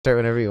Start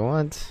whenever you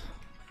want.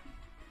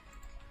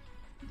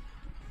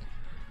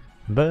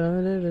 What's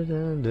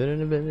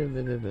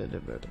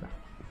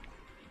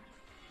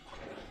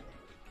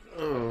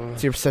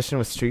your obsession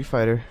with Street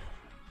Fighter?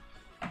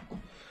 I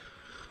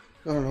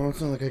don't know,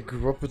 it's not like I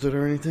grew up with it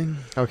or anything.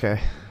 Okay,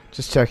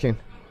 just checking.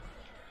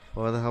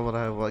 Why the hell would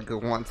I like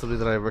want somebody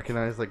that I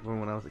recognize like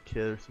from when I was a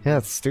kid or something? Yeah,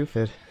 that's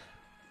stupid.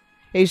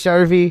 Hey,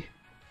 Sharvy.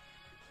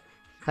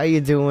 How you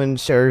doing,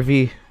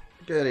 Sharvy?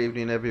 Good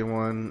evening,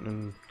 everyone,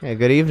 and Yeah,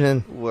 good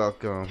evening.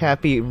 welcome.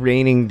 Happy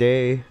raining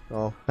day.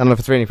 Well, I don't know if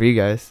it's raining for you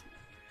guys.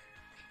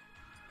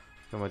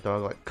 Got my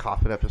dog like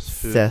coughing up his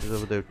food. Seth. He's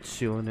over there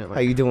chewing it. Like,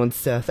 How you doing,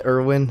 Seth?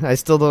 Irwin? I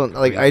still don't,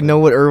 like, I know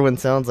what Irwin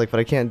sounds like, but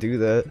I can't do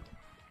that.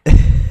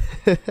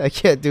 I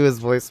can't do his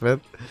voice,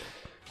 man.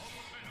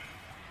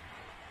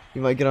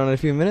 You might get on in a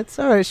few minutes.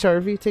 Alright,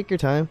 Sharvy, take your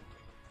time.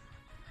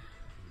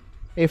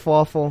 Hey,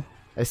 Fwaffle.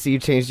 I see you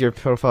changed your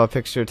profile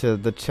picture to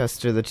the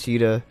Chester the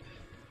Cheetah.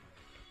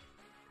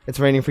 It's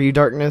raining for you,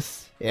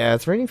 Darkness? Yeah,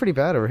 it's raining pretty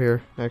bad over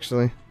here,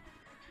 actually.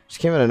 Just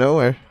came out of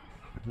nowhere.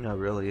 Not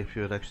really. If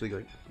you had actually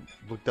like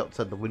looked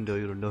outside the window,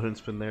 you'd have known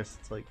it's been there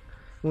since like.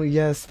 Well,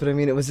 yes, but I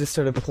mean, it was just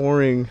started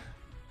pouring.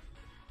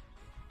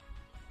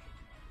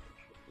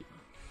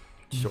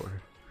 Sure.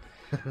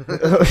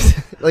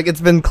 Like,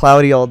 it's been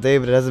cloudy all day,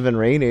 but it hasn't been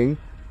raining.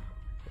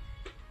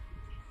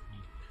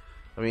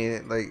 I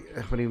mean, like,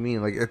 what do you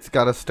mean? Like, it's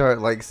got to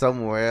start like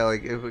somewhere.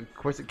 Like, of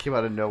course, it came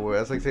out of nowhere.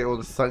 That's like saying, "Oh,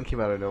 the sun came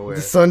out of nowhere."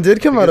 The sun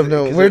did come out of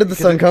nowhere. Where did the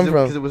sun come from?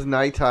 Because it was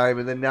nighttime,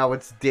 and then now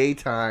it's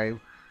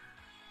daytime.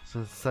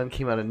 So the sun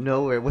came out of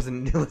nowhere. It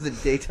wasn't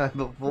daytime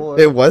before.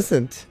 It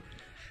wasn't.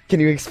 Can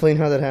you explain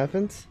how that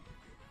happens?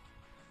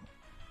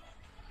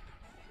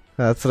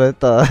 That's what I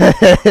thought.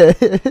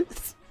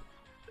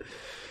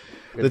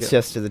 The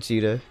Chester the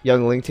Cheetah.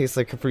 Young Link tastes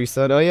like Capri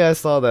Sun. Oh yeah, I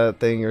saw that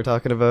thing you were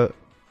talking about.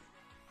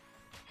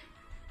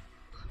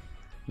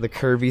 The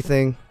Kirby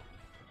thing.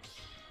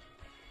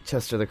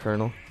 Chester the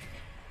Colonel.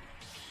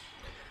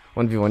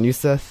 1v1 you,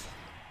 Seth?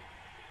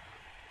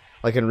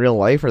 Like in real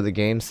life or the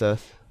game,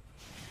 Seth?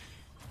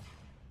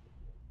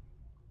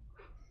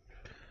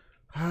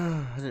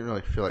 I didn't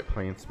really feel like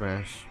playing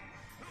Smash.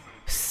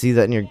 See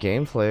that in your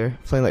gameplay.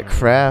 Playing like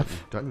crap. I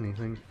haven't done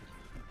anything.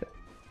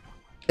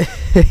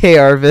 Hey,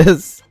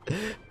 Arvis.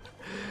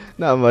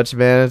 Not much,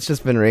 man. It's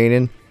just been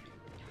raining.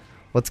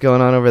 What's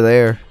going on over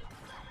there?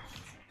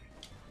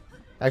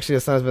 Actually,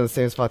 the sun has been in the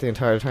same spot the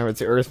entire time. It's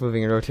the Earth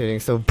moving and rotating,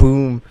 so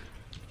boom.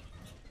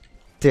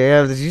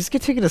 Damn, did you just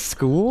get taken to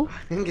school? I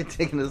didn't get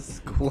taken to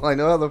school. I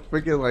know how the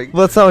freaking like.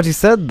 Well, that's not what you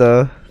said,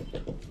 though.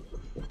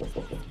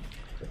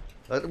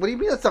 What do you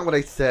mean that's not what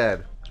I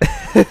said?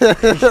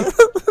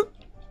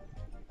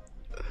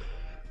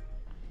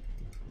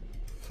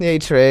 Hey,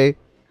 Trey.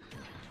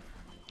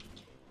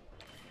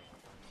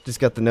 Just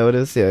got the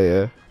notice? Yeah,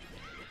 yeah.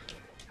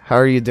 How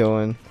are you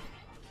doing?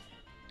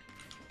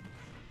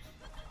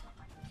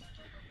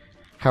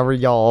 How are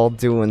y'all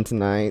doing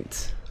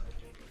tonight?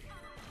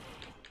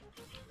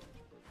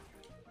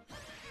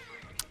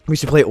 We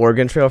should play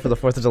Oregon Trail for the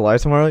 4th of July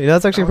tomorrow. You know,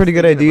 that's actually a pretty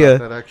good idea.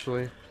 That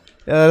actually.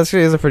 Yeah, that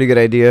actually is a pretty good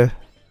idea.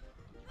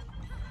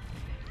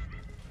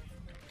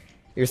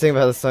 You're saying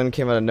about how the sun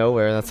came out of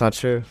nowhere, and that's not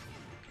true.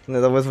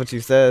 No, that was what you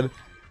said.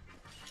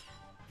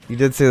 You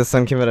did say the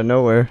sun came out of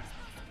nowhere.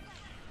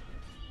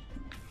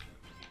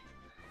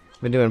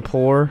 Been doing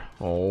poor.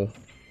 Oh.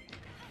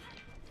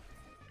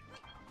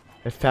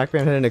 If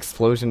Pac-Man had an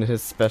explosion in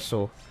his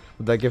special,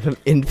 would that give him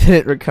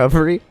infinite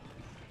recovery?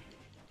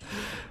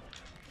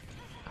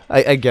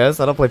 I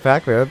guess. I don't play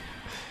Pac-Man.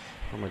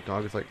 Oh, my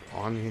dog is like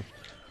on me.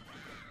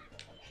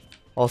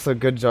 Also,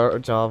 good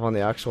job on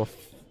the actual...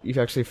 You've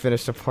actually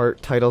finished a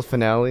part titled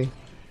finale.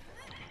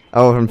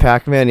 Oh, from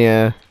Pac-Man,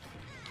 yeah.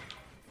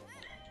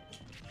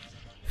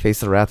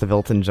 Face the Wrath of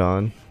Elton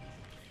John.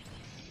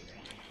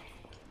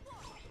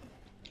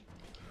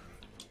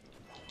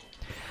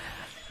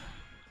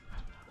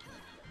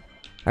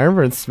 I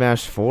remember in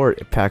Smash 4,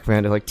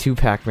 Pac-Man, like 2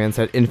 Pac-Mans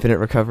had infinite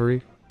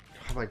recovery.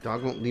 Oh, my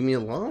dog won't leave me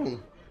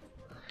alone.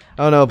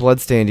 Oh no,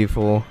 Bloodstained, you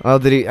fool. Oh,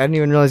 did he? I didn't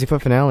even realize he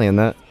put finale in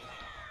that.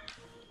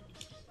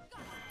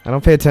 I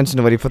don't pay attention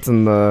to what he puts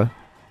in the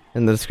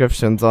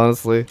descriptions,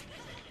 honestly.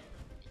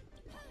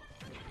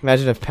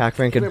 Imagine if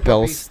Pac-Man could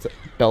bell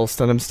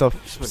stun himself,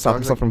 stop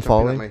himself from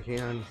falling.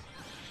 Wouldn't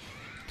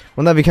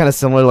that be kind of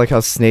similar to like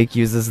how Snake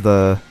uses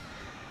the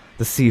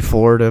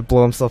C4 to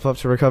blow himself up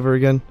to recover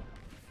again?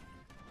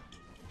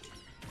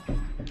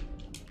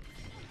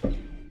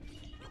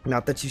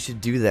 Not that you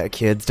should do that,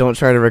 kids. Don't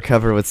try to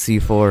recover with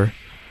C4.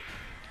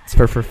 It's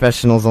for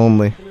professionals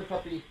only.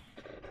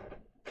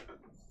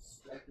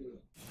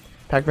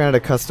 Pac-Man had a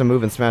custom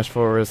move in Smash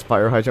 4 where his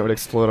fire hydrant would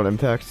explode on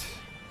impact.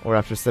 Or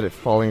after it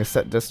falling a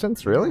set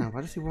distance? Really? Yeah,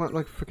 why does he want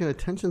like freaking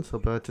attention so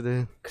bad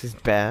today? Because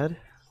he's bad?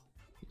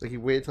 Like he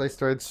waited till I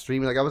started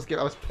streaming. Like I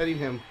was petting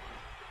him.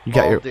 You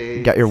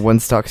got your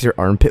one stock because your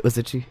armpit was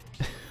itchy?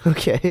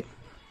 Okay.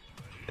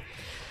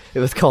 It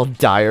was called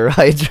Dire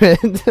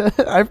Hydrant.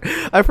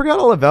 I forgot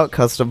all about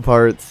custom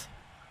parts.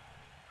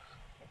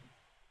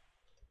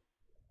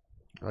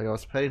 Like, I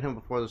was petting him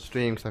before the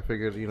stream, because I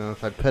figured, you know,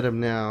 if I pet him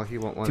now, he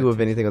won't want Do of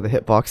anything with the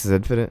hitbox is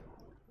infinite.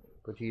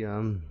 But he,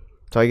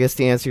 So I guess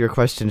to answer your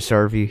question,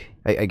 Sharvy,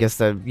 I guess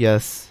that,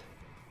 yes.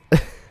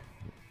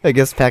 I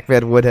guess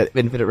Pac-Man would have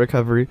infinite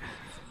recovery.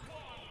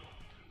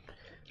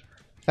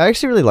 I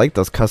actually really like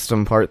those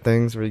custom part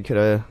things where you could,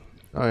 Oh,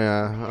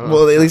 yeah.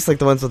 well, at least like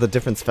the ones with the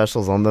different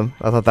specials on them.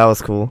 I thought that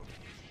was cool.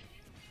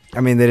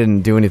 I mean, they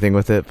didn't do anything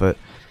with it, but...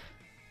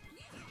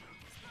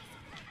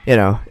 You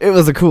know, it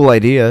was a cool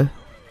idea.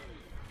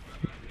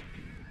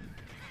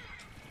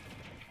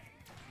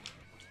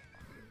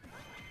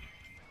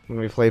 When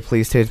we play,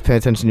 please pay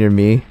attention to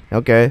me.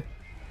 Okay.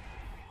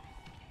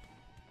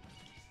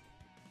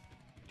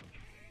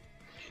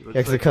 Yeah,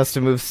 because the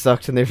custom moves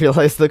sucked, and they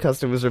realized the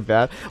custom moves are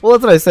bad. Well,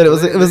 that's what I said.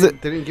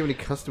 They didn't give any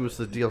customers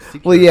to the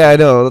DLC. Well, yeah, I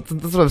know.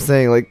 That's what I'm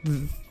saying. Like,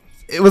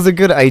 it was a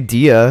good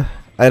idea.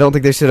 I don't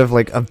think they should have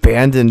like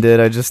abandoned it.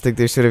 I just think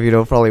they should have, you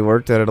know, probably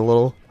worked at it a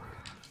little.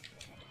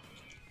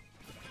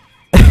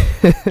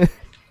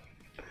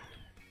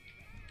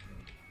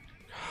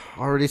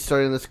 Already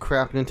starting this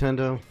crap,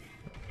 Nintendo.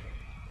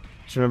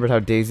 Just remembered how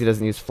Daisy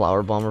doesn't use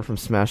Flower Bomber from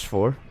Smash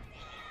 4.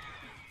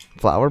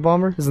 Flower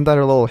Bomber? Isn't that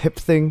her little hip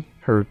thing?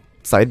 Her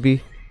side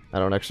B? I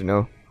don't actually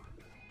know.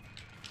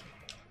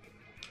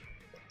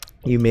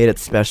 You made it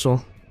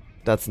special.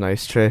 That's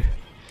nice, Trey.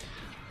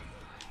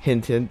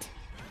 Hint, hint.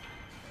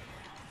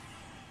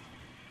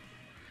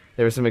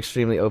 There were some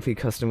extremely OP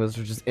custom moves,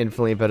 which is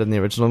infinitely better than the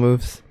original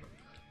moves.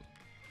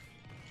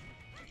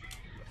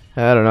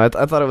 I don't know.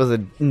 I thought it was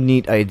a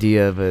neat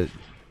idea, but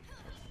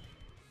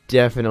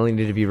definitely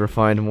need to be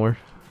refined more.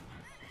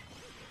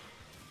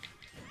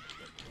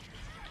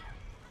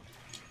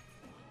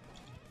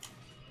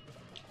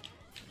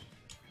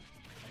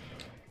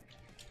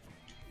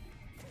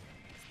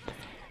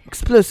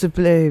 Explosive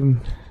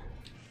flame.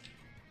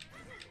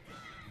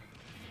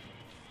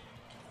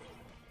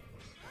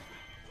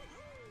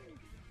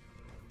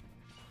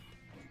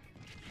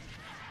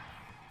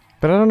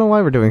 But I don't know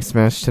why we're doing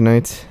Smash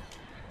tonight.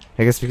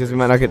 I guess because we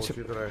might not get.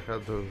 That I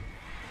had to.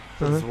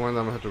 This is one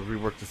I'm gonna have to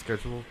rework the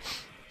schedule.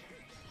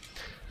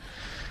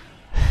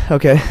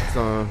 Okay.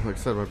 So, like I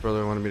said, my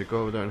brother wanted me to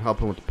go over there and help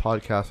him with the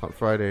podcast on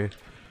Friday,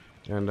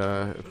 and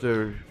if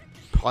they're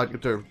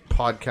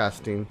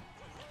podcasting,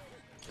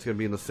 it's gonna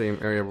be in the same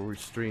area where we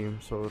stream,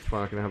 so it's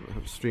probably not gonna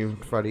have a stream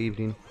Friday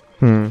evening.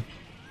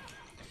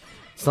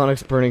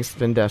 Sonic's burning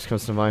spin dash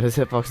comes to mind. His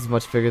hitbox is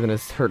much bigger than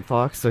his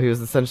hurtbox, so he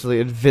was essentially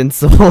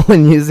invincible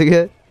when using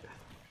it.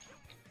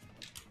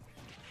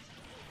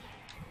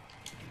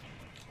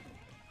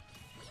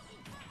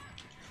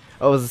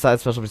 Oh, it was a side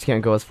special, but you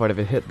can't go as far if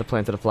it hit the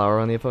plant of the flower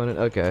on the opponent?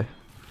 Okay.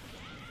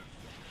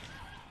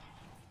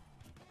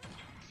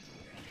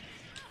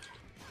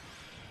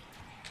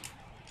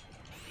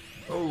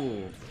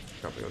 Oh,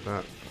 got me with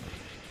that.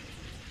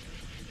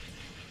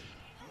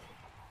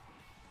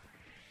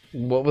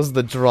 What was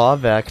the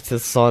drawback to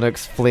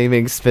Sonic's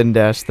flaming spin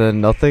dash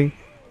then? Nothing?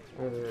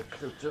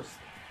 Just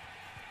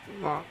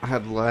I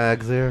had lag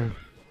there.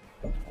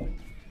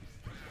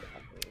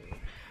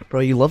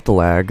 Bro, you love the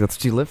lag. That's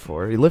what you live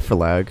for. You live for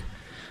lag.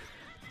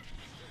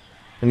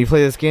 When you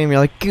play this game, you're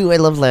like, goo, I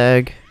love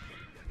lag.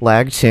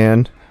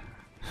 Lag-chan.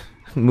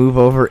 Move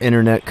over,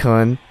 internet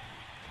cun.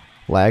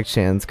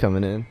 Lag-chan's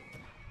coming in.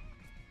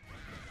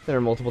 There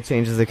are multiple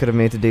changes they could have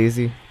made to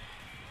Daisy.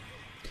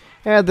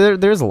 Yeah,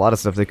 there's a lot of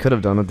stuff they could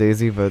have done with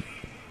Daisy, but...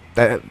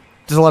 there's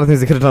a lot of things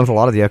they could have done with a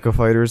lot of the Echo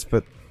Fighters,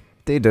 but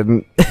they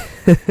didn't.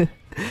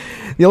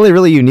 The only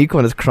really unique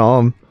one is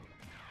Chrom.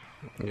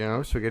 Yeah, I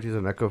always forget he's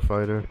an Echo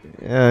Fighter.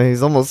 Yeah,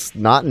 he's almost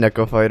not an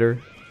Echo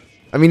Fighter.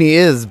 I mean, he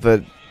is,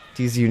 but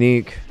he's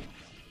unique.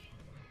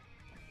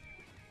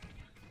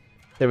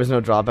 There was no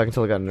drawback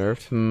until it got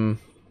nerfed.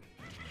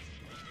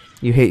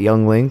 You hate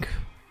Young Link?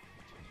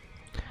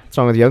 What's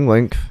wrong with Young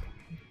Link?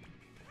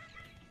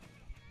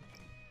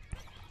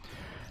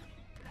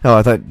 Oh,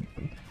 I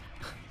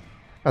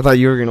thought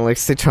you were gonna like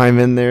chime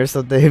in there or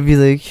something. He'd be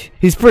like,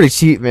 he's pretty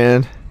cheap,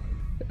 man,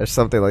 or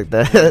something like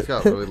that. He's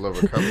got really low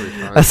recovery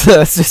time.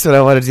 That's just what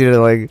I wanted you to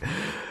like.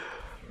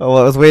 Oh, well,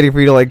 I was waiting for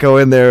you to like go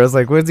in there. I was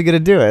like, when's he gonna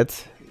do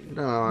it?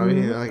 No, I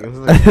mean, like, there's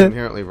nothing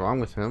inherently wrong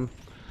with him.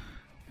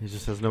 He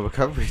just has no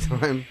recovery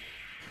time.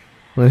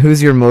 Well,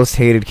 who's your most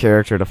hated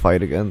character to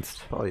fight against?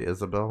 Probably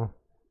Isabel.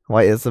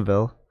 Why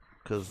Isabel?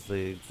 Because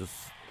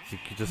she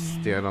could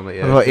just stand on the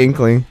edge. What about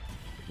Inkling?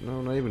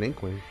 No, not even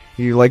Inkling.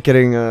 You like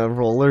getting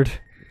rollered?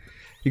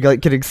 You like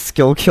getting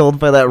skill killed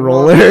by that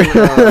roller?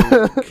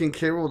 King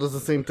K. Rool does the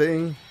same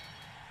thing.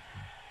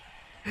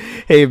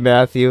 Hey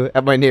Matthew,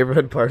 at my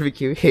neighborhood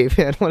barbecue. Hey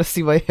man, want to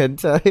see my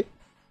hentai?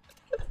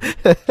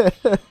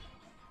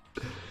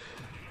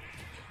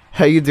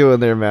 How you doing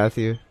there,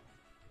 Matthew?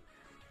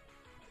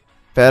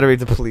 Battery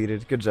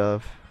depleted. Good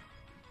job.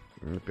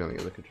 Maybe on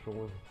the other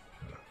controller.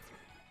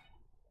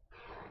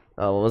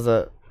 Oh, what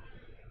was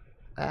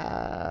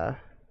that?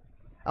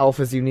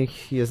 Alpha's unique.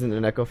 He isn't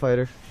an Echo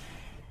Fighter.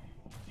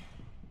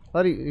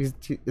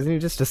 Isn't he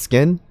just a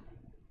skin?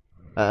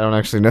 I don't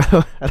actually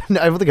know. I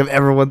don't think I've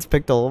ever once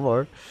picked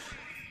Olimar.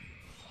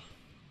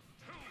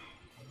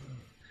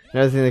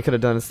 Another thing they could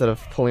have done instead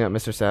of pulling out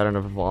Mr. Saturn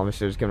of a bomb, they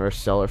should have just given her a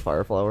shell or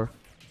fire flower.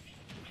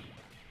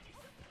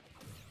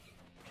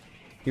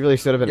 He really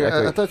should have been.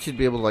 Yeah, I thought she'd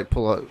be able to like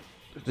pull out.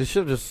 They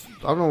should have just.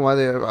 I don't know why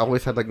they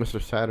always had like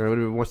Mr. Saturn. It would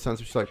have made more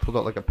sense if she like pulled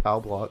out like a POW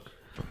block.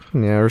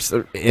 Yeah,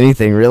 or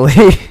anything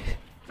really.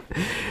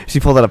 She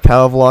pulled out a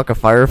POW block, a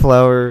fire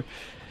flower,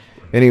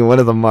 any one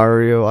of the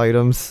Mario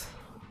items.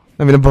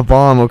 I mean, a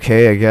bomb,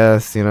 okay, I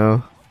guess, you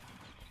know.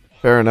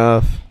 Fair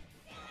enough.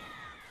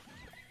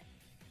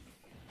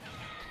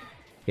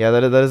 Yeah,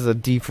 that is a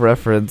deep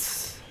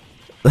reference.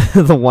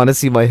 The wanna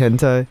see my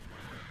hentai.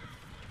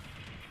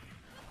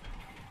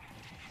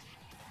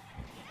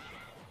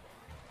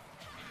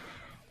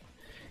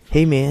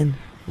 Hey man,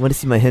 wanna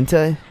see my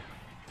hentai?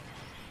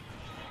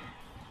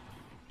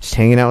 Just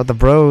hanging out with the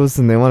bros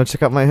and they wanna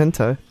check out my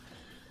hentai.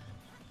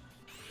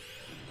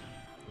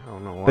 I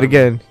don't know why. But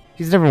again,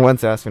 he's never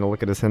once asked me to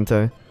look at his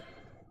hentai.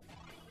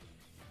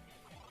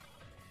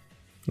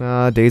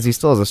 Nah, Daisy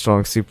still has a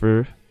strong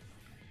super.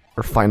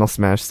 Or final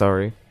smash,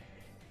 sorry.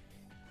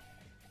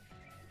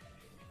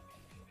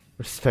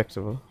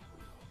 Respectable.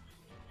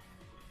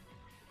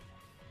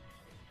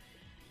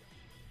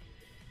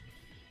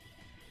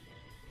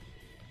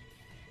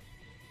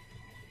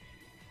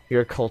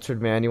 You're a cultured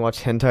man, you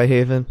watch Hentai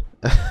Haven?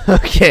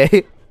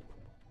 Okay.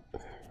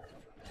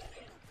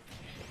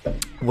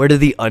 Where did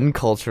the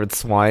uncultured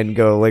swine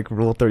go? Like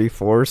Rule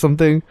 34 or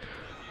something?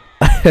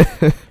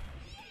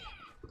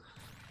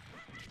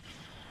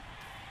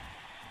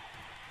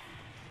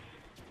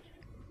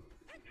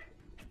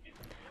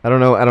 I don't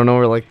know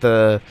where like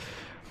the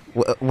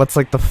what's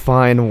like the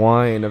fine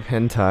wine of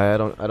hentai.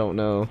 I don't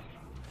know.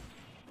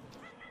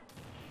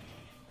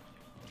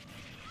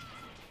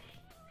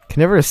 Can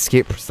never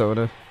escape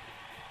Persona.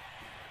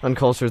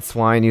 Uncultured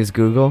swine use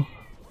Google.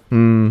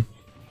 But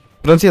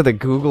don't you have the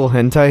Google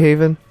Hentai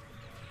Haven?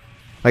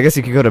 I guess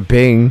you could go to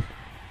Bing.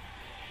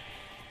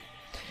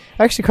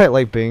 I actually quite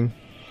like Bing.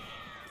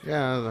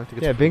 Yeah, I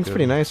think it's Bing's good.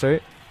 pretty nice,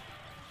 right?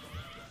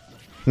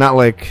 Not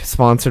like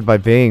sponsored by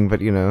Bing, but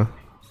you know.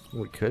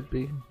 We could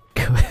be.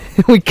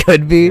 We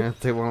could be. Yeah, if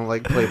they want to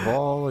like play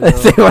ball. You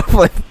If they want to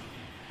play.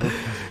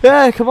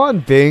 Yeah, come on,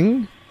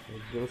 Bing.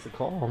 Give us a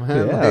call,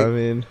 man. Yeah, Like, I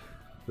mean,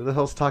 who the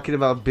hell's talking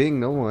about Bing?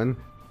 No one.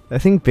 I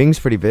think Bing's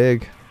pretty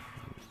big.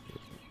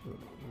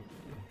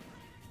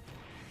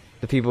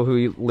 The people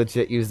who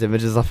legit used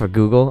images off of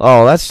Google.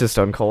 Oh, that's just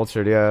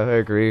uncultured. Yeah, I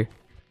agree.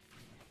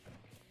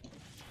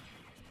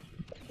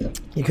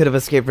 You could have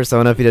escaped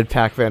Persona if you did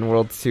Pac-Man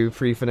World 2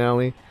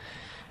 pre-finale.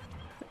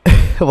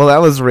 Well,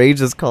 that was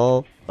Rage's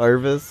call.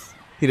 Arvis.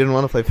 He didn't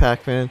want to play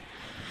Pac-Man.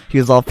 He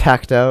was all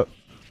packed out.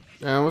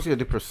 Yeah, I was gonna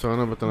do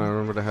Persona, but then I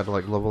remembered I had to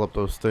like level up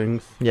those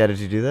things. Yeah, did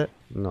you do that?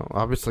 No,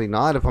 obviously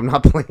not. If I'm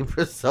not playing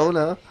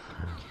Persona.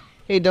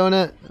 Hey,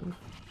 Donut.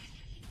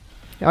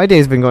 Yeah, my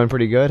day's been going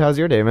pretty good. How's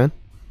your day, man?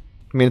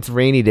 I mean, it's a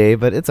rainy day,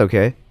 but it's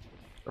okay.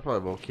 I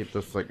probably won't keep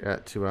this like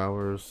at 2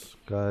 hours,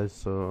 guys.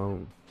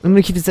 So I'm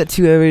gonna keep this at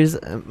 2 hours.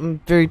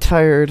 I'm very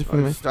tired. I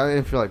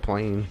didn't feel like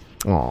playing.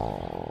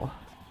 Aww.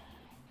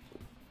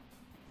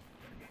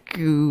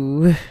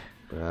 Goo.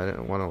 But I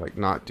didn't want to like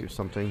not do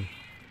something.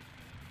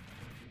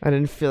 I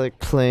didn't feel like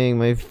playing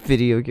my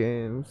video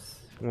games.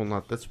 Well,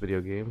 not this video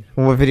game.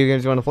 Well, what video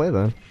games do you want to play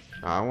then?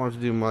 I wanted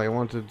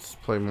to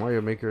just play Mario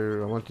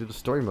Maker. I wanted to do the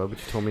story mode, but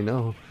you told me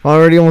no. I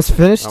already almost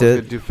finished I was it.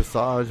 gonna do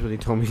Visage, but he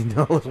told me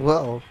no as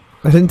well.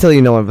 I didn't tell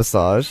you no on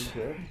Visage.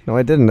 No,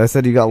 I didn't. I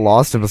said you got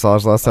lost in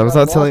Visage last time. I was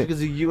not telling.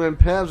 Because of you and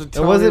Pebs.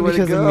 It wasn't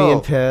because of me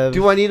and Peb.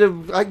 Do I need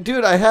a?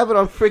 Dude, I have it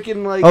on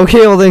freaking like.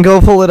 Okay, well then go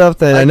pull it up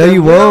then. I know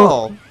you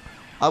won't.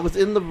 I was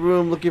in the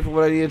room looking for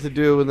what I needed to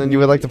do, and then You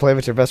would like to play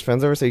with your best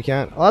friends over, so you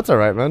can't. Oh, that's all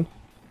right, man.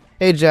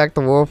 Hey, Jack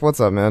the Wolf,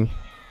 what's up, man?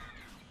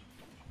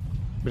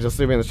 Was you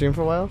sleeping in the stream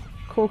for a while?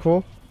 Cool,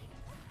 cool.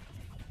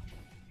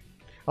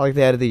 I like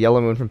they added the Yellow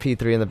Moon from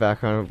P3 in the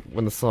background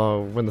when the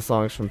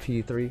song's from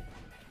P3.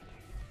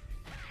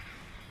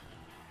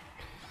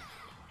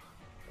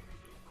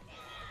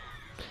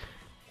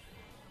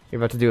 You're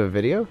about to do a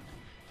video?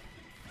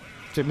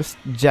 Miss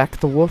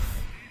Jack the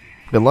Wolf?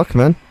 Good luck,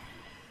 man.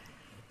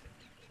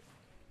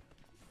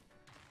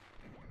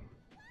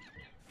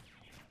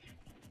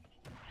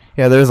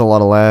 Yeah, there's a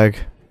lot of lag.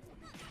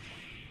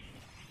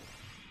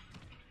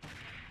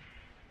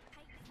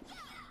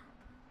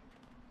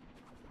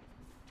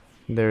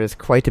 There is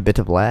quite a bit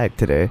of lag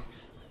today.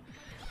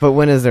 But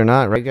when is there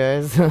not, right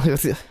guys?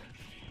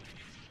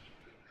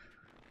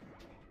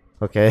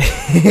 Okay.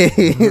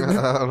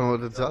 I don't know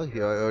what to tell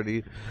you. I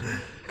already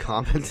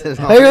commented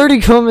on I already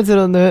commented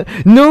on that.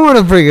 No one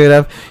to bring it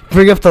up.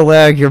 Bring up the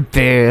lag, you're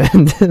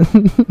banned.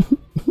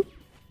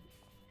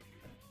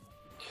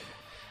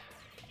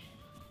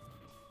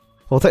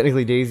 Well,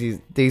 technically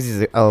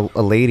Daisy's a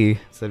lady,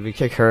 so we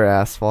kick her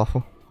ass,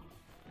 Waffle.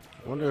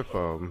 I wonder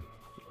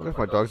if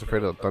my dog's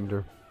afraid of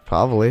thunder.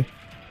 Probably.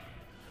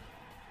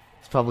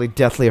 He's probably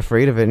deathly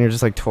afraid of it, and you're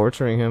just like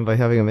torturing him by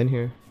having him in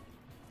here.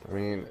 I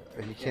mean,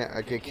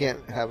 I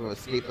can't have him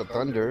escape the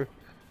thunder.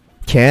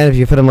 Can if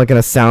you put him like in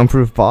a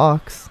soundproof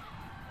box.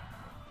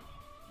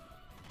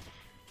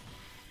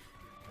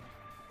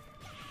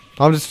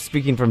 I'm just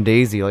speaking from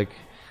Daisy, like...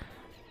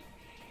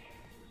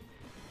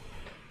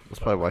 That's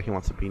probably why he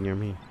wants to be near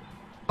me.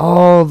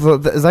 Oh,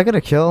 is that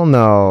gonna kill?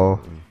 No.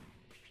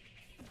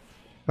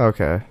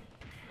 Okay.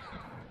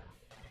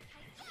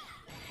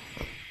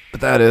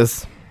 But that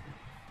is...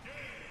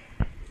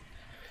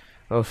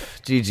 Oh,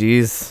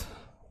 GG's.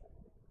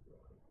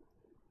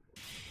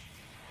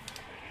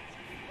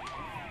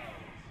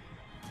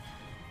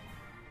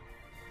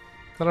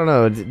 I don't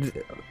know.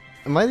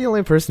 Am I the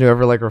only person who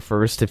ever like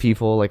refers to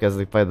people like as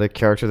like by the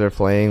character they're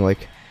playing?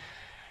 Like,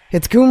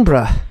 it's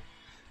Goombra.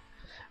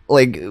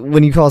 Like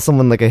when you call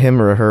someone like a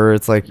him or a her,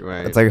 it's like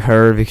it's like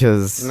her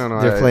because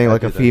they're playing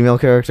like a female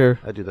character.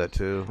 I do that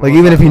too. Like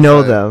even if you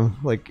know them,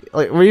 like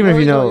or even if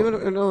you know, even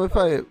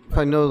if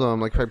I know them,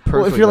 like if I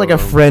personally. Well, if you're like a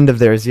friend of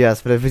theirs,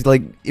 yes. But if it's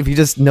like if you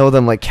just know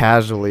them like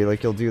casually,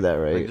 like you'll do that,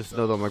 right? Like just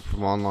know them like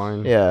from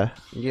online. Yeah.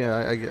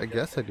 Yeah, I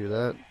guess I do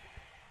that.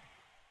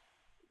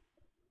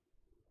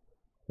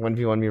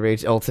 1v1 me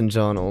rage Elton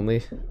John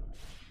only.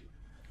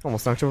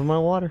 Almost knocked over my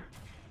water.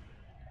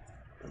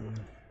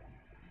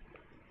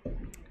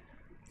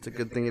 It's a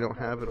good thing you don't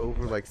have it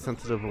over like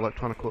sensitive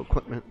electronic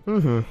equipment.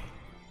 Mm-hmm.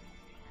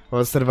 What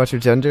was said about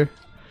your gender?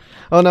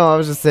 Oh no, I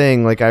was just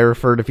saying like I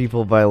refer to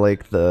people by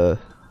like the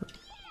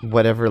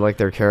whatever like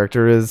their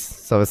character is.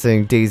 So I was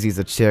saying Daisy's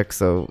a chick,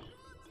 so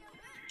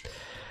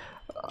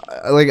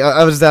I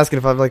was just asking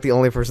if I'm like the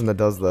only person that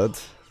does that.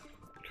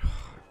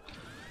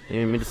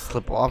 You need me to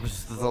slip off?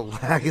 It's just the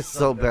lag is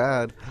so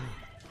bad.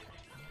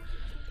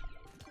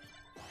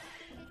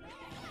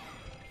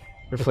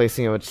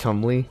 Replacing it with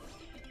Chumley.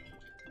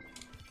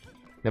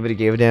 Nobody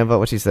gave a damn about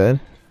what she said?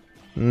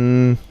 I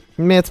mean,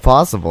 it's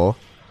possible.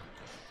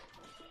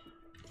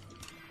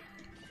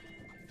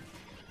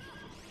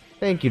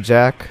 Thank you,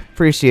 Jack.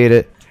 Appreciate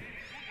it.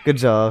 Good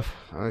job.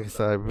 Like I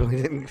said, I really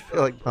didn't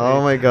feel like playing.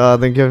 Oh my god,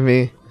 then give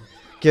me.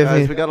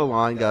 Guys, we got a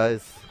line,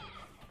 guys.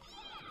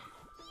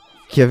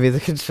 Give me the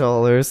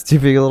controllers. Too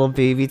big a little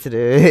baby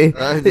today.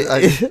 I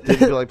didn't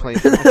feel like playing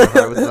Smash.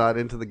 I was not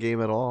into the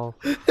game at all.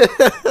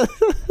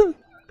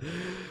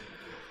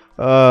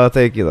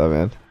 Thank you though,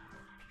 man.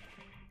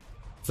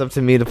 It's up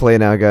to me to play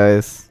now,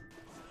 guys.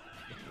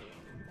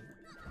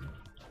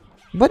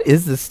 What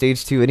is this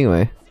stage 2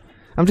 anyway?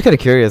 I'm just kind of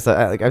curious.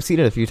 I've seen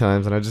it a few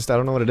times and I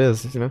don't know what it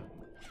is, you know?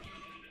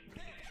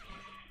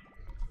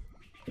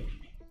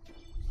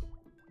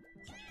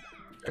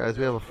 Guys,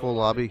 we have a full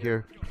lobby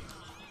here.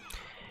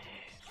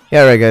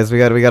 Yeah, right, guys. We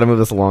gotta move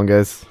this along,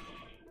 guys.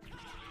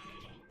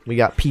 We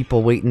got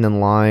people waiting in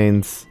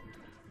lines.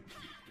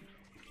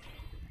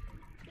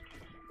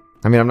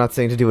 I mean, I'm not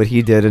saying to do what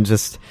he did and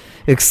just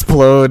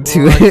explode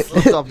to it. I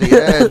slipped off the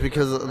edge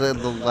because the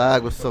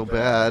lag was so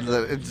bad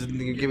that it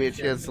didn't give me a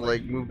chance to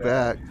like move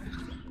back.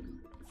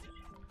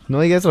 No,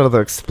 you guys don't have to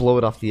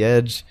explode off the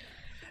edge.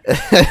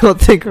 I don't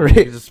think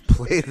Ray just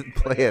play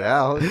it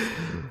out.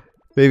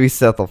 Maybe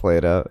Seth will play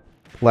it out.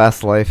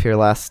 Last life here,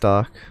 last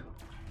stock.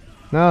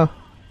 No.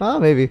 Oh,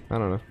 maybe. I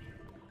don't know.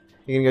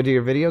 You gonna go do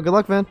your video? Good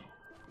luck, man.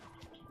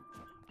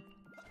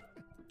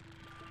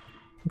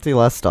 Let's see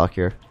last stock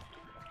here.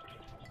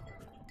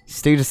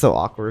 Stage is so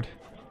awkward.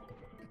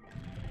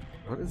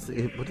 What is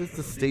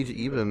the stage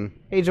even?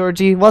 Hey,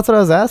 Georgie. Well, that's what I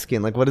was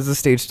asking. Like, what is the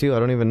stage 2? I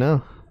don't even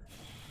know.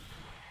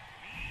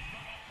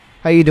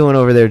 How you doing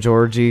over there,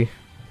 Georgie?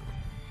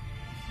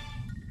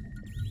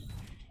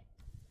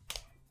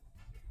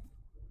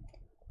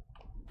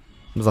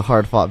 It was a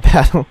hard-fought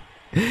battle.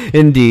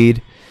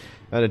 Indeed.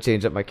 I had to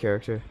change up my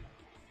character.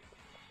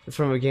 It's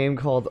from a game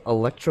called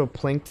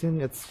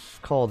Electroplankton. It's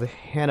called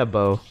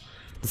Hannibal,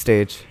 the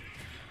stage.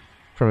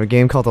 From a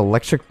game called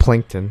Electric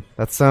Plankton.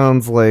 That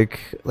sounds like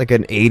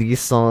an 80s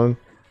song.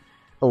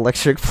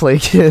 Electric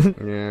Plankton.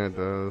 Yeah, it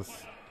does.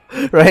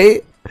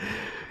 Right?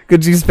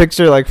 Could you just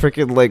picture like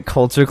freaking like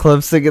Culture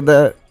Club singing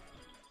that?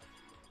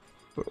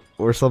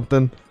 Or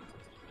something?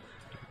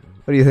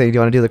 What do you think? Do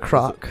you want to do the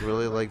croc? Was it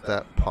really like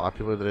that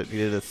popular that it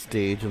needed a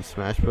stage in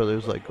Smash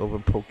Brothers like over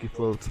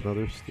Pokefloats and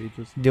other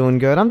stages? Doing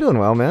good. I'm doing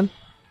well, man.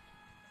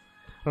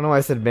 I don't know why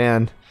I said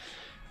man.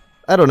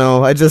 I don't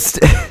know. I just...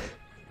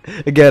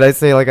 Again, I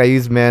say like I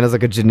use man as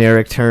like a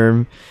generic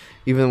term,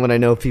 even when I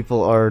know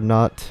people are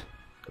not.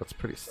 That's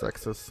pretty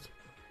sexist.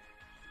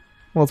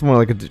 Well, it's more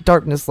like a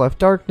darkness left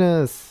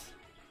darkness.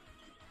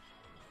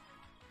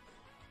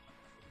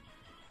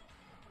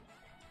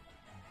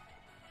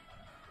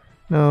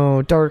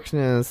 No,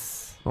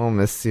 darkness. I'll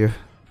miss you.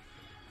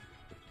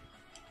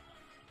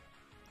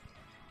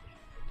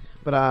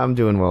 But I'm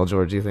doing well,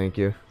 Georgie, thank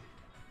you.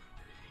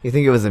 You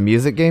think it was a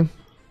music game?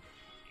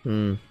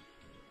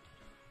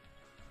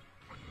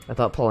 I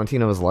thought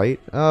Palantina was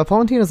light.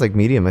 Palantina's like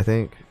medium, I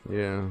think.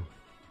 Yeah.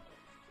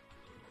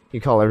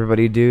 You call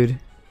everybody dude?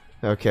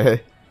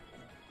 Okay.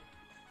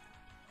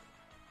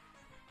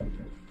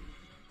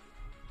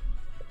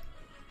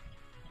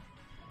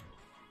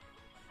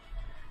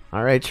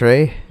 Alright,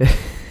 Trey.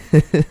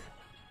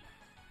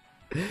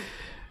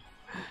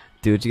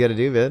 Do what you gotta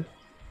do, man.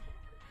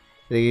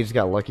 I think you just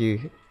got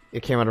lucky.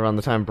 It came out around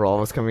the time Brawl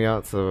was coming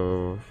out,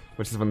 so...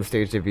 Which is when the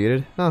stage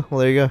debuted. Oh, well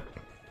there you go.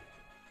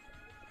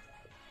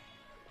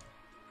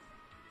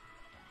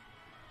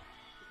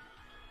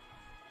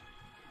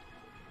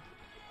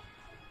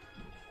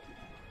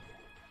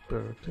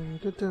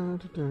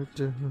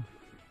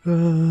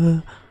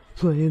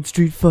 Playing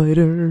Street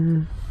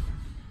Fighter.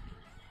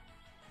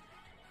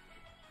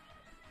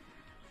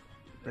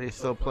 Are you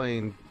still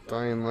playing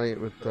Dying Light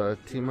with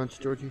T-Munch,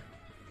 Georgie?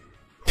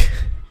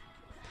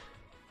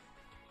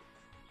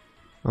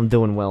 I'm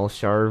doing well,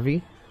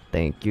 Sharvy.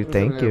 Thank you,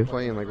 thank you.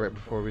 Playing like right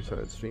before we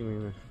started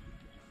streaming.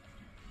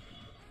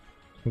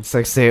 Just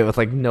like say it with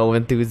like no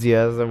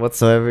enthusiasm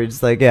whatsoever.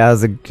 Just like, yeah, it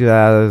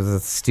was a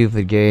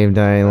stupid game,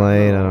 Dying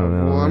Light. I don't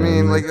know. Well, I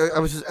mean, like I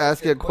was just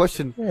asking a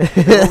question. Would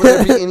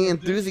there be any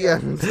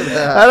enthusiasm to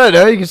that? I don't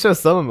know. You can show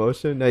some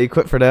emotion. No, you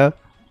quit for now.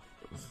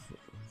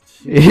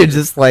 You're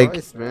just like,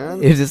 Christ,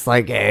 man. you're just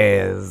like, hey,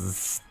 it's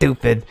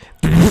stupid.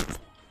 I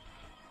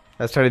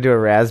was trying to do a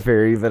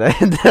raspberry, but I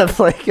ended up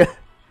like, yeah,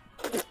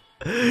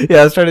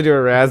 I was trying to do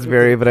a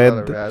raspberry, but I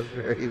Not had. a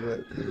raspberry,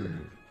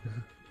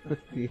 but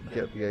you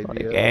get the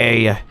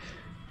idea. Like,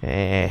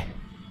 hey,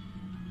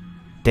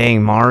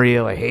 dang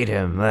Mario, I hate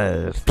him.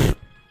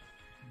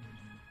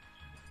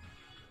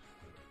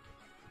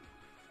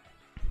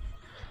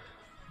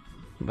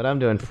 But I'm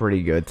doing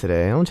pretty good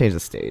today. I'm gonna change the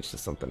stage to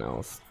something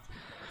else.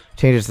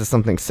 Change it to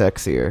something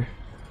sexier.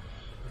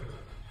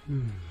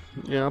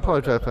 Yeah, I'll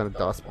probably try to find a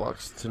DOS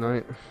box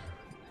tonight.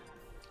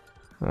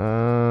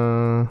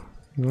 I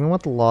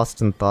want the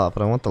Lost in Thought,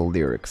 but I want the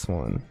lyrics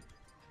one.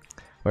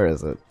 Where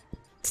is it?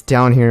 It's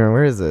down here.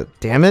 Where is it?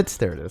 Damn it!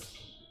 There it is.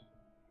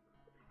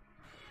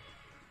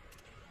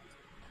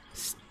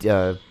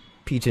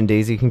 Peach and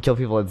Daisy can kill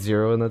people at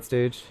 0 in that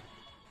stage.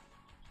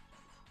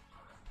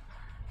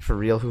 For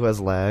real, who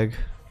has lag?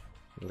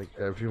 Like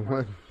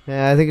everyone.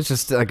 Yeah, I think it's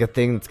just like a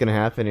thing that's gonna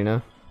happen, you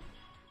know?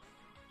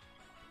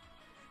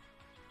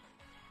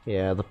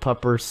 Yeah, the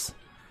puppers.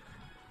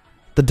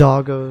 The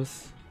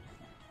doggos.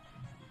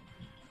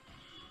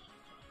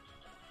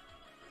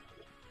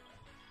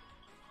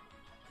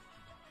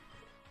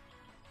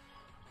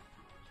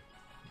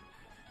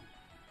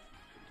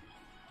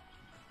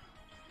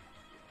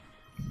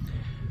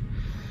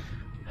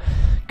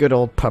 Good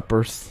old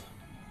puppers.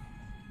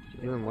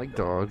 You don't like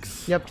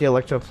dogs. Yep, the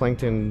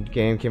Electroplankton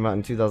game came out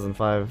in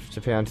 2005,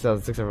 Japan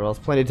 2006 everywhere else.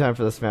 Plenty of time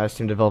for the Smash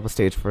team to develop a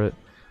stage for it.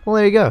 Well,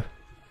 there you go.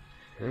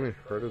 I haven't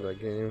heard of that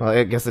game. Well,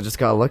 I guess I just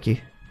got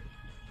lucky.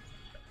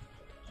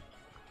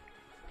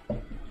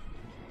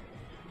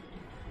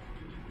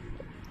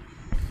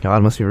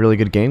 God, must be a really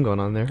good game going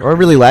on there. Or a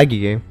really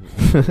laggy game.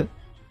 Man,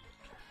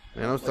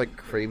 I was like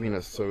craving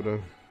a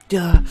soda.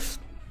 Yeah.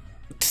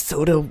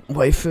 Soda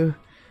waifu.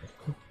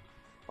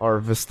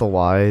 Arvis the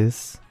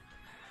Wise.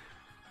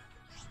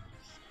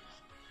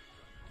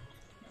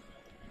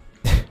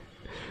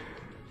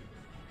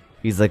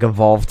 He's like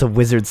evolved to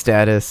wizard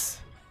status.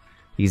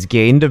 He's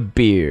gained a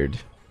beard.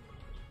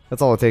 That's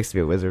all it takes to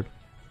be a wizard.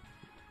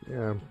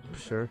 Yeah,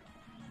 sure.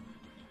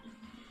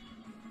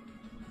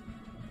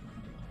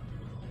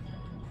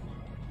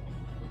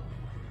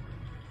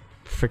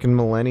 Freaking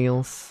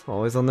millennials,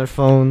 always on their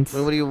phones.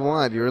 Well, what do you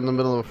want? You're in the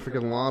middle of a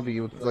freaking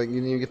lobby. Like you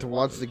didn't even get to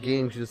watch the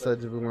game. You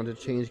decided we wanted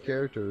to change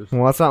characters.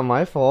 Well, that's not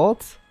my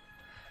fault.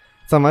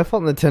 It's not my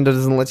fault Nintendo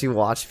doesn't let you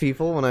watch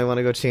people when I want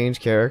to go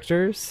change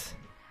characters.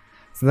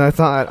 So I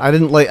thought I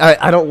didn't like.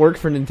 I don't work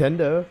for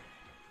Nintendo.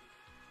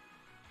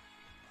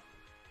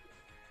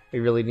 We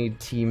really need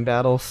team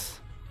battles.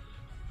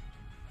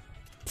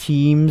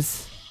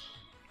 Teams.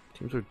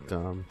 Teams are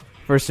dumb.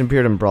 First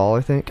appeared in Brawl,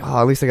 I think. Oh,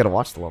 at least I gotta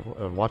watch the level.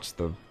 Watch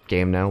the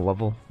game now.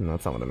 Level. No,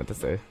 that's not what I meant to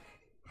say.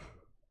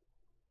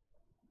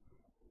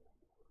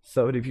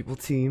 So many people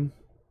team.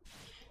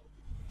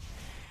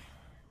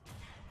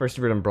 First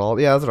appeared in Brawl.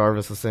 Yeah, that's what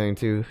Arvis was saying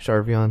too.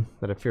 Charvion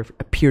that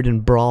appeared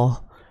in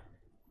Brawl.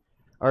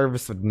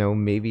 Arvis would know,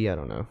 maybe. I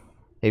don't know.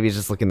 Maybe he's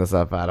just looking this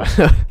up. I don't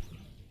know.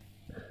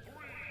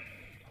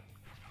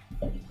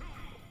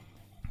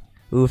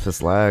 Oof,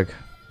 this lag.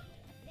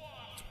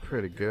 It's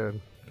pretty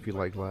good if you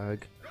like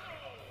lag.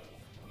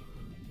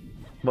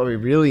 What we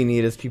really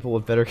need is people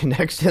with better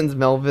connections.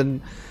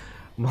 Melvin,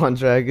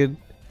 Mondragon.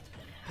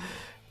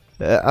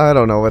 I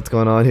don't know what's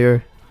going on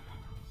here.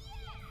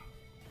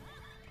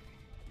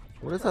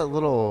 What is that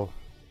little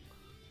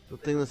the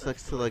thing that's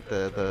next to like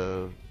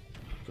the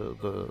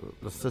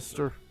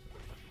sister?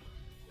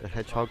 The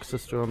hedgehog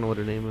sister, I don't know what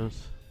her name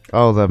is.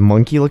 Oh, the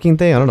monkey-looking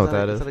thing? I don't know what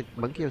that is. Is that a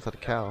monkey or is that a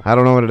cow? I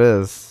don't know what it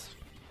is.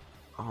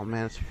 Oh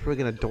man, it's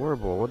friggin'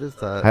 adorable. What is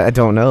that? I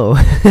don't know.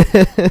 I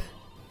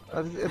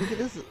think it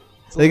is.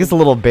 I think it's a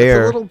little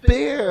bear. It's a little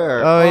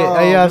bear. Oh,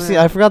 yeah, I've seen.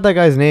 I forgot that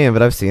guy's name,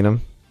 but I've seen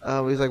him.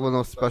 He's like one of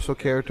those special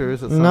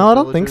characters. No, I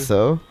don't think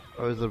so.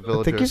 Or is it a villager?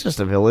 I think he's just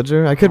a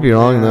villager. I could be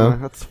wrong though.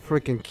 That's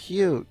freaking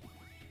cute.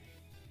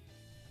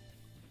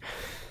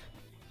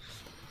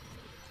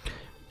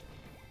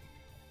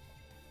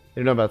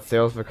 You don't know about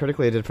sales, but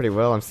critically it did pretty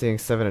well. I'm seeing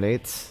 7 and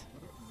 8s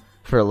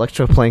for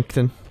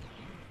Electroplankton.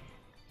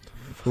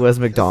 Who has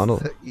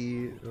McDonald's?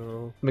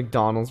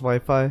 McDonald's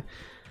Wi-Fi.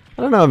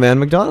 I don't know, man.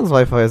 McDonald's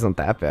Wi-Fi isn't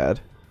that bad.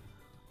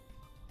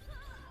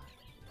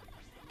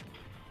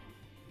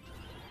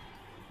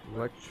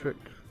 Electric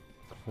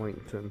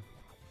Plankton.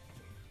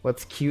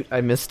 What's cute?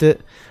 I missed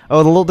it.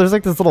 Oh, there's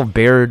like this little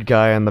beard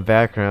guy in the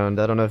background.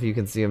 I don't know if you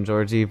can see him,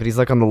 Georgie, but he's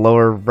like on the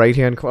lower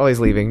right-hand corner. Oh, he's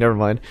leaving. Never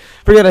mind.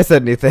 Forget I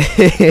said anything.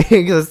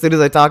 As soon as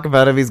I talk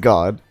about him, he's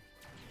gone.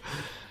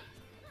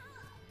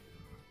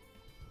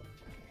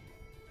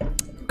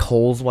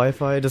 Cole's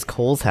Wi-Fi? Does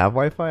Cole's have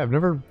Wi-Fi? I've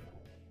never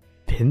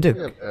been to...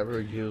 I've ever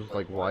used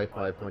like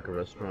Wi-Fi from like a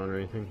restaurant or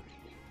anything.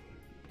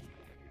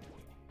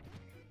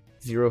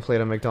 Zero played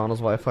on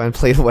McDonald's Wi-Fi and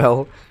played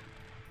well.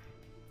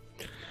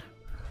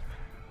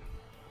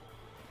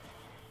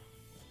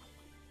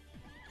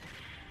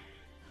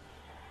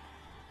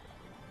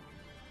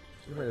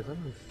 Wait, is that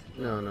on...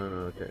 No,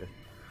 okay.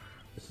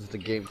 This is the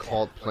game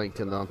called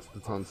Plankton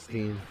that's on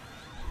Steam.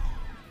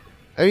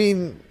 I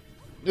mean,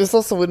 this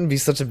also wouldn't be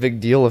such a big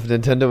deal if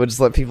Nintendo would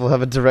just let people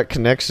have a direct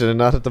connection and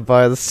not have to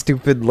buy the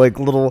stupid, like,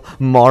 little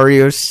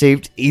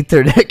Mario-shaped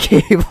Ethernet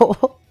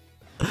cable.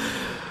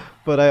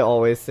 But I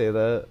always say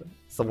that.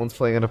 Someone's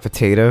playing on a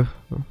potato.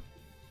 I'm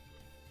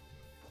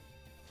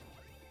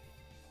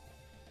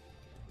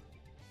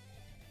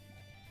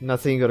not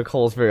saying you go to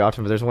Kohl's very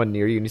often, but there's one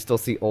near you and you still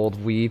see old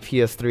Wii,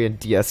 PS3, and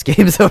DS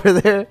games over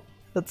there.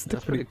 That's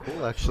pretty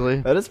cool,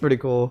 actually. That is pretty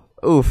cool.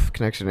 Oof,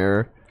 connection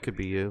error. Could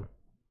be you.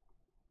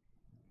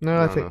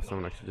 No, I think know,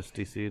 someone actually just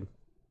DC'd.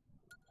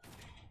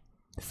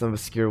 Some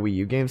obscure Wii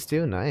U games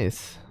too.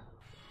 Nice.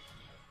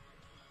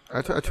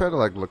 I try to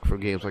like look for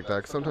games like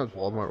that. 'Cause sometimes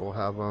Walmart will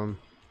have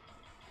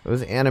It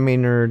was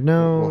Anime Nerd.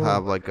 No, we'll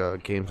have like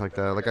games like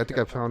that. Like I think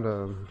I found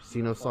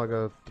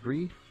Xenosaga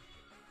 3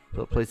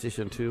 for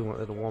PlayStation 2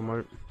 at a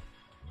Walmart.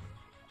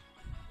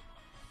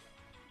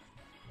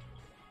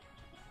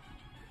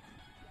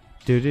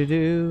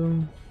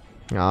 Do.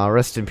 Aw,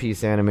 rest in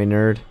peace, Anime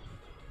Nerd.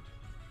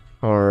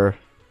 Or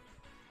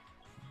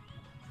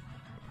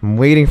I'm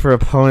waiting for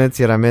opponents,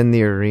 yet I'm in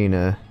the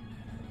arena.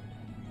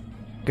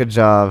 Good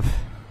job.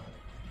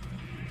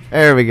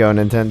 There we go,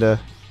 Nintendo.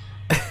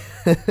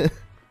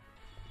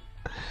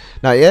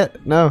 Not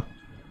yet? No.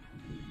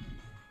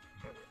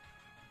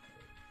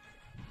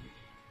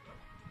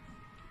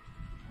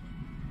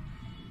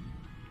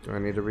 Do I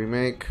need a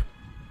remake?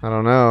 I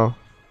don't know.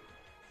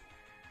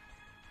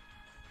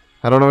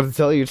 I don't know what to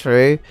tell you,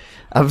 Trey.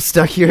 I'm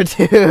stuck here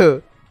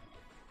too.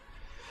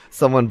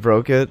 Someone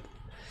broke it.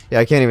 Yeah,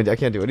 I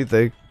can't do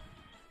anything.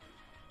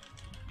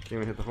 Can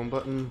you hit the home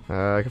button?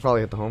 I could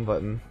probably hit the home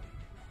button.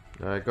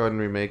 Alright, go ahead and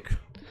remake.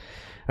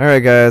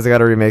 Alright guys, I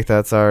gotta remake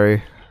that,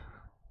 sorry.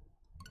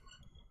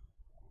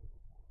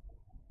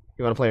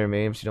 You wanna play your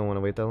games? You don't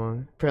wanna wait that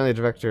long? Apparently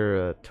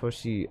director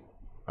Toshi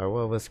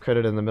Awa was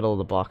credited in the middle of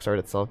the box art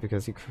itself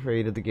because he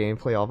created the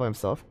gameplay all by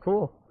himself.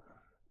 Cool.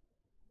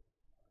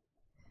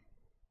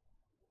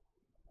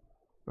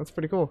 That's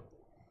pretty cool.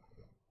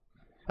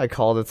 I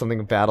called it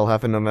something bad will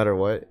happen no matter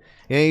what.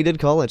 Yeah, you did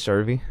call it,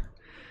 Sharvy.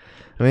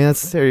 I mean,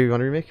 that's there. You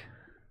want to remake?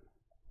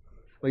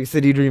 Well, you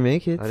said you'd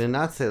remake it. I did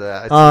not say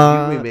that. I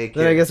said you remake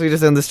then it. I guess we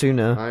just end the stream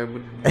now. I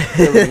would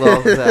really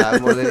love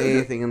that more than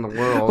anything in the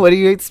world. What do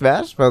you hate,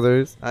 Smash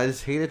Brothers? I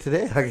just hate it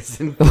today. Like I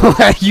said,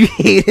 You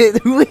hate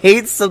it? Who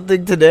hates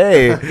something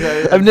today?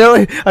 I've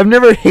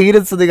never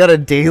hated something on a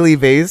daily I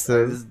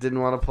basis. just didn't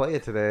want to play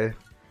it today.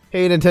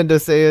 Hey, Nintendo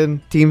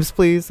saying Teams,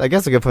 please. I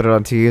guess I could put it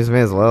on Teams.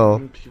 May as well.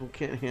 People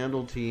can't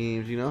handle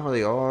teams. You know how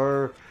they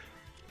are.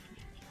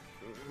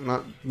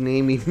 Not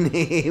naming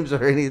names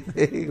or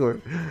anything. Or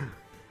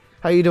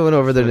How you doing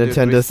over there, Should I do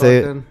Nintendo? three Say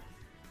it.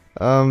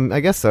 then? I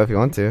guess so if you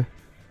want to.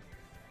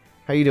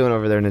 How you doing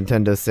over there,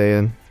 Nintendo?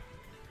 Saying.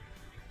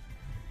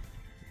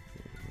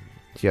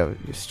 You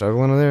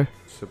struggling over there?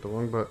 Just hit the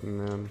wrong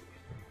button, man.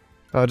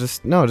 Oh,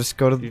 just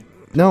go to. You-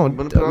 No, I'm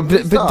gonna put on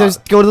three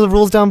just go to the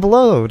rules down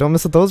below. Don't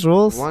mess with those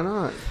rules. Why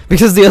not?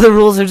 Because the other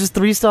rules are just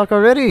 3-stock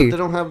already. They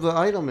don't have the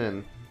item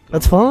in.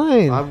 That's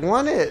fine. I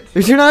want it.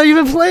 If you're not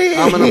even playing.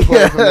 I'm gonna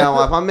play from now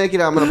on. If I'm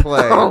making it, I'm gonna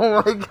play.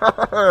 Oh my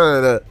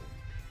god.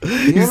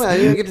 You know, man,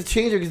 you didn't get to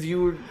change it because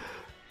you were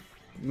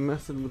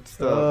messing with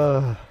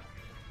stuff.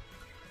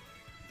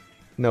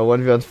 No,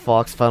 1v1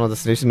 Fox Final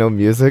Destination, no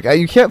music.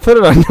 You can't put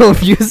it on no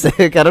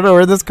music. I don't know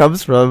where this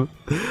comes from.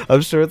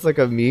 I'm sure it's like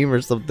a meme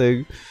or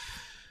something.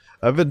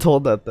 I've been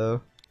told that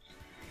though.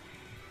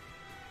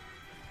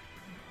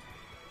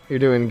 You're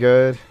doing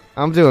good.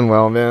 I'm doing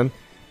well, man.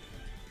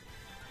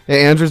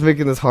 Hey, Andrew's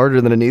making this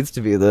harder than it needs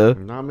to be, though.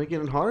 I'm not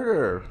making it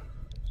harder.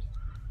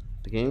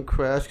 The game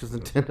crashed because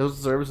Nintendo's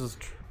service is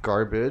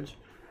garbage.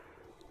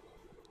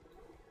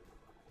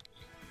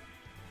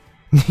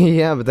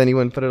 Yeah, but then he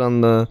wouldn't put it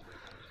on the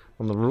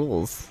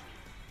rules.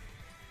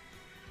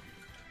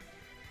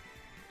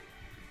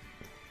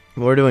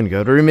 We're doing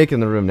good. We're remaking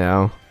the room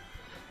now.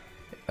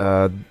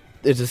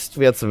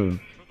 We had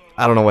some,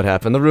 I don't know what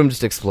happened. The room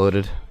just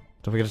exploded.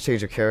 Don't forget to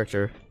change your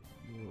character.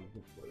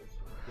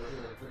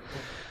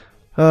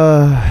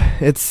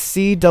 It's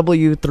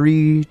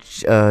CW3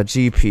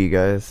 GP,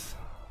 guys.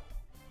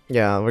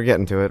 Yeah, we're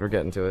getting to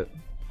it.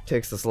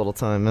 Takes us a little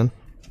time, man.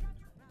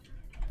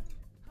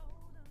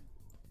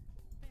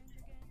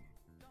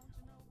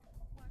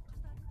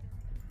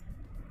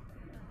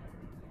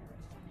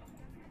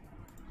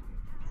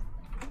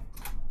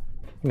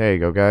 There you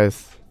go,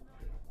 guys.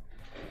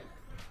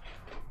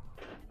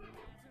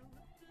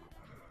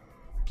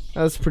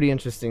 That was pretty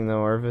interesting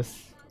though,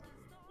 Arvis.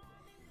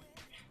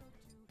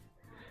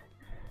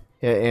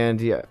 Yeah,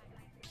 and yeah.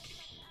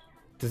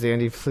 Does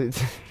Andy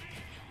please?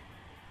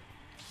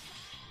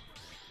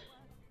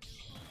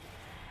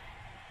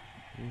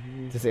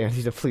 Does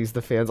Andy to please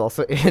the fans?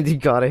 Also, Andy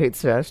gotta hate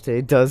Smash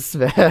Day. Does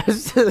Smash?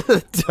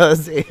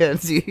 Does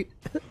Andy?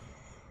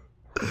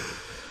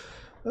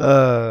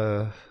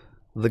 The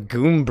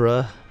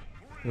Goombra.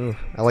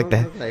 I like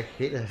that. I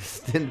hate it. I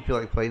just didn't feel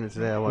like playing it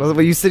today. Well,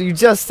 but you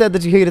just said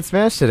that you hated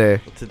Smash today.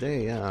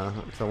 Today, yeah.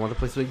 So I wanted to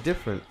play something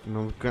different. And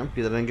I'm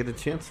grumpy that I didn't get a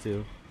chance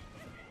to.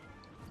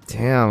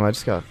 Damn, I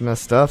just got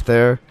messed up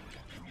there.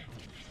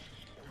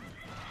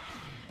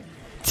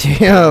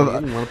 Damn. I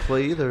didn't want to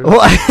play either.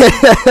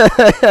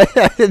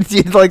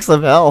 You'd like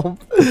some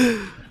help.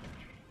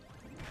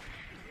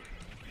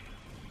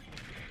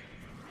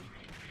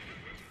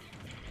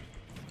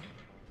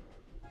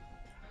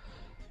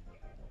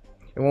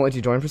 It won't let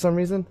you join for some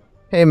reason?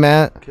 Hey,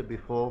 Matt. Could be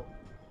full.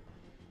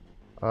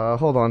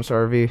 Hold on,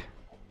 Sharvy.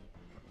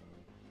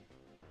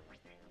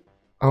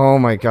 Oh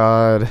my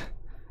god.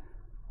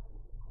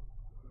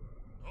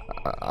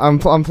 I'm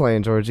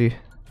playing, Georgie.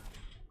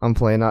 I'm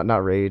playing,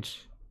 not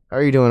Rage. How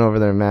are you doing over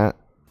there, Matt?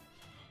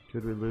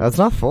 Could we lose? That's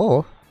not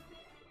full.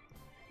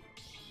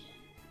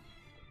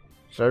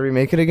 Should I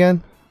remake it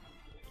again?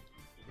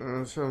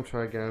 So I'm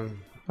trying again.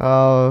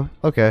 Oh,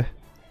 okay.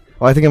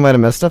 Well, I think I might have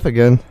messed up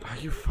again. Are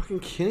you fucking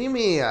kidding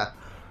me?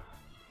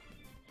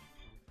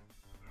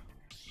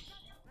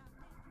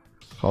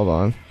 Hold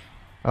on.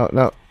 Oh,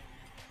 no.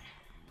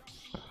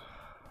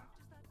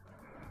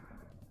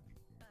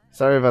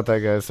 Sorry about that,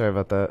 guys. Sorry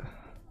about that.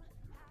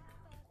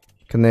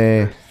 Can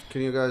they...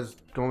 Can you guys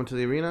go into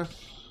the arena?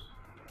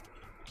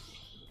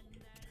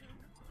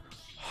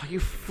 Are you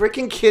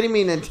freaking kidding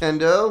me,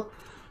 Nintendo?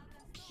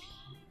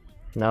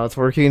 Now it's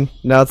working?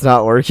 Now it's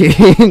not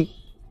working.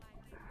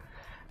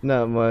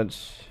 Not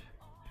much.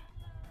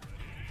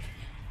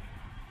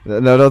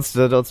 No, don't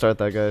start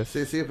that, guys.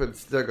 See if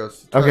it's... There it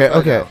goes.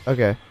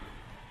 Okay.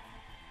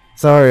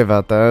 Sorry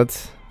about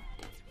that.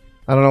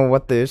 I don't know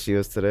what the issue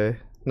is today.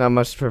 Not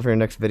much for your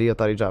next video.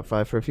 Thought he dropped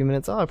 5 for a few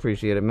minutes. I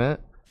appreciate it, Matt.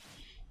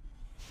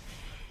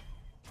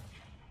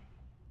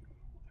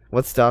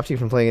 What stopped you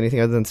from playing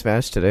anything other than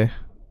Smash today?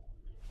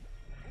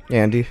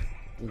 Andy.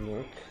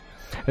 Look.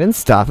 I didn't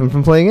stop him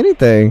from playing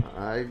anything.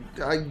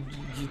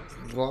 You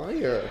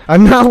liar.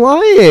 I'm not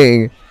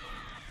lying.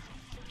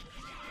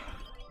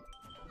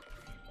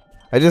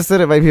 I just said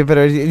it might be a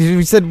better idea.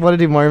 You said want to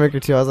do Mario Maker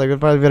 2. I was like,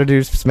 it'd probably be better to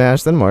do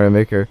Smash than Mario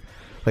Maker.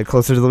 Like,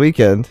 closer to the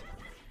weekend.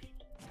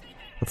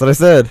 That's what I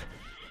said.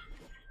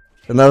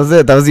 And that was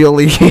it. That was the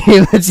only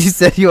game that you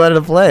said you wanted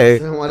to play. I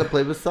didn't want to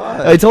play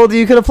besides. I told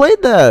you could have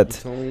played that.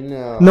 You told me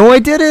no. No, I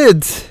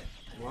didn't.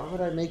 Why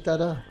would I make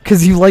that up?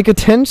 Because you like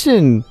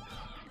attention.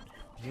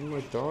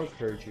 My dog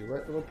heard you,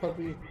 right, little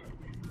puppy?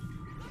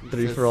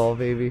 3 for all,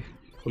 baby.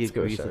 Let's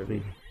go,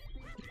 Sharpie.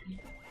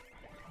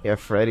 Yeah,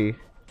 Freddy.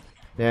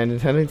 Yeah,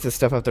 Nintendo needs to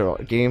step up their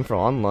game for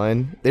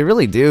online. They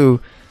really do.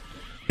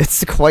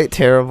 It's quite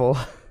terrible.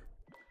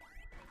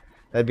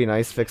 That'd be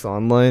nice. Fix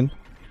online.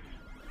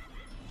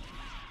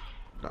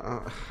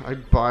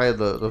 I'd buy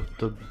the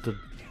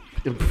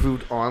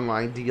improved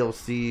online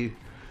DLC.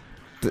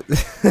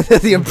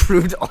 The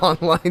improved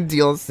online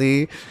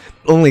DLC,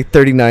 only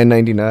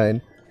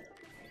 $39.99.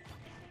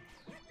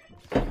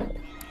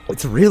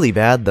 It's really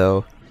bad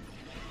though.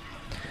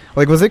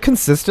 Like, was it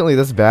consistently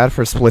this bad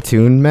for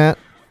Splatoon, Matt?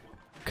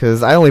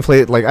 Because I only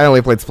played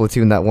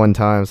Splatoon that one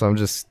time, so I'm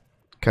just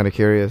kind of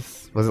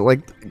curious. Was it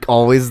like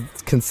always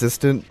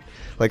consistent,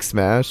 like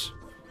Smash?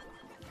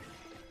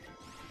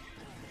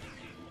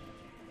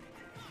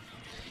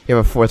 You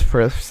have a 4th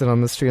person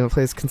on the stream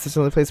that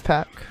consistently plays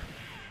Pac.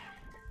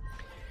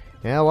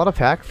 Yeah, a lot of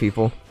Pac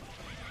people.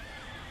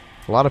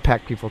 A lot of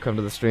Pac people come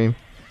to the stream.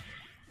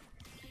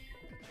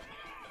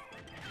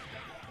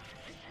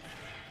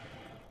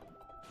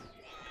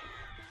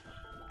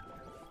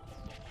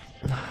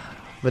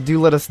 But do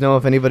let us know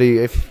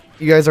if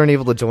you guys aren't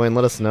able to join,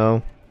 let us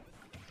know.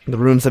 The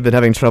rooms have been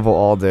having trouble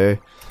all day.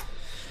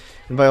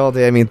 And by all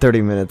day, I mean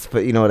 30 minutes,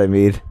 but you know what I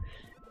mean.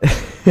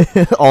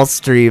 All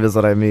stream is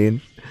what I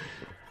mean.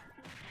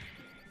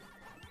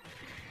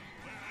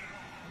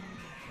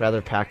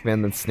 Rather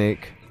Pac-Man than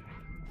Snake.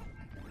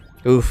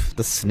 Oof,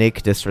 the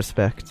Snake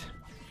disrespect.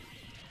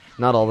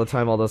 Not all the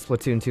time, although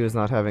Splatoon 2 is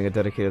not having a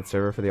dedicated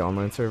server for the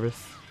online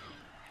service.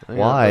 Yeah,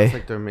 why? That's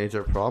like their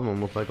major problem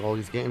with like all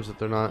these games, that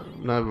they're not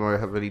even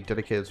have any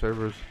dedicated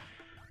servers.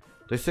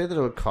 They say that it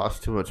would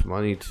cost too much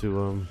money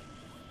to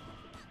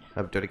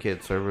have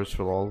dedicated servers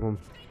for all of them.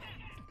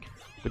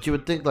 But you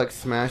would think like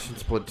Smash and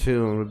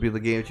Splatoon would be the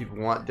games you'd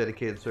want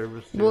dedicated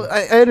servers to. Well,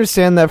 I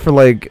understand that for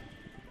like...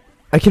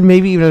 I can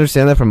maybe even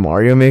understand that from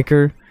Mario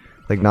Maker,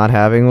 like not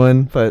having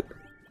one, but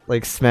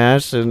like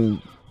Smash and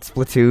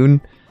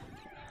Splatoon,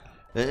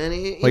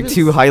 and like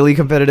 2 highly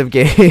competitive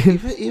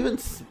games. Even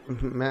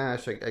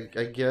Smash,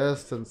 I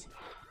guess, since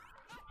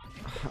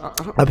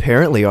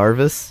Apparently,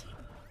 Arvis.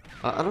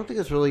 I don't think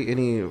there's really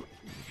any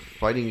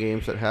fighting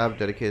games that have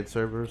dedicated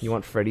servers. You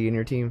want Freddy in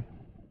your team?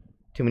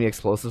 Too many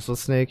explosives with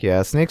Snake?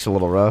 Yeah, Snake's a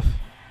little rough.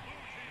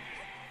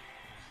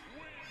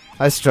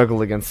 I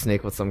struggle against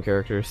Snake with some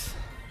characters.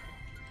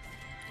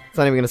 It's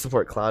not even going to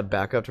support Cloud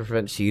backup to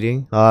prevent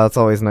cheating. Oh, that's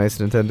always nice,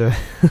 Nintendo.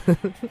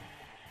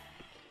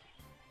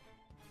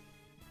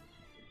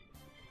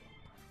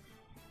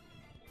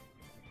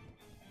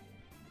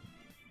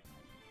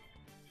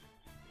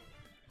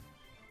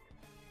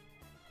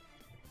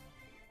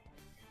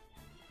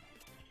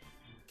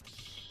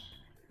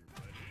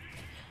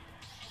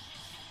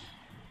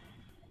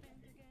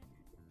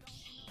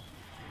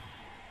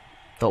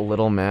 The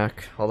Little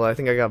Mac. Although I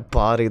think I got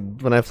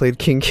bodied when I played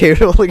King K.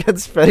 Rool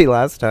against Freddy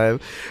last time.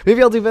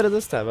 Maybe I'll do better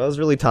this time. I was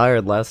really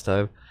tired last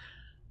time.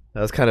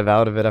 I was kind of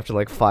out of it after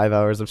like 5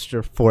 hours of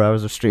 4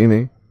 hours of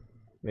streaming.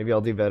 Maybe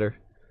I'll do better.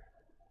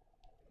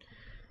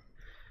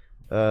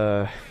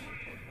 You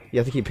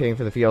have to keep paying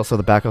for the fee, also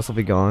the backups will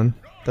be gone.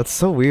 That's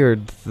so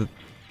weird.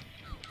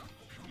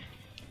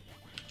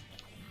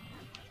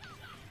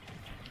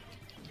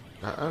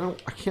 I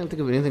can't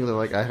think of anything that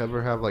like I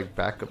ever have like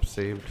backup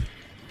saved.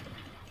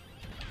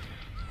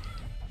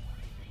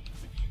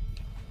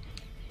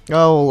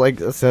 Oh, like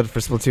I said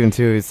for Splatoon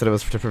 2, he said it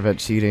was to prevent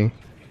cheating.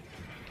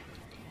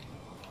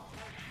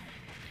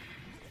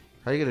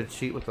 How are you gonna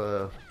cheat with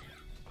a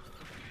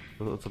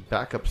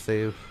backup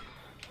save?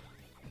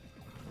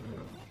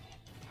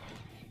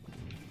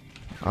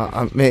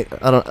 Mate,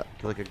 I don't.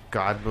 Like a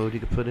god mode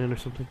you could put in or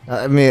something.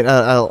 Mate,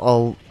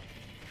 I'll.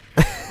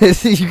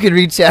 You can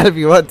reach out if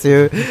you want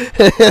to.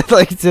 I'd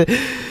like to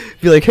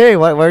be like, hey,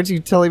 why aren't you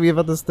telling me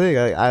about this thing?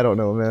 I don't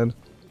know, man.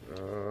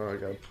 I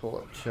gotta pull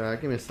up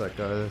chat. Give me a sec,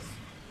 guys.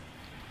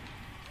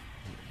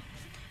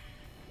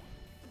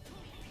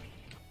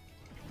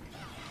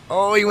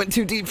 Oh, you went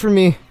too deep for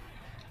me.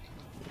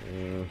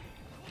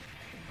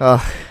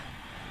 Ugh.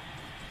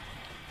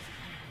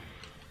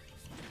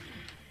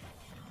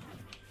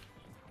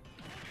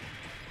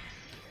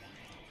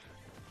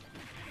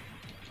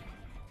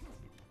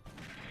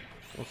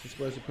 Also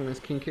surprised you're playing this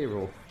King K.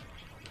 Rool.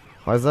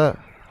 Why is that?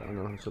 I don't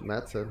know, that's what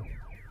Matt said.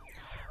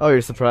 Oh, you're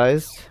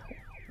surprised?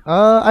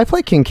 I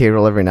play King K.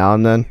 Rool every now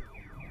and then.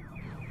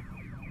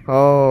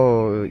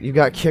 Oh, you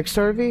got kicked,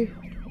 Sharvy?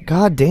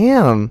 God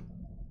damn.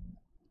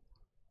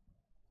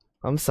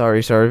 I'm sorry,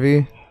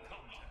 Sharvy.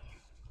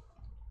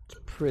 It's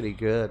pretty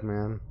good,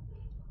 man.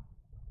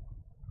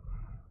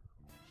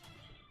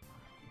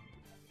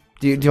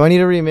 Do I need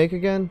a remake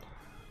again?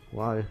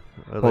 Why?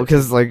 Well,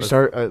 because like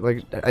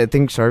I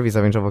think Sharvy's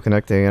having trouble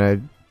connecting,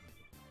 and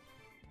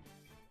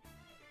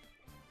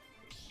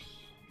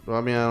Well,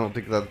 I mean, I don't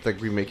think that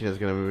like remaking is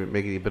gonna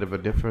make any bit of a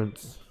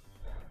difference.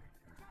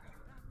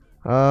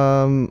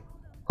 I'll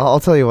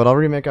tell you what. I'll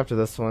remake after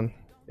this one.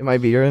 It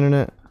might be your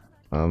internet.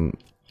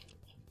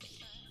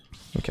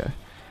 Okay.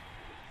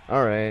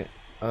 All right.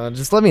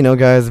 Just let me know,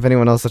 guys, if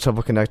anyone else has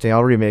trouble connecting.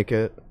 I'll remake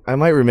it. I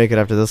might remake it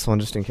after this one,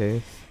 just in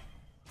case.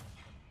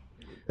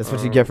 That's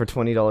what you get for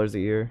 $20 a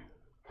year.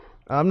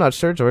 I'm not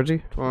sure,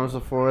 Georgie.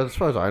 $20 for it. As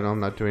far as I know, I'm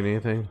not doing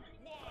anything.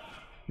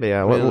 But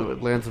yeah, I mean,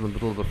 it lands in the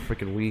middle of the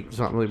freaking week. There's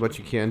not really much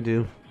you can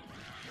do.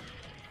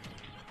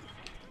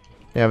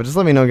 Yeah, but just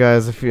let me know,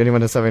 guys, if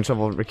anyone is having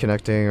trouble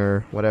reconnecting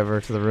or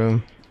whatever to the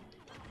room.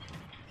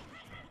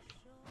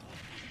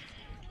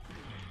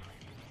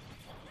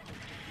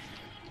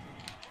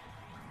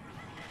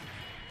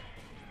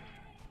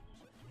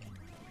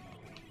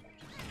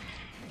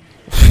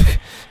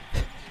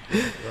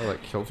 Oh,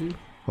 that killed you?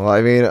 Well,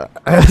 I mean,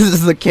 this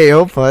is the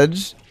KO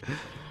punch.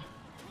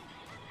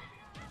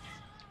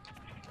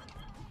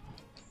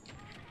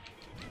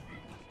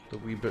 The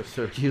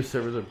Wii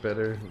servers are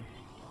better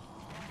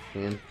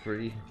and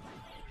free.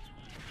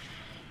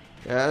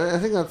 Yeah, I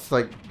think that's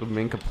like the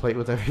main complaint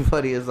with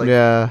everybody is like,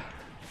 yeah,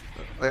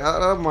 like I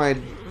don't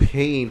mind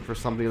paying for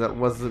something that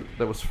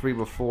was free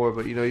before,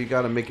 but you know you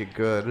got to make it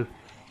good.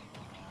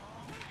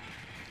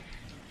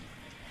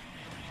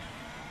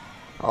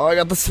 Oh, I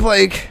got the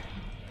spike.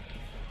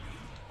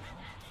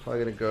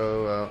 Probably gonna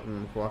go out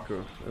and walk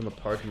in the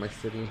park in my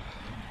city.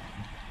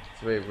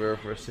 It's very rare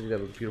for a city to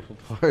have a beautiful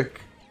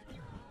park.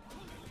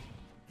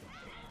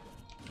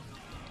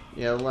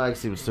 Yeah, the lag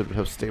seems to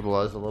have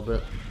stabilized a little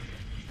bit.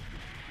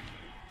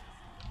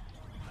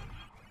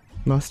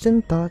 Lost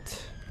in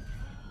thought.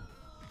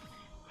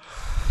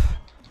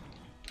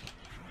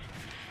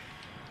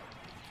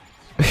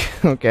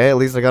 Okay, at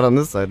least I got on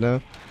this side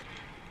now.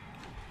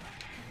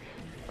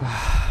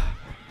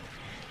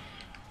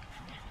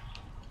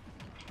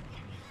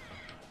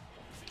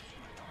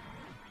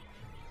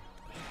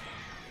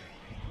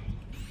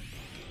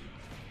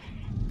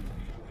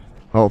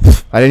 Oh,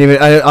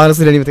 I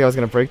honestly didn't even think I was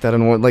gonna break that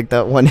in one, like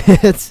that one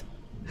hit.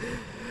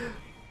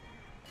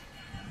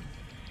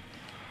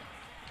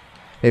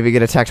 Maybe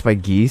get attacked by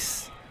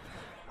geese.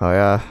 Oh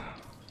yeah.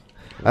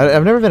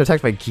 I've never been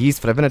attacked by geese,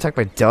 but I've been attacked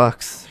by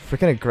ducks.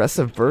 Freaking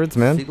aggressive birds,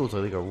 man. Seagulls,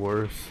 I think, are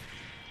worse.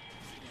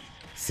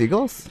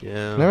 Seagulls?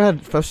 Yeah. Never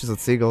had issues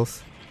with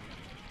seagulls.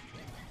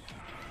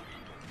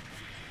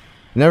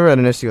 Never had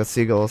an issue with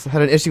seagulls. I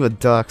had an issue with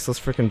ducks.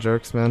 Those freaking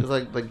jerks, man. It's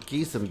like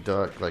geese and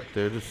duck, like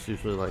they're just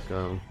usually like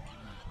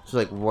It's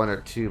like one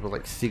or two, but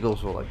like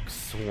seagulls will like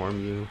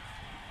swarm you.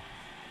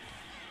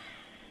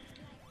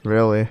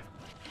 Really?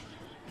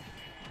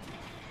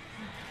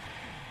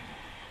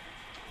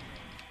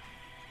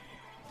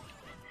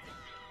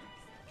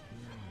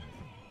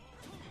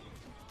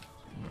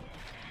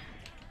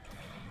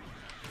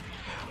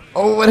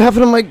 Oh, what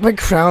happened to my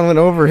crown went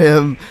over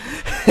him?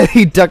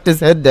 He ducked his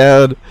head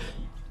down.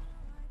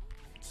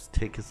 Just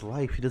take his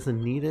life. He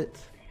doesn't need it.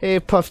 Hey,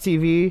 Puff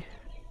TV.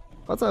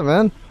 What's up,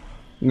 man?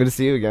 I'm good to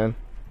see you again.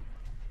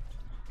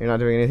 You're not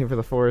doing anything for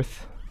the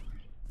 4th.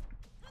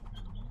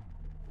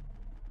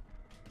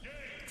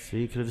 So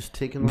you could have just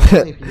taken the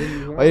life. You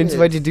didn't want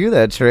Why'd you do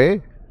that,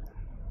 Trey?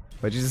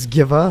 Why'd you just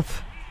give up?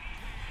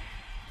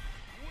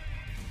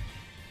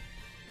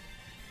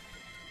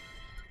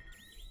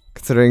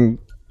 Considering...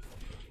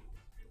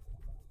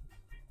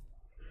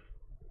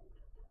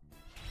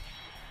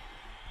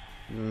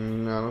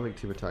 No, I don't think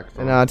Team Attack's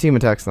on. Nah, Team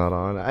Attack's not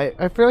on. I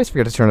always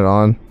forget to turn it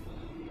on.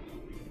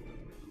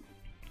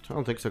 I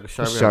don't think so,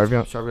 because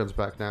Sharvion. Sharvion's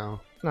back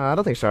now. No, I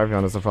don't think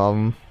Sharvion is a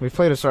problem. We've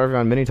played a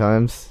Sharvion many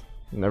times.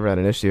 Never had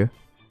an issue.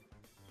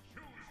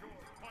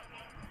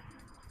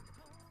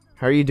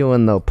 How are you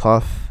doing though,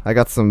 Puff? I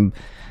got some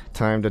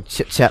time to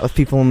chit-chat with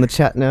people in the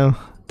chat now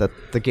that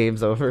the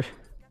game's over.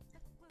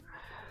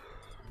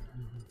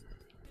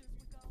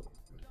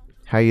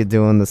 How you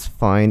doing this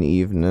fine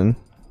evening?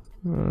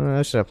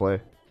 Should I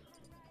play?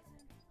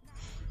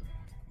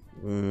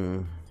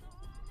 No,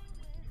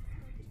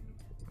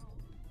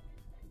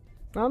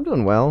 I'm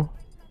doing well.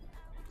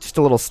 Just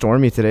a little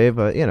stormy today,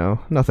 but you know,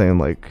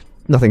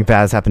 nothing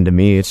bad's happened to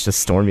me. It's just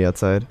stormy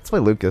outside. Let's play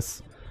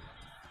Lucas.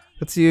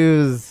 Let's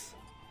use...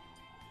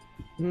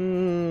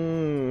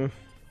 I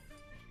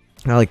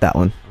like that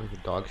one. I like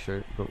a dog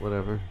shirt, but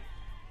whatever.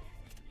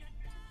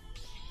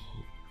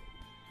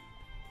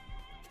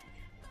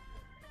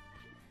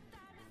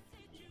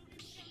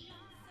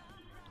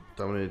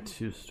 Dominated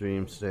 2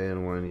 streams today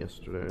and 1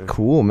 yesterday.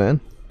 Cool, man.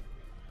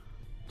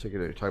 Take it.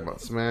 You're talking about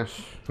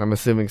Smash. I'm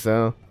assuming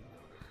so.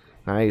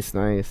 Nice,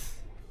 nice.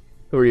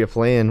 Who were you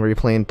playing? Were you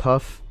playing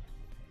Puff?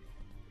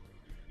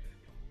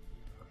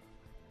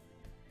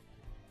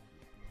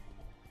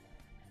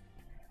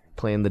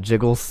 Playing the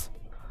Jiggles?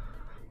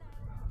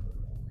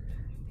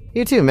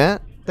 You too,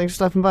 Matt. Thanks for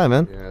stopping by,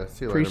 man. Yeah,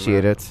 see you Appreciate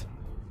later, it.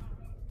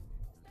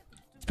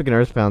 Let's pick an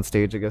Earthbound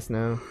stage, I guess,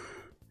 now.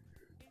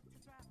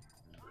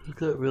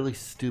 That really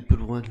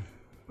stupid one.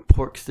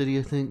 Pork City,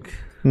 I think.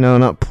 No,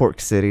 not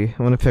Pork City.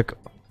 I want to pick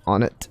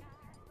On It.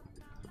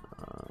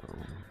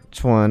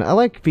 Which one? I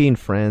like Being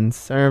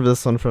Friends. I remember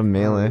this one from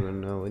Melee. I don't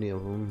even know any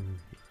of them.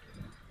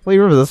 Well,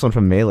 you remember this one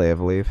from Melee, I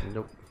believe.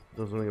 Nope.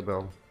 Doesn't ring a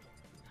bell.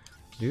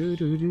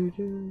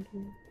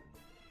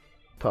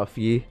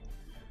 Puffy.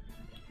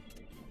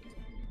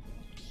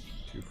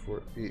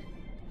 248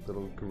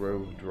 Little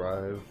Grove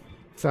Drive.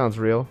 Sounds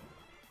real.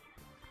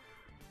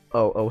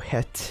 Oh,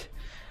 het.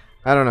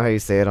 I don't know how you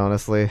say it,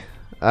 honestly.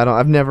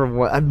 I've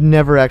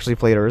never actually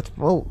played Earth.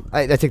 Well,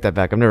 I take that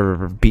back. I've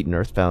never beaten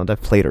Earthbound.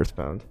 I've played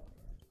Earthbound.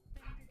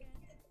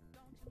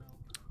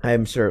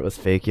 I'm sure it was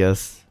fake,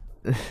 yes.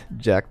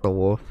 Jack the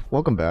Wolf.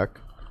 Welcome back.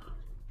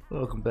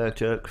 Welcome back,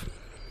 Jack.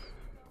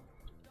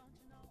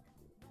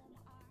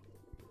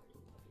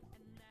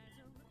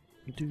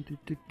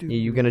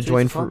 You gonna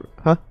join for...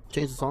 Huh?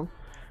 Change the song?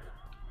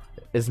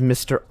 Is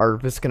Mr.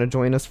 Arvis gonna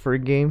join us for a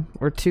game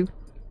or two?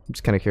 I'm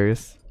just kind of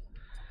curious.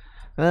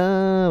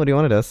 What do you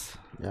want of us?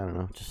 Yeah, I don't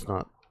know. Just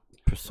not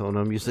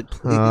Persona music,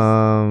 please.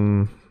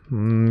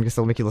 Guess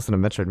I'll make you listen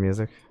to Metroid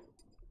music.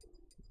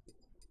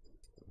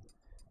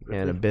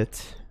 In a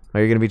bit.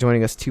 Are you gonna be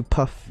joining us too,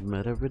 Puff?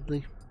 Meta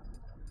Ridley?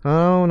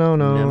 Oh no.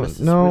 Nemesis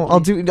No,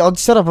 Ridley? I'll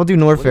shut up, I'll do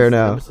Norfair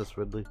now. Nemesis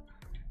Ridley?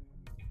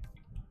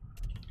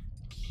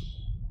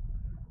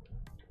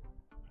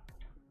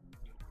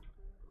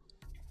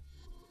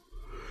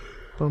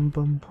 Bum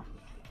bum bum.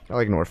 I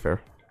like Norfair.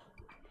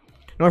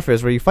 Norfair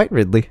is where you fight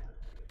Ridley.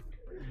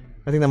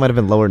 I think that might have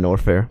been lower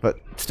Norfair, but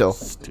still.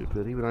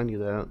 Stupid, even I knew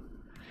that.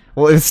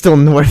 Well, it's still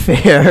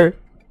Norfair.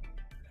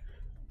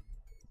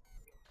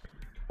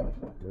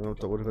 You know,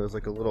 what if there's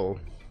like a little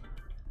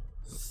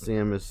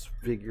Samus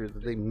figure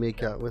that they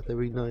make out with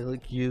every night,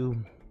 like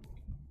you?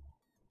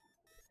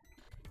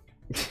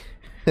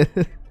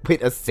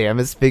 Wait, a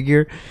Samus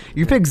figure?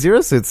 You picked Zero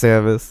Suit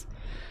Samus.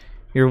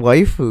 Your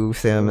waifu I was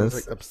Samus.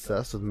 like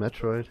obsessed with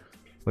Metroid.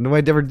 When do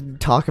I ever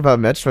talk about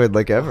Metroid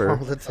like ever? All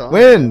the time.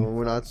 When?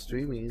 We're not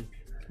streaming.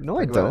 No,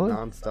 I Talk about it don't.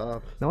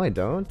 Non-stop. No, I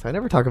don't. I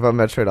never talk about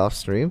Metroid off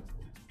stream.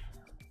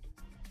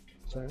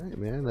 It's alright,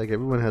 man. Like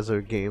everyone has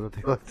their game that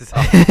they like to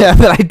talk. Yeah,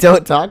 but I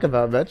don't talk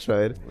about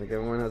Metroid. Like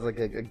everyone has like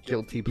a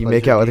guilty You pleasure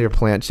make out with game. your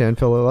plant chan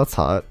pillow? That's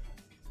hot.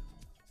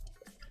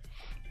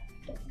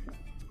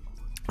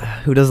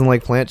 Who doesn't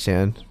like plant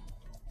chan?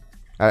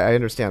 I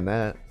understand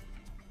that.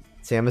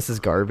 Samus is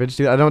garbage,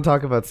 dude. I don't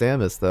talk about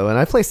Samus though, and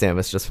I play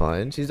Samus just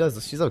fine. She's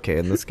okay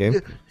in this game.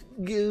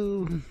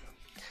 You.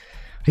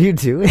 You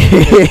do?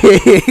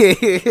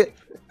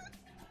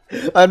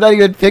 I'm not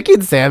even picking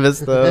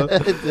Samus though.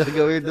 Like,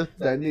 we're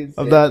defending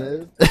I'm not.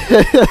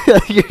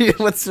 Samus.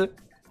 What's?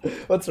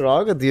 What's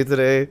wrong with you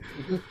today?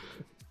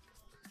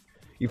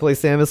 You play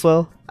Samus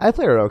well? I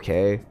play her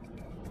okay.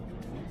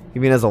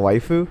 You mean as a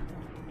waifu?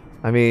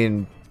 I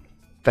mean,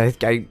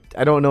 I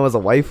don't know as a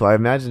waifu. I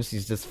imagine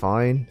she's just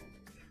fine.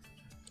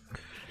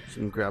 She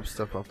can grab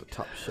stuff off the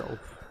top shelf.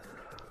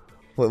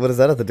 What does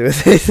that have to do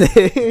with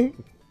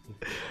anything?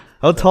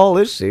 How tall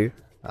is she?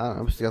 I don't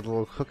know, she got the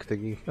little hook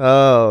thingy.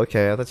 Oh,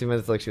 okay. I thought you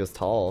meant like she was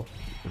tall.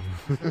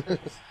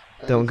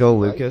 Don't go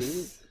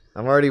Lucas.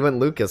 I'm already went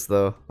Lucas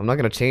though. I'm not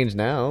gonna change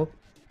now.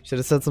 Should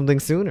have said something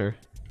sooner.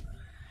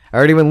 I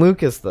already went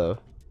Lucas though.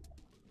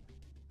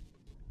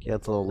 Yeah,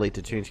 it's a little late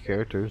to change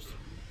characters.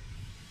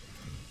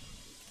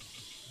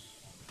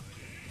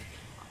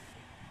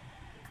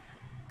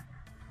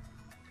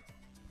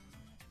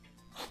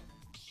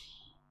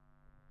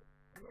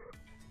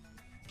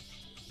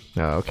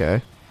 Oh,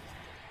 okay.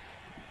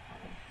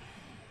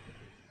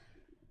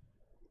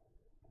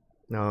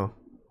 No.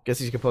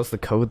 Guess you could post the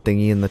code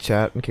thingy in the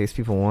chat in case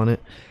people want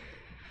it.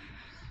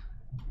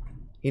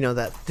 You know,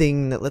 that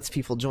thing that lets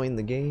people join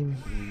the game?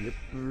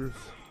 Yippers.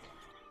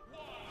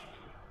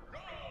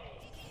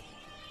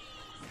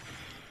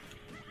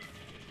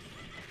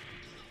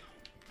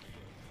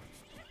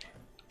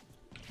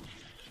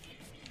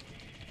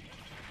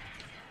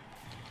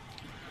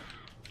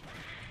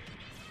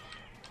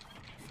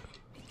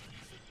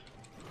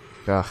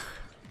 Ugh.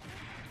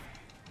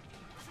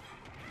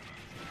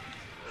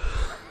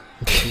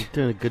 You're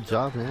doing a good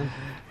job, man.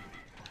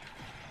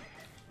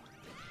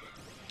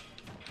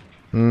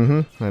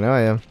 Mm-hmm. I know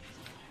I am.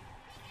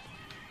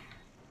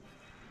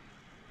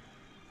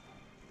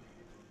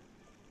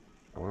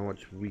 I want to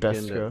watch Weekend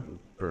Best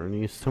at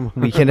Bernie's tomorrow.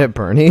 Weekend at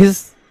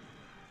Bernie's?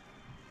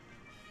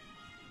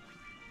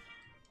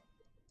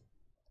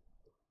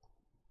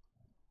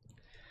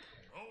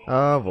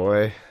 Oh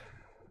boy.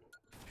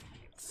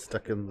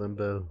 Stuck in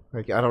limbo.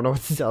 Like, I don't know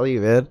what to tell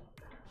you, man.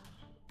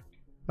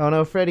 Oh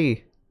no,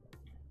 Freddy.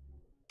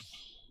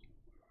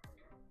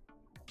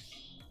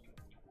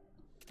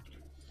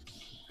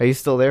 Are you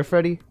still there,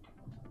 Freddy?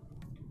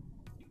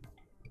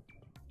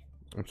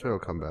 I'm sure he'll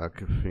come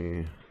back if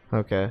he...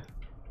 Okay.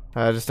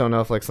 I just don't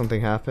know if like something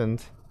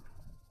happened.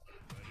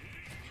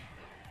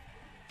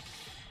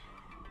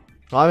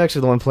 Well, I'm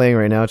actually the one playing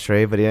right now,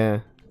 Trey, but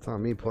yeah. It's not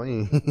me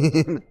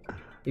playing.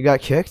 You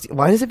got kicked?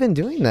 Why has it been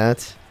doing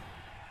that?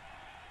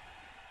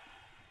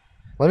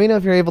 Let me know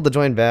if you're able to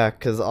join back,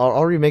 because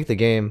I'll remake the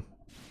game.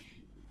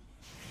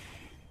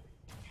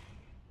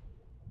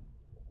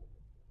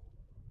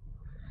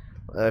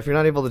 If you're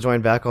not able to join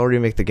back, I'll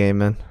remake the game,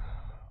 man.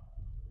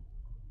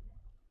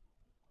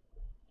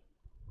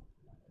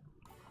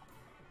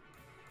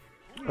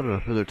 I don't know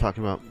who they're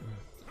talking about.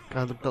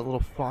 God, look at that little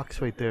fox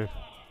right there.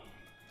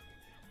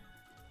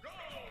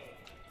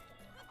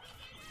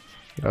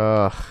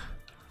 Ugh.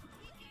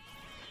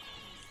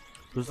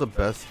 Who's the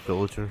best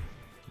villager?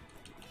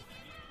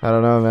 I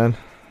don't know, man.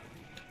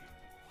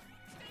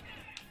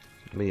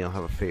 I mean, you don't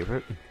have a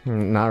favorite?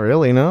 Not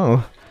really,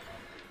 no.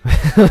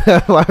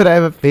 Why would I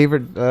have a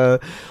favorite?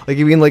 Like,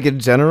 you mean like in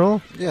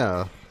general?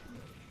 Yeah.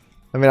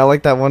 I mean, I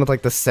like that one with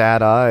like the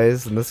sad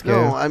eyes in this game.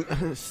 No,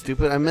 I'm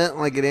stupid. I meant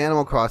like in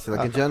Animal Crossing,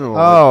 like in general.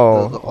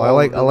 Oh,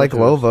 like I like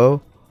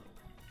Lovo.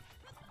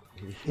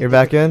 You're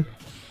back in?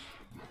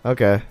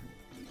 Okay.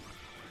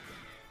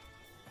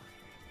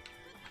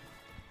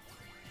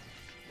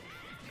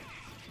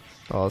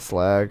 Oh, it's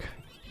lag.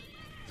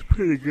 It's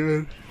pretty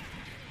good.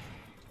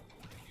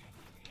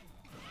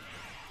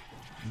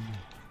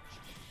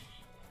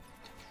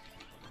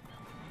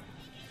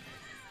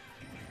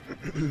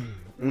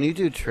 When you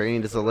do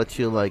train, does it let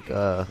you like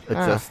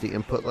adjust the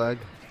input lag?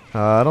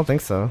 I don't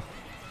think so.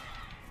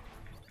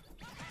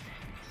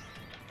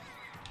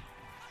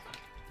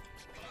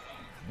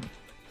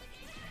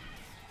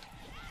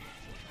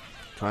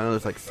 I know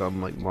there's like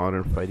some like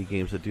modern fighting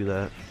games that do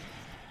that.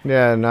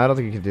 Yeah, no, I don't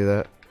think you can do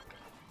that.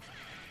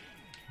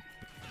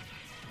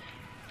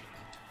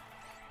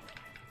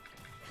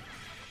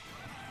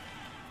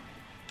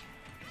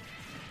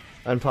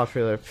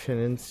 Unpopular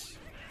opinions.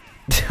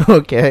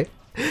 Okay.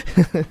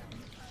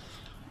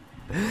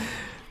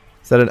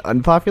 Is that an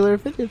unpopular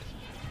opinion?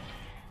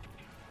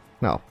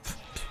 No.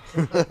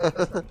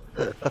 That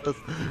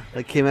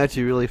came at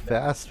you really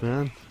fast,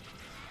 man.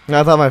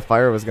 I thought my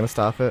fire was gonna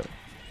stop it.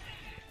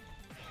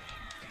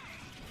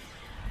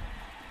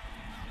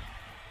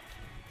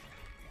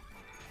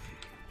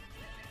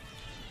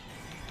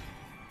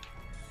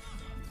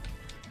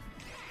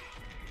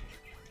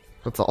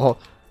 That's all.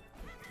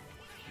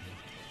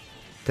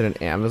 Did an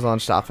Amazon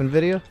shopping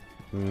video?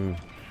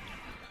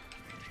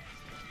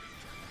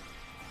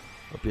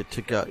 Hope you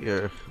check out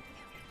your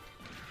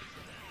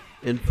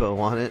info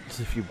on it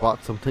if you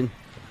bought something.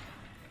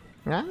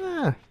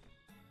 Ah.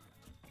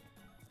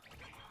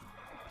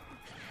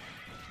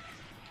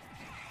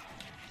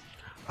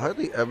 I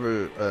hardly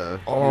ever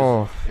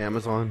use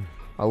Amazon.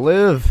 I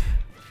live.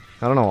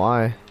 I don't know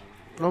why.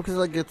 No, because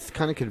like it's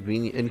kind of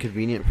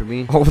inconvenient for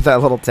me. Oh, with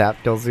that little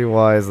tap kills you.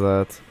 Why is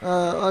that?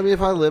 I mean, if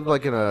I live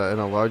like in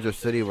a larger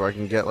city where I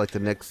can get like the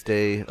next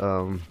day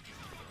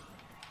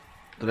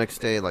the next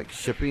day, like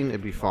shipping,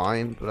 it'd be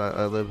fine. But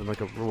I live in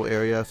like a rural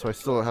area, so I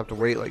still have to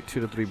wait like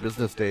 2 to 3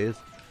 business days.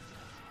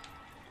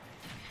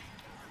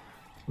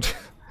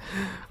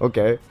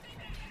 Okay.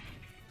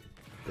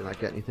 Did not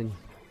get anything.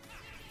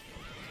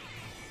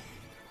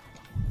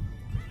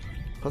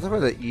 Plus, I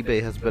heard that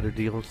eBay has better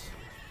deals.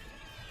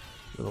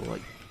 So,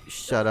 like,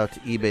 shout out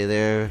to eBay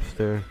there if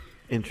they're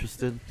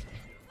interested.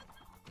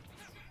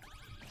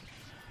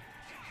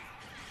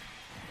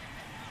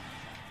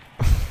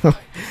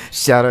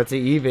 Shout out to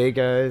eBay,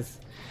 guys.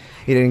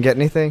 You didn't get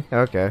anything?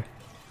 Okay.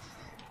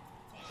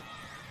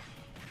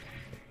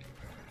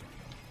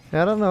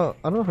 Yeah, I don't know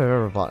if I've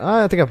ever bought.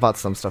 I think I've bought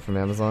some stuff from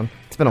Amazon.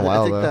 It's been a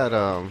while though.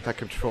 I think that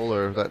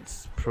controller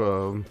that's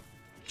from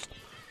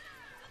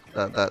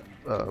that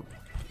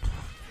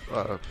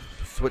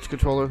Switch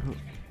controller.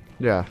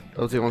 Yeah.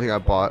 That was the only thing I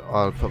bought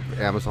off of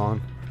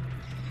Amazon.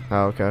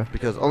 Oh, okay.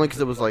 Because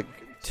it was like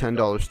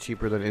 $10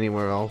 cheaper than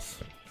anywhere else.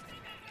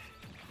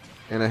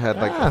 And I had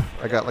like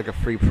I got like a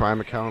free Prime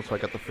account, so I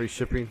got the free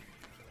shipping.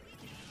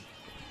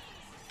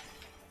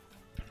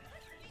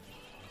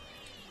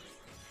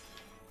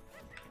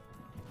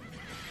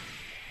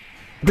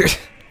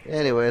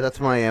 Anyway, that's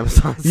my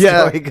Amazon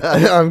story,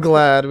 guys. I'm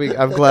glad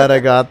I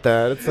got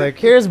that. It's like,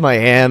 here's my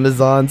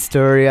Amazon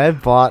story. I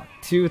bought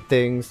 2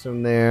 things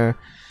from there.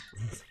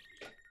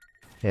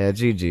 Yeah,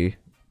 GG.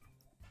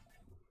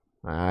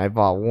 I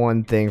bought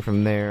 1 thing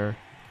from there.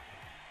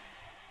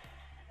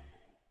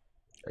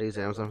 I use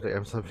Amazon for the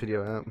Amazon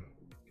Video app.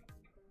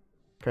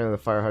 Apparently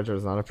the fire hydrant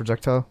is not a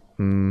projectile.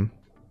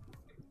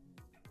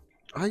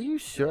 Are you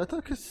sure? I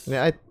thought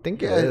yeah, I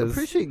think it is. I'm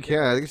pretty sure you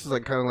can. I think it's just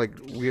like kind of like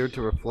weird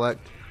to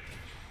reflect.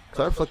 Cause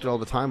I reflected all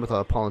the time with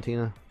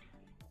Palantina.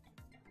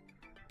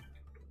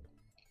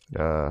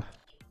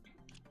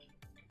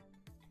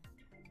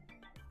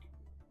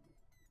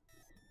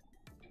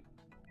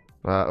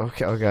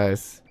 Okay, oh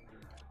guys.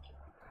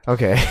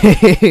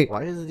 Okay.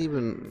 Why is it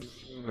even?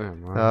 Never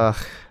mind.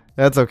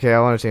 That's okay. I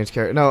want to change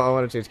character. No, I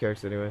want to change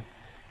characters anyway.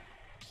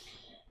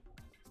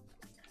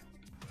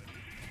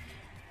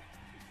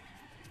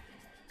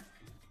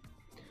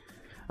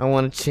 I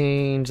want to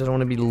change. I don't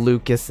want to be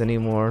Lucas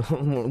anymore.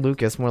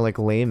 Lucas, more like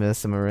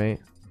Lamus. Am I right?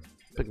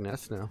 Pick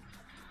Ness now.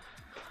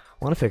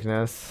 I want to pick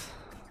Ness.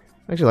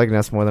 I actually like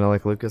Ness more than I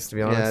like Lucas, to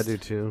be honest. Yeah, I do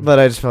too. But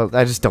I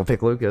just don't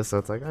pick Lucas, so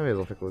it's like I may as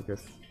well pick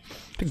Lucas.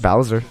 Pick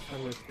Bowser.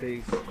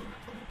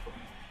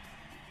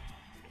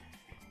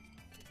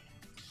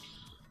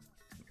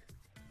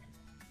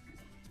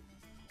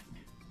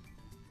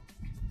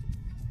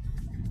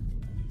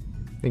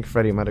 I think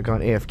Freddy might have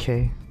gone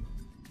AFK.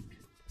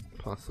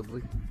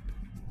 Possibly.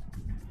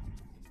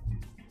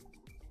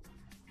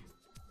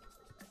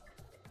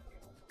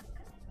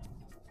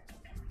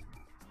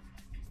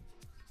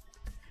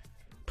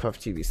 Puff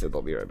TV said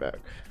they'll be right back.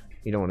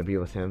 You don't want to be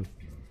with him.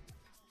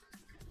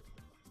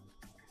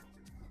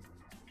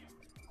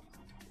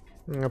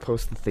 I'm gonna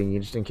post the thingy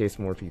just in case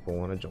more people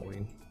want to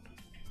join.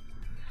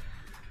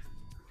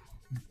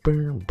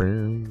 Boom,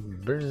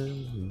 boom,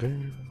 boom,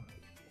 boom.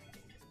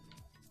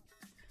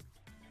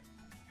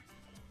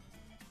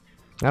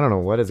 I don't know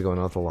what is going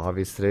on with the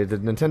lobbies today.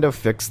 Did Nintendo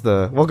fix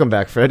the... Welcome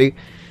back, Freddy.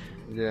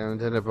 Yeah,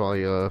 Nintendo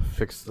probably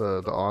fixed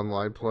the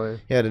online play.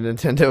 Yeah, did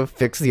Nintendo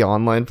fix the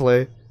online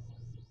play?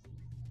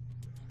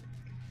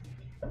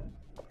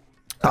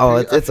 Oh,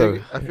 it's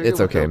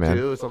okay, man.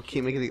 They'll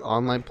keep making the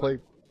online play.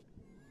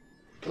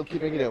 They'll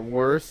keep making it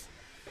worse,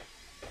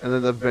 and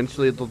then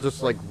eventually they'll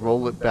just like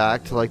roll it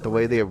back to like the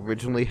way they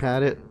originally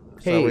had it.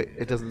 Hey, so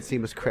it doesn't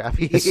seem as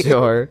crappy.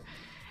 Sure.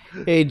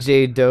 Hey,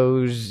 J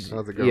Doge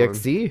How's it going?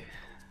 EXE.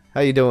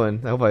 How you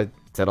doing? I hope I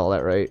said all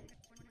that right.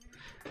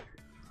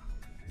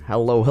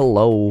 Hello,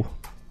 hello.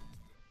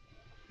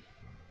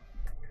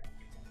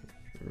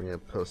 Yeah,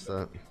 post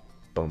that.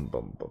 Bum,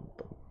 bum, bum,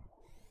 bum.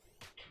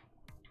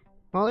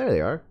 Oh, there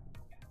they are.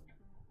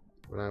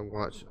 When I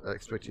watch, I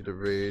expect you to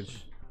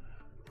rage.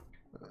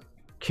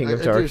 King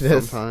of I do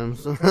Darkness.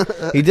 sometimes.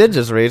 He did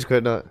just rage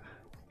quit, not...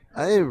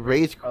 I didn't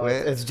rage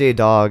quit. It's J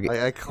Dog.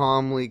 I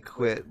calmly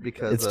quit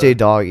because It's J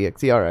Dog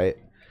EXE, alright.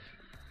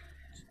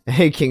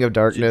 Hey, King of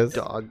Darkness.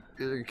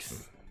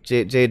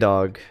 J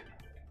Dog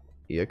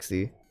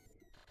EXE.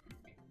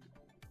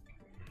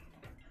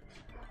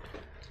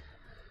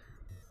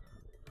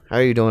 How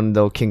are you doing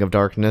though, King of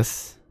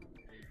Darkness?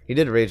 He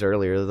did rage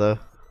earlier though.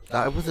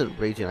 I wasn't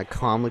raging. I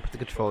calmly put the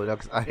controller down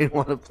because I didn't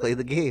want to play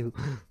the game.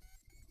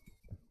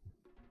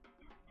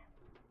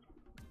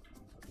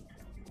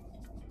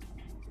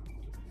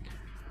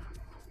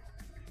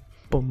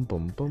 Boom,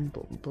 boom, boom,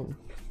 boom, boom.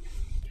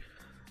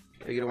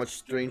 Are you gonna watch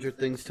Stranger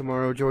Things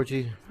tomorrow,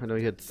 Georgie? I know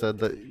you had said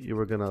that you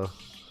were gonna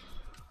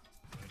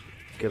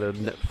get a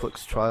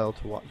Netflix trial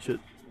to watch it.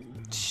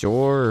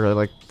 Sure, I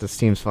like this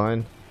team's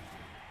fine.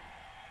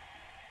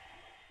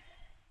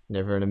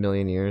 Never in a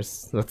million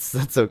years.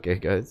 That's okay,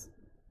 guys.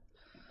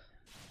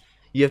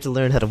 You have to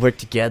learn how to work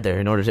together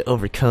in order to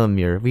overcome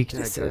your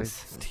weaknesses. Yeah,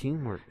 guys,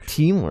 teamwork.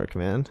 Teamwork,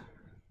 man.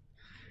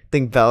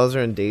 Think Bowser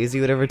and Daisy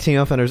would ever team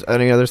up under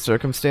any other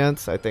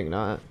circumstance? I think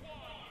not.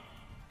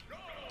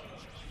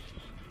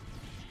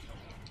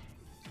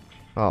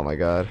 Oh my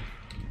god.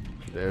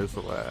 There's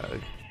the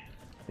lag.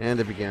 And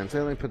it began.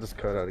 So let me put this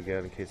card out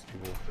again in case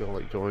people feel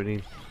like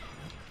joining.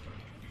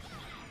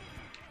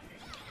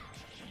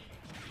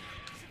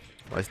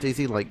 Why is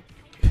Daisy like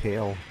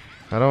pale?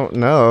 I don't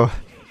know.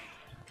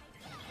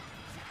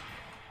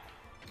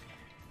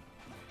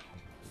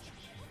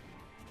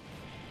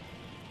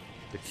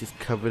 Like she's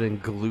covered in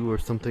glue or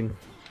something.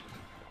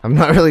 I'm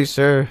not really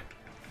sure.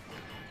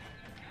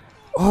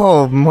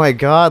 Oh my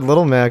god,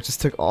 Little Mac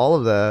just took all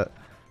of that.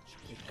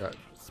 Got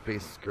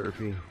space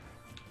scurvy.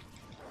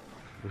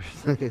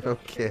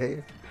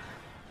 Okay.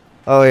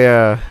 Oh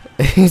yeah,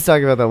 he's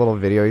talking about that little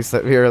video he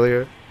sent me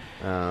earlier.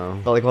 Oh.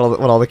 About, like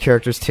what all the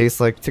characters taste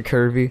like to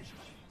Kirby.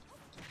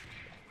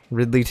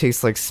 Ridley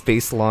tastes like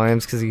space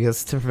limes because he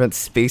has to prevent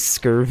space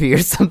scurvy or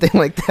something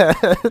like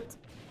that.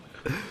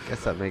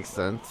 Guess that makes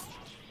sense.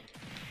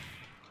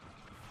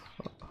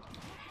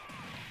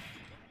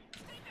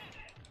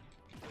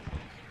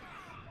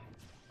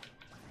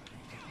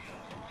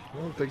 I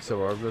don't think so,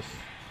 Arvis.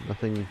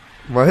 Nothing.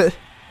 What?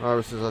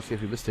 Arvis is asking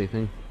if you missed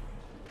anything.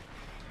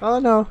 Oh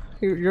no,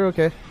 you're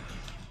okay.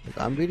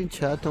 I'm reading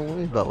chat, don't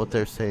worry about what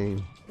they're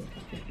saying.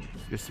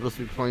 You're supposed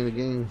to be playing the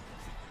game.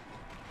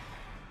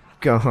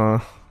 Uh-huh.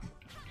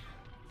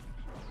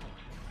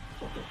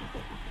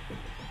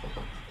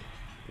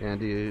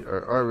 Andy,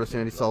 or Arvis,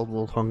 Andy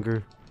solvable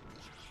hunger.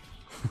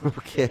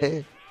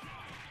 Okay.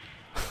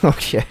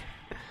 Okay.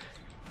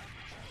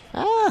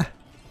 Ah!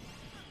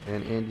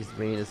 And Andy's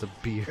main is a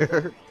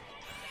beer.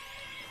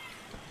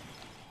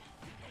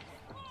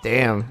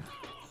 Damn.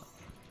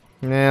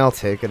 Nah, I'll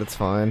take it, it's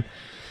fine.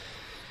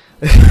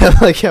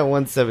 Like at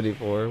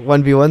 174.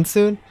 1v1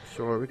 soon?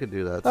 Sure, we could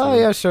do that. Oh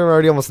soon. yeah, sure, we're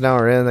already almost an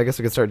hour in. I guess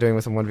we could start doing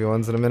with some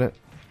 1v1s in a minute.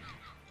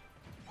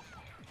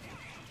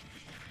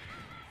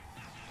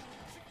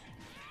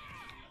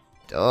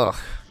 Ugh.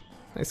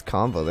 Nice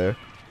combo there.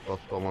 Both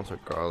Belmonts are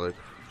garlic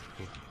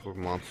for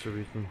monster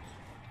reasons.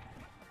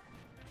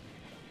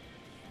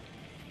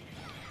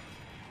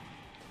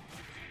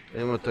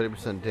 Aim with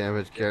 30%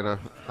 damage, get out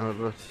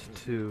of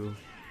 2.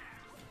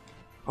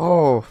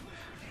 Oh.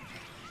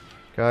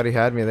 God, he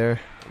had me there.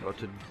 I'm about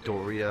to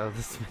Doria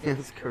this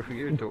man's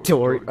career.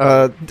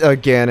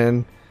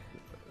 Ganon.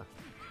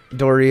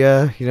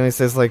 Doria. You know, he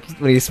says, like,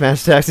 when he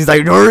smash attacks, he's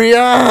like,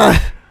 Doria!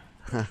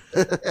 Yeah,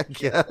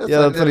 Yeah,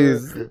 that's what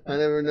he's... I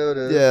never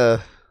noticed.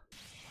 Yeah.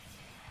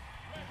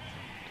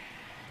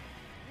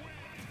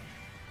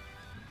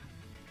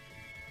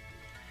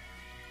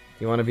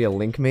 You want to be a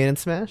Link main in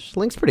Smash?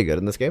 Link's pretty good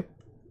in this game.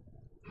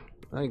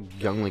 I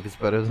think Young Link is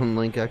better than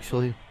Link,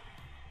 actually.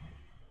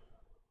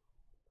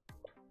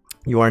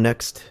 You are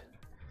next.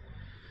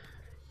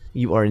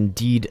 You are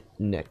indeed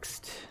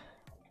next.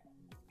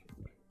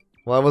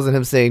 Well, that wasn't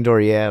him saying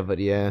Doria, but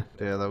yeah.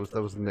 Yeah, that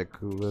was Nick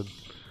who would.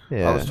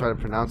 Yeah. I was trying to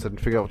pronounce it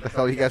and figure out what the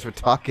hell you guys were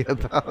talking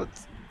about.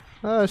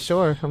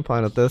 Sure. I'm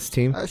fine with this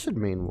team. I should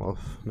main Wolf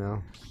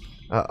now.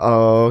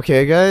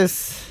 Okay,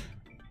 guys.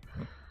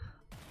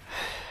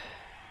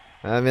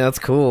 I mean, that's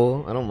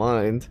cool. I don't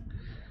mind.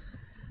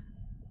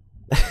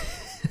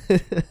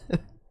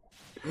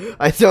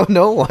 I don't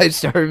know why,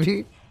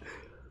 Sharvy.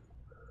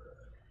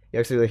 You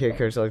actually like your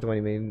character like the one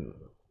you made.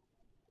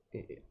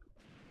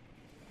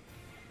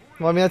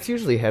 Well, I mean, that's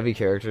usually heavy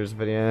characters,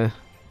 but yeah.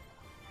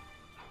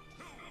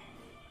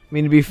 I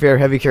mean, to be fair,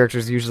 heavy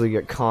characters usually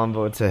get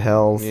comboed to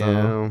hell, so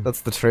Yeah.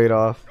 that's the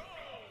trade-off.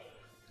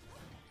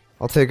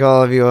 I'll take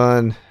all of you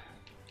on...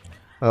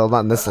 Well,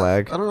 not in this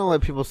lag. I don't know why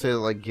people say that,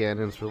 like,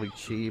 Ganon's really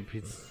cheap.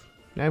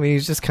 I mean,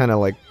 he's just kind of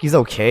like, he's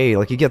okay.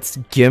 Like, he gets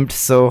gimped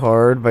so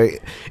hard by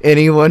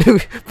anyone who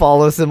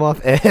follows him off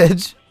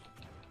edge.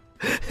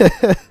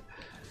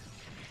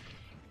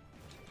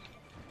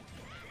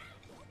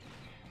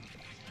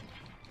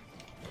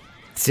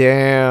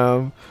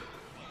 Damn.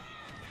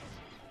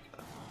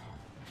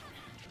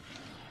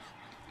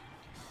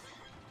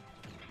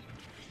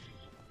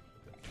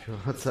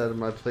 Outside of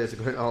my place,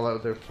 going all out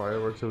with their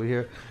fireworks over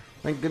here.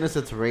 Thank goodness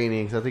it's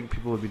raining, because I think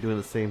people would be doing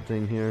the same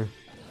thing here.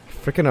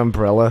 Freaking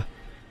umbrella.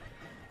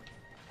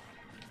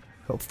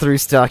 Well,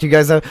 3-stock. You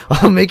guys have...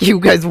 I'll make you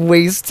guys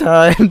waste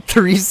time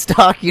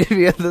 3-stocking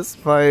me in this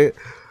fight.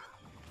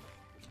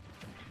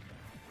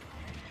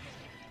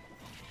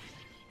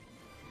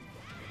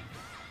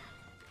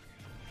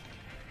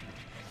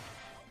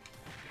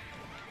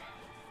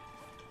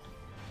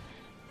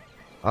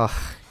 Ugh,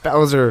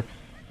 Bowser.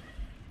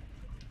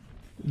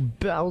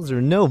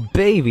 Bowser, no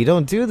baby,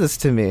 don't do this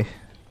to me.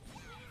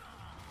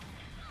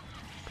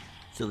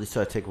 So at least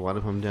I take one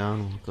of them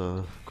down with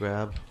the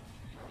grab.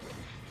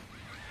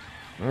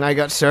 And I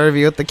got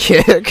Sharvy with the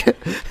kick.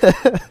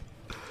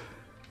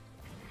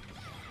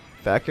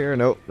 Back air?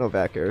 Nope, no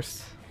back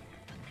airs.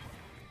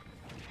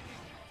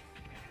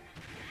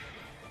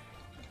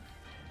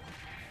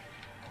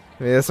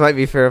 I mean, this might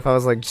be fair if I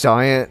was like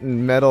giant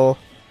and metal.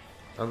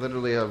 I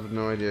literally have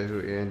no idea who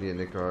Andy and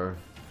Nick are.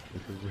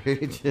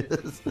 Rage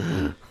is.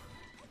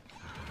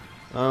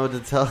 Oh, to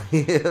tell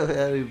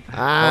you,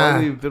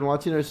 have you been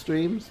watching our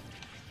streams?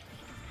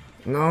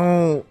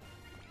 No.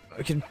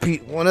 I can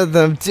beat one of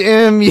them.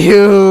 Damn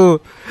you!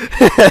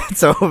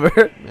 It's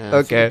over. Man,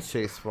 Okay. so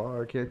you chase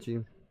far, can't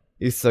you?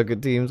 You suck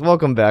at teams.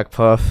 Welcome back,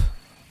 Puff.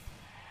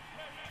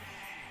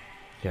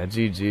 Yeah,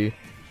 GG.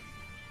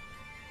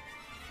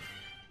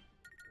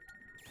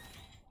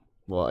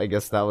 Well, I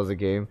guess that was a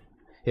game.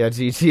 Yeah,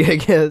 GG, I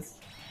guess.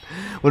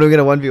 When are we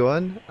gonna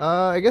 1v1?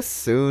 I guess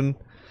soon.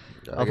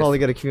 I'll probably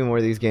get a few more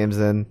of these games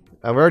in.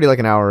 We're already like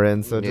an hour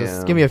in, so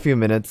just give me a few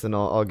minutes and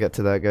I'll get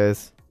to that,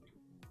 guys.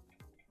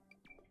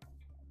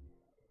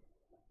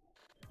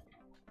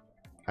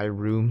 Man,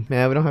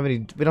 we don't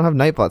have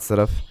Nightbot set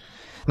up.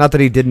 Not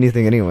that he did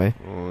anything anyway.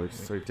 Oh,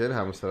 so he did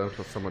have him set up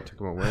until someone took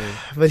him away.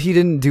 But he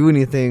didn't do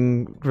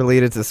anything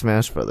related to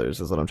Smash Brothers,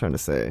 is what I'm trying to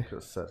say.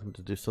 Just set him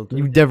to do something.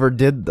 You never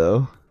did,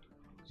 though.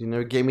 You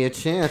never gave me a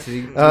chance.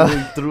 You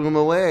threw him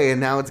away, and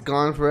now it's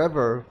gone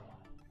forever.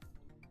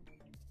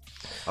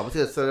 I was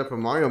gonna set up a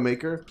Mario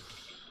Maker,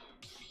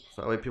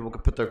 so that way people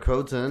could put their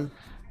codes in.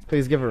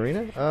 Please give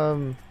Arena.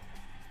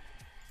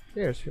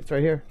 Here, it's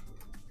right here.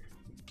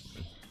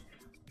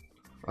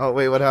 Oh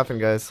wait, what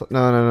happened, guys?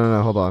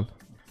 No, hold on.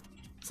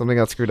 Something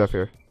got screwed up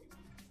here.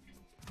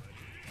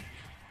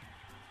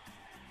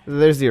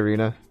 There's the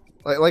Arena.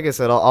 Like I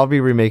said, I'll be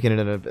remaking it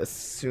in a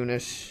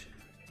soonish.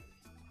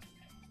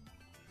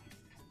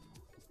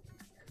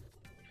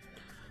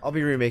 I'll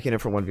be remaking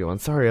it for 1v1.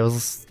 Sorry,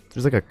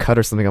 there's like a cut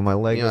or something on my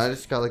leg. Yeah, I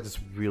just got like this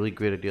really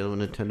great idea of what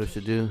Nintendo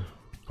should do.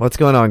 What's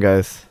going on,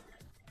 guys?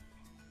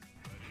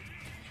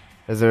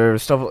 Is there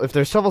stuff? If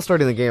there's trouble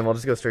starting the game, I'll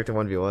just go straight to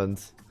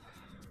 1v1s.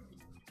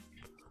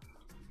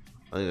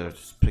 I think they're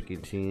just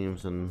picking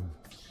teams and.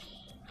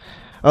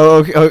 Oh,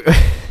 okay. Oh.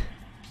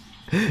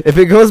 If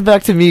it goes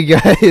back to me,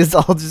 guys,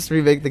 I'll just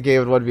remake the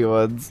game in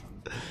 1v1s.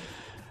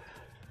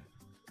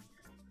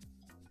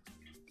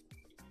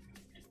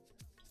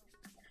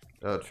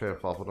 Trey and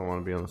Fawful don't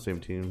want to be on the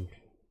same team.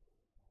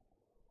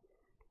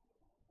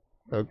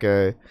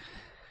 Okay.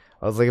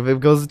 I was like, if it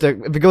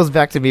goes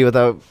back to me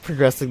without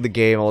progressing the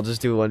game, I'll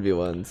just do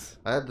 1v1s.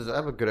 I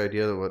have a good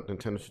idea of what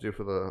Nintendo should do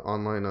for the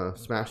online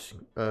Smash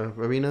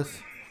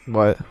arenas.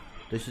 What?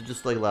 They should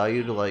just like allow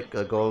you to like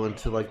go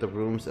into like the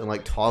rooms and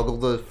like toggle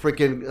the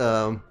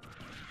freaking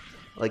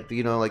like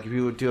you know like if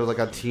you would do it like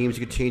on teams,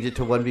 you could change it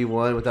to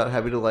 1v1 without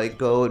having to like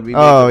go and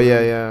remake. Oh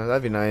yeah,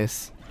 that'd be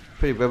nice.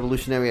 Pretty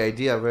revolutionary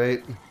idea,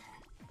 right?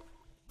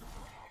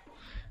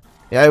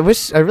 Yeah, I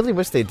really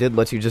wish they did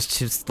let you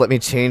just let me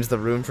change the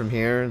room from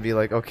here and be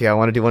like, okay, I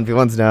want to do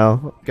 1v1s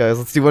now, guys.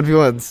 Let's do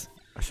 1v1s.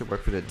 I should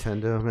work for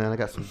Nintendo, man. I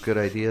got some good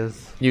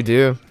ideas. You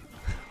do.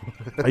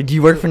 Do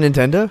you work for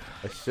Nintendo?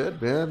 I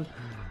should, man.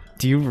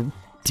 Do you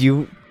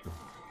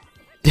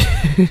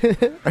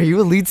are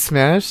you a lead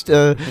Smash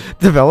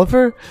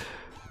developer?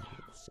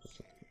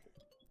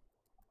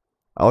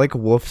 I like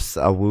woofs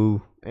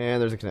woo.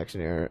 And there's a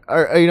connection error.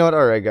 Alright, you know what?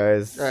 Alright,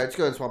 guys. Alright, let's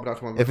go ahead and swap it out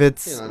to one. If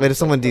it's wait, if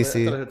someone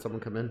DC. I thought I heard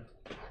someone come in.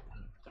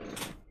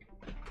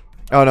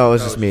 Oh no, it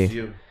was just me. Just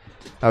you.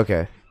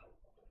 Okay.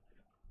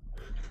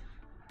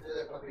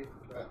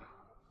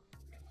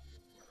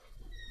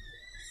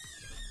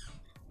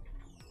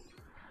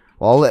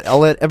 Well, I'll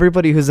let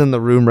everybody who's in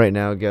the room right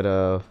now get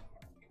a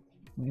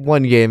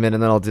one game in,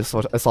 and then I'll just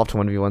swap to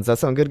 1v1s. Does that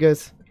sound good,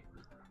 guys?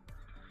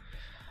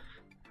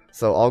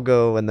 So I'll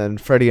go, and then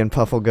Freddy and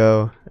Puff will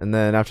go, and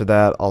then after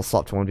that, I'll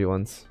swap to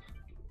 1v1s.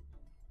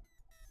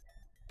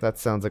 That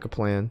sounds like a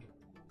plan.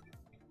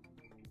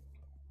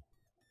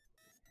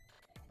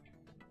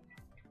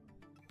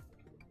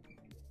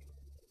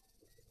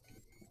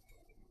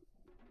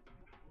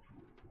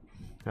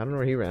 I don't know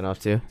where he ran off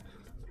to.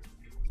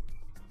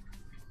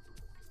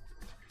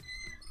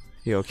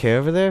 You okay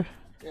over there?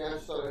 Yeah, I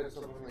just thought I had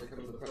someone like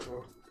come to the front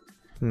door.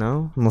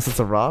 No, unless it's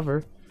a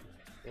robber.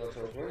 Yeah, that's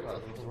what I was worried about.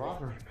 It was a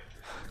robber.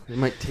 They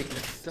might take my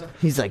stuff.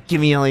 He's like,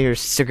 give me all your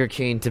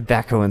sugarcane,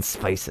 tobacco, and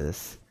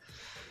spices.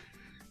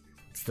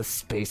 It's the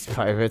space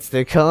pirates.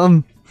 They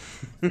come.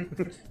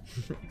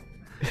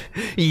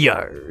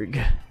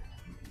 Yarg.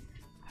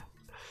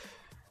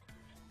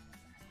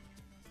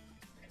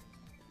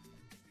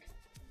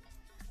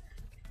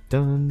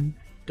 Dun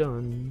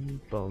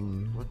dun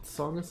bum. What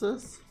song is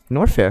this?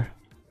 Norfair.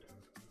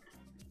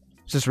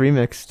 It's just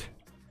remixed.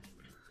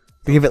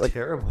 They gave it like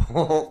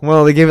terrible.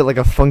 Well, they gave it like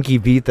a funky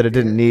beat that it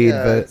didn't need,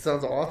 yeah, but it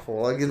sounds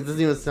awful. Like it doesn't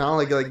even sound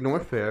like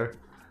Norfair.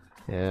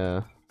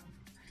 yeah.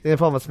 I think the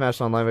problem with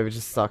Smash Online maybe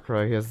just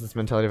Sakurai. He has this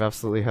mentality of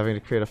absolutely having to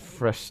create a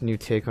fresh new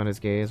take on his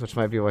games, which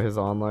might be why his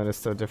online is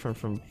so different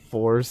from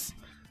 4's.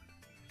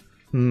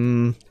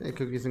 Hey,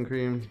 cookies and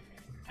cream.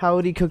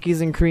 Howdy, cookies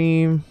and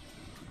cream.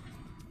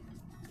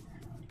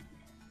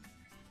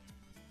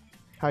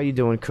 How you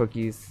doing,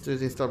 cookies?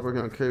 Disney stopped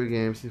working on Kirby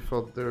games. He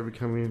felt they were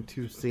becoming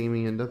too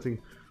samey and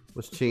nothing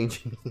was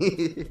changing.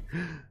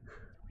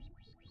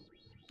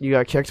 You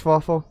got kicked,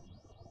 Waffle?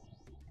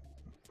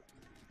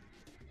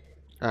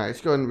 Alright,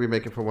 let's go ahead and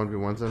remake it for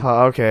 1v1s then.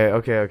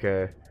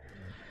 Okay.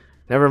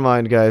 Never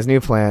mind, guys. New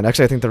plan.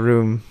 Actually, I think the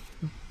room...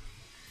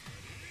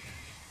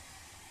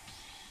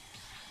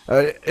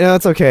 yeah,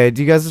 it's okay.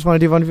 Do you guys just want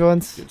to do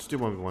 1v1s? Yeah, just do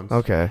 1v1s.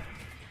 Okay.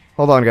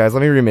 Hold on, guys.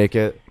 Let me remake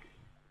it.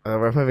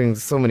 I'm having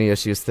so many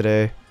issues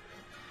today.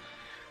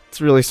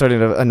 It's really starting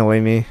to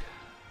annoy me.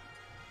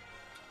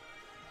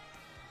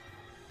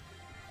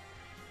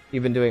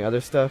 You've been doing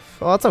other stuff?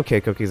 Oh, it's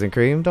okay, Cookies and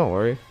Cream. Don't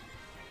worry.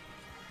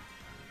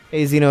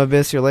 Hey, Xeno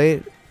Abyss, you're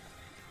late.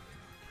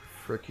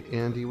 Frick,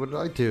 Andy, what did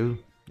I do?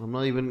 I'm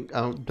not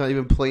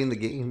even playing the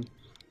game.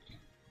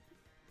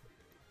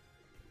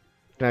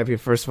 Can I be the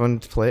first one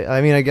to play?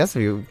 I mean, I guess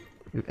if you...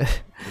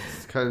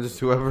 It's kind of just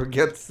whoever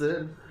gets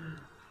in.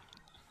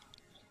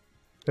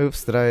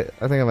 Oops, did I...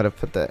 I think I might have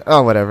put that...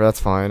 Oh, whatever, that's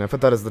fine. I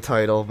put that as the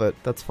title, but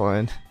that's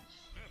fine.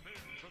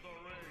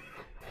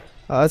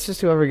 It's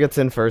just whoever gets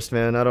in first,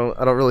 man. I don't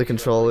really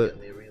control it.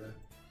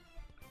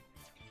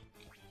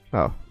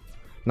 Oh.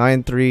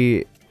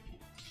 9-3...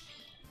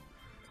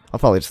 I'll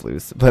probably just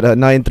lose. But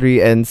 9-3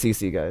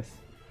 NCC, guys.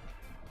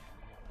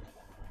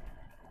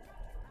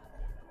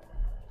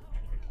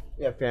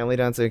 Yeah, family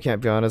down so you can't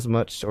be on as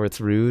much, or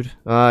it's rude.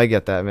 I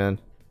get that, man.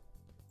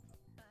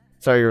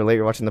 Sorry you were late.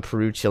 You're watching the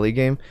Peru-Chile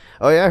game.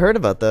 Oh yeah, I heard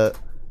about that.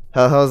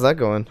 How's that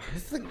going?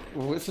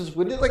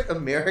 When did like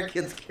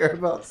Americans care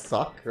about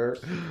soccer?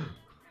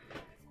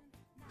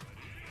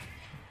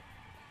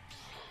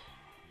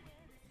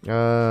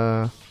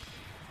 Oh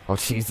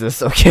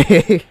Jesus.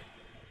 Okay.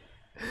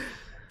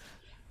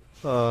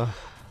 I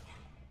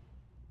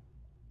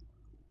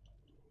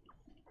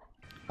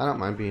don't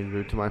mind being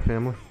rude to my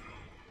family.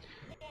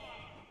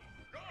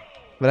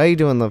 But how you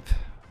doing, Lip?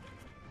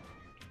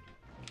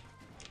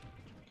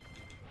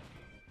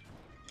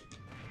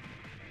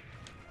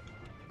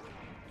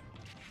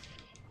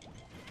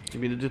 Do you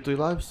mean to do 3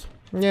 lives?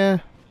 Yeah.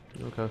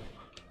 Okay.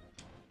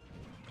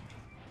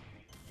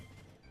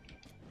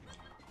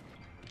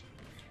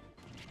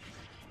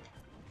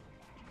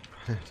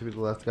 To be the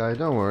last guy.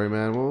 Don't worry,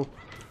 man.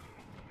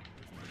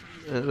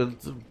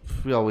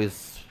 We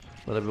always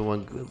let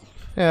everyone.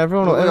 Yeah,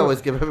 everyone. We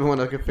always give everyone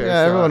like a fair shot.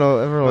 Yeah, everyone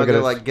will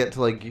get like get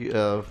to like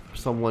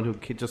someone who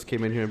just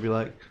came in here and be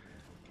like,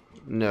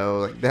 no,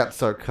 like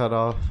that's our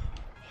cutoff.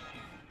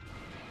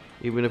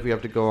 Even if we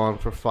have to go on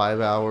for 5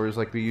 hours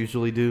like we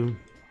usually do.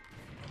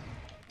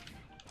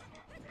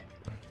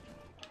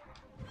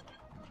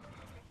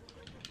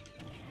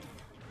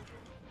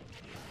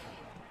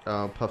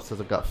 Puff says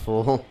it got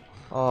full.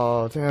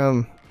 Oh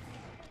damn.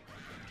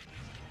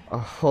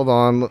 Hold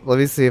on. Let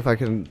me see if I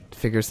can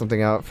figure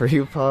something out for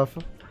you, Puff.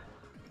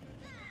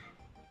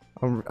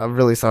 I'm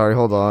really sorry.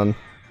 Hold on.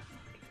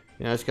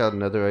 Yeah, I just got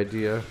another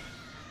idea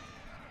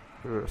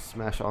for a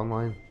Smash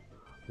Online,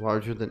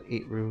 larger than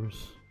 8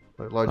 rooms,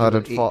 like larger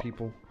than 8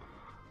 people.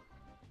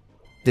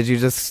 Did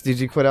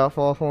you quit out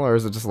Fawful, or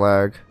is it just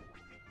lag?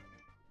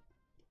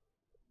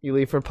 You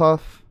leave for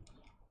Puff?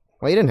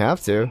 Well, you didn't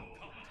have to.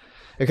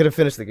 I could have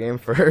finished the game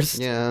first.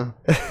 Yeah.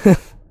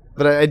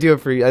 But I do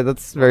appreciate.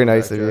 That's very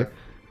nice of you.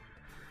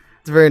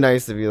 It's very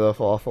nice of you, though,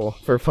 Fawful,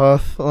 for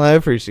Puff. Well, I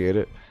appreciate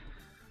it.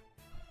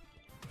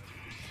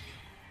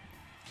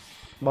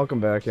 Welcome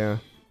back, yeah.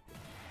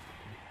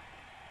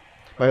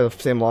 By the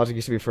same logic,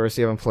 you should be first.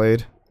 You haven't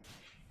played.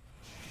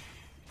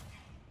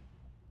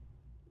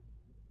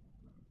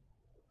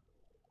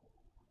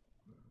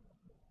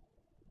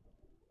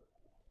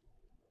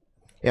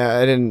 Yeah,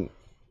 I didn't.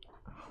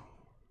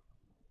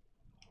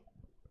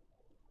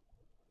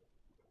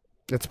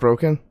 It's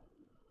broken.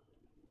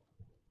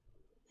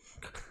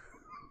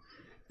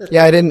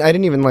 Yeah, I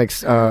didn't even like.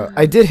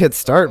 I did hit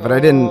start, but I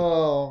didn't.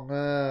 Oh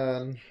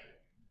man.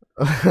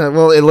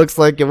 Well, it looks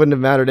like it wouldn't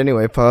have mattered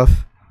anyway,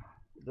 Puff.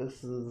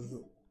 This is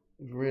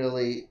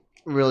really,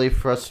 really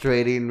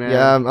frustrating, man.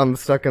 Yeah, I'm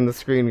stuck on the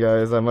screen,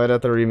 guys. I might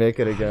have to remake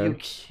it again. Are you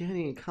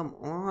kidding? Come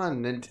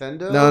on,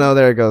 Nintendo. No,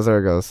 there it goes. There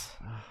it goes.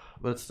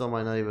 But it still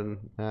might not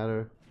even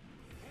matter.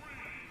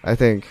 I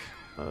think.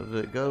 How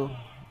did it go?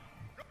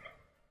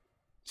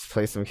 Just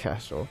play some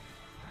casual.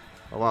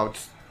 Oh wow!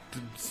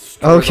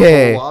 Just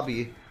okay. The whole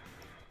lobby.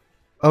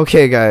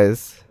 Okay,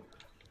 guys.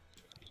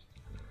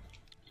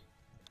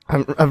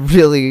 I'm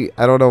really.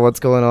 I don't know what's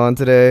going on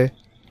today.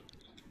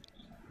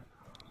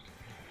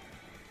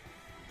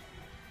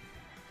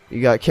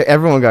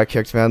 Everyone got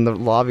kicked, man. The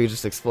lobby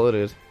just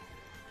exploded.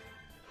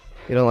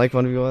 You don't like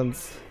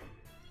 1v1s?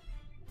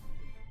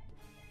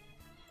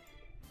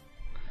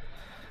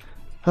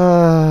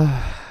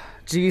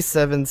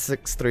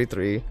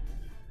 G7633.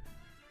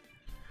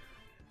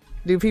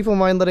 Do people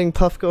mind letting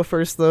Puff go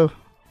first, though?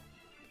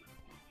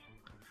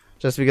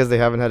 Just because they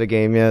haven't had a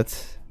game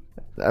yet?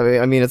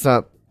 I mean, it's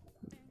not...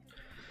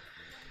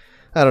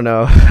 I don't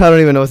know. I don't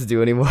even know what to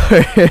do anymore.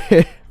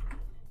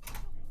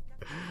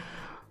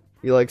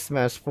 You like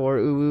Smash 4,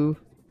 ooh?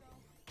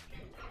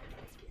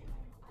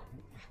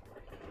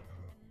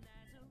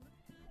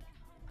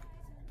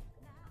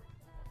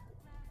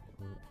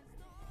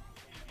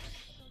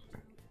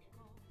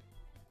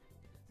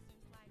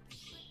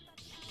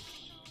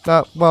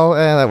 Well,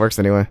 that works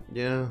anyway.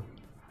 Yeah.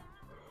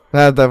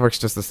 That works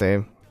just the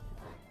same.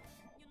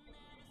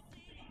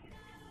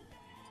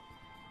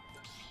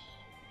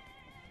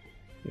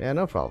 Yeah,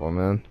 no problem,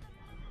 man.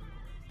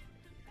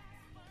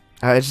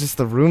 It's just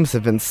the rooms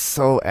have been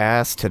so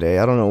ass today.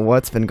 I don't know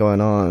what's been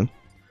going on.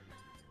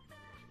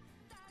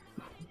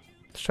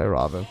 Let's try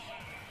Robin.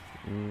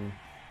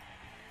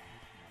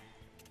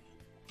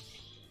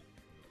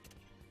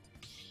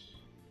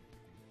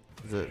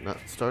 Is it not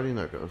starting?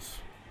 There it goes.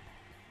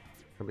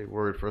 I'd be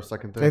worried for a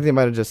second I there. think they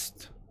might have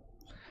just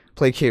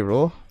played K.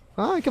 Rool.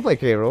 Oh, I can play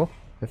K. Rool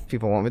if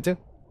people want me to.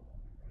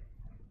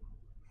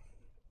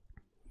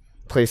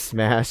 Play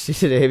Smash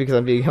today because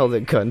I'm being held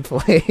at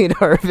gunpoint.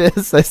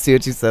 Harvest. I see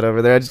what you said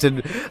over there. I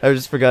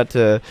just forgot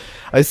to.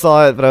 I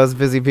saw it, but I was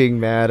busy being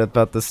mad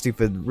about the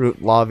stupid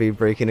root lobby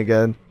breaking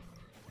again.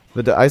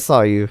 But I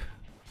saw you.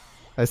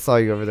 I saw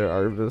you over there,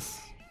 Arvis.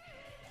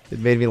 It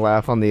made me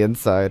laugh on the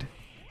inside.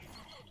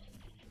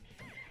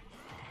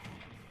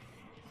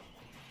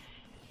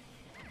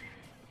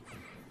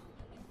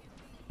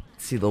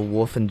 See the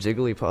wolf and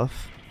Jigglypuff.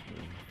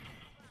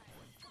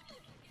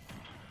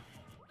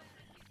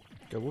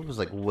 The wolf is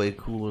like way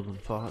cooler than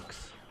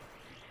Fox.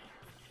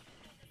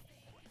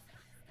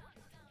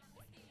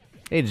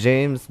 Hey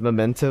James,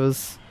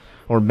 Mementos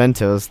or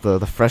Mentos,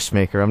 the fresh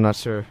maker. I'm not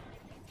sure.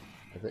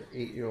 As an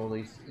 8-year-old, I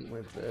used to eat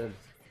my bed.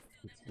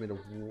 It's made of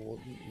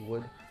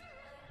wood.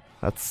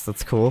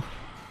 That's cool.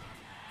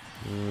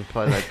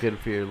 Probably not good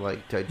for your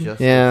like digestive.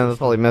 Yeah, that'll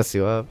probably mess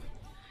you up.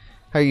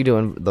 How you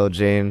doing though,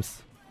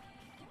 James?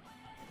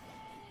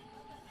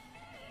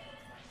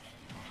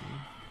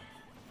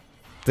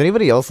 Does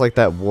anybody else like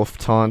that wolf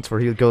taunt where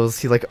he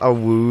like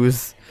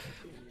woos?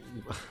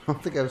 I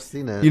don't think I've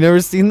seen it. You never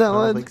seen that I don't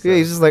one? think so. Yeah,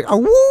 he's just like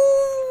woo.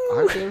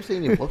 I've never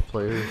seen any wolf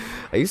players.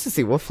 I used to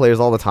see wolf players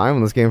all the time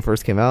when this game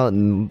first came out,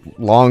 and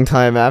long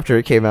time after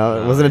it came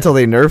out. It wasn't until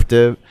they nerfed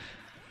it,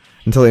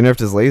 until they nerfed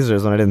his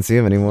lasers, when I didn't see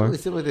him anymore. It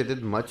seemed like they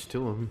did much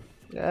to him.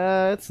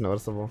 Yeah, it's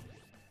noticeable.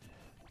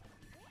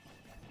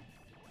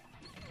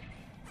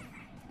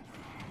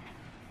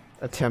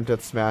 Attempt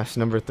at Smash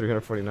number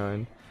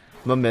 349.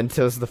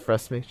 Mementos the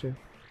fresh maker.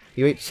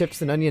 You ate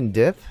chips and onion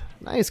dip?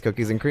 Nice,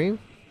 cookies and cream.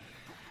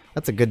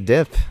 That's a good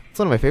dip. It's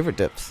one of my favorite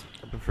dips.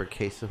 I prefer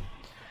queso.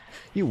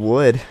 You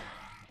would. What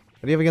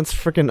do you have against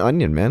frickin'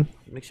 onion, man?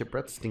 It makes your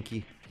breath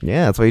stinky.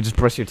 Yeah, that's why you just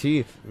brush your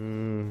teeth.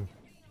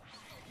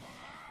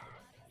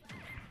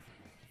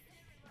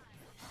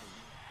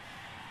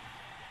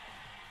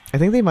 I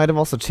think they might have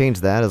also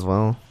changed that as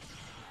well.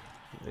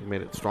 They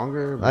made it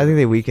stronger. I think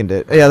they weakened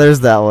it. Yeah, there's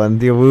that one.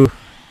 The woo.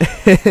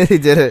 They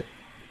did it.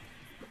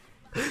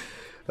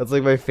 That's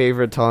like my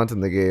favorite taunt in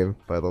the game,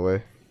 by the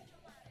way.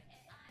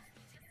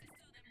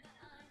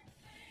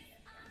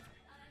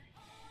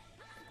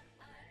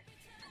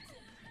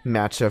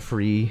 Matcha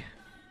free.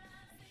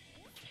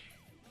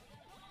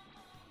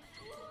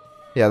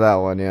 Yeah, that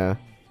one, yeah.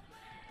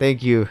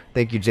 Thank you,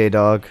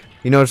 J-Dog.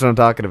 You know what I'm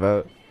talking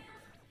about.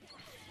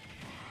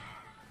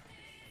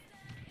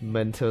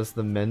 Mentos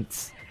the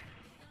mints.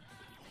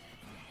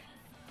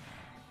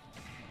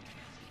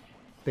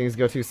 Things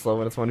go too slow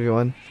when it's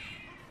 1v1.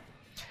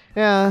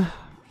 Yeah.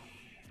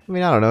 I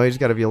mean, I don't know. You just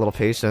gotta be a little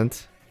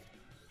patient.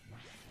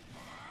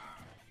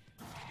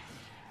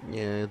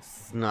 Yeah,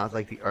 it's not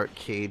like the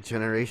arcade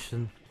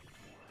generation.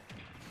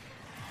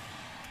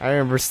 I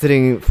remember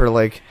sitting for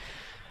like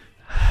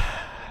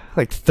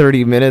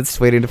 30 minutes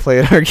waiting to play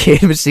an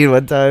arcade machine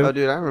one time. Oh,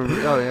 dude, I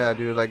remember. Oh, yeah,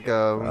 dude. Like,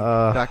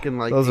 back in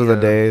like those were the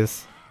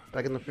days.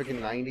 Back in the freaking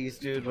 90s,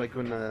 dude. Like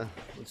when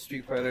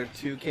Street Fighter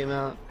 2 came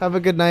out. Have a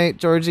good night,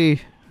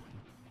 Georgie.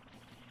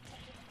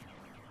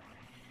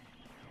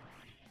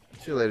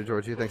 See you later,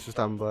 Georgie. Thanks for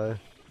stopping by.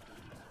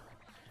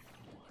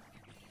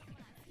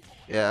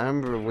 Yeah, I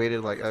remember I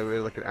waited like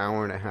an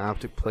hour and a half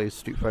to play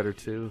Street Fighter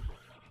 2,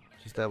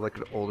 just to have like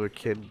an older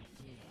kid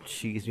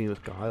cheese me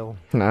with guile.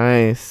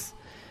 Nice.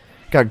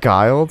 Got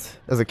guiled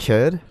as a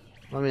kid?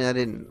 I mean, I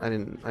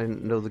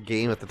didn't know the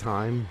game at the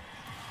time.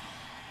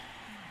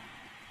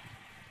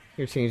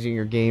 You're changing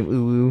your game,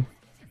 ooh.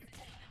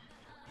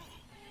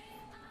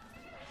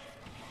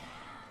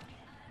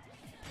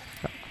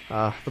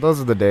 But those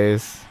are the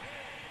days.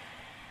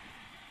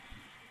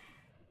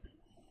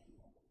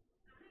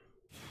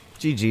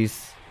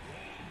 GG's.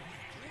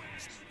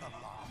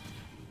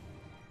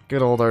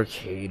 Good old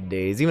arcade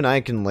days. Even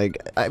I can like,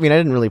 I mean, I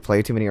didn't really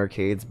play too many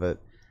arcades, but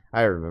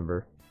I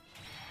remember.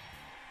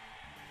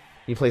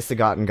 You play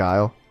Sagat and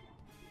Guile?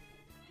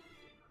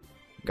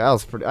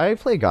 Guile's pretty, I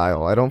play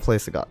Guile. I don't play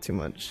Sagat too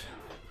much.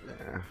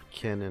 Yeah,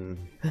 Ken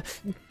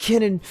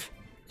and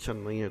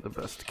Chun-Li are the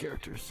best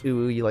characters.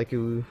 Ooh, you like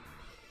ooh.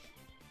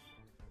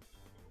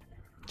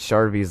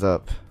 Charvy's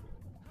up.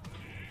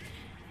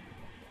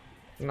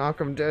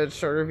 Knock him dead,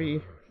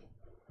 Charvy.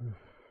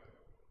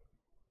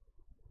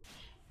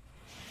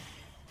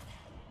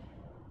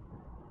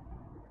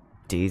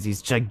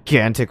 Daisy's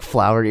gigantic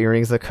flower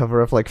earrings that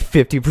cover up like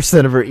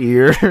 50% of her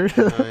ear. Oh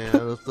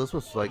yeah, this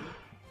was like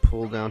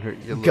pull down her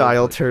earlobe.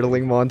 Guile like,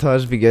 turtling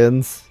montage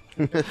begins.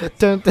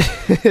 Don't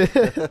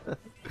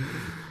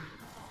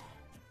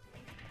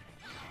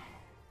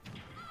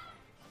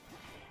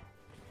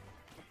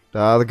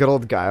the good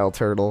old Guile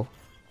turtle.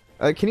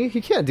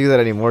 He can't do that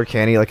anymore,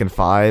 can he? Like in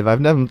 5? I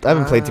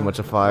haven't played too much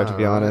of 5 to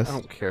be honest. I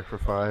don't care for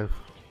 5.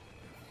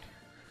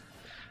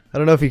 I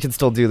don't know if he can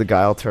still do the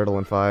Guile turtle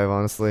in 5,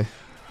 honestly.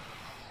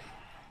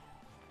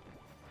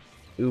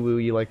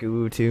 Uwu, you like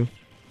Uwu too?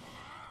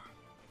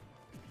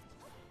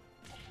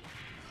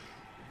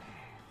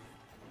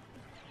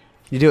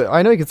 You do it.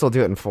 I know you can still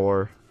do it in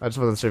 4. I just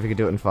wasn't sure if you could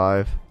do it in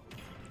 5.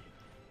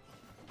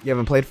 You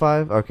haven't played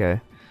 5?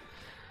 Okay.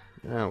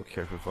 I don't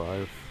care for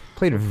 5.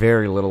 Played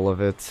very little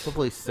of it.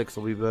 Hopefully 6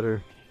 will be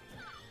better.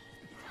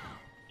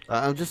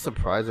 I'm just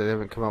surprised they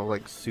haven't come out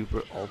with like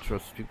Super Ultra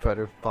Street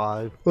Fighter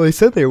 5. Well, they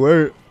said they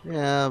weren't.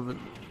 Yeah, but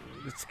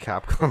it's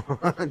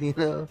Capcom, you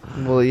know.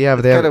 Well, yeah,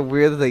 but it's they kind of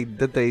weird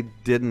that they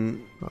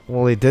didn't.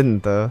 Well, they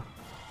didn't though.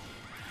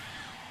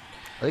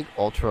 I think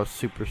Ultra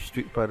Super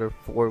Street Fighter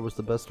 4 was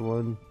the best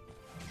one.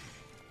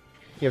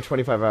 You have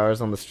 25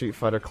 hours on the Street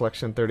Fighter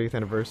Collection 30th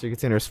anniversary. You can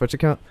see in our Switch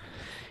account.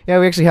 Yeah,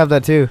 we actually have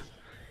that too.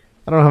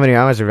 I don't know how many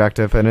hours you're racked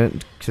up in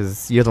it,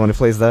 because you're the one who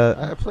plays that.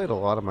 I played a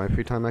lot of my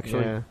free time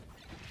actually. Yeah.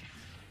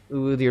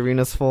 Ooh, the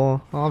arena's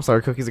full. Oh, I'm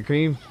sorry, cookies and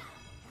cream.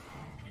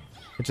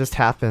 It just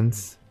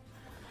happens.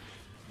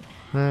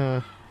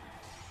 Yeah,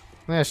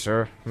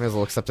 sure. May as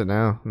well accept it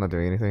now. I'm not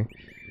doing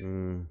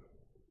anything.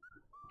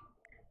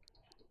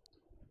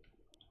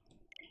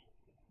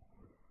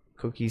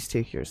 Cookies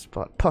take your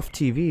spot. Puff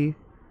TV.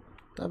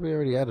 Thought we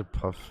already added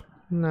Puff.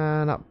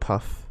 Nah, not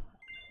Puff.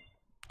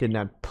 Didn't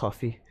add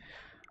Puffy.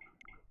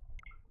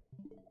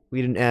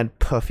 We didn't add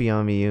Puffy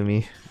on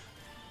Miyumi.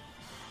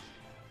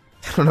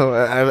 I don't know.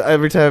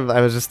 Every time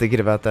I was just thinking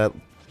about that.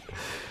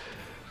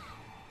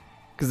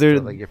 Because they're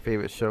like your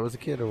favorite show as a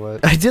kid or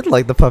what? I did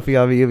like the Puffy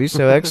on Miyumi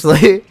show actually.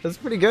 It was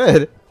pretty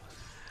good.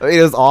 I mean,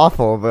 it was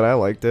awful, but I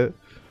liked it.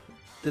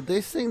 Did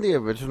they sing the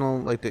original,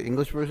 like the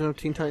English version of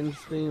Teen Titans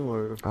theme,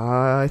 or?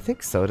 I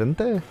think so, didn't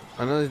they?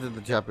 I know they did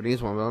the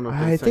Japanese one, but I don't know if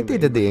they I sang think they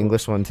did the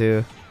English English one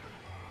too.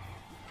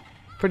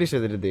 Pretty sure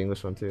they did the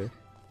English one too.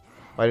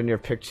 Why didn't your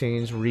pick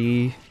change?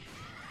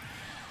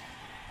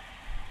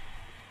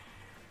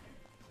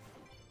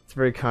 It's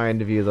very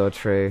kind of you though,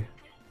 Trey.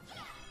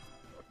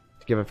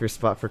 To give up your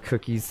spot for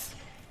cookies.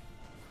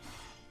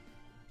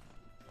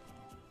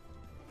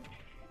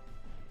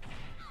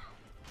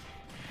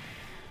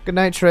 Good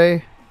night,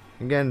 Trey.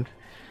 Again,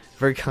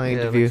 very kind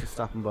of you.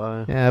 Stopping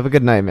by. Yeah, have a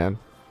good night, man.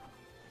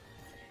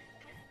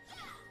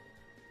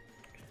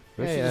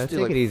 We should Yeah, just do,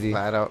 take like, it easy.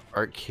 Flat out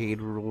arcade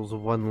rules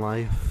of One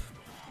Life.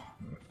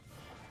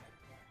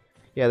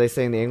 Yeah, they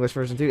sang the English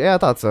version too. Yeah, I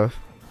thought so.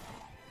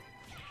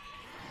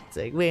 It's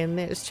like when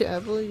there's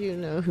trouble, you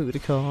know who to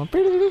call.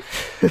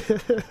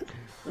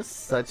 That's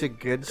such a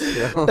good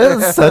show.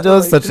 That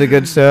was such a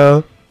good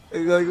show.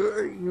 Like,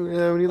 you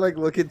know, when you like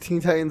look at Teen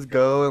Titans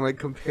Go and like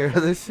compare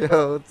the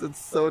show, it's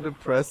so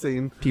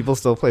depressing. People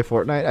still play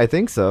Fortnite? I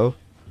think so.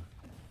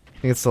 I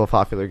think it's still a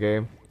popular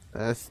game.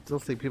 I still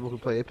see people who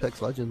play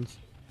Apex Legends.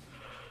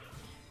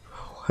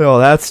 Well,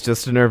 that's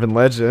just an urban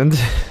legend.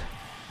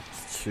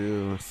 It's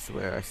true. I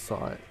swear I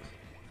saw it.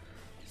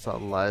 Saw a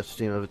live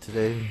stream of it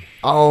today.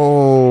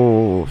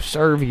 Oh,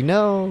 Sharvy,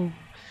 no.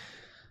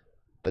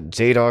 But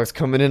J-Dog's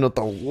coming in with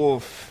the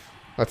wolf.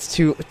 That's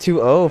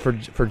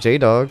 2-0 for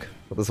J-Dog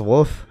with his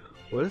wolf.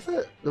 What is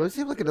that? Does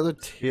he have like another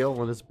tail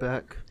on his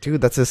back?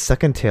 Dude, that's his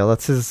second tail.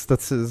 That's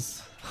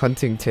his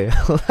hunting tail.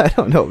 I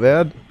don't know,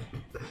 man.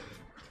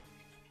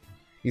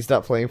 You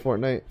stopped playing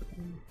Fortnite?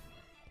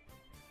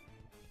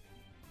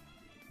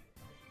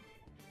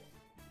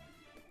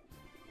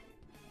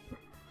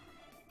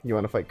 You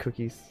want to fight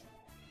Cookies?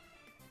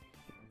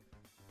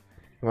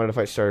 You wanted to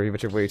fight Sharvy,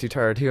 but you're way too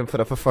tired to even put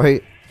up a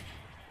fight.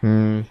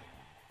 You're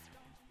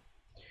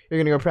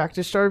gonna go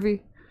practice,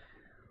 Sharvy?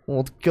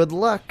 Well, good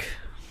luck.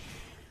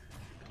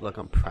 Good luck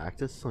on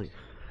practice? Like,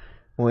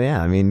 Well,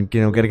 yeah, I mean,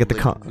 you know, gotta get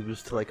the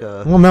lose to like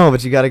a. Well, no,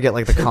 but you gotta get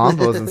like the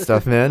combos and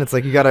stuff, man. It's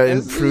like you gotta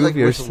improve like,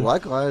 your. With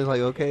luck, I was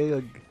like, okay.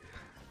 Like,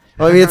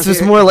 well, I mean, it's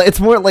just more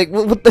like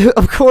what the,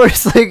 of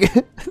course, like.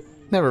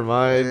 Never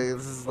mind.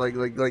 This is like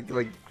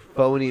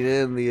phoning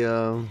in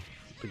the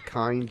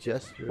kind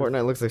gesture.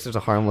 Fortnite looks like such a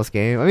harmless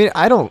game. I mean,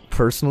 I don't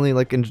personally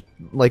like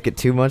it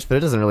too much, but it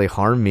doesn't really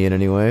harm me in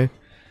any way.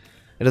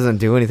 It doesn't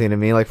do anything to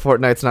me. Like,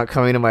 Fortnite's not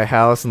coming to my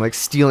house and like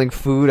stealing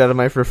food out of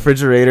my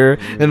refrigerator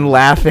and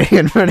laughing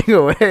and running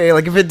away.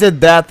 Like, if it did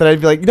that, then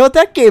I'd be like, you know what,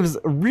 that game's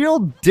real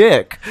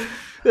dick.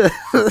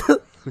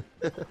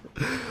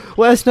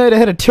 Last night I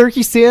had a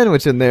turkey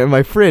sandwich in there in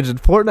my fridge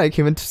and Fortnite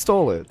came and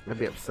stole it. I'd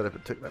be upset if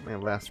it took that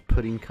man last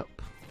pudding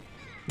cup.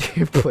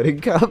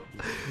 Pudding cup?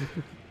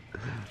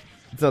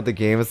 It's not the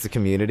game, it's the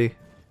community.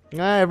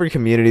 Every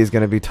community is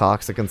going to be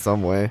toxic in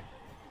some way.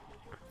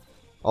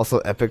 Also,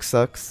 Epic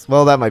sucks.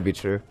 Well, that might be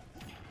true.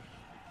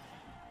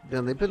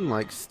 Yeah, they've been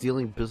like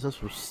stealing business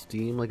from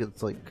Steam, like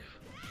it's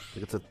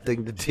it's a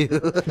thing to do.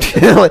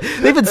 Like,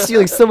 they've been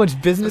stealing so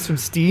much business from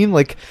Steam,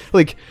 like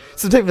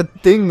some type of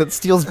thing that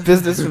steals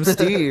business from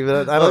Steam. I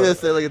was gonna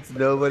say like it's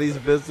nobody's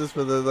business,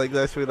 but then like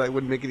actually like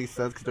wouldn't make any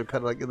sense because they're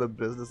kind of like in the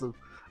business of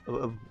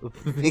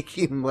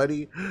making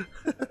money.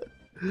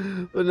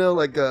 But no,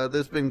 like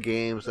there's been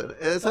games that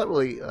it's not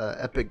really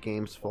Epic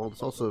Games'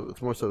 fault.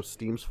 It's more so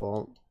Steam's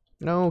fault.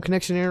 No,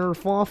 connection error,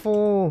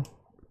 waffle.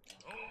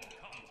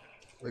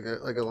 Like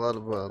a lot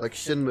of like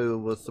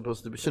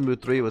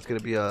Shenmue 3 was gonna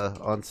be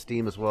on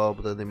Steam as well,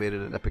 but then they made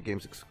it an Epic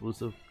Games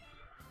exclusive.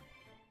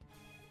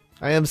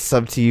 I am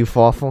sub to you,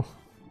 Fawful.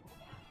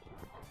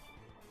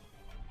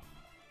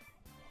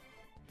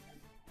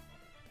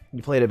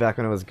 You played it back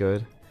when it was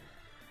good.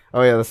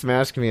 Oh yeah, the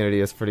Smash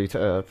community is pretty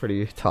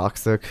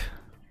toxic.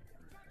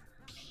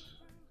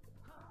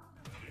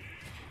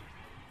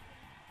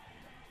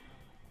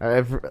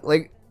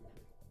 Like,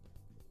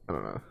 I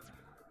don't know.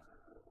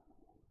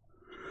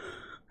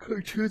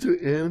 Cartoons or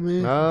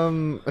anime?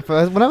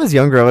 When I was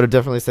younger, I would have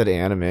definitely said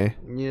anime.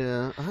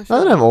 Yeah.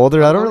 Now that I'm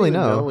older, I don't really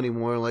even know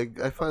anymore. Like,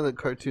 I find that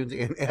cartoons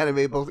and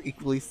anime both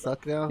equally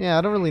suck now. Yeah,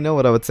 I don't really know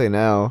what I would say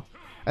now.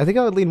 I think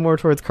I would lean more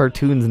towards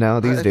cartoons now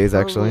these days,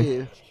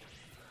 actually.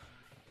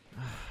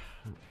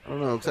 I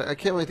don't know, 'cause I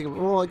can't really think of...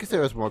 Well, I guess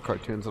there's more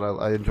cartoons that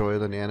I enjoy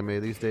than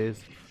anime these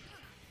days.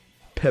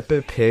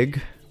 Peppa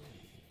Pig.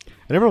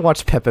 I never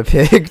watched Peppa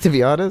Pig, to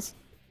be honest.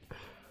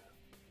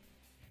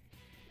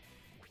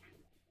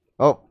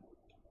 Oh.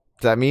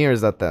 Is that me or is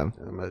that them?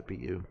 That might be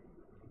you.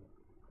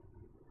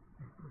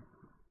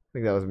 I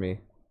think that was me.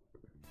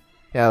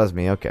 Yeah, that was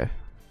me, okay.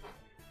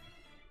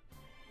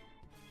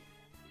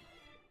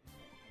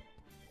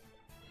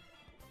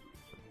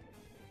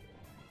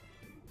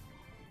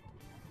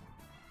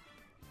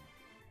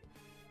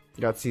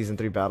 Got Season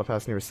 3 Battle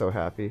Pass and you were so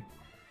happy.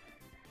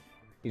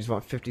 You just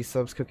want 50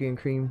 subs, Cookie and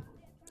Cream?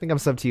 I think I'm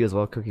sub to you as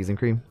well, Cookies and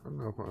Cream. I don't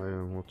know if I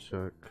am, we'll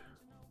check.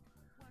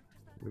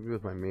 Maybe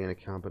with my main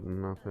account, but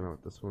not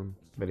with this one.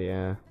 But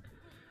yeah.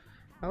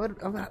 I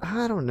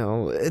don't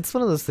know. It's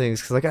one of those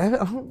things, because like, I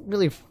don't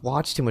really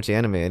watch too much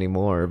anime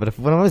anymore, but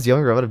when I was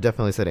younger, I would have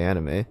definitely said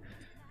anime.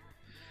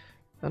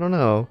 I don't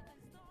know.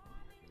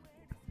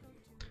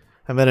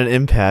 I'm at an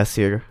impasse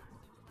here.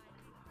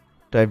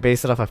 Do I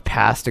base it off of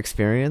past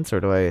experience,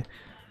 or do I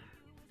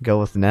go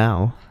with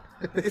now?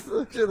 This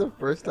is actually the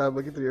first time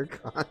looking through your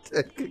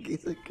content,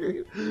 Cookies and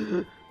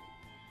Cream.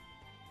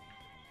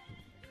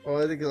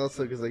 Well, I think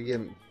also because I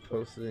haven't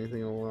posted anything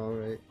in a while,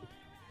 right?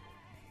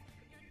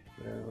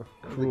 Yeah.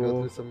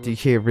 Cool.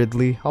 DK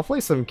Ridley. I'll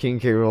play some King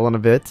K. Rool in a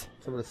bit.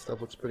 Some of this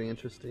stuff looks pretty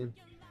interesting.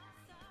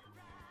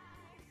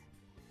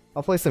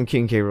 I'll play some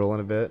King K. Rool in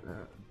a bit.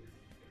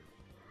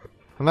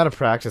 I'm out of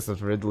practice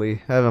with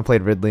Ridley. I haven't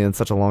played Ridley in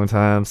such a long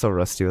time. I'm so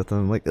rusty with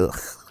him. Like, ugh.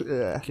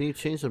 Can you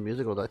change the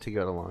music or will that take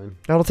you out of line?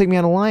 That'll take me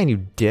out of line,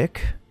 you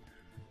dick.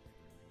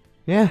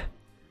 Yeah.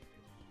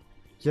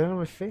 Get out of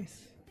my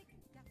face.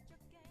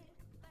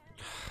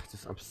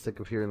 I'm sick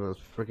of hearing those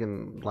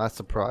freaking Last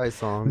Surprise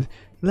songs.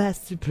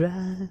 Last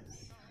Surprise.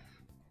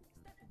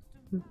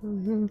 Did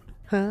you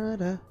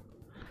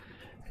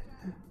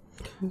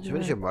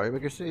finish your Mario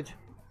Maker stage?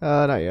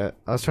 Not yet.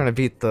 I was trying to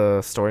beat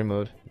the story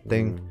mode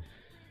thing.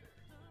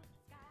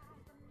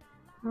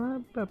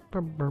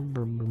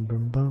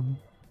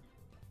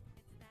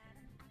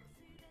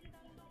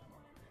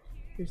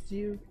 It's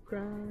you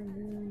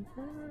crying.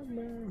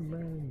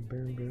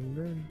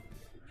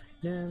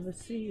 Never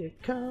see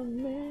it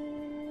coming.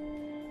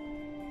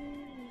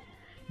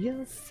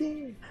 You'll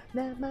see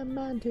that my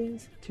mind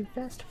is too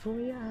fast for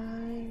your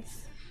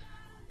eyes.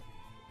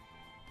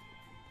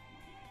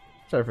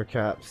 Sorry for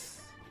caps.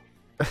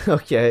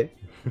 Okay.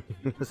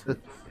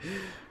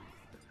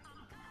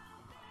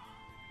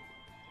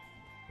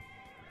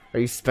 Are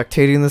you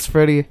spectating this,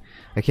 Freddy?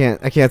 I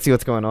can't see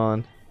what's going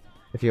on.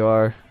 If you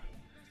are.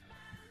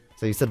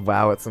 So you said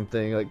wow at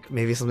something, like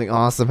maybe something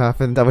awesome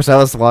happened. I wish I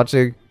was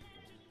watching.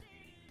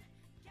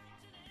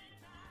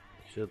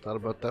 Should have thought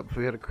about that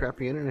before you had a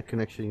crappy internet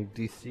connection. You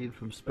DC'd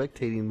from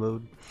spectating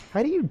mode.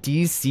 How do you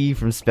DC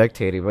from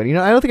spectating mode? You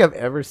know, I don't think I've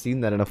ever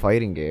seen that in a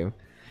fighting game.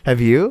 Have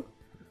you?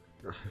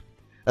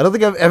 I don't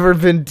think I've ever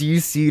been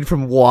DC'd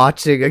from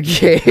watching a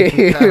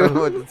game. I don't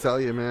know what to tell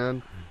you,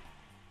 man.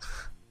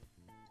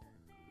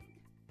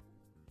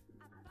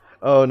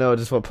 Oh no,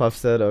 just what Puff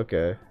said?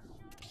 Okay.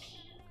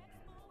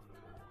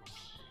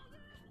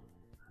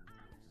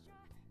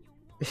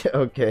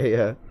 Okay,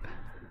 yeah.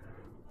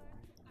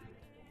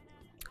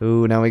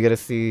 Ooh, now we get to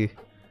see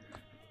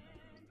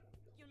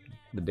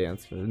the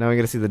dance. Now we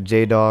get to see the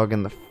J-Dog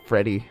and the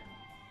Freddy.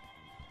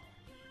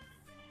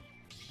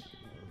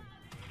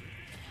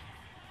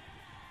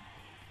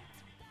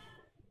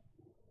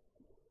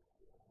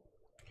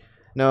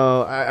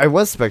 No, I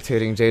was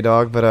spectating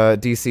J-Dog,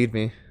 but DC'd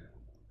me.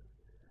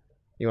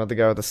 You want the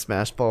guy with the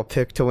smash ball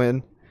pick to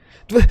win?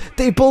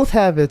 They both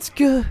have it.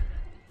 Good.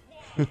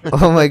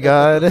 Oh my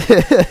god.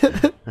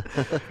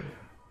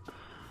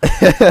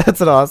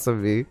 That's an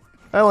awesome me.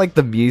 I like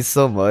the Miis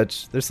so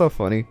much. They're so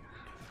funny.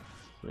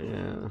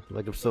 Yeah,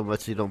 like them so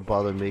much you don't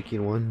bother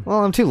making one.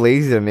 Well, I'm too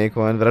lazy to make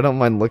one, but I don't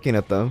mind looking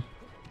at them.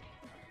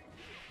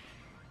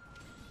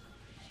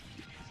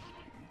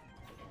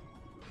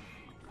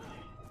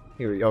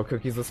 Here, y'all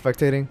Cookies was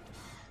spectating?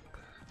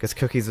 Guess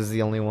Cookies was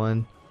the only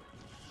one.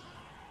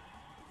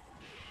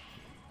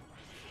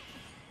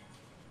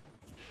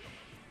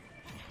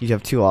 You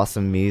have two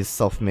awesome Miis,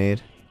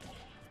 self-made.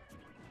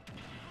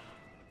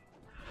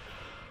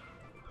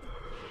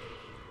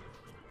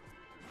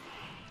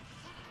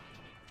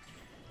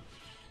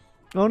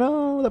 Oh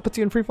no, that puts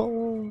you in free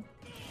fall.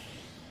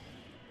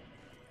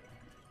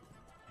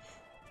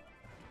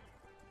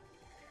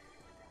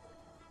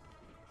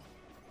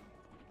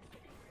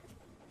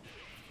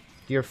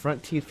 Do your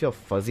front teeth feel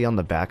fuzzy on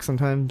the back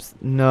sometimes?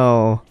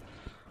 No.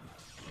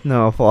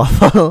 No,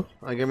 Falafel.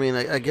 Like, I mean,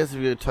 I guess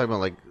if you're talking about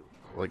like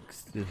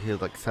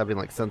having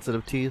like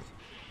sensitive teeth.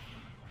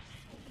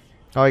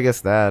 Oh, I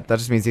guess that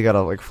just means you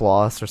gotta like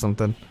floss or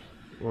something.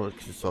 Well,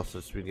 it's just also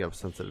just means you have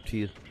sensitive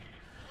teeth.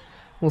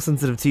 Well,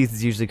 sensitive teeth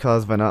is usually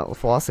caused by not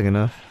flossing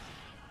enough.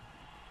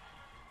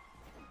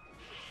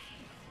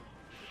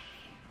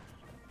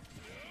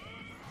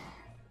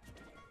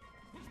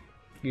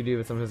 You do,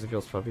 but sometimes it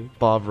feels puffy.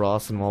 Bob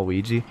Ross and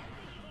Waluigi.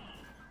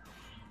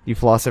 You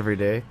floss every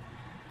day?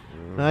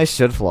 I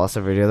should floss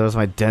every day, otherwise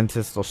my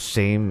dentist will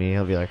shame me.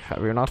 He'll be like,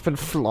 have you not been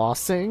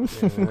flossing?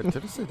 Yeah,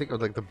 dentists, I think, are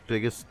like the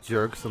biggest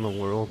jerks in the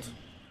world.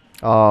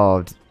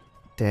 Oh,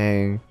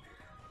 dang.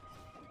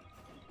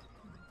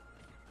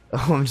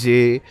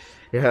 OMG.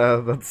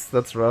 Yeah,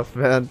 that's rough,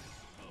 man.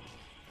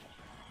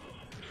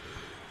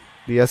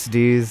 The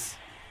SDs.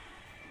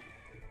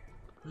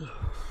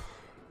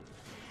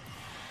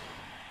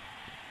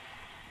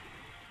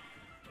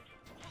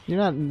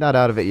 You're not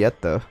out of it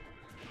yet, though.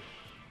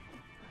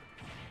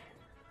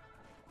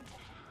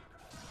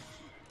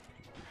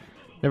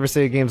 Never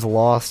say a game's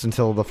lost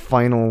until the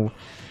final,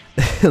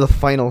 the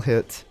final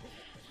hit.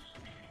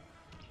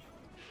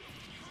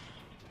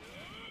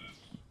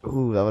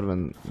 Ooh, that would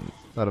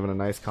have been a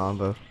nice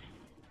combo.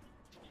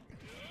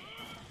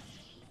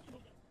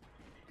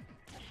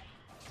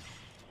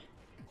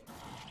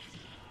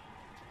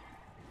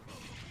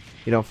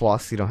 You don't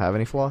floss? You don't have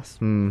any floss?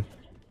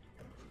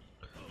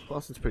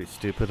 Flossing's pretty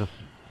stupid.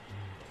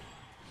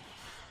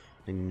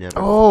 I never.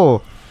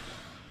 Oh.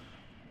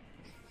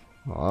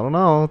 Well, I don't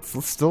know.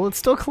 It's still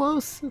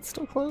close. It's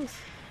still close.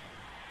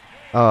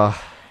 Right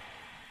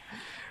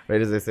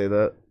as I say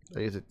that.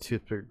 I used a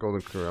toothpick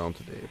golden corral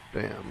today.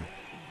 Bam.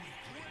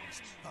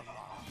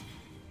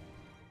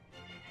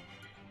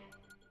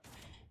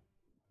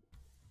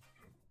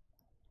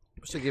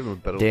 Wish I gave him a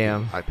better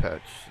eye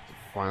patch.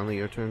 Finally,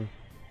 your turn.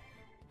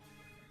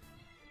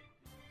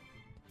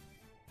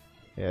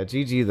 Yeah,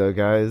 GG though,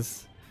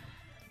 guys.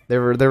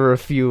 There were a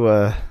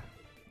few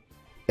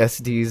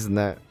SDs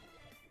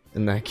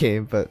in that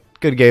game, but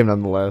good game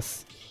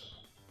nonetheless.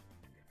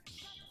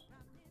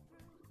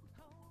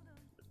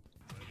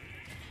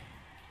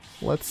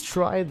 Let's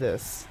try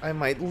this. I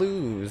might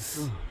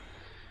lose.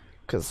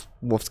 Because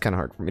Wolf's kind of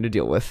hard for me to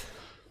deal with.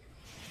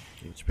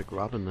 You should pick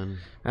Robin then.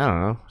 I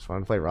don't know. Just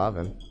want to play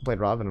Robin. Played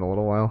Robin in a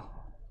little while.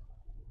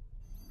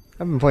 I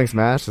haven't been playing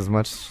Smash as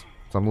much, so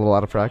I'm a little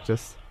out of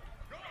practice.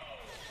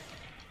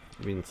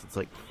 I mean, since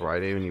like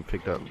Friday when you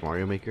picked up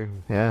Mario Maker.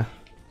 Yeah.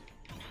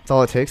 That's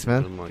all it takes,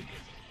 man. I'm like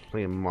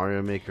playing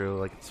Mario Maker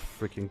like it's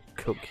freaking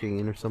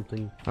cocaine or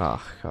something. Oh,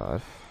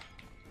 God.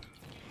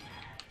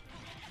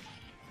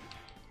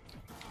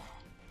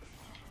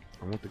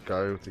 I want the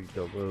guy with the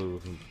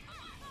yellow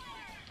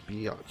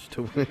biatch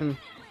to win.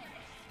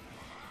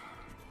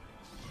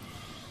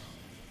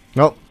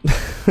 Nope.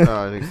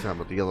 I think it's not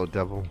about the yellow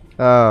devil.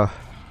 Oh.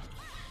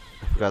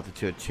 I forgot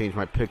that you had changed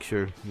my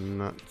picture and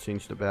not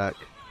changed the back.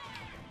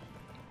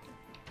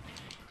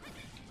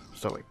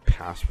 Start like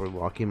password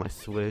locking my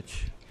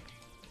Switch.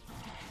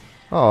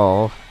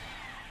 Oh.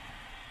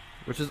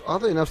 Which is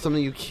oddly enough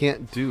something you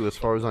can't do as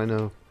far as I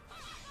know.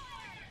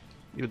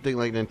 You would think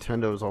like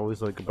Nintendo is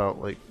always like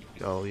about like,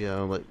 oh yeah,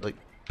 like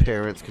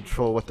parents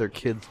control what their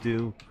kids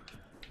do.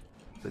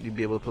 That you'd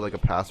be able to put like a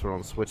password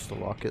on the Switch to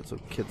lock it so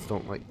kids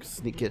don't like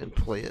sneak in and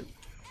play it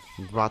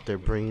and rot their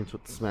brains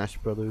with Smash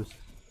Brothers.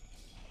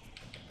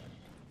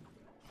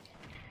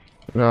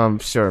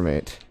 Sure,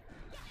 mate.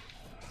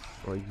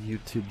 Or like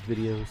YouTube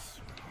videos.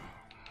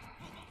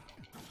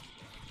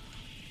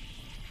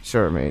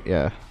 Sure, mate,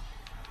 yeah.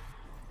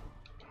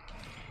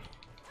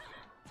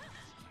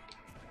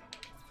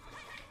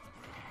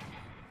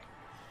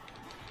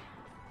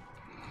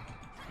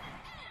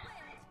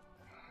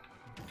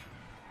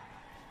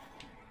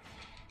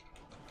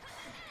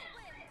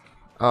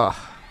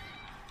 Ah.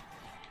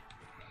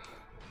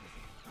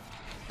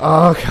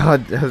 Oh,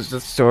 God, that was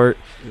just short.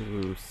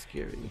 Ooh,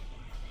 scary.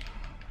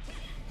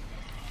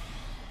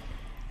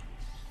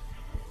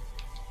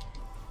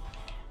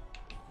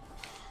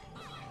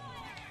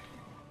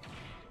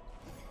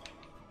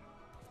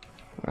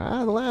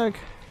 Ah, the lag.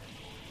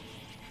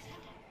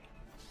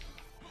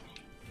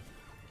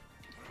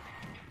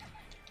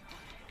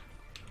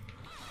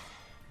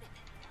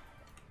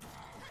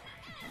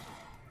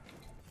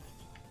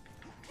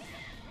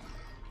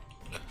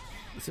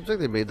 It seems like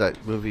they made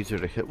that move easier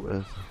to hit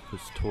with.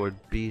 It's toward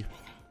B.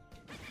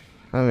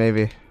 Oh,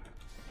 maybe.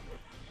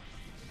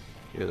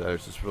 Yeah, that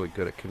was just really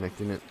good at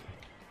connecting it.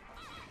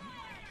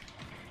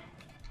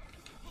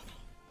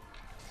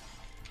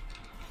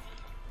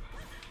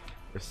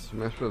 If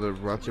Smash Brothers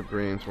rots your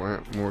brains, why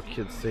aren't more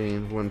kids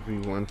saying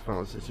 1v1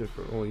 final decision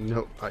for only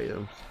no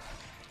item?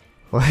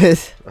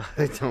 What?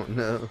 I don't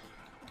know.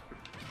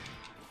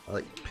 I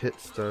like Pit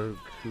Star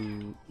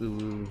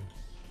Ooh.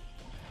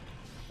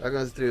 Back when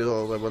I was 3 years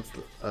old,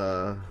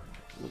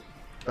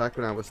 back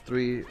when I was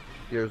 3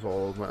 years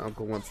old, my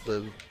uncle once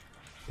lived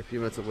a few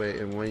minutes away,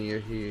 and 1 year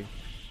he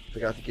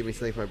Forgot to give me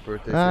something for my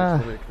birthday, so Ah.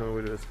 he told me to come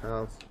over to his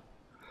house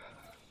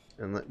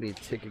and let me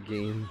take a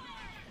game.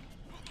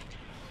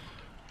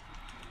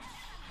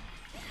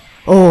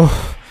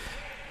 Oh.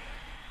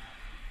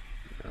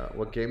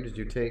 What game did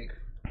you take?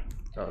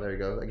 Oh, there you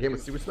go. A game of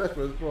Super Smash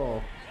Bros.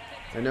 Brawl.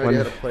 I know you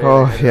had to play.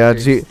 Oh, it. yeah,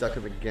 Stuck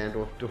in the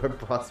Gandalf door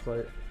boss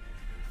fight.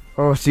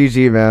 Oh,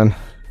 GG, man.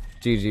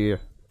 GG.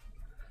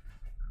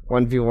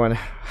 1v1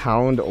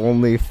 Hound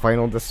only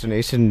Final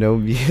Destination, no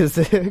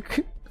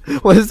music.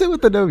 What is it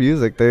with the no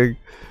music thing?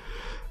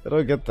 I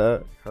don't get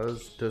that. How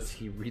does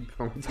he read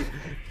poems?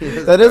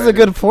 That is a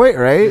good point,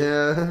 right?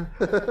 Yeah.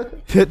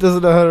 Pit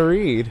doesn't know how to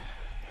read.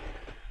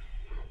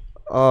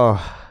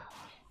 Oh.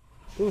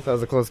 Ooh, that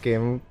was a close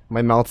game.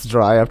 My mouth's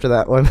dry after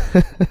that one.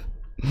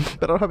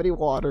 I don't have any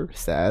water.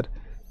 Sad.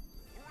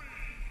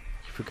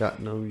 You forgot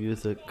no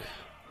music.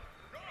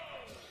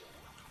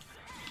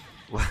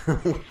 Wow.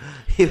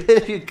 Even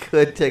if you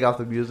could take off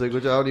the music,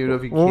 which I don't even know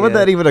if you can. What would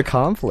that even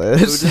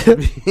accomplish?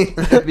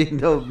 There'd be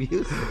no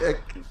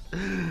music.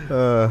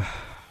 I'm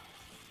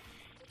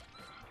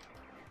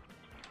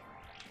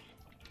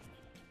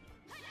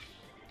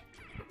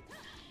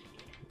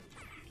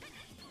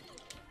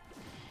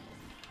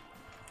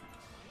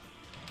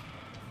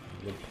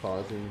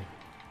pausing.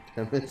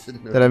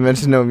 Did I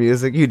mention no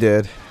music? You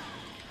did.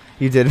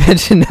 You did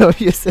mention no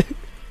music.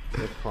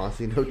 No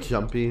pausing, no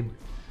jumping.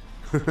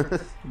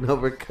 No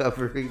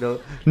recovery,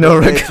 no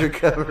edge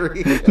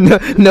recovery.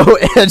 no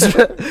edge,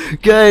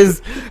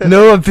 guys.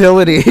 No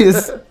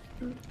abilities.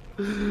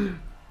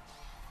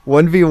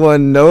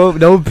 1v1.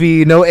 No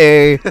B. No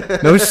A.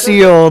 No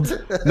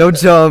shield. No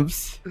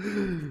jumps.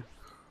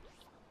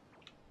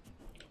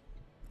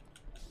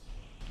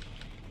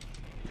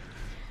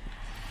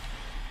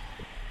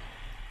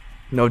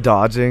 No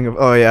dodging.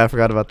 Oh yeah, I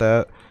forgot about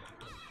that.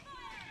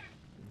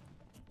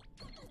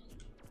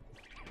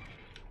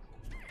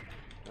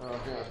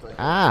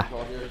 Ah.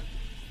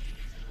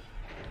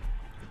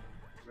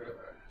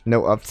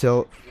 No up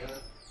tilt.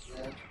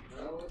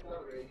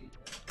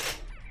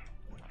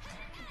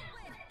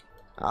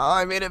 Oh,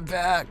 I made it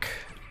back.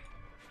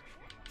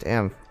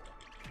 Damn.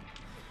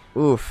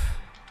 Oof.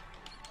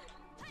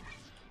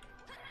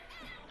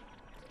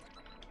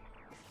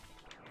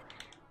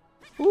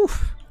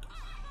 Oof.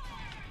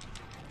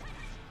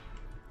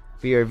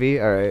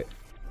 BRB, alright.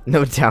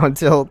 No down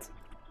tilt.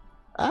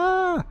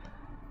 Ah.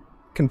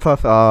 Can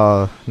puff.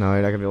 Oh, no,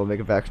 you're not gonna be able to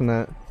make it back from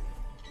that.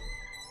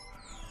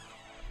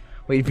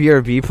 Wait,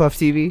 BRB puff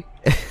TV?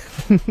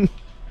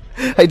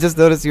 I just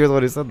noticed you were the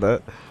one who said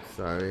that.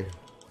 Sorry.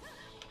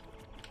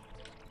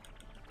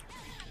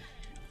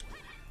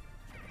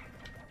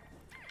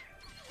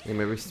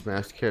 Name every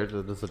Smash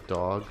character that is a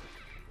dog.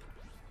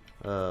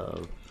 I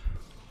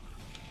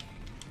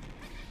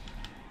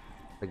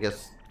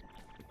guess.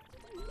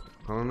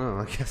 I don't know.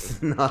 I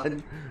guess not.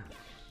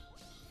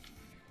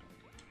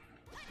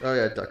 Oh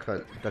yeah, Duck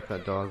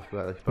Hunt dog.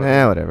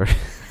 Nah, whatever.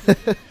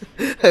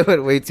 I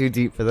went way too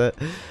deep for that.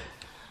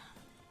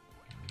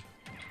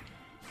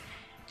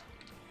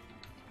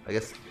 I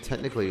guess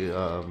technically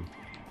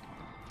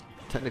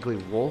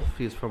wolf.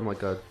 He's from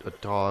like a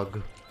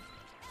dog,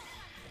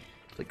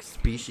 like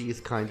species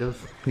kind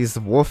of. He's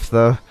a wolf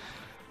though.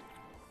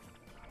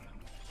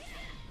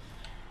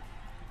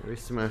 Every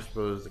Smash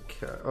Bros. Is a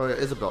cat. Oh yeah,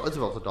 Isabelle.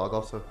 Isabelle's a dog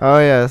also. Oh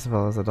yeah,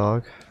 Isabella's a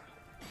dog.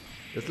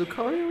 Is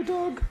Lucario a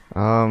dog?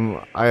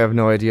 I have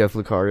no idea if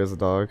Lucario's a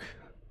dog.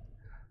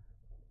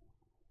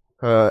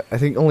 I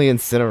think only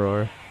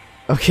Incineroar.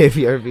 Okay,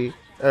 BRB.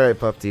 Alright,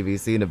 Puff TV,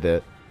 see you in a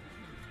bit.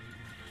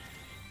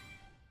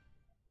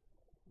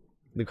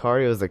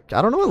 Lucario's like,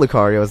 I don't know what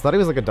Lucario is. I thought he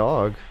was like a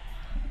dog.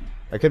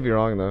 I could be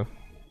wrong though.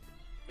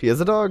 He is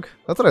a dog?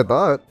 That's what I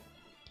thought.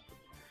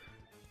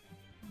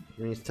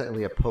 I mean, he's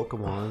technically a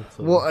Pokemon,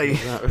 so well,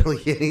 he's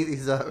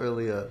not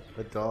really a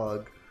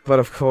dog. But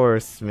of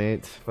course,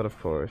 mate. But of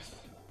course.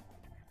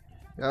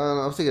 I don't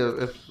know. I was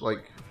thinking if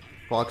like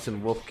fox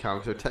and wolf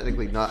count, they're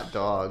technically not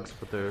dogs,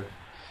 but they're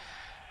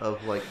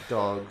of like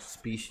dog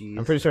species.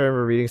 I'm pretty sure I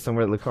remember reading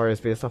somewhere that Lucario is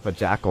based off a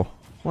jackal.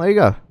 Well, there you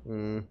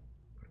go.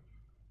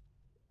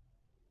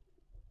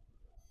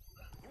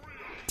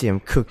 Damn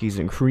cookies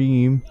and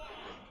cream.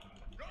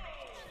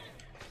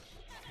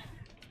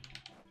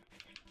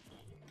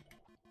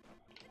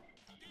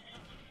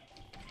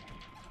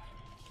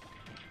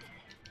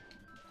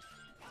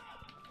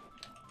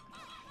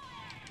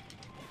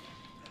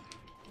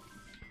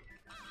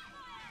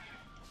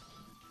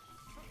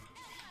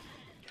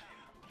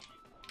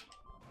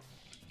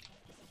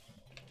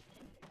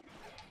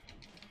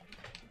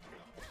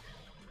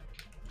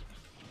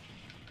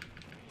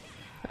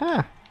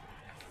 Ah.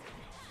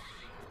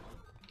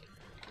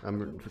 I'm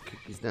rooting for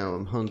cookies now.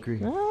 I'm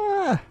hungry.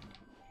 Ah.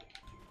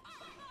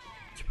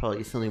 Should probably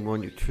eat something more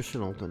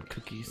nutritional than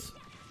cookies.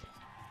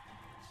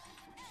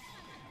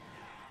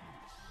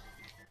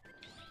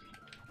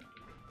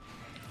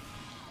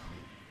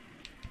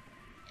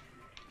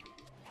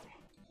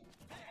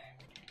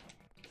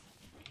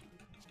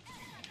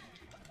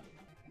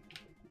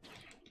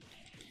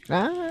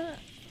 Ah.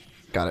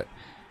 Got it.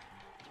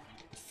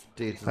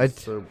 stages I is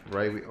so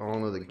bright. We all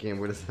know the game.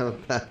 Where does have a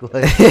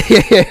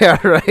backlight? yeah,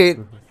 right.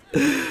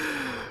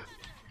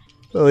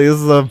 Well, this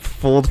is a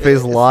full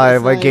face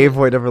live. My Game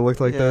Boy never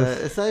looked like yeah,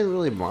 this. it's not even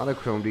really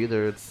monochromed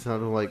either. It's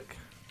kind of like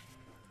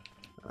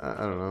I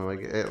don't know,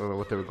 like I don't know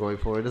what they were going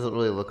for. It doesn't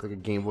really look like a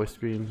Game Boy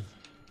screen.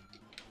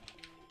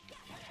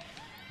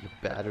 The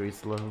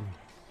battery's low.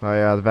 Oh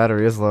yeah, the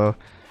battery is low.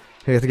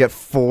 You have to get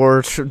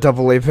 4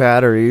 AA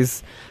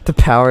batteries to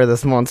power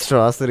this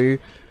monstrosity.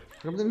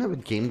 Remember they didn't have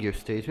a Game Gear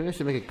stage. Maybe I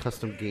should make a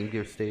custom Game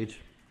Gear stage.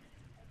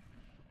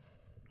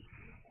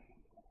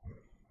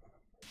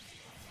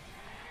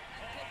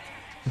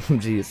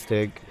 Geez,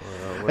 Stig.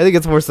 I think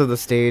it's more so the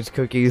stage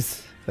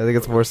cookies. I think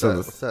it's more so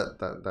What's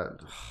that?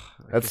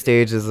 that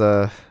stage is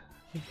that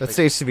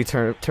stage should be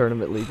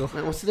tournament legal.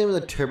 Man, what's the name of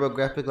the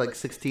TurboGrafx like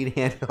 16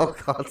 handheld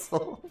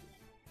console?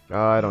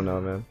 Oh, I don't know,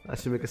 man. I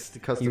should make a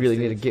custom. You really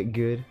stage. need to get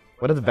good.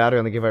 What if the battery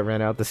on the Game Boy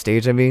ran out? The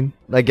stage, I mean.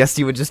 I guess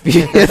you would just be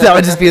that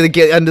would just be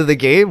the end of the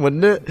game,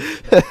 wouldn't it?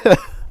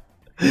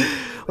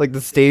 Like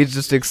the stage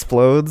just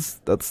explodes.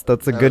 That's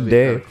a good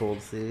day. Cool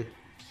to see.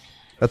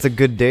 That's a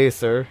good day,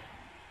 sir.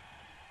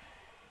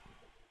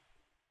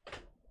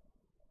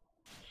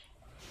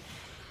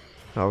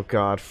 Oh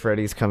God,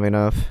 Freddy's coming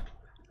up.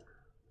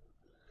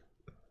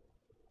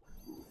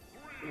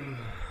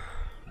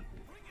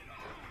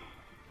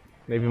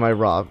 Maybe my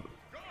Rob.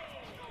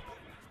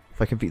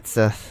 If I can beat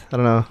Seth. I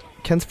don't know.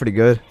 Ken's pretty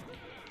good.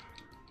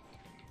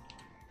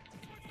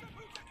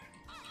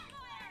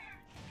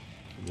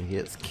 He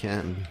is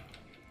Ken.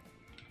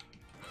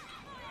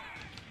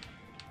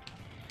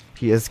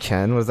 He is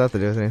Ken? What does that have to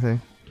do with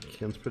anything?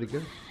 Ken's pretty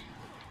good.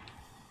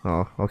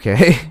 Oh,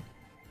 okay.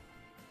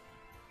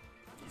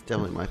 He's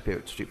definitely my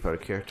favorite Street Fighter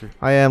character.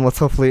 I am. Let's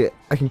hopefully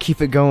I can keep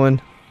it going.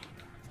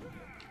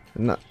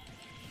 No.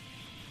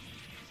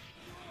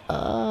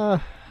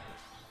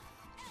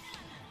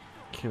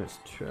 Ken is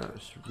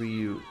trash.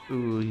 Ryu.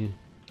 Ooh.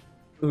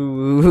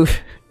 Ooh.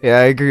 Yeah,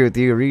 I agree with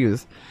you.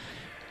 Ryu's.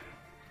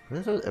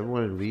 That's what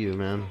everyone in Ryu,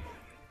 man.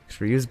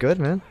 Ryu's good,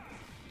 man.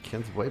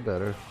 Ken's way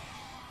better.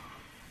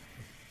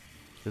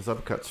 His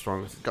uppercut's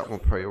strong. He's got more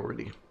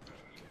priority.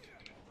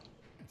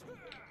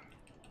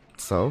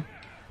 So?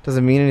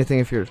 Doesn't mean anything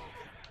if you're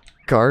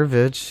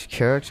garbage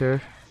character.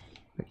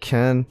 It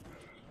can.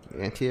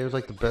 Anti-air is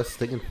like the best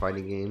thing in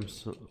fighting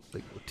games.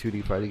 Like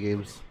 2D fighting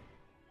games.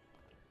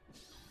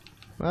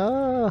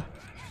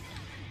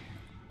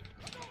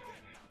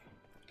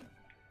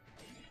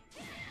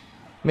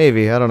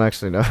 Maybe. I don't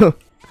actually know. I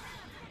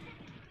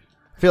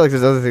feel like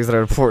there's other things that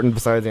are important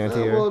besides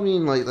anti-air. Well, I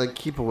mean, like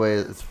keep away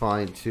is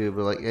fine too,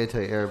 but like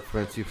anti-air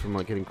prevents you from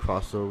like getting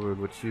crossovered,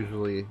 which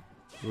usually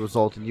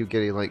results in you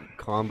getting like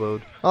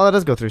comboed. Oh, that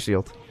does go through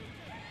shield.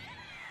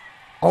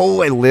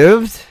 Oh, I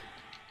lived?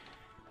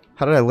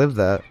 How did I live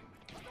that?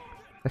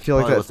 I feel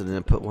like that was an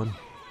input one.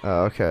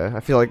 Oh, okay. I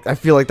feel like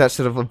that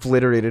should have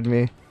obliterated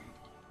me.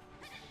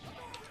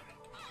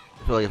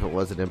 I feel like if it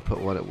was an input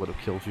one, it would have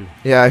killed you.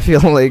 Yeah, I feel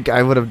like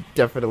I would have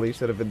definitely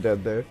should have been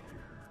dead there.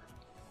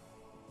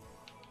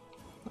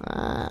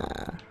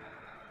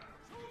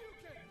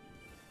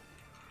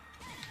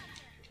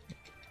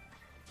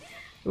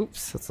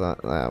 Oops, that's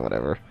not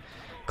whatever.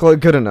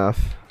 Good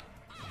enough.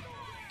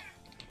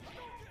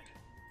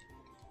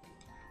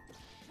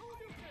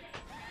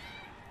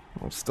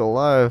 I'm still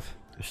alive.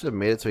 I should have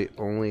made it so he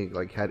only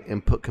like had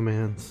input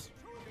commands.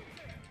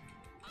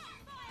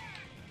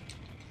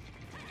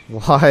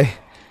 Why?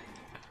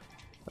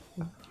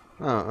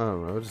 I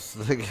don't know. Just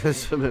like it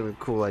should have been a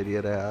cool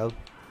idea to have.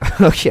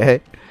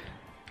 Okay.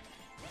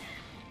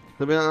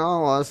 I mean, in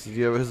all honesty,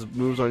 his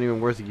moves aren't even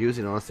worth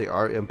using unless they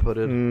are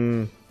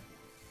inputted.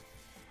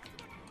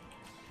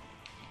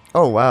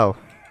 Oh wow.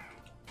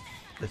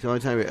 It's the only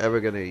time you're ever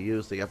gonna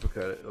use the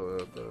uppercut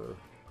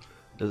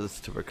is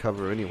to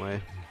recover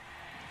anyway.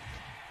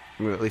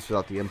 I mean, at least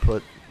without the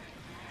input.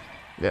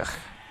 Yeah.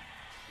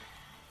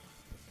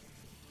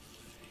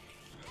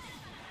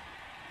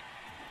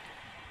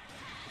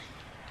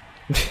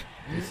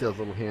 You see those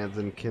little hands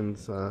in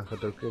Ken's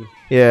Hadouken?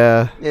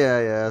 Yeah.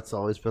 Yeah, it's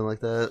always been like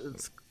that.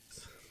 It's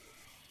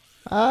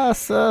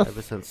Seth.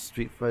 ever since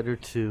Street Fighter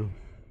 2.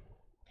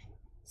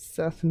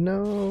 Seth,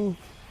 no.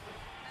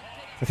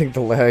 I think the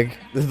lag.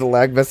 Does the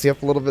lag mess you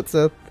up a little bit,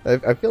 Seth?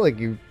 I feel like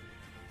you.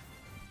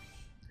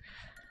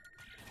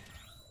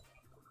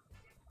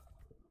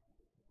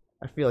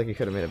 I feel like you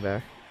could have made it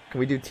back. Can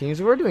we do teams?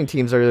 We were doing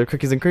teams earlier.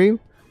 Cookies and cream.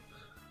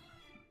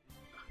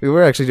 We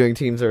were actually doing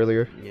teams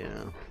earlier.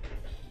 Yeah.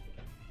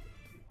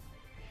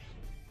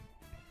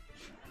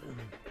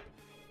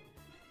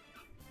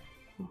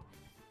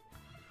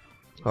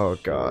 Oh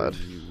God.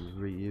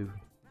 Ryu.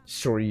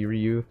 Shorty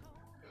Ryu.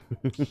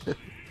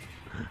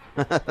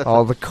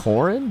 Oh, the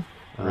Corrin?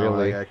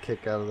 Really? I got a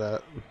kick out of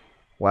that.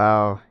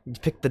 Wow. You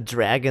picked the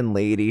Dragon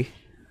Lady.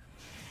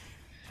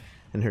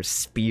 And her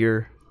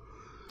spear.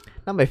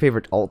 Not my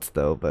favorite alt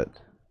though, but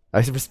I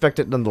respect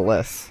it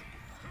nonetheless.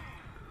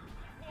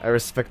 I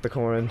respect the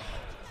Corrin.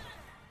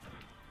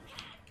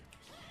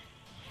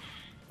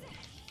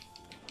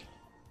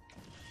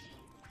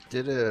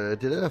 Did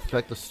it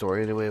affect the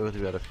story in any way whether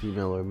you had a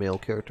female or male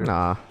character?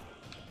 Nah.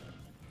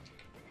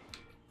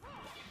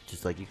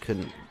 Just like you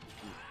couldn't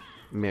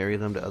marry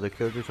them to other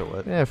characters or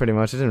what? Yeah, pretty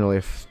much. It didn't really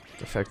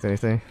affect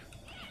anything.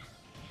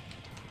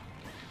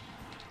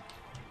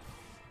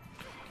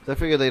 I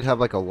figured they'd have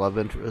like a love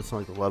interest,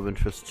 like the love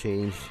interest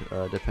changed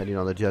depending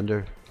on the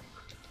gender.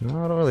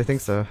 No, I don't really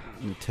think so.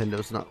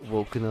 Nintendo's not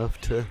woke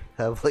enough to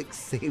have like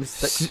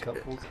same-sex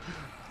couples.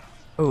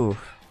 Ooh.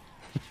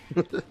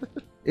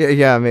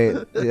 yeah, mate.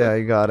 Yeah,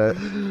 you got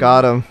it.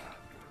 Got him.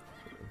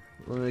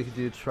 Well, they could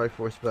do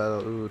Triforce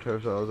Battle. Ooh,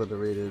 Triforce Battle is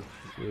underrated.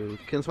 Ooh,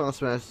 Ken Swan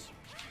Smash.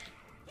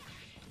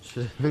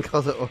 Should have been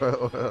called it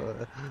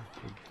or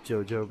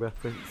JoJo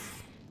reference.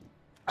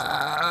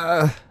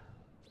 Ah.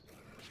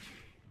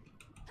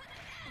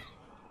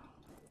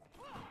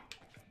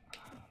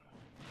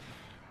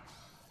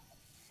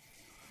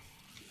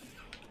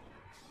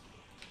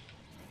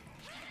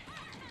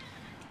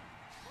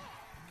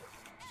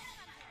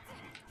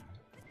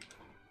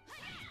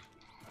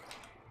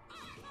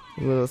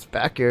 Look at those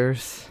back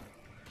airs.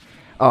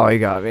 Oh, he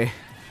got me.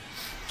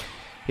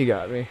 He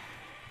got me.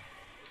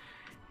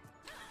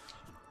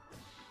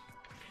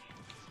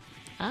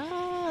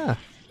 Ah.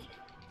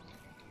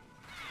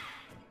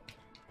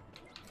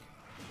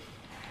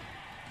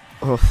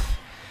 Oh.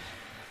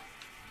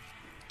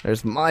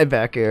 There's my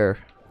back air.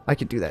 I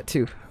could do that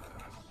too.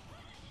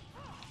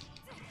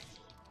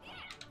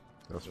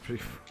 That was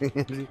pretty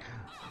handy.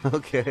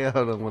 Okay, I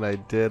don't know what I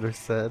did or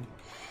said.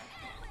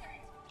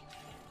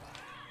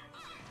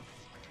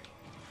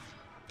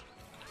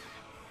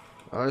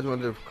 I always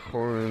wonder if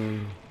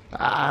Corrin...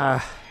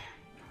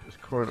 Is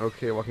Corrin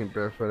okay walking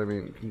barefoot? I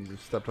mean, can you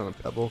just step on a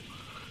pebble?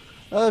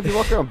 If you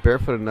walk around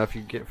barefoot enough,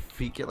 your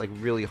feet get like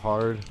really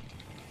hard.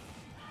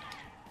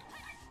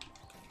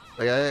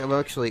 Like I'm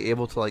actually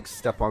able to like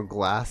step on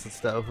glass and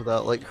stuff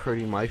without like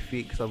hurting my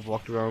feet because I've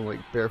walked around like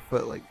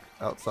barefoot like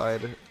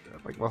outside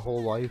like my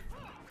whole life.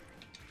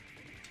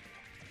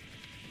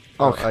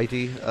 Oh,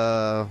 ID.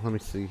 Let me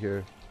see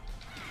here.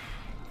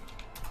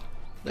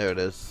 There it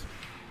is.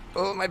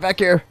 Oh, my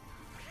back air.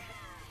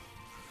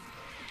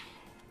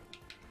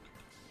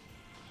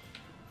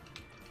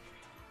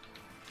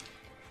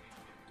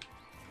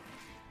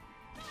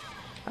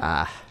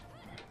 Ah.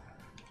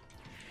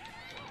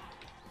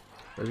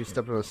 If you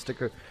step on a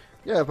sticker,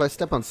 yeah. If I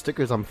step on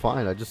stickers, I'm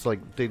fine. I just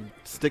like they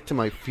stick to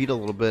my feet a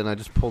little bit, and I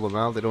just pull them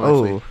out. They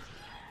don't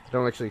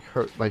actually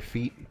hurt my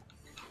feet.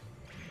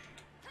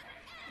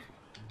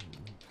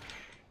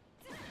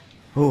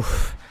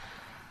 Oof.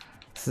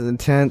 This is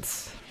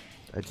intense.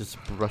 I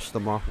just brush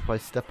them off if I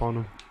step on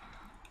them.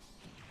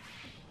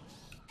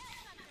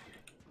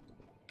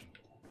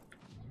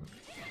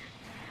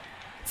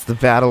 It's the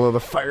battle of the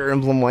Fire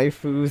Emblem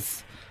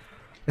waifus.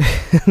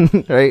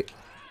 Right?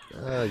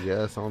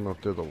 Yes, I don't know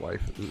if they're the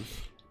waifus.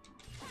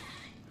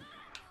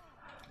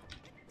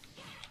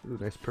 Ooh,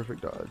 nice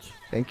perfect dodge.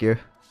 Thank you.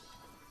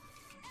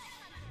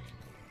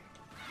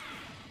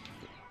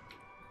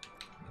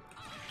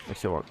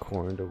 Actually, I want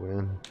Corrin to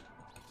win.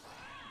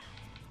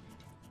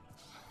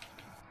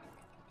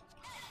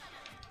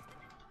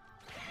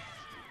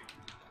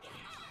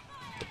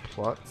 The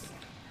plots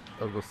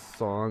of the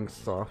song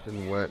soft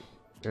and wet,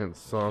 and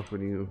soft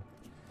when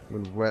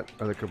wet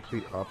are the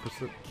complete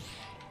opposite.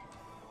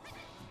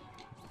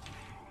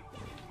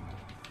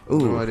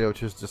 Ooh. No idea what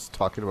she was just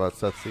talking about,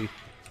 Setsi.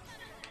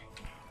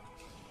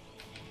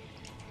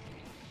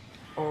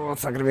 Oh,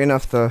 it's not gonna be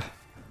enough though.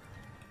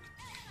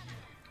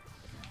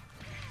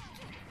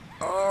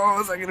 Oh,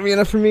 is that gonna be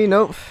enough for me?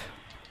 Nope.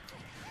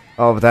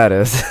 Oh, but that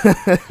is.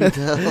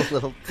 A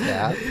little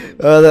tap.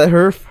 That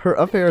her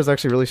up air is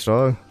actually really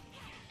strong.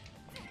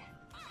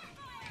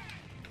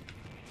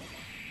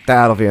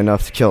 That'll be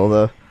enough to kill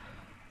though.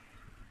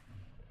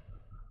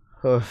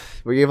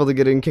 Were you able to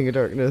get in King of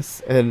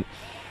Darkness? And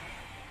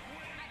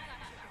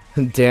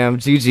damn,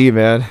 GG,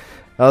 man.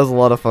 That was a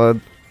lot of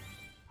fun.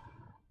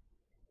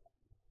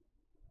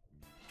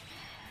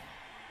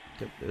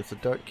 It's a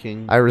Dark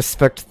King. I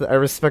respect the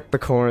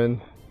Corrin.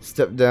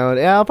 Step down.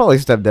 Yeah, I'll probably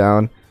step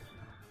down.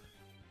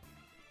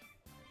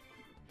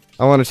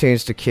 I want to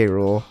change to K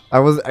rule. I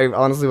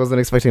honestly wasn't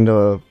expecting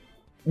to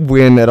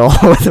win at all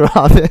with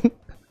Robin.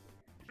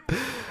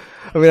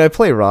 I mean, I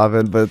play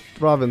Robin, but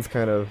Robin's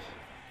kind of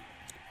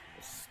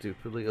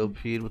Stupidly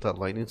OP'd with that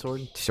lightning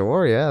sword.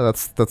 sure. Yeah,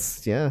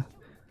 that's yeah.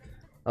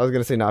 I was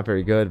gonna say not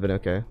very good, but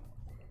okay.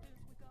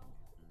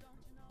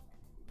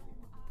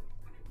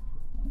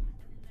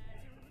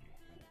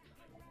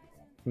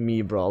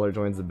 Me Brawler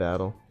joins the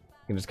battle.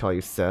 I can just call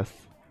you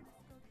Seth.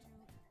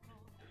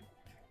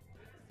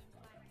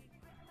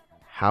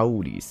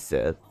 Howdy,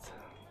 Seth.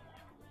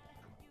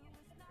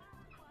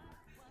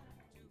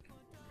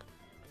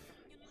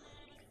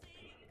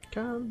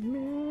 Come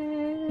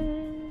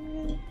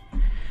in.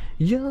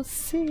 You'll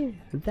see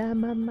that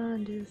my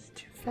mind is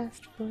too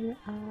fast for your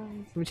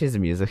eyes. Let me change the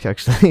music,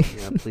 actually.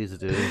 Yeah, please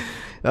do.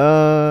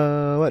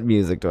 What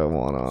music do I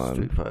want on?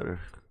 Street Fighter.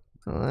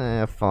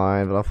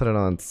 Fine, but I'll put it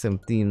on some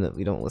theme that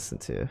we don't listen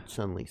to.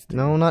 Chun-Li's theme.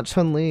 No, not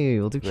Chun-Li.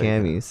 We'll do There you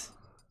go. Cammy's.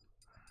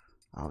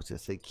 I was gonna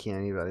say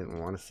Cammy, but I didn't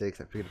want to say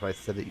because I figured if I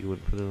said it, you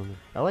wouldn't put it on there.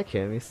 I like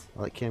Cammy's.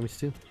 I like Cammy's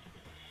too.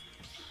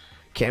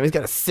 Cammy's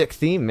got a sick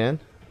theme, man.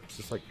 It's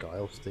just like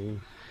Guile's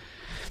theme.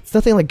 It's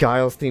nothing like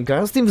Guile's theme.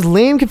 Guile's theme's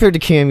lame compared to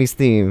Cammy's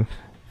theme.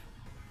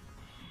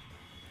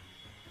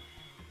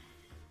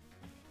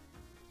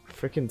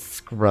 Frickin'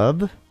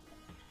 scrub.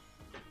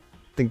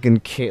 Thinking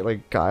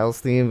like Guile's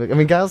theme. I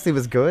mean, Guile's theme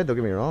is good. Don't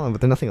get me wrong,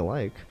 but they're nothing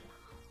alike.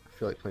 I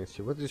feel like playing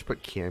shit. What did you just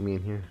put Cammy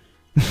in here?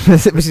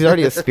 But she's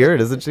already a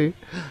spirit, isn't she?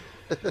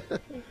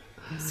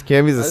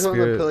 Cammy's a I don't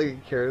spirit. feel like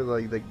a character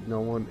like no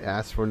one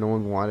asked for, no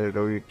one wanted,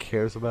 nobody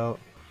cares about.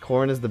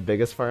 Corrin is the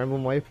biggest Fire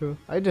Emblem waifu.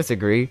 I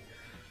disagree.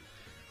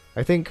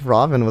 I think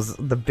Robin was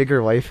the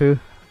bigger waifu.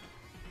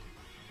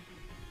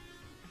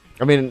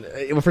 I mean,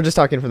 if we're just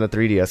talking from the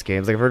 3DS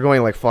games, like if we're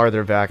going like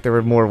farther back, there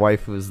were more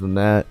waifus than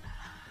that.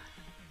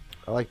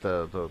 I like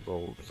the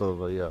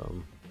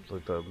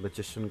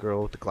magician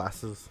girl with the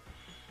glasses.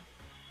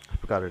 I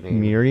forgot her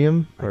name.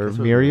 Miriam I or guess it was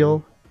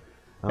Muriel?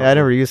 Miriam. Yeah, I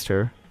never used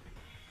her.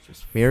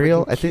 She's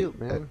Muriel? freaking I cute,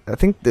 think. man. I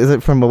think is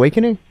it from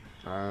Awakening?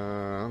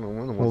 I don't know.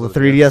 One of the Well, ones the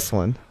that was 3DS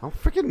one. I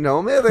don't freaking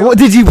know, man. What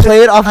did you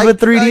play it off of a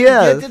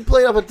 3DS? I did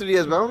play it off a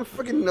 3DS, but I don't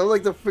freaking know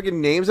like the freaking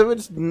names of it.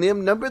 Just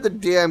number the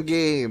damn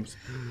games.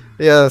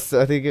 Yes,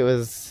 I think it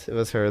was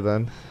her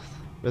then.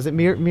 Was it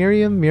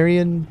Miriam?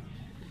 Miriam?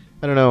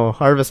 I don't know.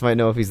 Harvest might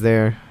know if he's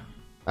there.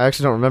 I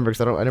actually don't remember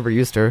because I never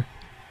used her.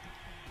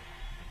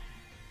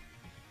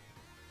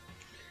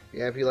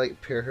 Yeah, if you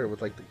like pair her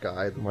with like the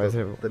guy,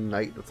 the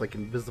knight that's like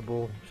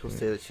invisible, she'll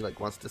say that she like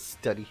wants to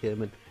study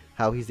him and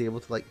how he's able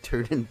to like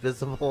turn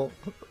invisible.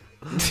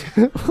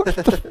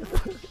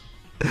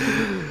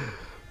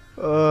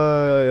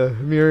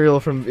 Muriel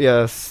from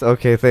yes.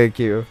 Okay, thank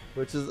you.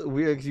 Which is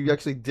weird because you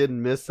actually did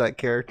miss that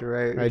character,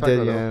 right? I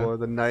did, yeah. Before,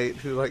 the knight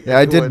who like Yeah,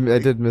 I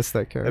did miss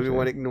that character.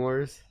 Everyone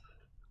ignores.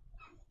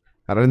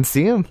 I didn't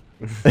see him.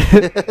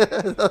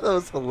 That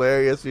was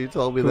hilarious when you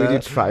told me Can that. we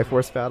do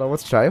Triforce Battle?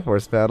 What's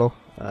Triforce Battle?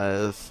 I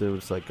assume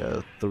it's like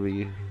a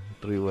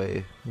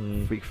three-way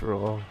freak for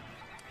all.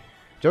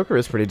 Joker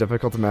is pretty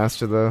difficult to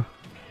master, though.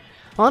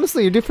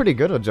 Honestly, you do pretty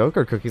good on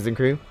Joker Cookies and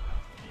Cream.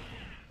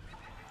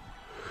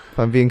 If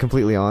I'm being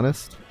completely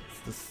honest. It's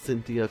the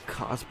Cynthia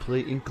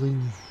cosplay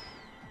inkling.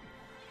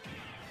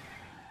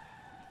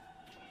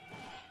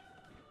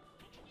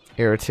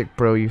 Heretic,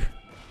 bro, you.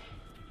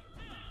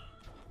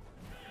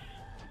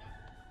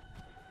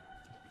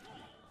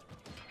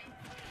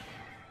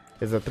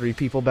 Is a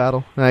 3-people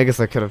battle? I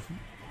guess I could have.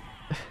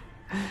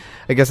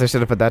 I guess I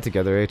should have put that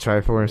together, eh?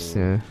 Triforce,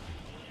 yeah.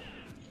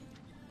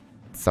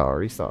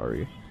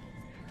 Sorry.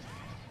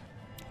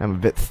 I'm a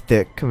bit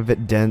thick. I'm a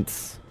bit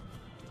dense.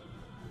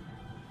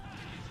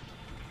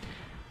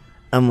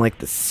 I'm like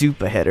the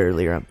soup I had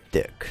earlier. I'm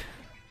thick.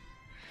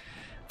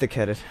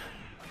 Thick-headed.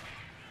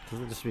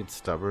 Doesn't it just mean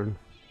stubborn?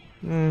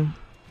 I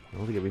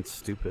don't think it means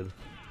stupid.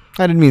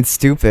 I didn't mean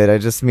stupid. I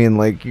just mean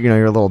like, you know,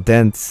 you're a little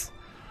dense.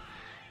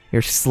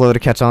 You're slow to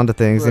catch on to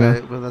things, you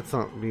know? Well, that's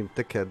not mean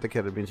thick-head.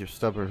 Thick-headed means you're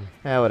stubborn.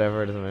 Yeah,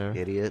 whatever. It doesn't matter.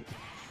 Idiot.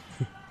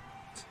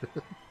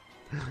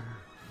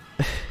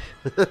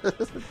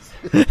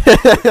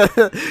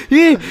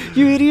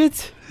 You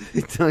idiot!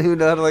 You don't even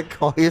know how to like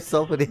call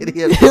yourself an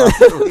idiot.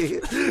 Properly.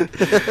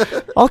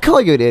 I'll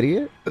call you an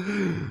idiot.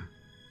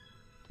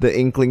 The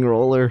Inkling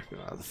Roller.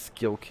 The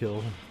skill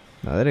kill.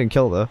 No, they didn't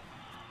kill though.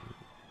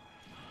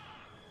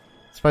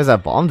 Surprised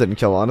that bomb didn't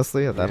kill,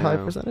 honestly, at that high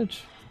Yeah.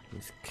 percentage.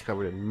 He's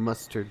covered in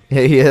mustard.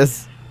 Yeah, he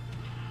is.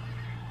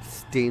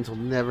 Stains will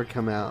never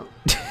come out.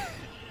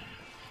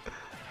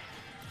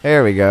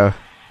 There we go.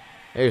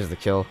 There's the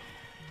kill.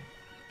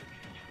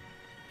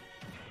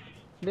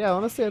 Yeah,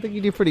 honestly, I think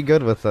you do pretty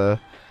good with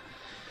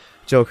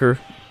Joker.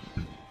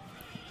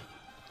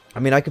 I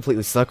mean, I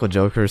completely suck with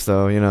Joker,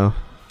 so, you know.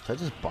 Should I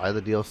just buy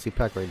the DLC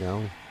pack right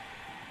now?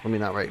 I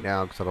mean, not right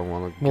now, because I don't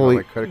want to Well,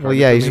 my credit card. well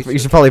yeah, you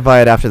should probably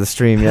buy it after the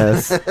stream,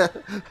 yes.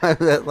 I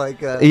meant like...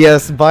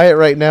 Yes, buy it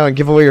right now and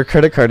give away your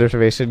credit card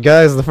information.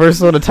 Guys, the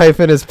first one to type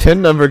in his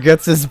PIN number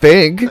gets his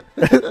bank.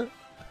 I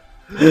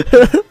mean,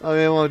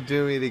 it won't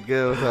do me any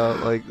good without,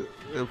 like...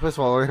 First of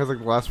all, it only has like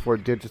the last 4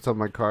 digits on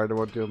my card. It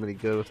won't do him any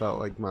good without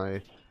like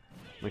my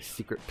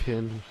secret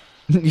pin.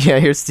 Yeah,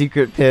 your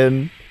secret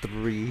PIN.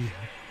 3.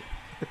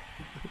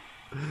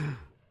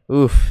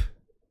 Oof.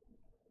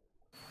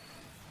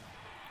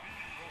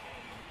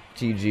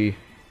 GG.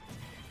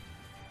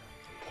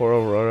 Poor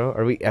Aurora.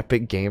 Are we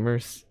epic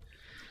gamers?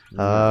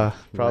 No,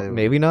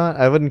 maybe not.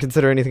 I wouldn't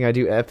consider anything I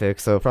do epic,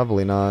 so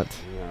probably not.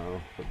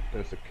 No, but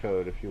there's a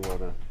code if you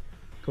wanna.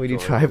 Can we do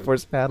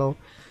Triforce Battle?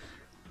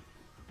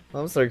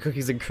 I'm sorry,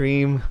 Cookies and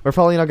Cream. We're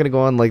probably not gonna go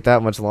on like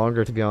that much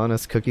longer, to be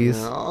honest. Cookies.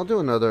 Yeah, I'll do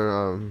another.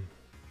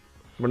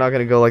 We're not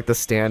gonna go like the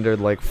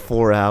standard like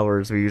 4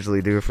 hours we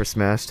usually do for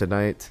Smash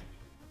tonight.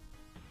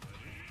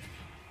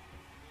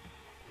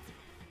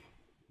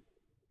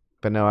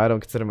 But no, I don't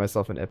consider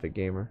myself an epic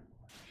gamer.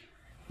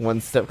 One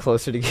step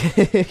closer to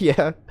get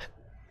yeah.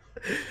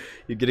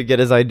 You're gonna get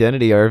his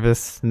identity,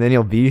 Arvis, and then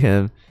you'll be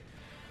him.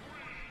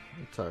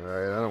 It's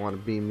alright. I don't want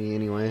to be me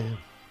anyway.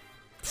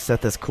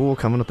 Seth is cool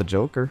coming with the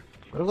Joker.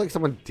 What if like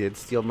someone did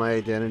steal my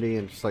identity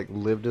and just like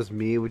lived as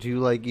me? Would you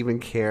like even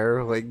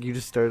care? Like you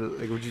just started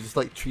like would you just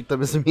like treat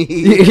them as me?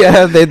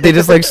 Yeah, they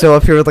just like show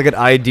up here with like an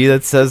ID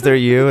that says they're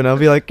you, and I'll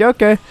be like,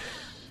 okay,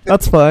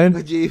 that's fine.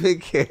 Would you even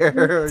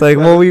care? It's like,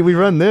 well, we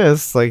run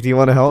this. Like, do you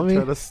want to help me?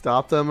 Try to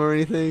stop them or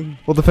anything?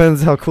 Well,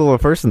 depends how cool of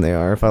a person they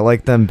are. If I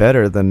like them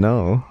better, then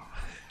no.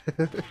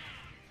 You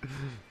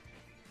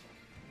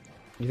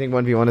think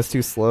 1v1 is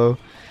too slow?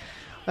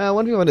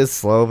 1v1 is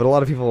slow, but a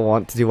lot of people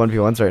want to do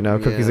 1v1s right now.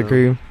 Cookies and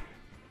cream.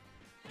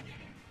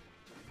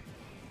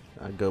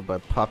 I go by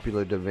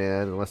popular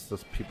demand unless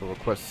those people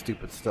request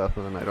stupid stuff,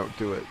 and then I don't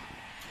do it.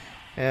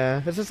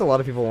 Yeah, it's just a lot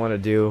of people want to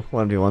do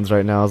 1v1s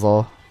right now is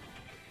all.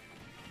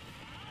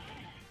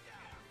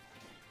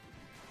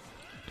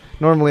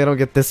 Normally I don't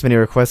get this many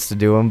requests to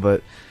do them,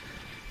 but,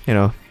 you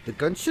know. The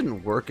gun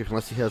shouldn't work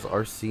unless he has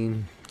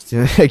Arsene.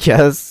 I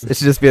guess. It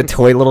should just be a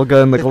toy little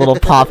gun, like a little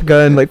pop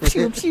gun, like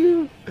pew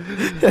pew.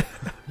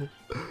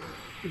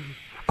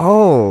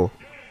 Oh.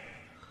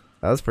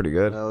 That was pretty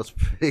good. That was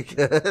pretty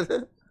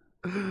good.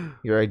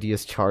 Your ID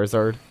is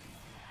Charizard.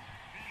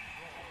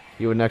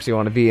 You wouldn't actually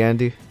want to be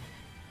Andy.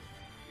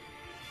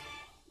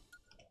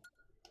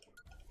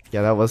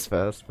 Yeah, that was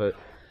fast, but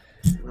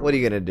what are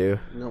you gonna do?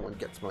 No one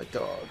gets my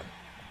dog.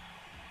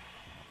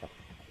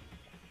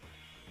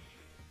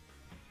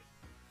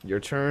 Your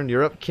turn.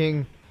 You're up,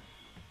 King.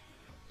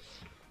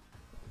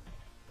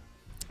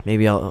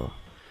 Maybe I'll...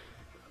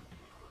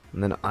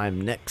 And then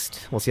I'm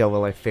next. We'll see how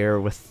well I fare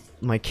with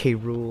my K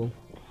rule.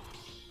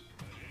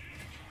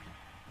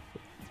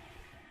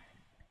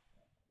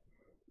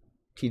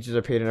 Teachers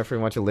are paid enough for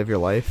you to live your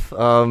life.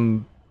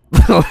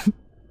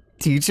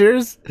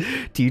 Teachers?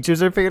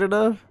 Teachers are paid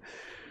enough?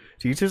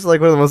 Teachers are like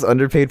one of the most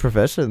underpaid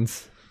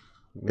professions.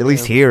 Yeah. At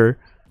least here.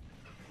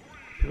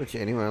 Pretty much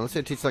anywhere. Unless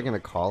they teach like in a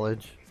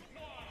college.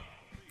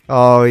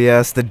 Oh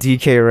yes, the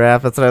DK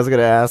rap. That's what I was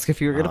gonna ask if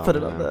you were gonna put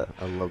it on man. that.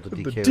 I love the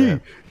DK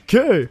rap.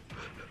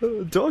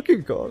 DK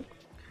Donkey Kong.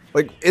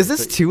 Like, is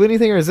this to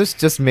anything or is this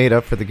just made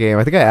up for the game?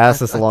 I think I asked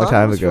this a long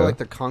time it was ago. for, like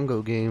the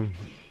Congo game.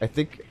 I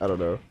don't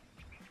know.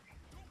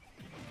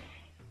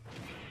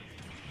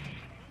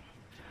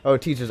 Oh,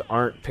 teachers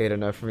aren't paid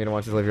enough for me to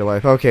want you to live your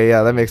life. Okay,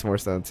 yeah, that makes more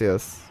sense.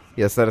 Yes.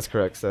 Yes, that is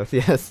correct, Seth.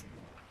 Yes.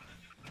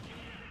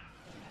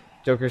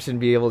 Joker shouldn't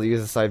be able to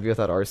use a side B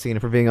without Arsene,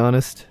 if we're being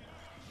honest.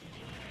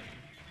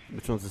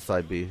 Which one's the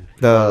side B?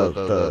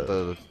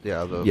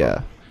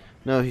 Yeah.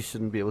 No, he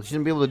shouldn't be able. He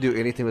shouldn't be able to do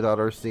anything without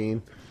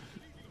Arsene.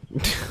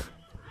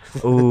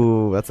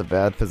 Ooh, that's a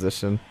bad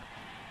position.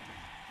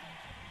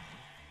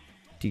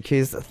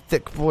 DK's a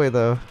thick boy,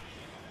 though.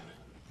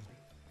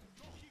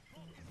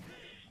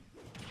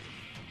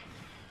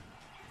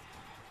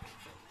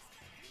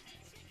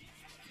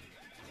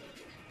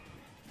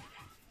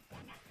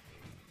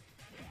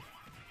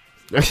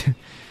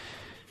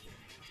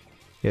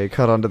 Yeah, he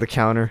cut onto the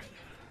counter.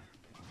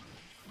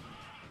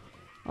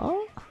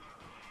 Oh.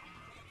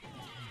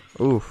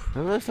 Oof.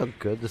 That's how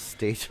good the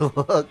stage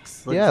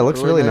looks. Like, yeah, it looks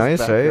really nice,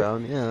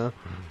 background. right? Yeah.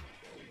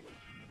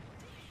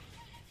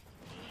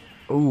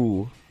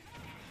 Ooh.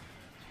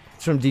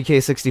 It's from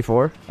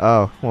DK64?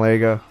 Oh, well, there you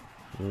go.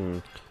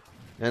 I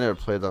never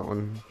played that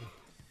one.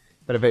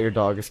 But I bet your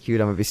dog is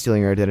cute. I'm gonna be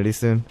stealing your identity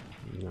soon.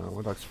 No,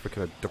 my dog's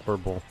freaking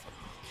adorable.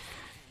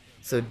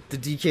 So the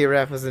DK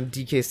rap was in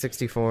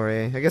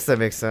DK64, eh? I guess that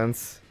makes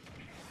sense.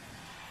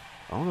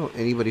 I don't know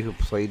anybody who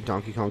played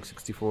Donkey Kong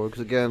 64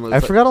 because again, I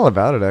forgot all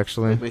about it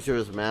actually. Like, make sure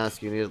his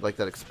mask. You needed like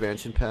that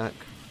expansion pack.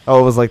 Oh,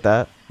 it was like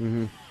that.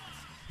 Mm-hmm.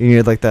 You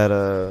needed like that.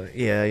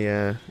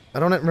 Yeah. I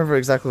don't remember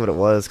exactly what it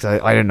was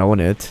because I didn't own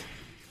it.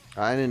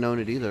 I didn't own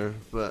it either,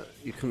 but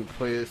you couldn't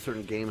play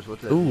certain games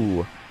with it.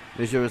 Ooh.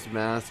 Majora's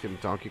Mask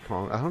and Donkey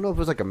Kong. I don't know if it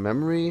was like a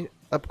memory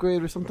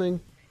upgrade or something.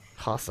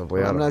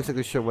 Possibly. I'm not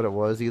exactly sure what it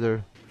was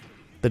either.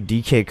 The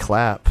DK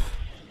clap.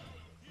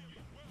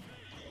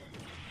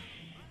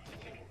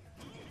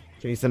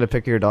 Can you send a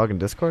pic of your dog in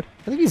Discord?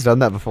 I think he's done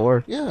that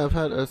before. Yeah,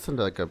 I've sent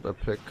like a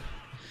pic.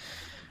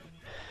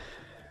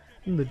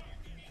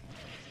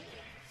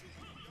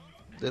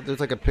 There's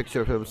like a picture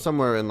of him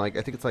somewhere in like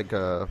I think it's like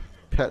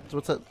pets.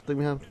 What's that thing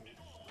we have?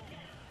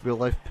 Real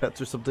life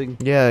pets or something.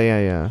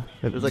 Yeah.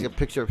 There's like a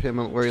picture of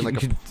him wearing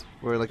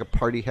like a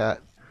party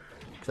hat.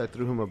 Cause I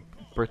threw him a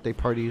birthday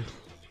party.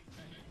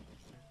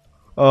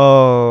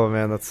 Oh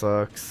man, that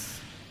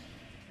sucks.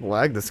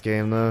 Lag this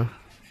game though.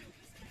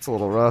 It's a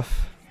little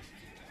rough.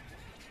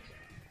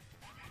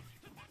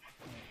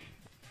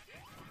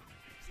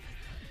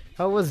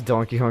 How was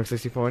Donkey Kong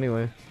 64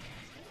 anyway?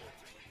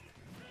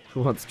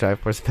 Who wants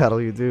Triforce Battle?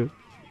 You do.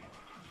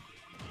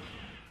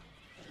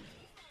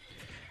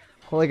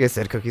 Well, like I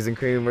said, cookies and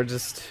cream. We're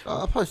just.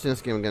 I'll probably see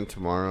this game again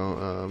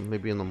tomorrow.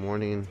 Maybe in the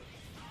morning.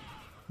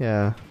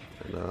 Yeah.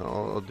 And,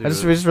 I'll do we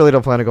just really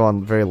don't plan to go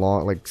on very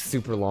long, like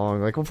super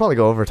long. Like we'll probably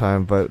go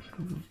overtime, but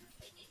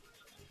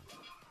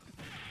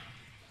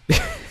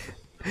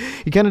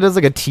he kind of does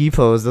like a T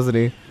pose, doesn't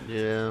he?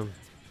 Yeah.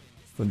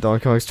 When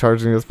Donkey Kong's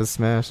charging us with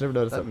Smash, never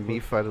noticed That that. me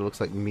fighter looks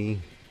like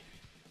me.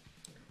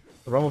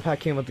 The Rumble Pack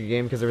came with the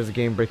game because there was a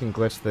game-breaking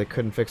glitch that they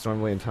couldn't fix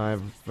normally in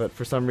time, but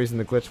for some reason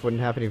the glitch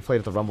wouldn't happen if you played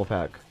with the Rumble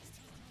Pack.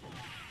 I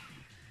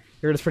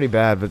heard it's pretty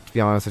bad, but to be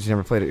honest, you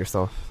never played it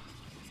yourself.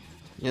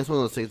 Yeah, it's one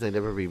of those things they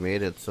never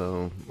remade it,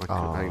 so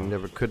I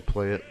never could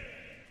play it.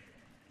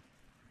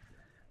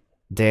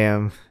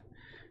 Damn.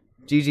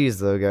 GG's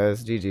though,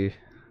 guys. GG.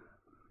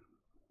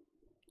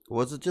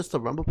 Was it just the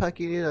Rumble Pack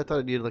you needed? I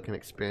thought it needed like an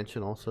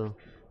expansion also.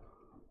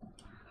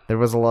 There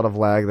was a lot of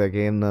lag that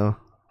game though.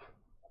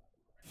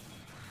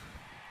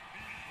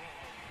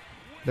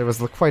 There was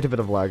quite a bit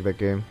of lag that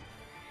game.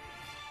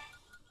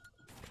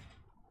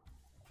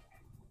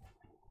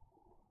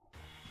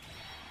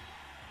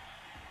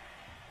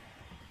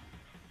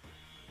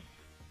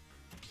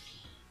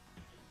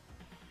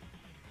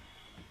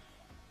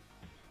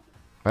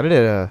 Why did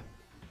it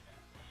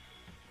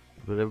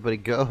Where'd everybody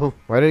go?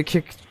 Why did it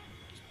kick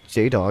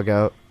J-Dog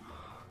out?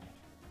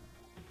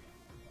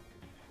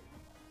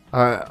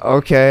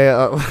 Okay,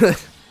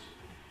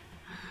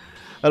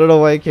 I don't know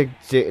why he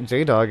kicked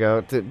J-Dog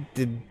out.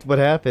 Did what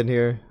happened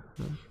here?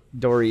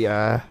 Dory,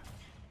 God,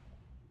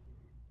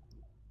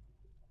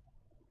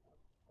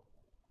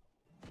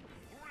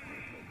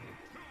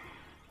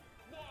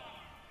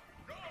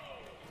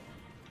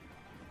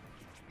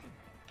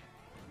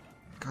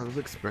 those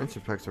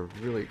expansion packs are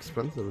really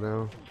expensive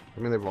now. I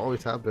mean, they've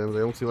always have been. They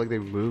don't seem like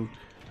they've moved.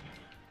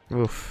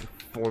 oof.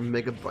 4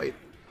 megabyte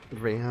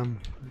RAM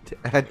to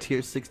add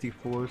tier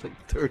 64 is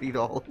like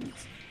 $30.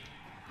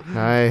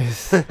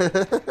 Nice.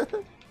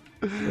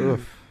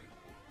 Oof.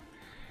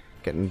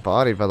 Getting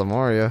bodied by the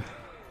Mario.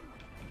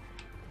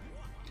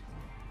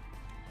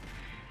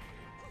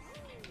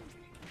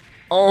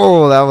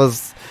 Oh, that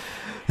was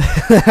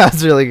that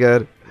was really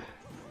good.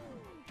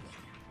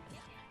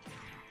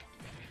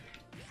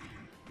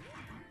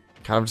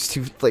 God, I'm just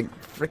too like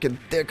freaking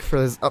thick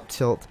for this up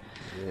tilt.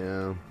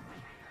 Yeah.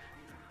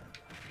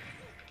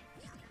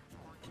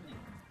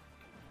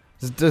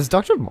 Does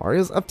Dr.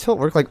 Mario's up tilt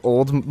work like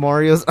old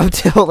Mario's up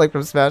tilt, like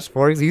from Smash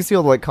 4? Because he used to be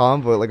able to like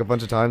combo it like a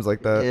bunch of times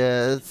like that.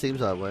 Yeah, it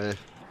seems that way.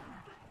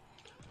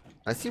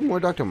 I see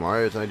more Dr.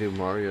 Mario's than I do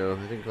Mario.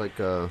 I think like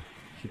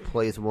he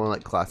plays more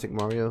like classic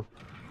Mario.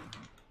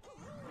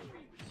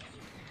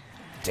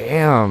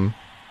 Damn.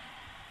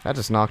 That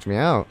just knocked me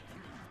out.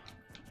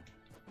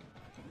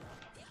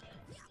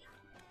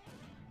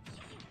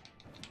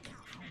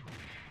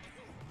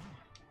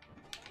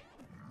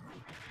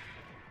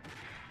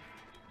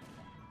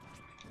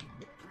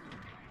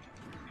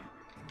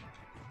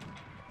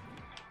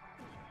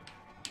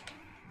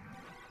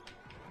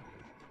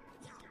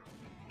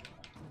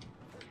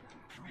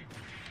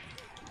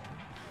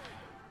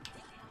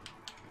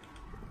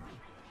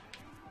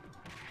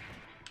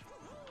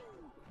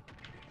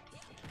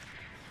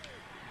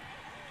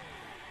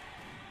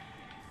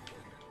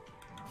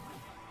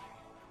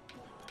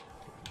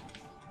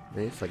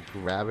 He just like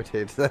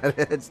gravitated to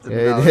that edge.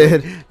 Yeah, he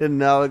did. Did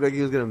not look like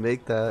he was gonna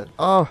make that.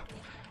 Oh.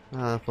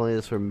 If only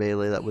this were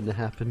Melee, that wouldn't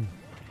happen.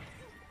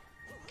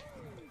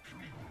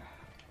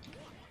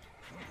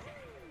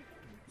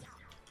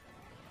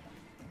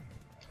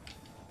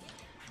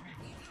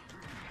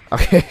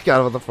 Okay, got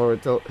him with the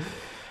forward tilt.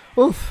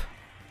 Oof.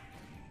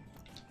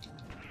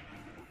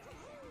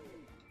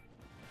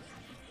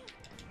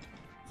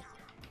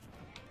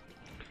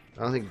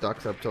 I don't think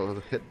Doc's up tilt has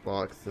a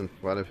hitbox in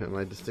front of him.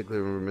 I distinctly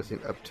remember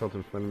missing up tilt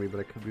in front of me, but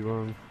I could be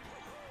wrong.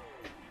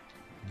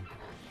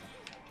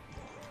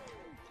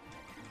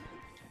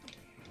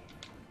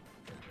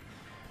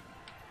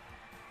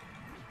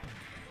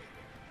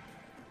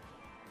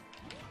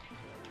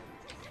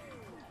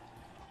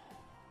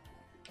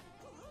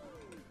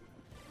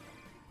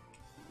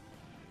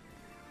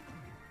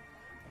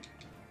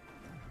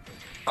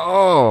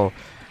 Oh.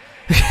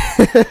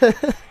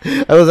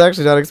 I was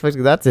actually not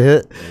expecting that to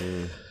hit.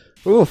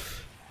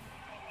 Oof.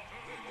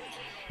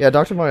 Yeah,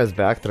 Dr. Mario's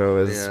back throw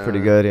is pretty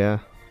good, yeah.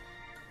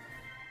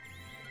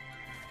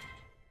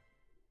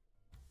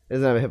 He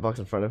doesn't have a hitbox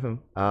in front of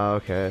him? Oh,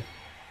 okay.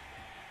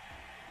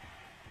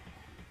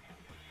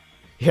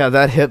 Yeah,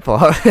 that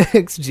hitbox.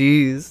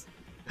 Jeez.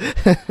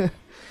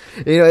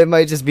 You know, it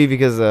might just be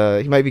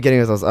because he might be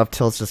getting those up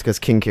tilts just because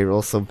King K.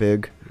 Rool's so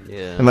big.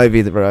 Yeah. It might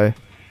be the right.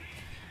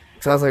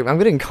 So I was like, I'm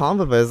getting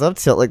comboed by his up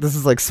tilt. Like, this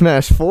is like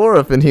Smash 4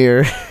 up in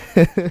here.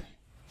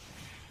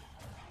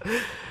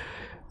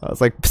 I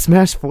was like,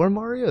 Smash 4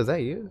 Mario? Is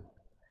that you?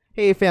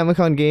 Hey,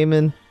 Famicom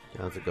Gaming.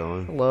 How's it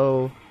going?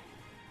 Hello.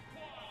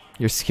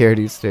 You're scared,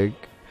 you stink.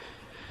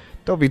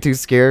 Don't be too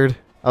scared.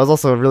 I was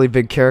also a really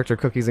big character,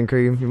 Cookies and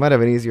Cream. You might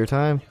have an easier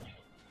time.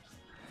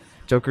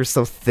 Joker's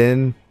so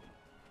thin.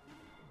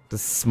 The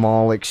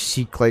small, like,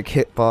 Sheik-like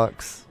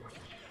hitbox.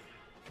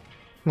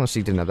 Well,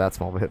 Sheik didn't have that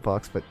small of a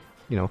hitbox, but,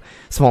 you know,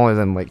 smaller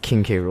than, like,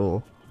 King K.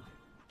 Rool.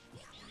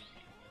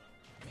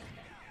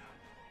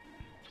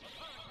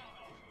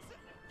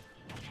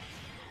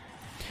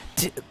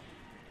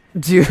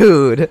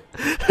 Dude.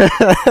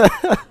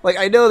 Like,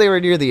 I know they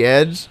were near the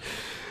edge.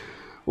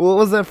 What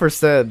was that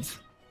percent?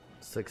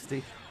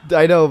 60.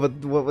 I know, but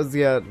what was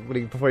he at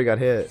before he got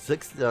hit?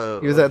 60.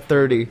 He was at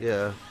 30.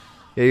 Yeah.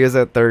 Yeah, he was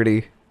at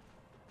 30.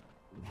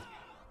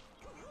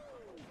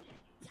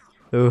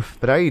 Oof.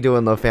 But how are you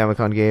doing, though,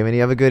 Famicom game? And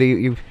you have a good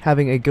you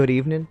having a good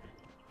evening?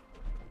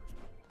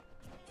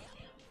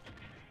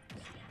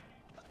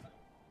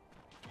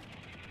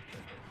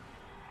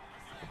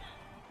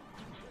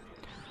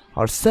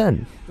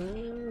 Arsene.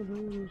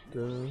 Ooh,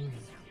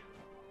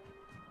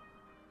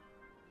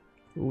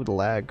 the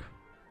lag.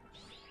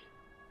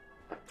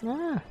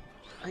 Ah.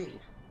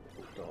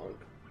 Dog.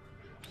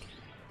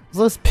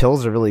 Those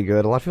pills are really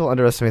good. A lot of people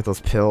underestimate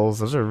those pills.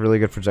 Those are a really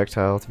good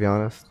projectile, to be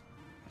honest.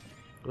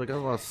 They got a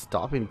lot of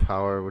stopping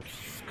power, which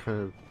is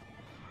kind of...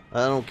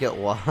 I don't get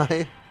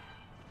why.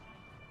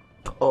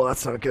 Oh,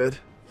 that's not good.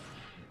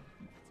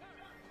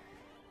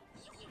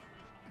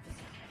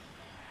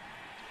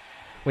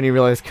 When you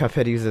realize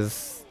Cuphead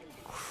uses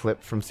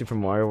clip from Super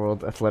Mario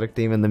World athletic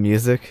theme in the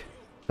music.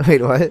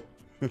 Wait, what?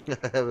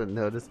 I haven't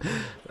noticed.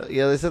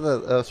 Yeah, they said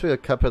that, speaking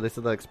of Cuphead, they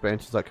said that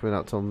expansion's not coming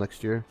out till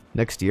next year.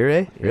 Next year,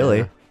 eh? Really?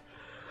 Yeah.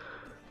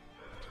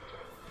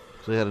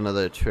 So they had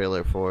another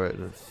trailer for it,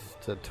 and it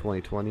said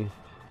 2020.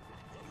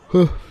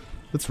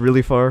 That's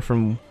really far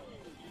from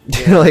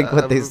like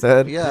what they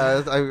said.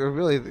 Yeah, I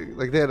really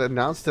like they had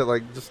announced it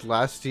like just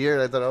last year.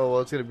 And I thought, oh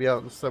well, it's gonna be out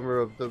in the summer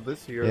of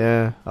this year.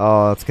 Yeah.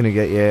 Oh, it's gonna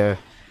get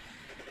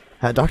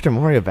That Dr.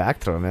 Mario back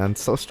throw, man,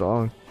 it's so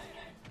strong.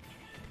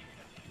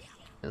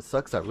 It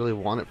sucks. I really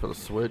want it for the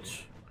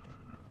Switch.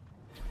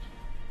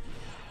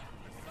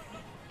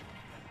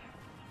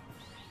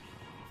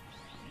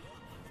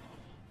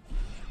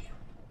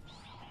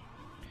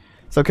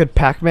 So could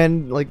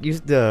Pac-Man like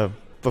use the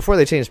before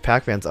they changed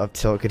Pac-Man's up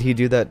tilt? Could he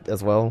do that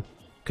as well?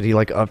 Could he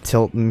like up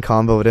tilt and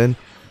combo it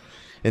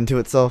into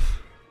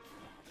itself?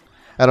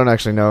 I don't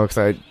actually know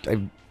because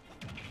I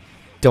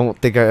don't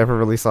think I ever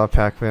really saw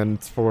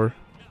Pac-Man's 4.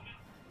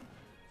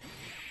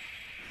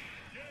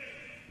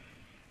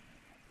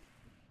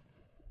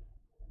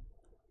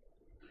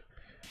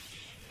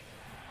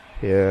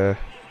 Yeah.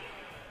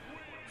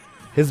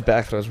 His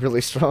back throw is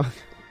really strong.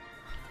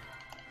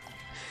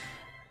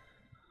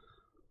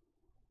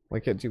 Why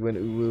can't you win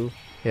Uwu?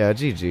 Yeah,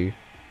 GG.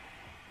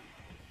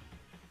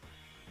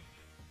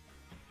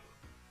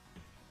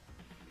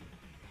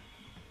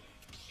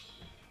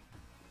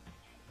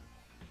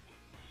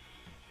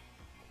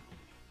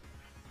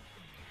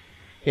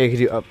 Yeah, could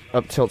you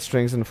up tilt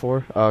strings in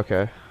 4? Oh,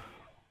 okay.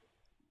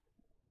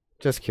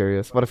 Just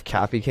curious. What if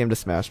Cappy came to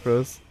Smash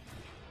Bros?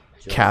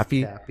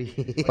 Cappy?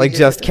 Like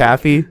just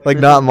Cappy? Like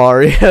not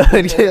Mario?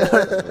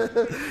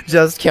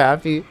 Just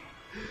Cappy?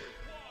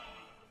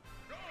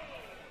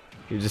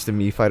 You're just a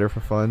Mii fighter for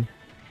fun?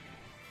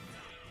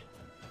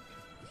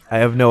 I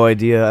have no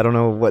idea. I don't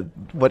know what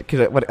I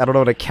don't know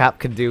what a Cap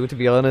could do, to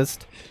be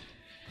honest.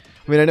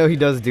 I mean, I know he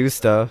does do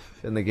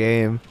stuff in the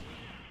game.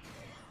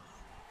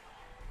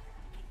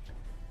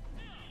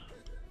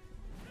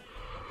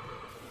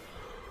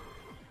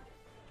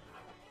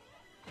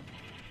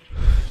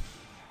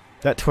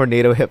 That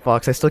tornado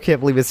hitbox, I still can't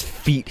believe his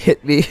feet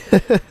hit me.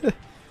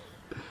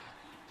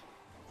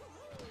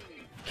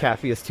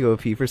 Cappy is too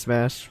OP for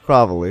Smash?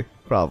 Probably.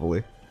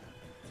 Probably.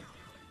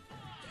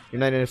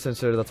 You're 99%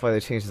 sure that's why they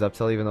changed his up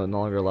tilt, even though it no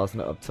longer allows him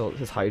to up tilt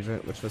his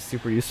hydrant, which was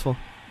super useful.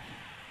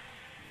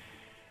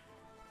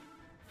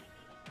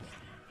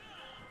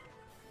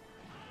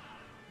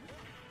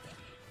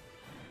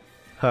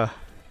 Huh.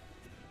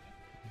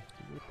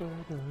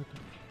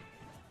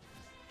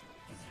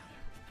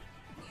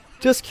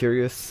 Just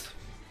curious.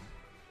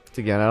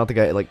 Again, I don't think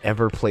I like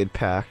ever played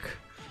Pac.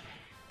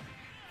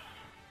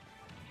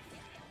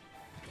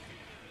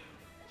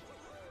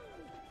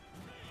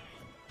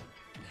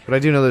 But I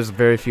do know there's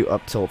very few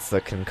up tilts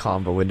that can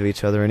combo into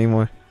each other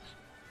anymore.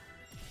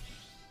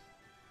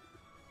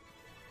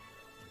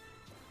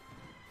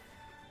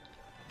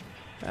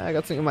 I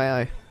got something in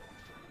my eye.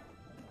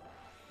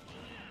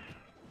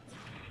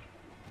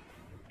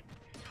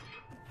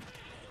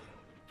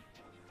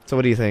 So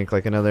what do you think?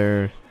 Like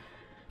another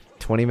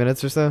 20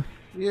 minutes or so?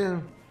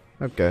 Yeah.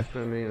 Okay. I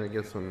mean, I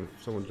guess when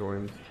someone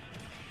joins.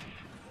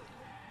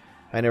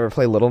 I never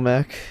play Little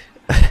Mac.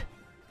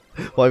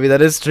 Well, I mean,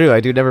 that is true.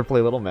 I do never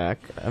play Little Mac.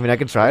 I mean, I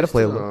could try to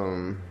play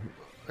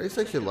I used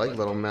to actually like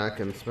Little Mac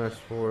and Smash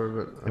 4,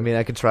 but... I mean,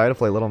 I could try to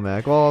play Little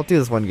Mac. Well, I'll do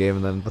this one game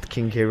and then with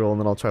King K. Rool and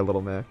then I'll try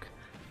Little Mac.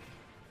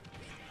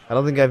 I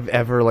don't think I've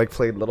ever, like,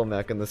 played Little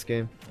Mac in this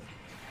game.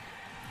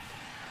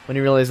 When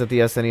you realize that the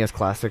SNES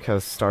Classic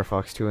has Star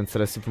Fox 2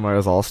 instead of Super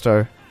Mario's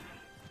All-Star.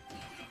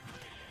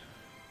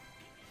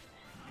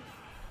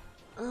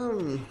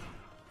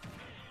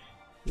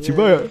 Super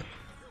Mario.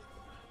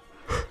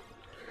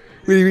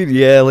 What do you mean?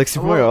 Yeah, like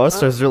Super Mario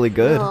All-Star is really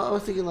good. No, I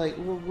was thinking, like,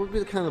 what would be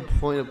the kind of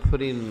point of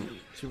putting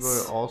Super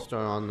Mario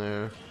All-Star on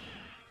there?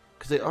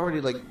 Because they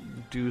already, like,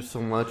 do so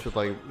much with,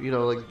 like, you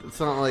know, like, it's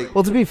not like...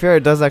 Well, to be fair,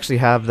 it does actually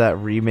have that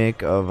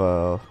remake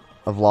of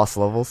Lost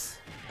Levels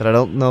that I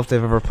don't know if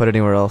they've ever put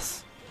anywhere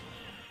else.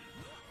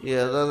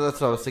 Yeah,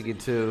 that's what I was thinking,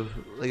 too.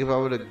 Like, if I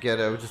were to get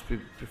it, it would just be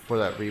before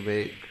that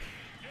remake.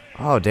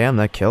 Oh, damn,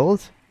 that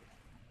killed?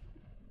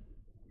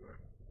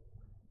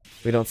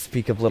 We don't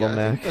speak of Little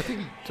Mac. I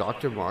think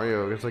Dr.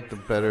 Mario is, like, the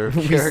better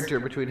character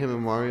between him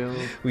and Mario.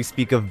 We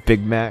speak of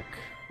Big Mac.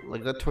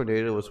 Like that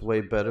tornado was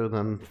way better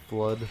than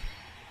flood.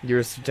 You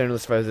were generally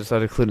surprised it's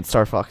not included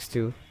Star Fox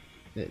 2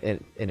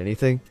 in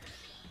anything.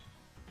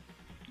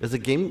 Was that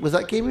game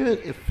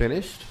even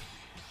finished?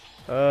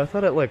 I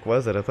thought it like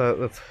was it. I thought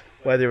that's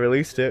why they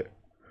released it.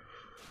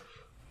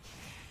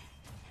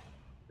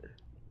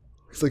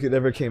 Looks like it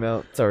never came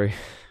out. Sorry.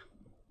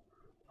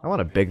 I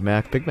want a Big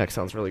Mac. Big Mac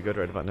sounds really good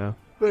right about now.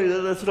 Right,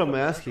 that's what I'm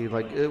asking.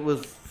 Like it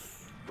was,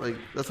 like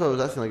that's what I was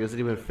asking. Like, is it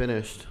even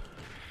finished?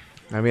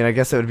 I mean, I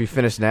guess it would be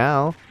finished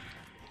now.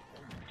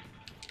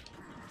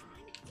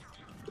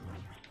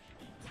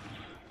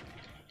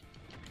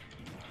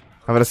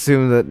 I would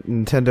assume that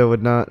Nintendo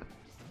would not.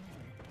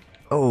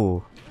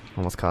 Oh,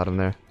 almost caught him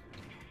there.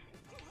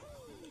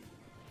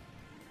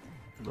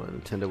 Well,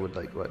 Nintendo would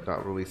like what?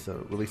 Not release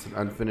an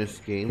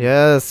unfinished game?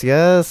 Yes,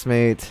 yes,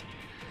 mate.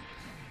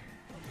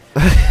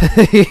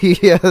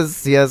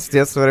 yes, yes,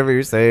 yes. Whatever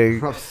you're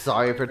saying. I'm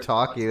sorry for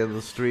talking in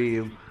the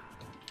stream.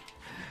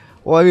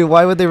 Well, I mean,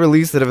 why would they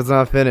release it if it's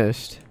not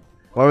finished?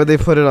 Why would they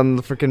put it on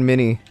the freaking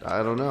mini?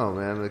 I don't know,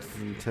 man. Like,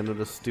 Nintendo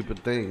does stupid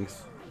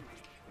things.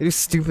 They do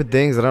stupid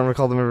things. I don't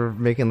recall them ever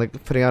making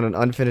like putting out an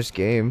unfinished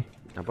game.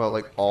 How about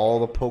like all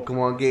the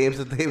Pokemon games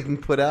that they've been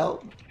put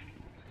out?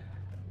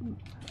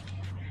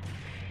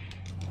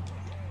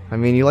 I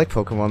mean, you like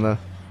Pokemon though.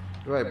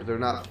 Right, but they're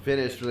not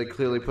finished when they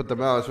clearly put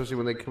them out, especially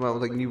when they come out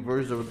with like new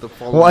versions of the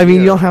following Well, I mean,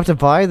 year. you don't have to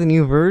buy the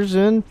new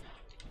version.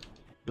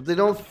 But they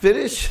don't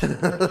finish.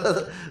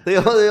 they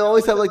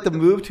always have like the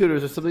move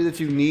tuners or something that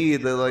you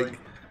need. That like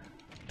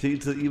to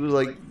even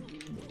like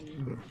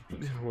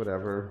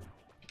whatever.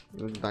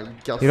 You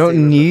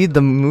don't need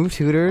the move I'll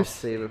tutors.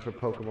 save it for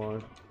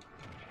Pokemon.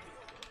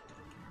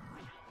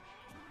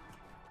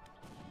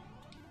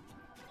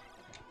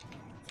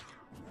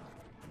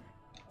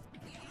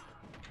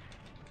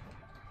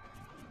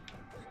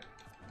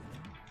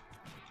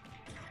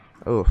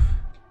 Oh,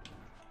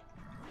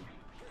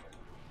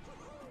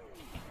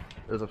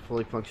 There was a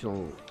fully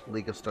functional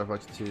League of Star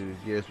Fox 2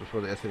 years before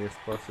the SNES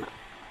Classic.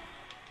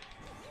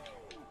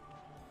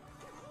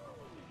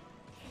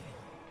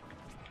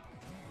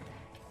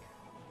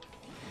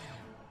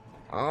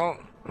 oh.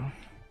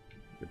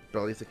 Your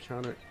belly's a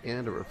counter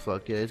and a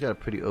reflect. Yeah, he's got a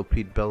pretty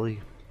OP'd belly.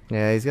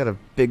 Yeah, he's got a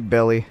big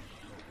belly.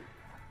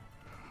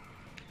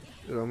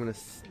 Dude, I'm gonna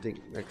stink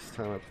next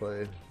time I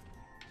play.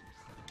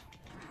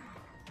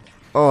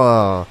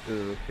 Oh,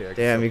 Ooh, okay, I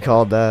damn! can You still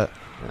called that.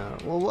 Yeah,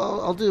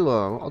 well,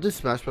 I'll do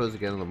Smash Bros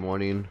again in the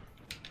morning,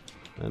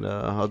 and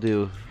I'll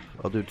do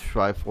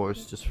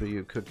Triforce just for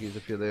you, Cookies,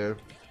 if you're there.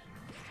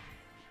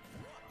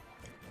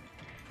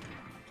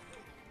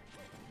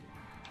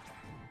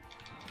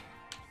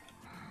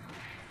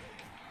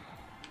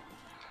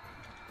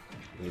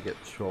 And you get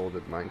trolled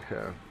at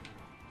Minecraft.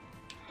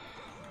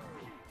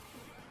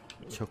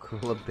 Choco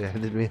will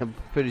abandon me. I'm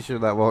pretty sure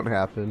that won't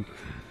happen.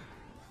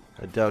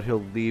 I doubt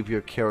he'll leave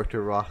your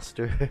character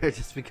roster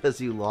just because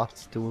you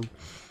lost to him.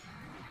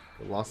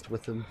 Or lost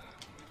with him.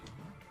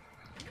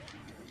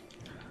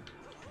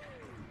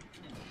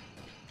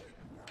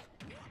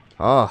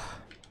 Oh.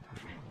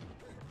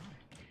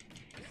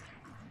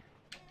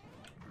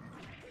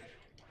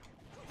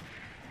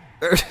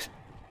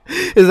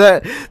 Is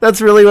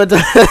that's really what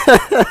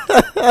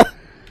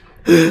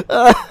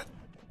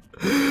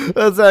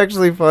that's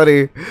actually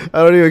funny.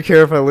 I don't even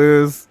care if I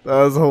lose. That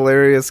was a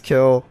hilarious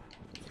kill.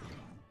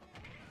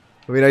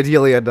 I mean,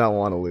 ideally I'd not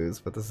want to lose,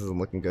 but this isn't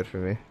looking good for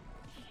me.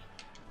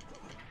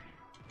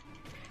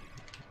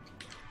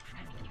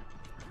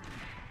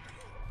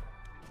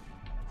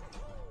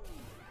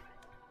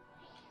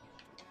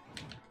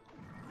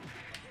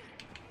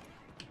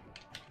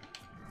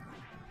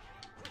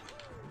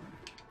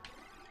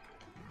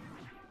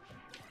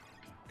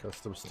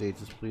 Custom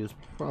stages, please.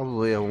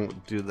 Probably I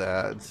won't do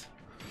that.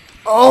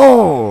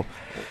 Oh!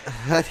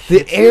 That The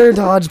hit air you?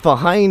 dodge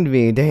behind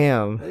me,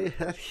 damn. Hey,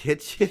 that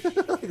hit you?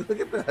 Like, look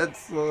at that.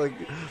 So, like,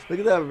 look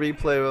at that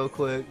replay real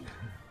quick.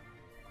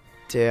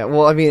 Damn.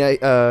 Well, I mean,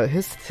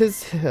 his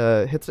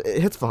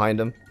hits behind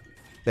him.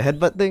 The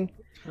headbutt thing.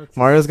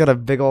 Mario's got a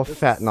big old That's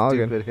fat a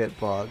noggin. Stupid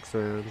hitbox,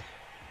 man.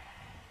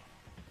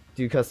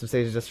 Do custom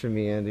stages just for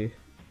me, Andy.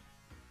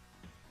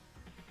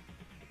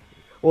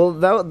 Well,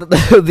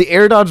 the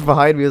air dodge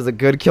behind me was a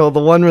good kill. The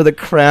one where the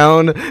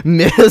crown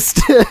missed.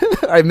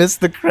 I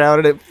missed the crown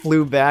and it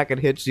flew back and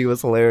hit you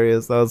was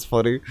hilarious. That was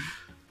funny.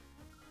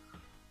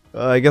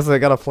 I guess I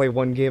gotta play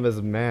one game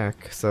as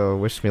Mac, so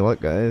wish me luck,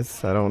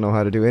 guys. I don't know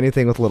how to do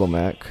anything with Little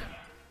Mac.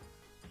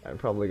 I'm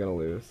probably gonna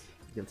lose.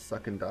 You can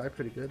suck and die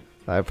pretty good.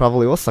 I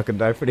probably will suck and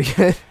die pretty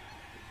good.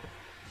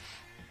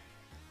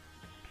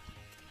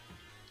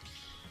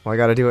 Well, I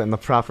gotta do it in the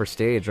proper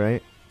stage,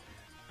 right?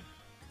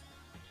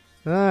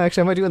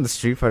 Actually, I might do it in the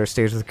Street Fighter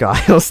stage with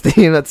Guile's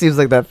theme. That seems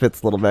like that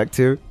fits Little Mac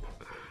too.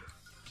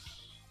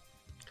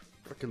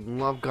 Freaking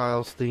love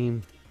Guile's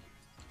theme.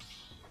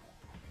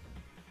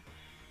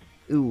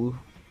 Ooh.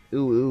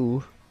 Ooh,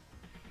 ooh.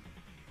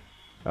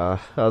 That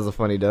was a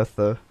funny death,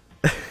 though.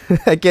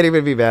 I can't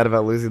even be mad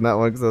about losing that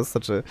one because that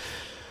was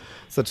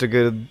such a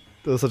good,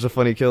 that was such a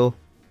funny kill.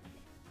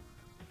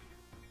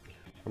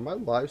 Are my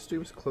live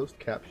streams closed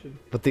caption?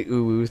 But the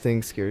ooh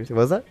thing scares you.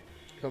 What was that?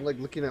 I'm like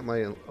looking at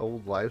my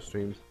old live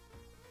streams.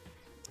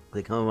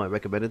 They come on my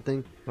recommended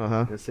thing.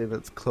 And say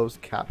that's closed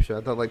caption.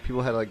 I thought like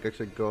people had like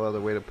actually go out of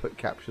their way to put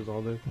captions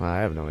on there. I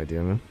have no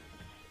idea, man.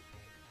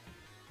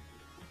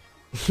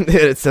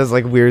 It says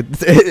like weird.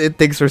 It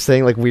thinks we're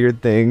saying like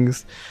weird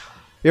things.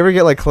 You ever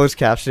get like closed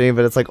captioning,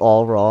 but it's like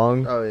all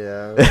wrong? Oh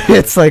yeah.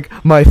 It's like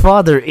my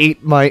father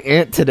ate my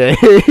aunt today.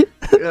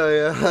 Oh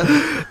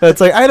yeah.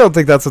 It's like I don't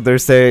think that's what they're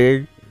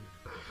saying.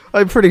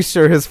 I'm pretty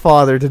sure his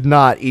father did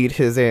not eat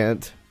his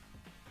aunt.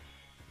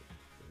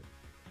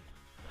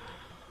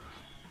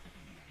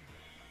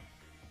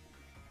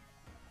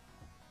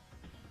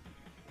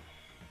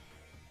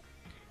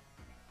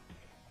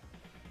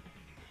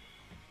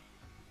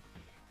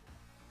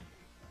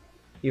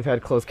 You've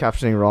had closed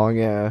captioning wrong,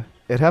 yeah.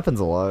 It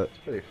happens a lot. It's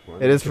pretty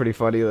funny. It is pretty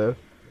funny though.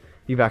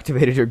 You've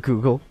activated your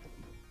Google.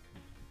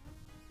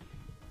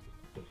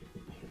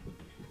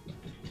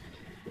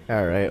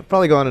 Alright,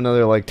 probably go on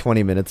another like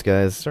 20 minutes,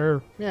 guys.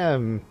 Or, yeah,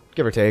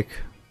 give or take.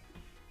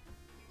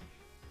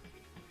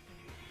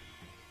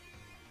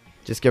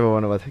 Just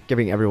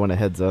giving everyone a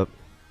heads up.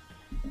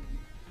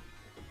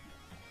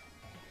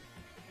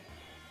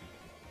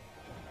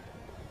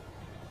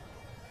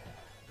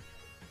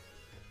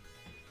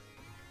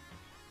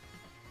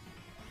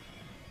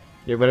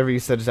 Yeah, whatever you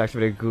said just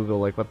activated Google,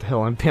 like what the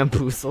hell, I'm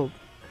bamboozled.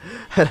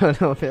 I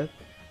don't know, man.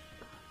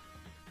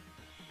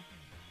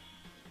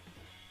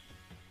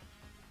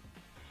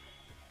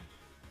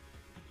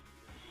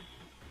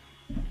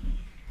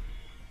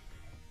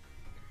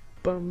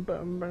 Bum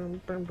bum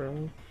bum bum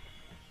bum.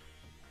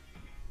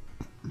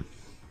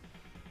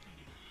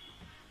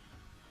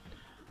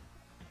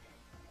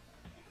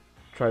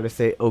 Try to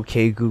say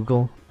okay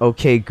Google.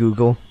 Okay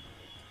Google.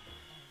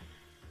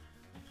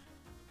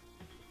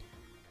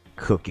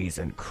 Cookies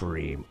and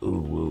cream. Ooh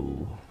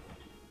ooh.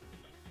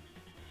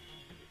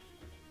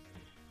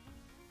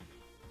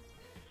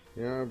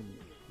 Yeah, I'm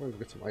gonna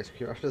get some ice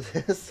cream after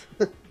this.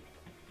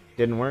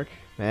 Didn't work?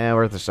 Eh,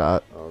 worth a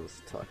shot. I'll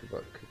just talk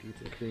about cookies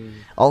and cream.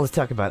 All this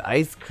talk about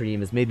ice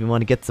cream has made me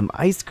want to get some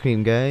ice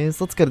cream,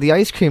 guys. Let's go to the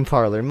ice cream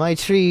parlor. My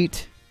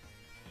treat.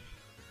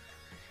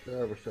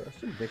 I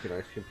should make an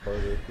ice cream parlor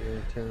here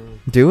in town.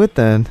 Do it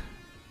then.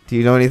 Do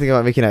you know anything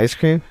about making ice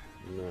cream?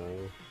 No.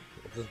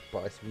 I'll just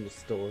buy some from the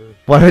store.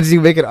 Why would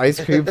you make an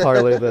ice cream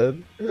parlor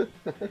then?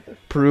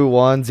 Peru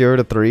won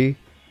 0-3.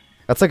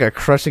 That's like a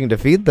crushing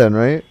defeat then,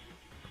 right?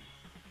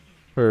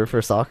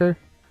 For soccer?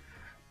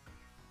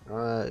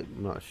 I'm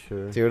not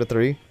sure.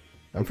 0-3.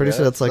 I'm pretty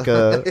sure that's like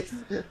a.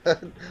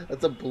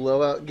 That's a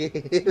blowout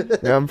game.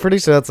 Yeah, I'm pretty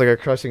sure that's like a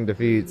crushing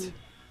defeat.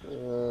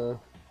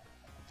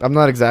 I'm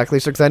not exactly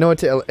sure because I know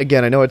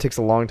I know it takes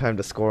a long time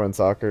to score in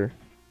soccer.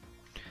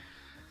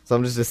 So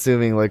I'm just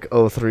assuming like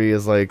 0-3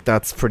 is like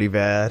that's pretty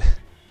bad.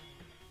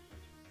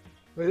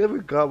 I never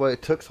got why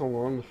it took so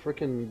long. The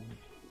freaking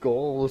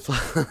goal was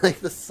like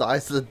the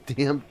size of the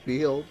damn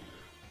field.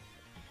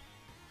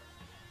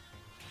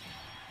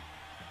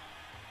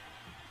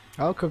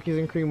 Oh, Cookies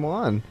and Cream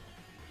won.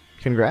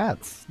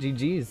 Congrats.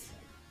 GG's.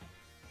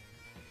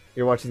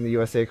 You're watching the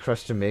USA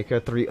crush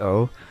Jamaica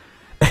 3-0.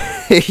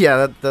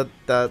 Yeah,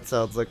 that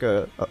sounds like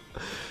a...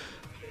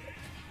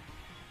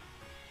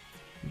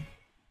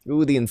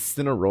 Ooh, the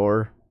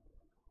Incineroar.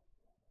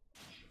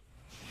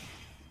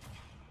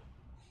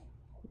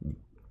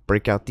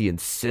 Break out the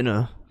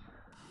Incina.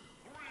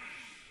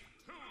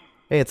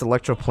 Hey, it's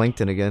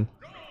Electroplankton again.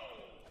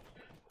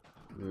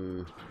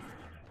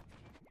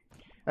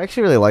 I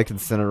actually really like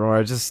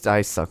Incineroar,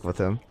 I suck with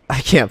him.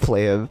 I can't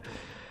play him.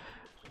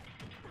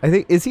 I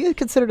think, is he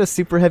considered a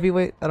super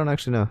heavyweight? I don't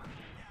actually know.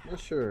 Not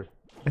sure.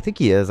 I think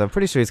he is. I'm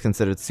pretty sure he's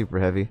considered super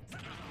heavy.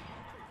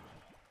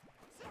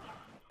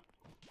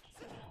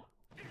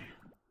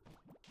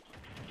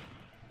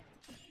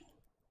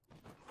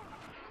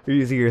 You're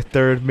using your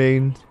third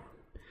main.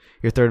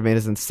 Your third main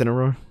is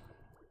Incineroar.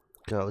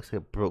 God, looks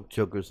like I broke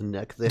Joker's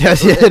neck there.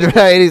 Yeah,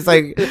 right. He's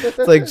like, it's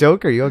like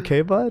Joker. You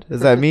okay, bud?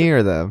 Is that me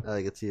or them? I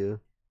think it's you.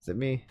 Is it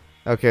me?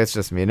 Okay, it's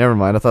just me. Never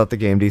mind. I thought the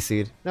game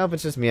DC'd. Nope,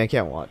 it's just me. I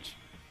can't watch.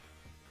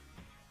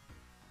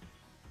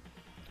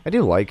 I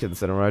do like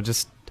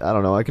Incineroar. I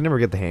don't know. I can never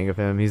get the hang of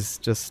him. He's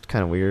just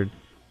kind of weird.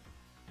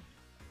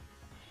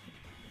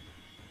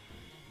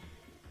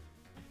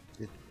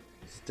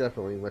 It's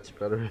definitely much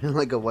better in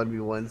like a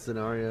 1v1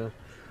 scenario.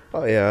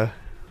 Oh yeah.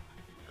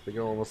 Like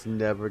you almost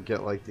never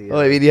get like the. Well,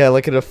 I mean, yeah,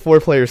 like in a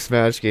 4-player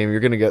Smash game, you're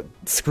gonna get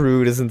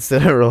screwed as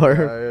Incineroar.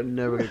 You're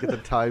never gonna get the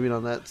timing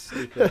on that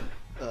stupid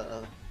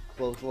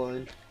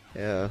clothesline.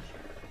 Yeah.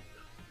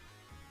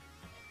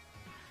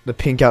 The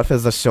pink outfit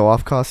is a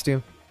show-off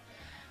costume.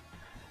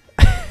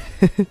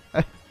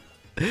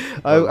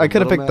 I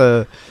could have picked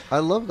the. I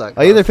love that.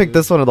 I either picked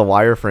this one or the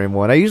wireframe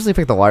one. I usually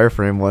pick the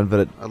wireframe one,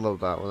 but I love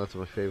that one. That's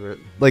my favorite.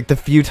 Like the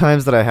few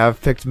times that I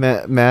have picked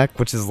Mac,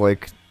 which is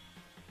like,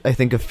 I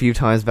think a few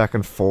times back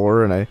in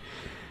 4, and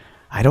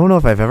I don't know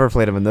if I've ever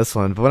played him in this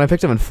one. But when I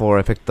picked him in 4,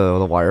 I picked the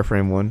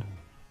wireframe one.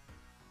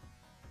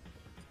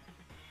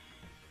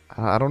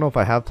 I don't know if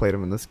I have played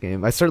him in this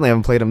game. I certainly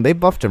haven't played him. They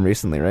buffed him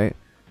recently, right?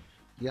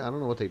 Yeah, I don't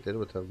know what they did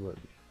with him, but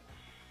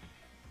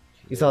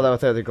You saw that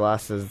with the other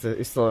glasses.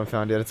 You still haven't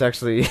found it. It's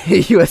actually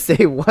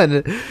USA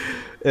won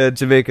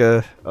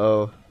Jamaica.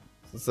 Oh.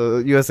 So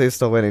USA is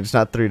still winning. It's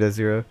not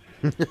 3-0.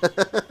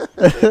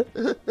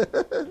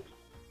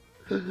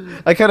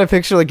 I kind of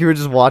picture like you were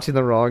just watching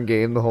the wrong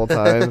game the whole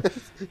time.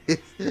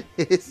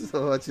 It's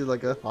so much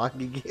like a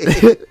hockey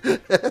game.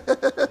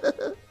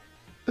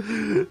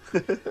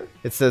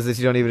 It says that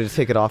you don't even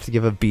take it off to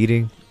give a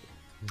beating.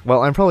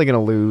 Well, I'm probably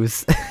gonna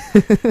lose.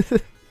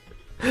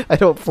 I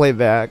don't play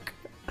back.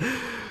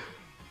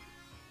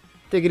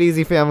 Take it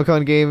easy,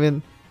 Famicom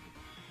Gaming.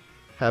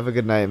 Have a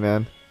good night,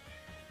 man.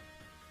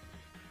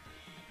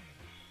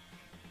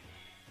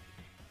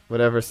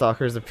 Whatever,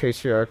 soccer is a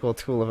patriarchal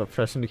tool of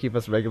oppression to keep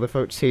us regular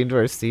folk chained to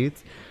our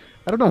seats.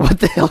 I don't know what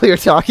the hell you're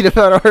talking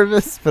about,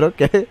 Arvis, but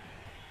okay.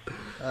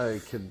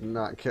 I could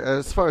not care.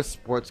 As far as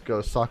sports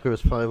go, soccer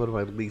is probably one of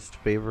my least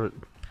favorite.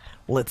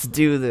 Let's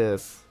do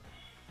this.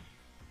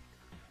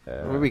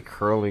 Maybe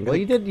curling. Well,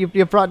 you did.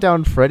 You brought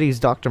down Freddy's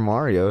Dr.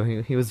 Mario.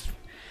 He was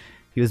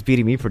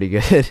beating me pretty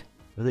good.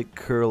 I think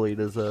curling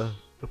is a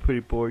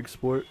pretty boring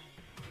sport.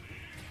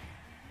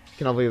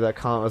 Cannot believe that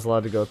comment was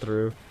allowed to go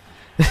through.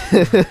 I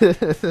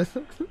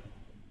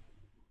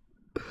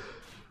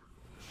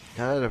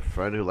had a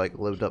friend who like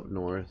lived up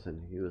north,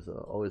 and he was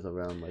always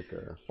around like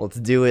a. Let's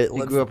do it. He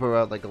grew up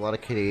around like a lot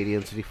of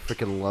Canadians, and he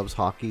freaking loves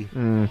hockey.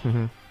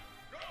 Mm-hmm.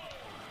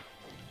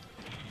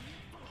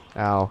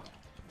 Ow.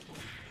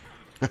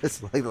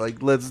 It's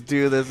like let's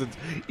do this, and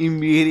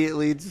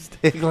immediately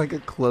just take like a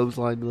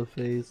clothesline to the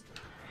face.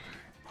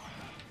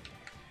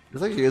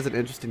 This actually is an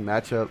interesting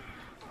matchup.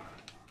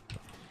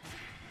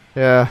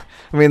 Yeah,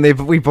 I mean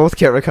we both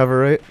can't recover,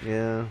 right?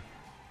 Yeah.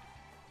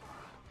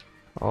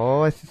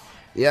 Oh,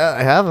 yeah,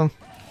 I have him.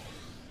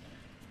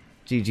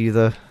 GG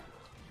the.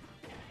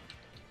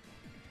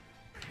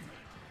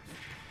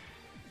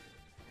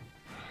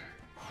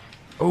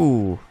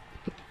 Oh.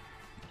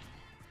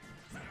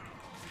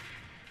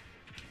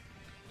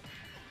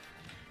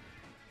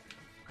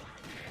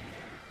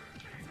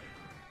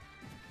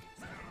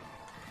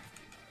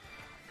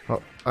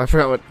 Oh, I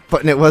forgot what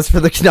button it was for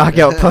the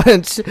knockout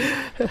punch.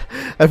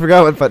 I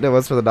forgot what button it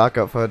was for the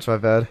knockout punch, my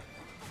bad.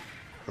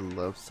 I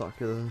love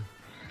soccer.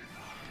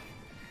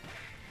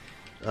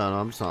 I don't know,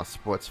 I'm just not a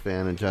sports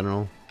fan in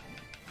general.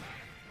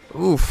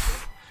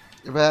 Oof.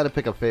 If I had to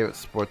pick a favorite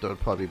sport, that would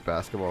probably be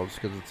basketball,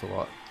 just because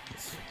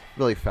it's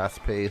really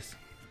fast paced.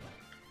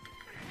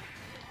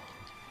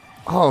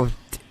 Oh.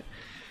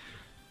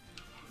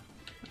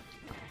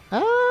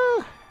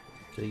 Are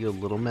you a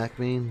little Mac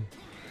main?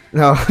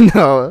 No,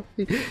 no.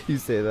 You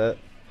say that.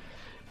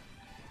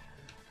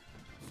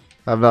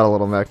 I'm not a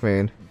little Mac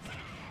main.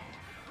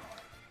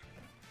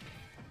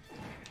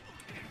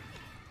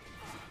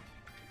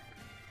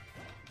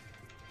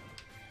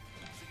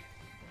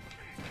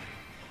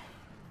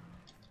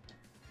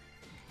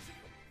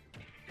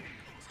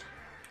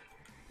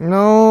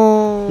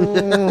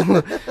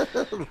 No.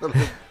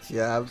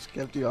 Jabs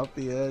kept you off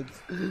the edge.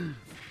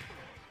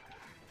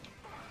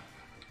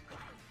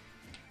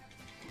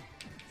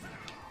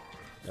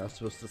 I was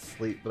supposed to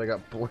sleep, but I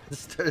got bored and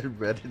started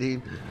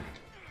redditing.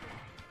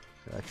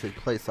 I actually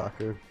play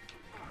soccer.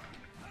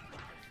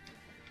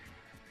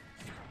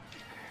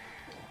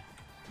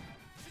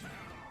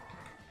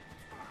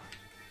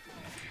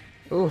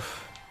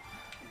 Oof.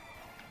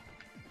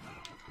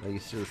 Are you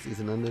sure the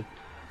season ended?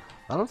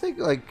 I don't think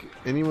like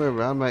anywhere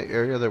around my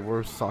area there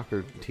were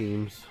soccer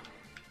teams.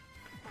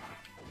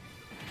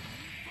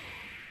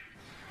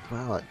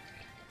 Wow,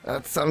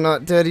 I'm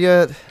not dead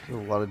yet. a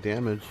lot of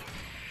damage.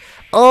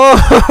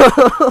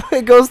 Oh,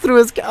 it goes through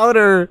his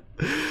counter.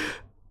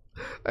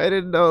 I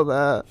didn't know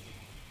that.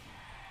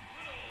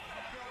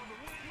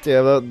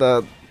 Damn,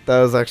 that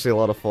was actually a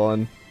lot of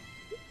fun.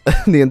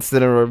 The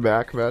Incineroar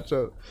back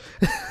matchup.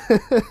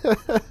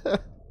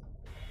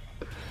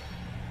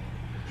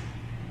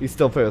 You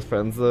still play with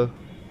friends though?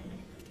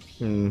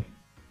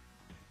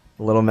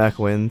 Little Mac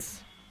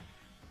wins.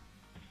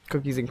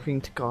 Cookies and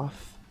cream took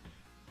off.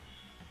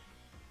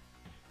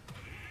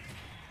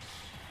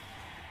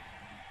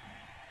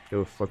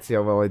 Oof, let's see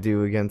how well I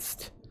do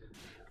against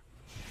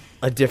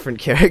a different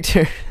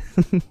character.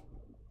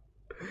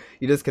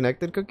 You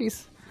disconnected,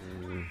 Cookies?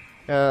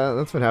 Yeah,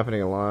 that's been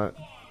happening a lot.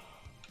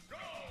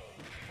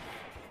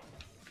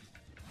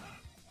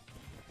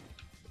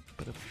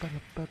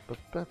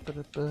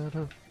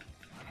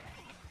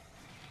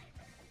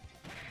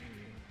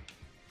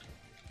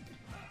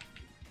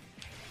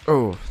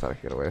 Oh, thought I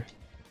could get away.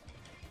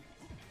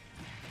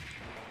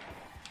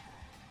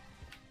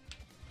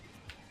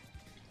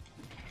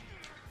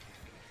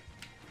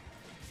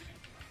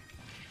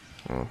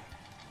 Oh.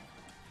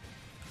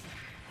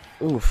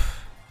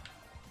 Oof.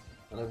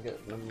 I don't get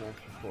one match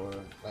before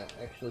I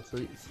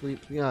actually sleep.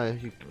 Yeah,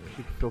 you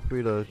feel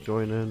free to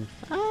join in.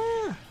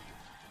 Ah.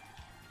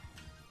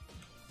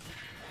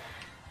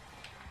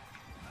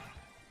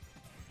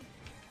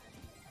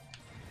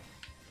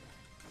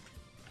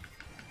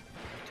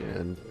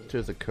 And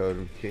Here's a code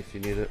in case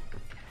you need it.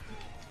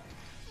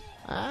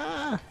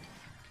 Ah.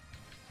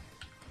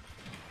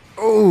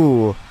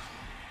 Oh.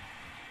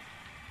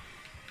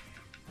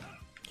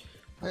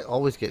 I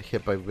always get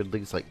hit by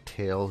Ridley's like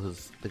tail.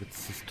 His like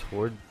it's his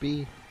toward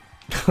B.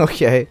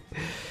 Okay.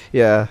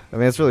 Yeah. I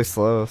mean, it's really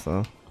slow,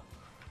 so.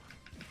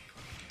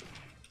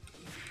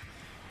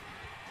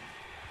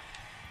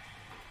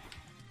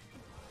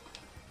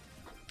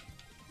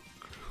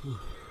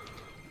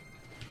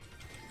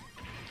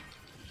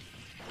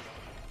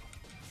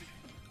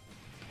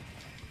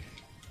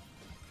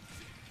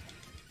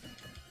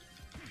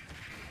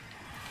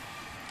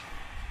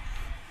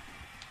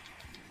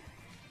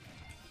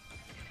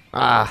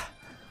 Ah.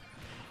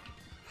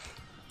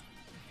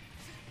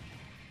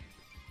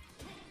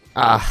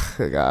 Ah,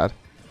 oh God.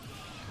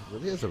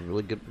 Ridley has a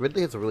really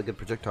good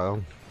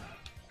projectile.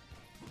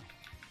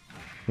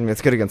 I mean,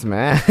 it's good against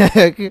Mac.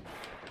 I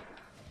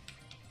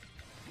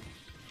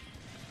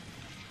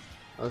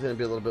was gonna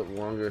be a little bit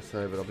longer,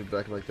 sorry, but I'll be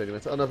back in like 30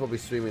 minutes. I don't know if I'll be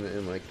streaming it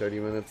in like 30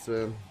 minutes.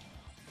 There's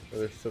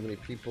so many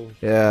people.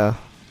 Yeah.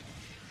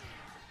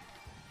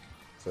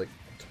 It's like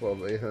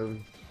 12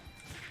 a.m.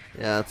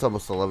 Yeah, it's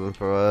almost 11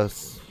 for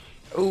us.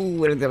 Oh, I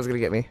didn't think that was gonna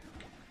get me.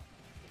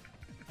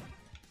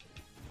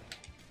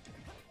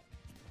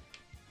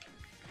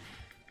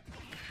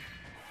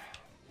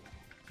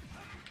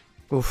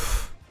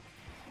 Oof.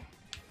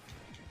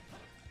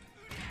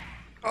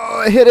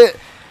 Oh, I hit it.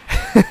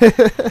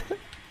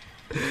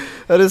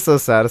 That is so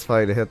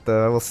satisfying to hit,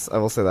 though. I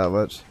will say that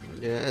much.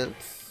 Yeah,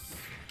 it's...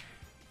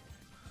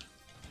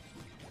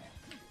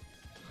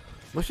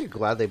 I'm actually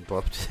glad they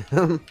buffed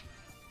him.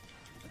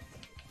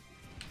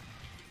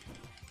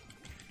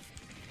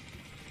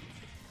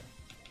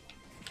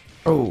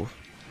 Oh.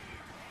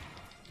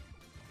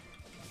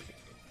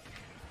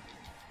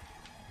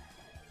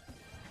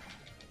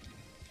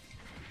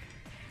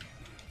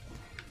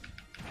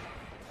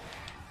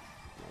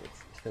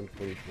 It's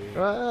 10:44.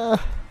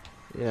 Ah.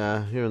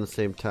 Yeah, you're in the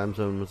same time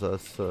zone as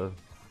us.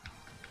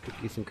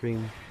 Cookies and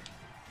cream.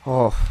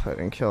 Oh, I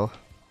didn't kill.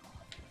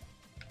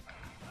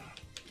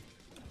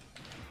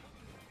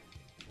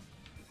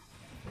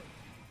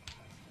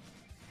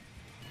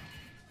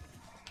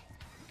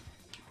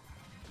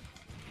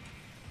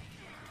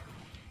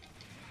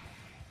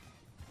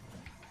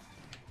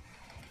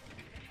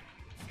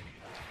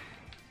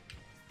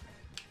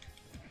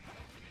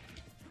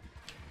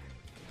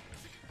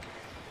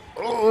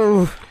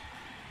 Oh.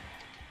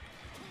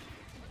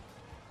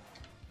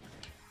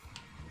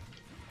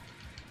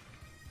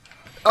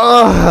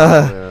 Oh.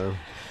 Yeah.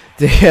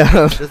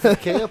 Damn. Does this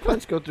KO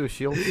punch go through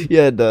shield?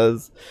 Yeah, it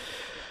does.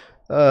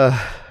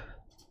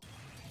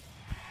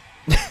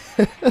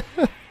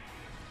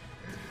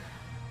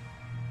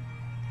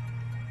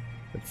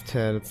 It's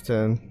 10, it's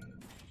 10.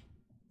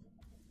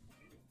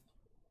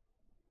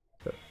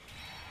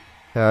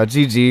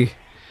 GG.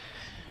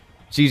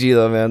 GG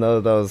though, man.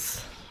 That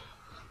was...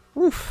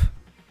 Oof.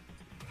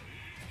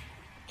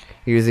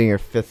 Using your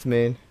 5th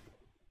main.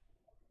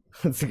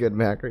 That's a good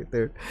Mac right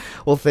there.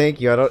 Well,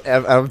 thank you.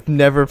 I've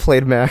never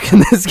played Mac in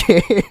this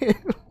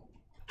game.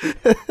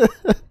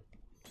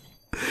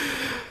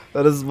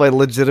 That is my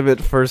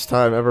legitimate first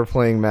time ever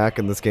playing Mac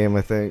in this game,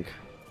 I think.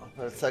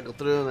 Let's cycle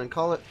through and then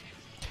call it.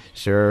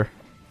 Sure.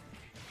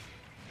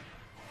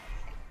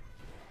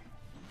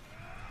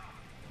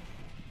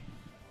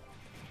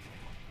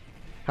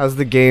 How's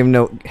the game?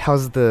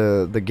 How's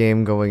the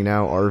game going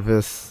now,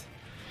 Arvis?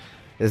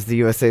 Is the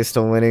USA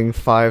still winning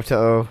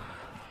 5-0?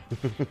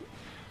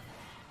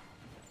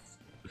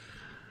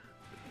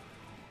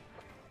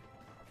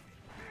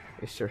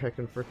 They sure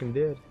heckin' frickin'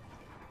 did.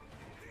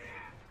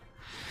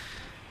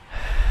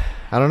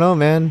 I don't know,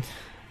 man.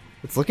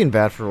 It's looking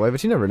bad for Roy,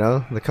 but you never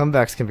know. The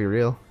comebacks can be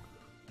real.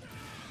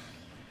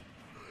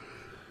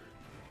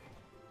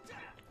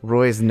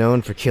 Roy is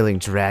known for killing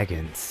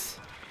dragons.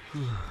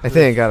 I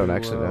think. I don't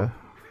actually know.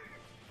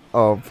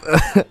 Oh.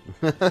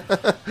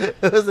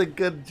 It was a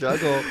good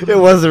juggle. It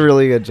was a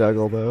really good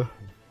juggle, though.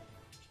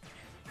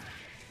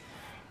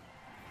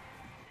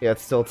 Yeah,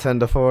 it's still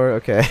 10-4.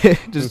 Okay,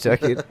 just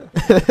checking.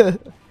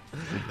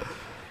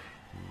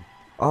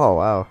 Oh,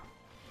 wow.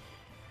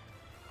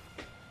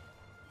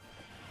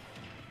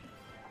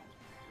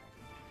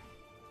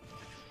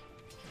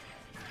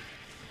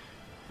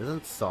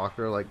 Isn't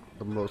soccer like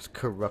the most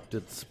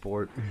corrupted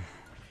sport?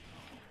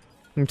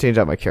 Let me change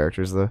out my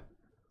characters, though.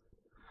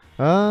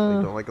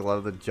 Like, don't like a lot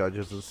of the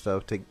judges and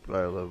stuff take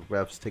the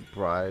refs take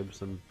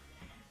bribes and.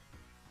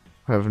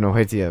 I have no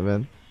idea,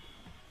 man.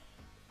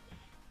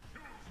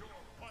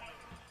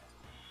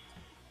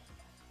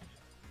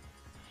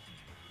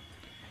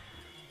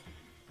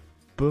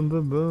 Boom,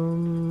 boom,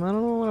 boom. I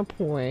don't want to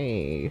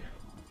play.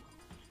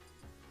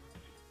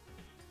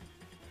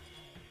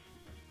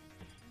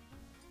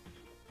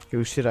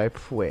 Who should I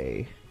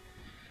play?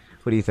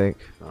 What do you think?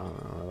 I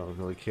don't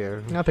really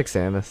care. I'll pick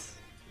Samus.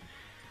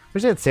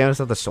 Wish I had Samus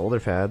without the shoulder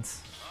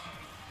pads.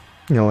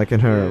 You know, like in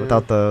her,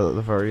 without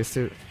the Varia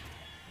suit.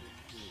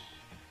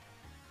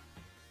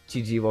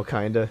 GG, well,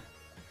 kinda.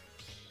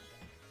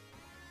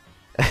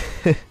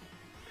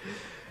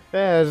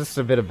 Yeah, just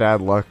a bit of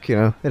bad luck, you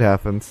know. It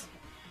happens.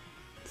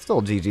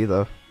 Still GG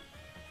though.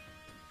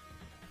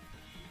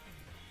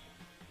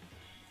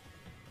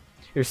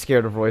 You're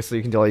scared of Roy, so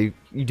you can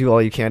do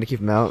all you can to keep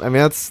him out. I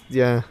mean, that's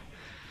yeah.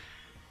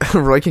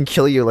 Roy can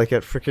kill you like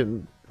at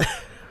freaking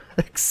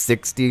like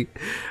 60. I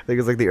think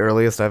it's like the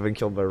earliest I've been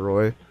killed by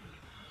Roy.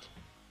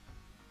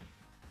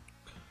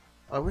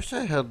 I wish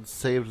I had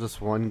saved this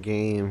one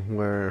game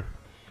where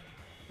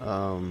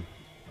I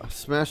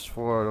smashed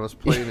 4 and I was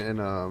playing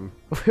in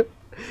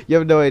You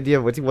have no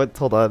idea what.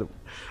 Hold on,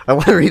 I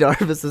want to read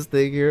Arvis's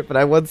thing here, but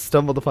I once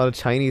stumbled upon a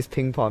Chinese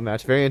ping pong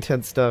match, very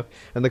intense stuff,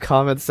 and the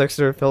comments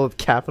section are filled with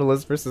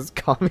capitalist versus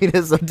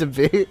communism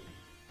debate.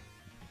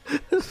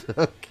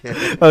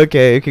 Okay.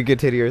 Okay, you can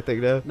continue your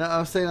thing now. No, I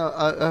was saying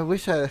I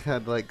wish I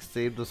had like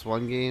saved this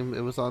one game.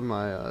 It was on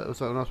my it was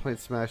when I was playing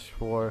Smash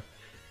 4.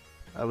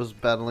 I was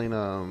battling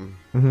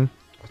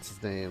what's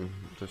his name?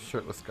 The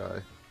shirtless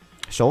guy.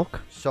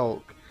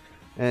 Shulk.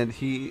 And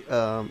he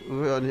we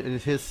were in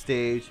his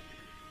stage.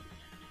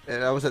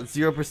 And I was at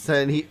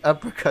 0%. He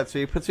uppercuts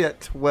me. He puts me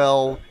at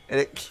 12, and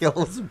it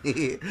kills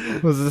me.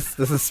 Was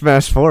this is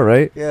Smash 4,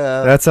 right?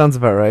 Yeah. That sounds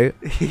about right.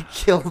 He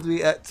killed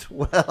me at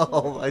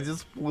 12. I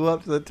just flew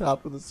up to the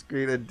top of the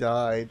screen and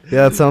died.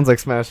 Yeah, it sounds like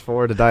Smash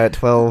 4 to die at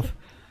 12.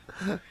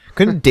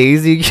 Couldn't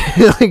Daisy,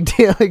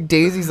 like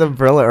Daisy's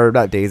umbrella, or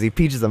not Daisy,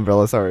 Peach's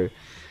umbrella, sorry,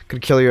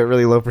 could kill you at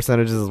really low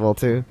percentages as well,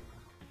 too.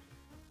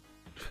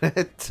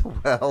 At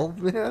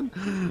 12,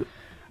 man?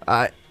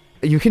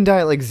 You can die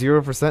at like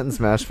 0% in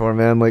Smash 4,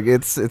 man. Like,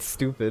 it's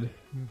stupid.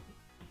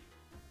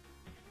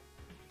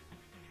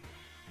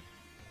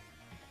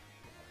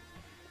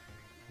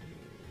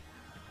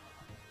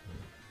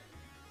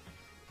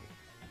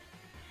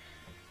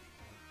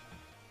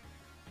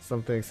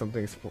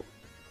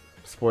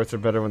 Sports are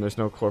better when there's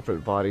no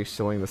corporate body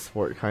shilling the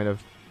sport, kind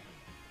of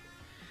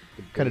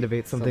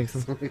debate something.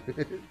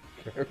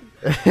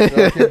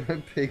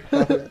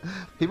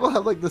 People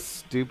have like the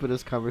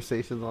stupidest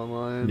conversations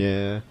online.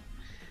 Yeah.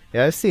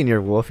 Yeah, I've seen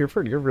your wolf. You're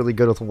really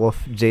good with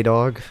wolf,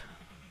 J-Dog.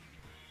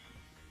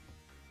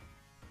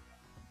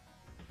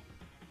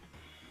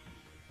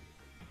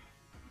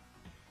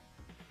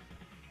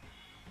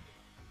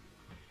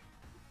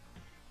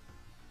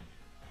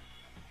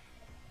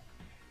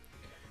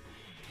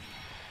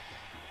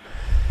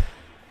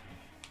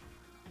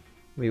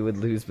 We would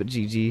lose, but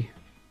GG. Do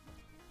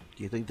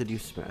you think the new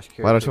Smash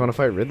character? Why don't you want to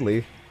fight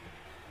Ridley?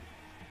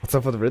 What's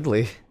up with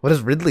Ridley? What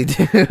does Ridley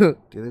do? Do you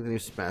think the new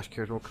Smash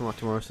character will come out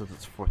tomorrow since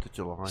it's 4th of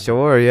July?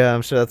 Sure, yeah,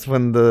 I'm sure that's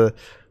when the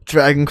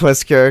Dragon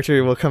Quest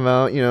character will come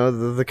out. You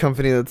know, the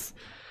company that's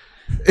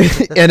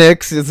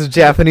NX is a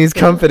Japanese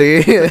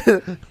company,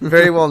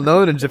 very well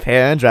known in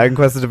Japan. Dragon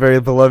Quest is a very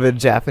beloved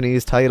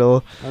Japanese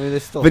title. I mean, they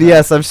still. But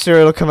yes, I'm sure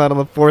it'll come out on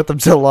the 4th of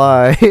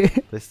July.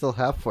 They still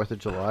have 4th of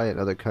July in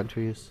other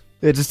countries.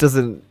 It just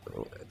doesn't.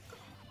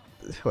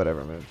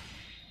 Whatever, man.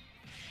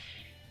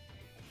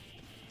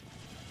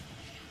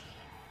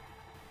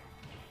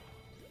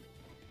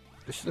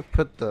 They should have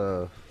put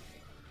the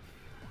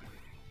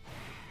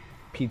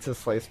Pizza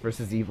Slice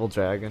versus Evil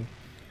Dragon.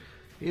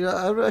 You know,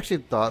 I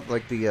actually thought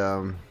like the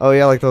Oh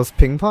yeah, like those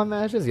ping pong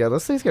matches. Yeah,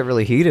 those things get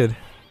really heated.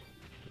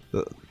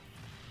 the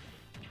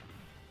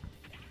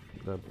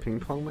ping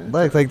pong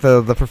match. Like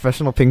the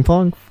professional ping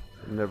pong.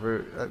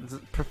 Never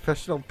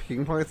professional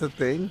ping pong is a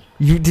thing.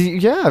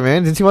 Yeah,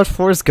 man. Didn't you watch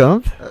Forrest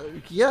Gump?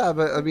 Yeah,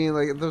 but I mean,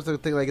 like, there's a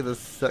thing like in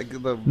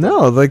the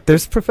No, like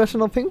there's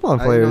professional ping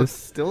pong I know it's players.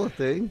 still a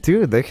thing,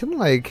 Dude, they can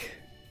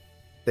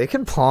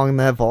pong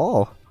that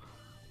ball.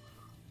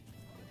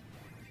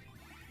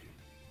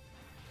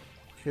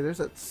 Okay, there's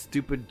that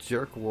stupid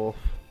jerk wolf,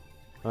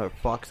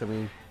 fox. I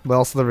mean, But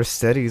also the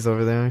Rossettis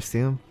over there. I see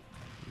them.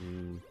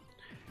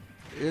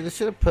 Yeah, they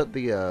should have put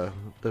the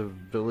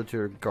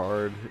villager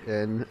guard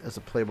in as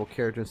a playable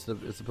character instead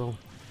of Isabel.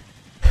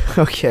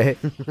 Okay.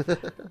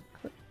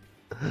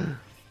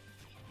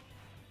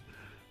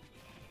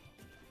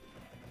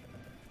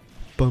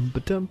 Bum ba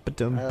dum ba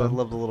dum I bum.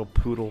 love the little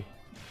poodle.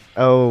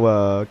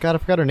 Oh, God, I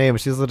forgot her name.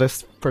 She's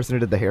the person who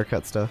did the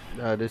haircut stuff.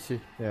 Did she?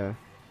 Yeah.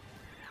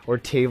 Or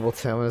table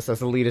tennis,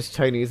 as elitist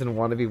Chinese and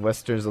wannabe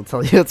Westerns will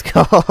tell you it's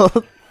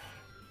called.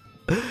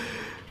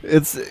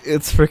 It's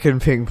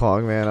freaking ping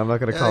pong, man. I'm not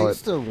gonna call I it.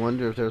 used to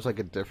wonder if there was like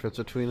a difference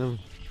between them.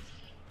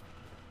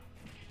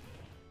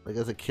 Like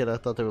as a kid, I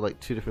thought they were like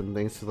two different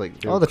things. So,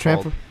 like, they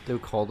were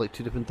called like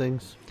two different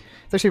things.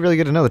 It's actually really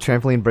good to know the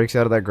trampoline breaks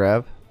out of that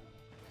grab.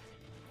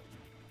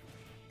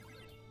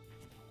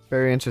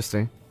 Very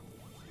interesting.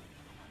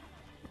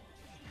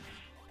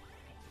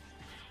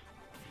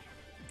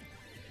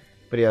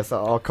 But yes,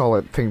 I'll call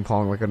it ping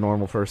pong like a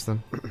normal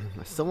person.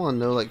 I still want to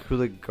know like who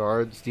the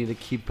guards need to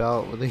keep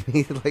out when they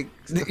need like.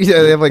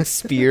 Yeah, they have like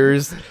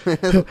spears.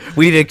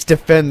 We need to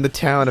defend the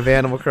town of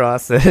Animal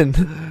Crossing.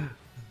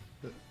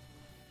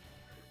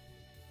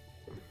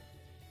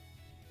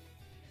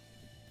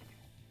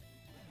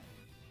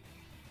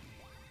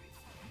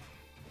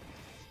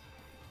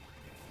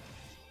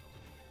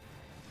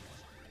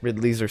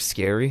 Ridleys are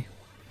scary.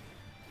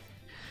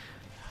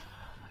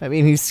 I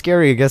mean, he's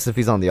scary, I guess, if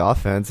he's on the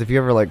offense. If you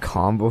ever, like,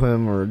 combo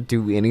him or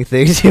do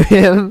anything to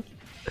him.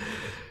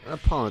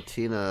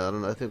 Palutena, I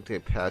don't know, I think they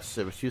patched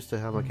it, but she used to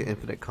have, like, an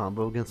infinite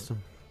combo against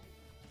him.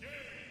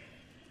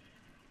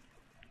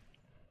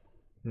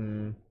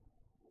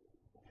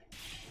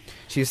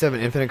 She used to have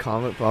an infinite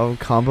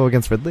combo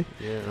against Ridley?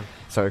 Yeah.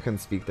 Sorry, I couldn't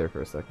speak there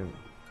for a second.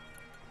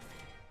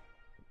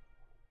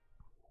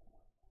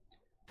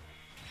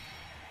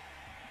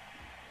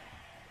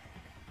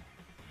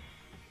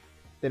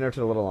 They nerfed it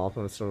a little off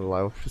and it's still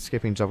allow for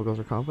skipping jump goals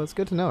or combo. It's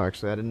good to know,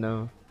 actually. I didn't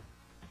know.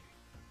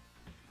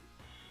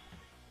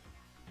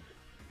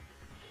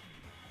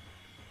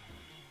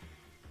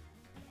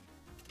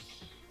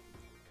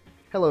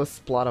 Hello,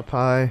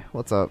 Splotapie.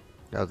 What's up?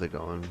 How's it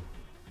going?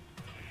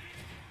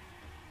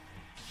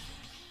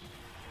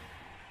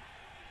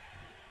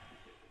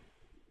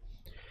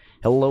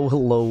 Hello,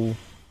 hello.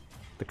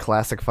 The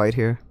classic fight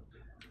here.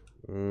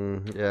 Yeah,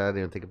 I didn't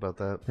even think about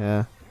that.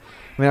 Yeah.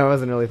 I mean, I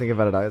wasn't really thinking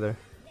about it either.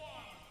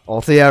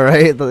 Yeah,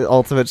 right? The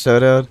ultimate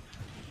showdown.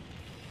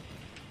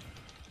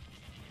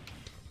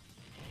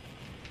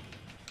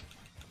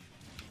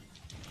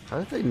 How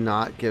did they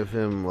not give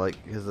him,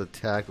 like, his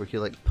attack where he,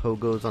 like,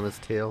 pogos on his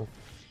tail?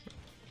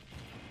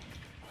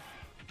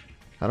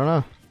 I don't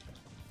know.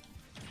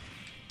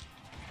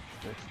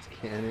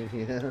 That's canon,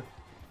 yeah.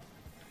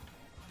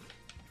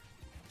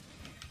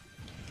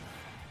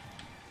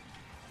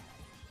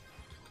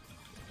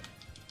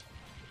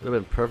 Would have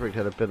been perfect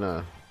had it been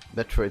a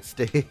Metroid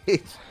stage.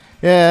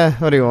 Yeah,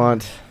 what do you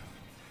want?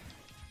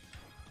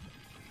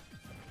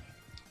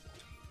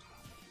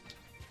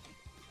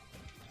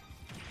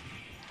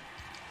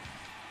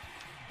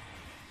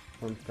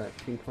 Fun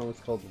fact, ping pong is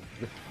called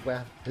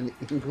WAP in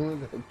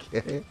England,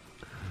 okay.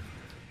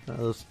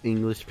 Those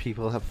English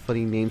people have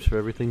funny names for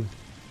everything.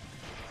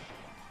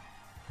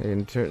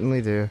 They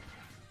certainly do.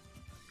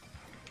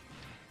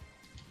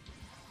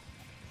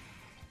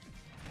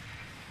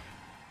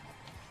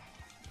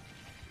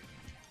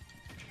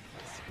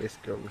 Space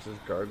Girl versus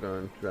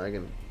Gargon,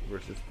 Dragon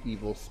versus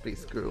Evil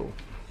Space Girl.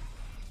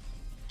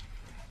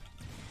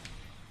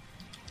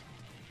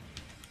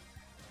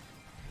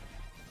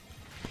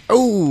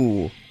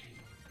 Oh!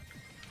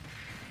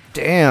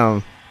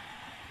 Damn.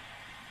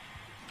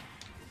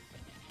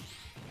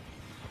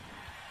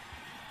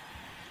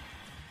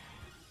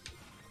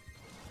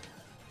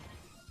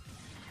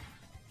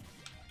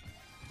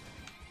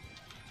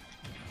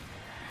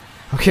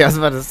 Okay, I was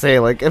about to say,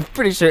 like, I'm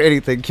pretty sure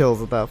anything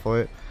kills at that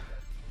point.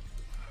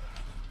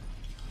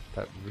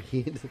 That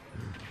read.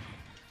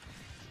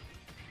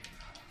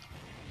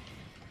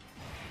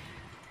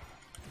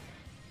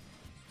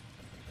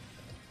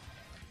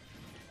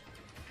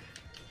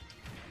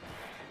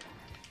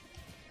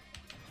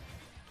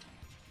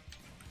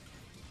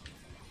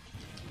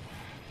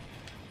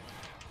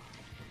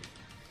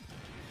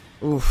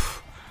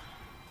 Oof.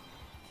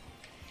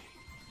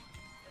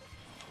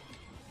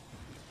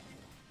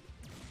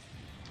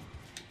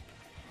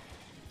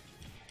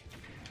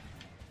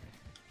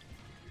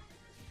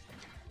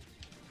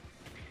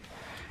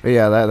 But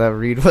yeah, that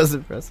read was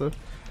impressive.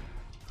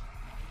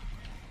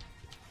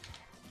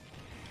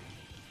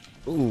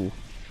 Ooh.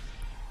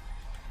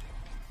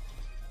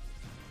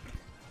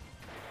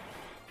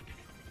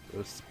 It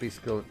was Space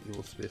Girl,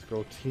 Evil Space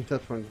Girl teamed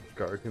up on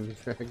Gargan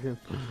Dragon.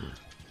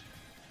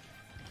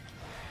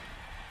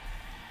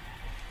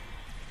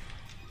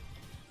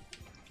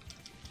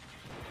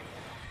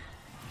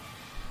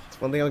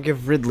 It's one thing I'll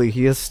give Ridley,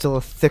 he is still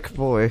a thick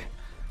boy.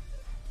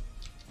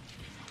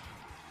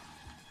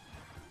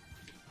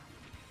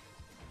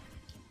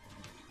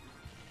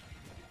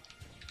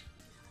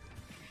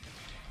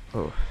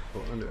 Oh.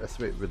 Don't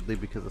underestimate Ridley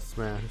because of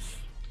Smash.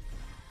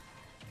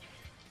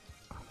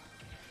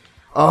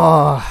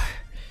 Oh.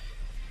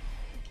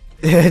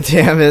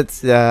 Damn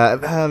it.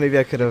 Yeah, maybe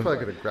I could have.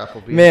 Probably could have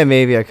grapple beam. Man,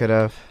 maybe I could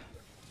have.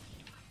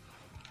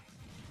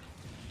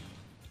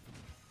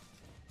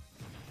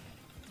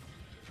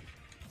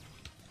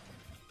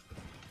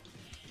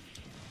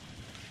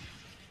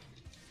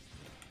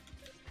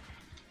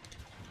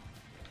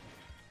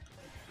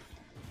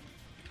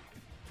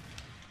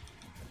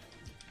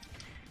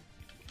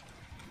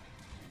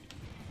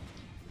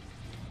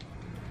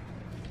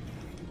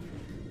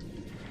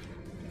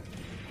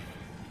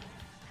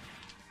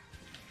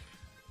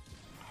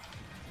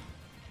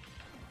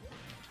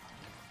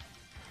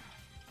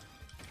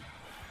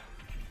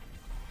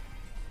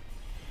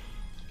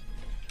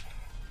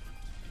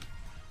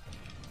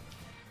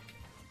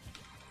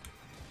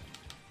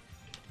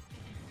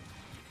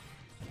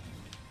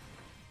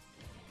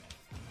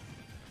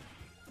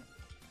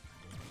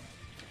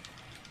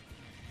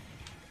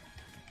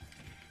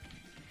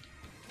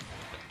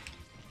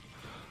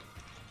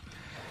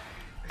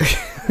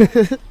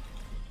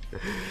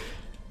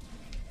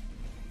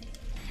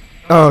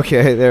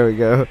 Okay, there we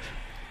go.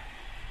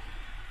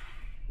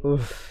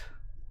 Oof.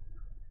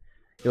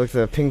 You looked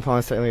at ping pong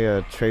is certainly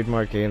a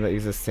trademark game that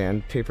uses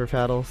sandpaper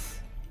paddles.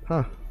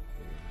 Huh.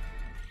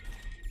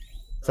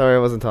 Sorry I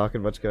wasn't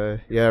talking much,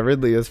 guy. Yeah,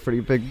 Ridley is pretty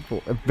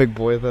big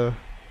boy though.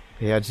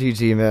 Yeah,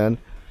 GG, man.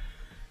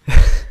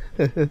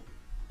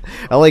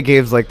 I like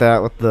games like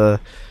that with the.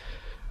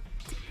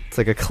 It's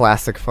like a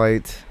classic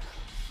fight.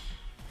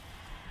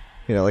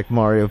 You know, like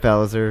Mario,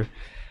 Bowser,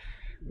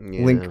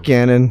 Yeah. Link,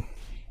 Ganon.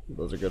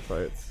 Those are good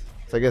fights.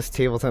 So I guess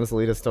table tennis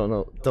elitists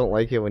don't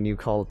like it when you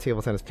call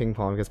table tennis ping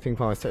pong, because ping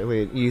pong is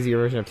technically an easier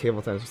version of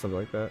table tennis or something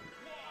like that.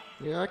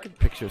 Yeah, I could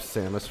picture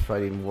Samus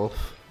fighting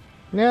Wolf.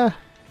 Yeah.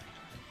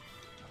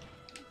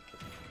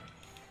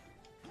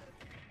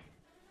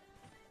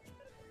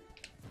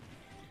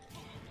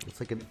 It's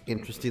like an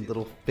interesting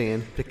little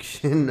fan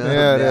fiction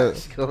Yeah, it match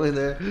is. going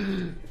there.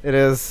 It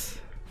is.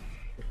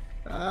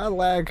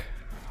 Lag.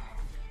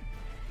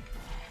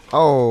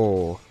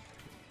 Oh.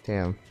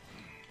 Damn.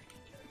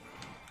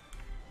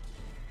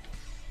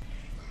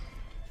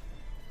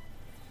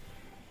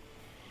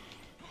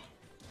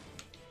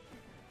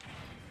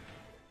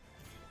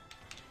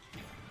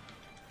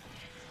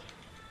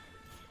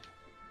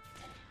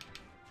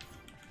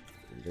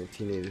 From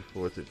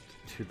 1984 to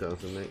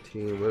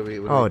 2019. What are we?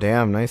 Oh,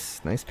 damn. Nice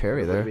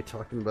parry What are there. we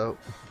talking about?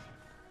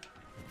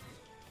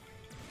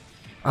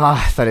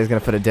 Ah, I thought he was going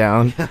to put it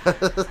down.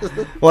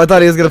 Well, I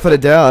thought he was going to put it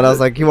down. I was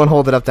like, he won't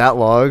hold it up that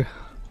long.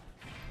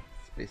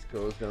 Space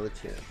Ghost, now the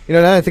champ. You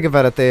know, now that I think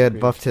about it, they had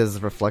buffed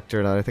his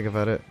reflector, now that I think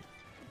about it.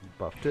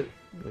 Buffed it?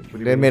 Like, what do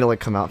you They mean? made it, like,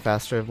 come out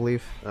faster, I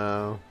believe.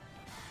 Oh.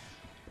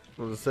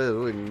 I was gonna say, there's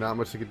really not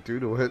much you could do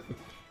to it.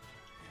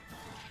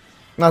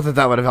 Not that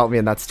that would have helped me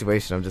in that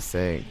situation, I'm just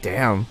saying.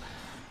 Damn.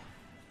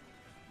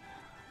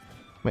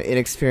 My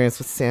inexperience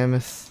with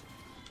Samus.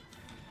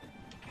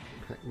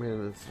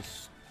 Pac-Man is the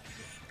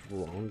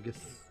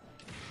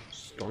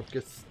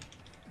strongest.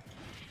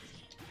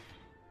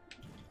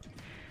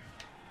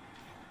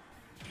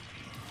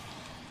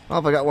 Oh,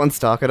 if I got one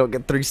stock, I don't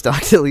get 3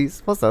 stocks at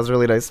least. Plus, that was a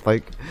really nice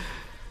spike.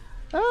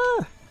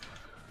 Ah.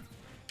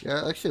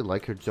 Yeah, I actually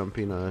like her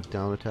jumping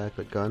down attack,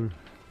 like gun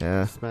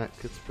Yeah. smack.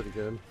 It's pretty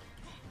good.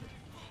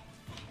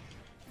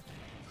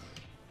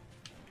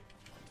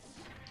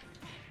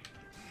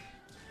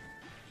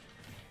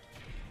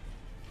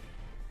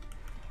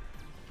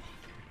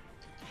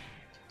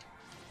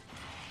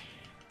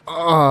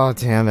 Oh,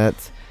 damn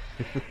it.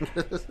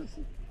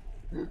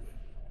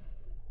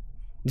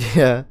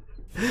 Yeah.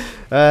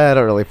 I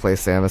don't really play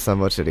Samus that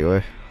much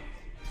anyway.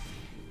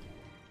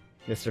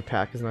 Mr.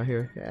 Pac is not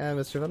here. Yeah,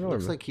 Mr. I don't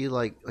Looks know. like he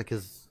like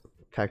his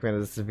Pac-Man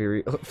is a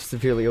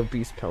severely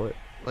obese pellet.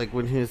 like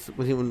when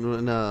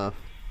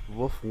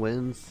Wolf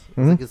wins, it's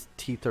Mhm. like his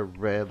teeth are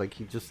red. Like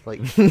he just like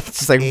It's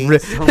just like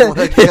ate someone,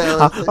 like, yeah,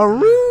 like-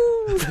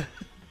 Aroo!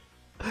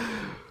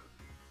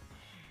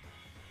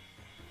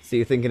 So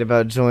you thinking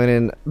about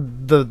joining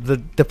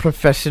the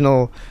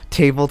professional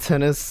table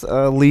tennis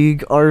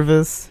league,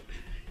 Arvis?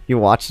 You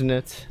watching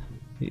it?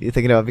 You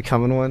thinking about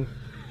becoming one?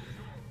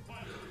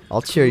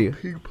 I'll cheer you.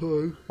 Ping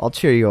pong. I'll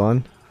cheer you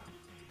on.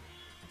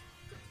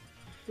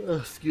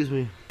 Excuse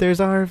me. There's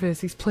Arvis.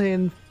 He's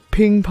playing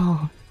ping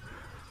pong.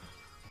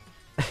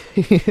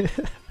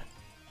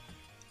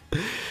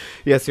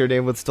 Yes, your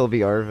name would still be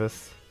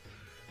Arvis.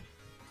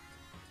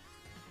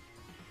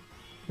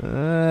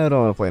 I don't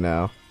want to play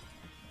now.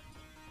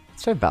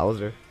 Let's try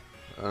Bowser.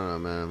 I don't know,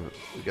 man.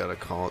 We gotta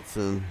call it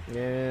soon.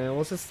 Yeah,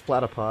 let's just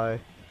splat a pie.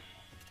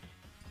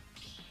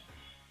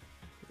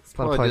 Splat a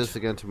Probably pie. do this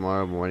again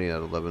tomorrow morning at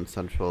 11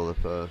 Central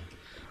if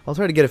I'll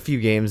try to get a few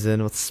games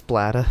in with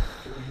Splatta.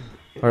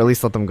 Or at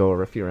least let them go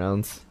over a few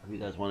rounds. you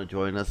guys want to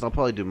join us. I'll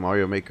probably do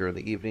Mario Maker in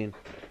the evening.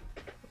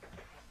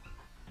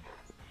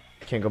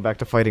 Can't go back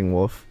to fighting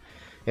Wolf.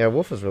 Yeah,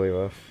 Wolf was really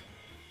rough.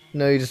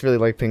 No, you just really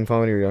like ping pong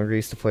when you were younger. You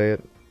used to play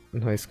it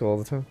in high school all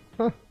the time.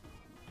 Huh.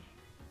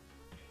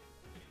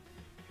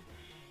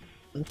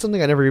 It's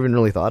something I never even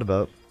really thought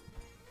about.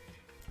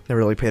 Never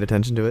really paid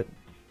attention to it.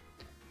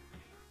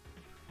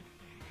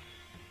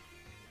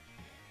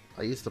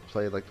 I used to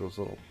play like those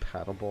little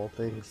paddleball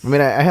things. I mean,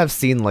 I have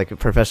seen like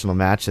professional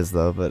matches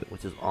though, but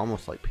which is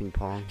almost like ping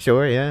pong.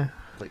 sure, yeah.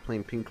 It's like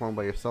playing ping pong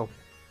by yourself.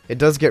 It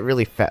does get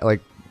really fat.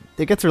 Like,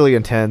 it gets really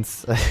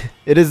intense.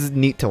 It is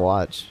neat to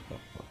watch.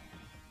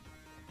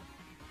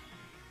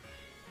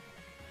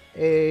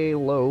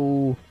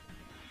 Hello.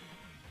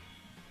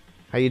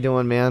 How you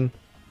doing, man?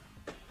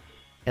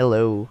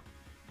 Hello.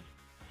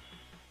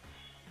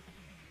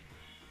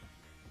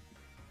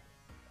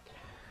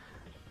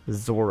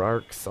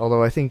 Zorarks.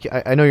 Although I think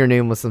I know your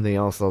name was something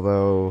else.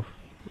 Although,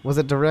 was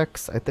it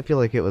Durex? I feel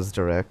like it was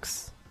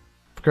Durex.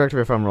 Correct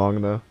me if I'm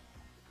wrong, though.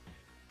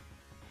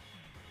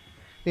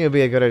 I think it would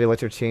be a good idea to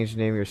let you change the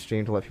name of your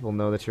stream to let people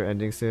know that you're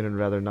ending soon and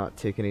rather not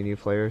take any new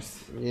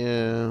players.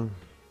 Yeah,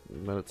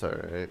 but it's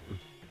alright.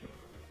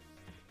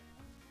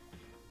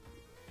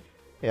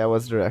 Yeah, it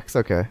was Durex.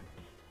 Okay.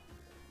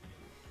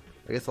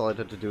 I guess all I'd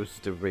have to do is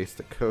just erase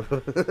the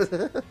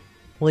code.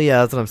 Well, yeah,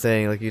 that's what I'm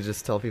saying. Like, you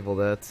just tell people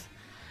that.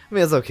 I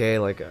mean, it's okay.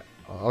 Like,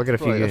 I'll get a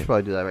few I games. should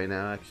probably do that right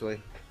now, actually.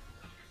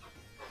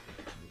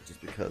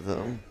 Just because,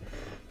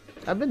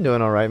 I've been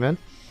doing alright, man.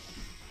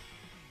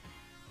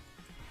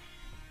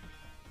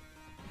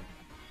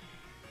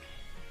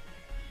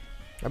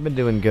 I've been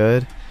doing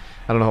good.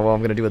 I don't know how well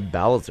I'm going to do with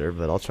Bowser,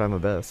 but I'll try my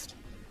best.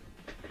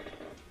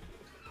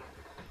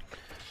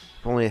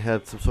 finally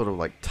had some sort of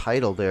like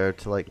title there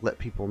to like let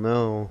people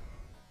know.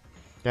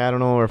 Yeah, I don't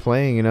know what we're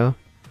playing, you know?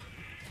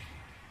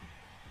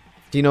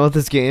 Do you know what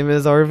this game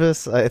is,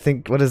 Arvis? I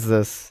think, what is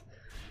this?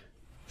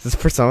 Is this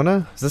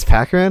Persona? Is this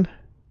Pac-Man?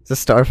 Is this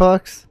Star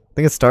Fox? I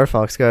think it's Star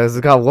Fox, guys.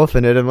 It's got Wolf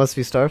in it. It must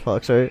be Star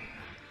Fox, right?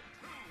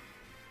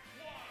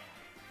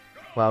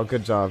 Wow,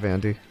 good job,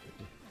 Andy.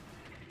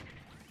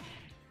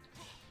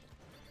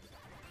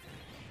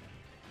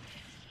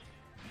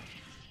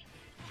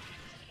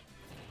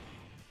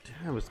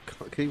 Damn, it's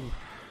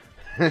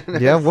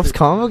Yeah, Wolf's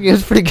combo game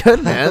is pretty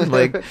good, man.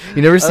 Like,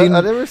 you never seen...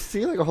 I never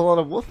seen like a whole lot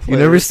of Wolf players. You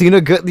never seen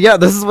a good... Yeah,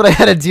 this is what I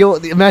had to deal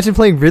with. Imagine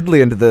playing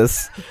Ridley into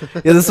this.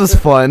 Yeah, this was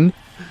fun.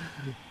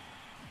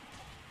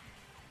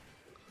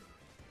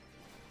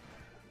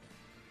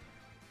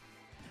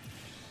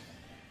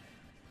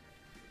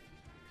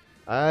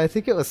 I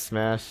think it was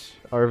Smash.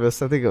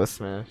 Arvis, I think it was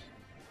Smash.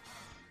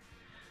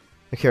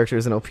 The character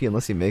isn't OP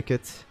unless you make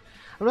it.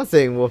 I'm not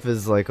saying Wolf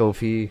is like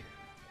OP.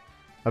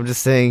 I'm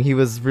just saying he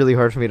was really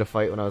hard for me to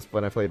fight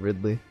when I played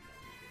Ridley.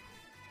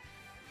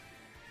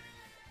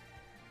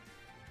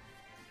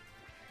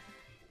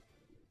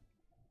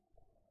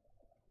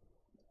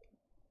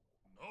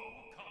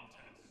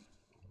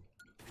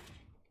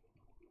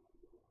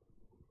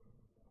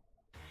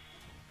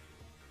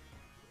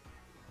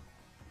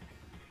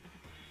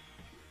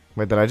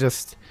 Wait, did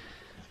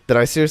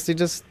I seriously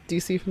just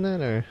DC from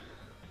that, or?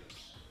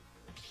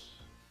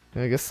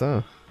 Yeah, I guess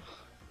so.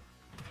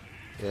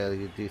 Yeah,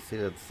 you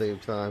DC at the same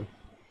time.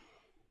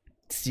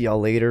 See y'all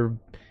later.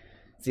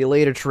 See you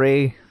later,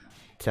 Trey.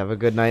 Have a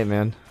good night,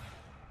 man.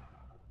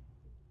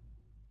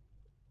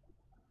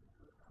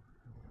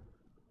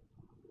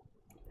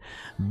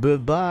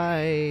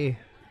 Bye-bye.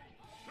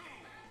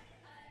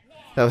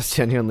 That was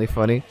genuinely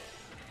funny.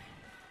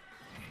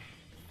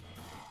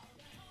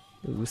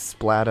 Ooh,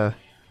 splatter.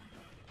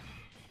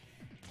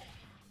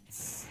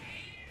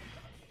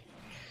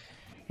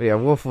 But yeah,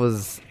 Wolf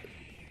was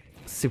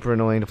super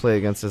annoying to play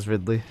against as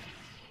Ridley.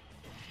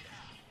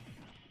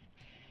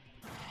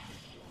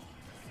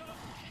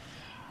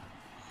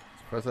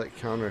 Surprised that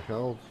counter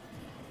held.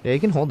 Yeah, you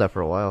can hold that for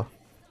a while.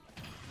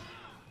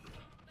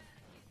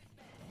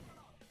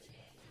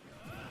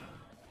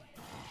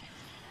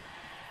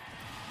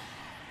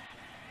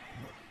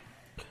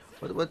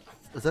 What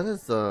is that?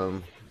 His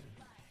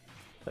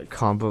That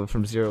combo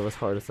from zero was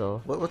hard as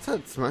hell. what's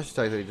that smash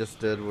attack that he just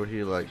did where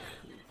he like?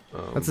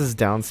 That's his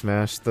down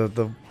smash.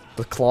 The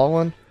claw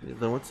one.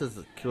 Then what's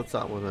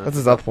that one? That's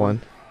his up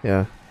one.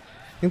 Yeah.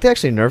 I think they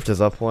actually nerfed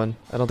his up one.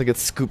 I don't think it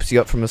scoops you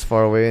up from as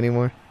far away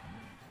anymore.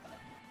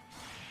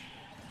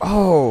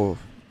 Oh.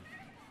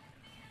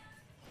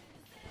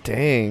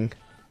 Dang.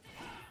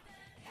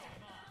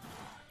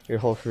 Your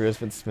whole career has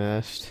been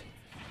smashed.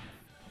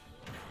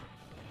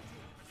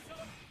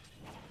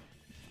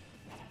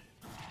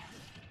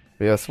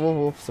 But yeah,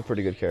 Wolf's a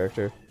pretty good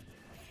character.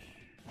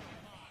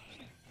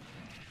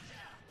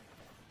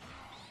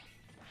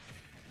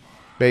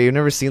 Yeah, you've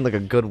never seen like a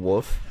good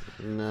Wolf?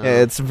 No.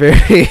 Yeah, it's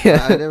very...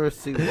 I never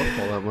seen Wolf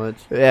all that much.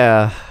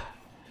 Yeah.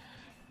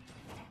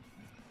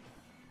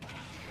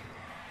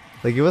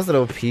 Like, he wasn't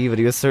OP, but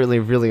he was certainly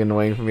really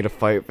annoying for me to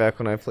fight back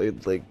when I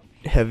played, like,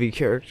 heavy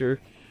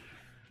character.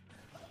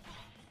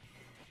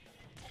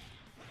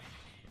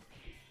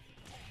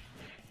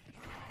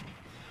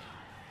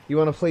 You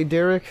want to play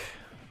Derek?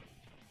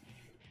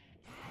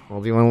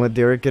 Well, do you want to let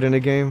Derek get in a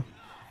game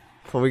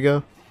before we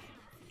go?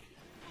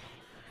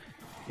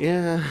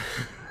 Yeah.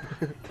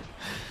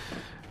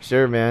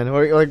 Sure, man.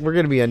 We're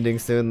gonna be ending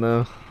soon,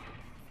 though.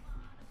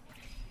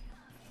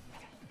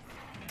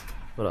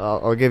 But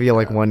I'll give you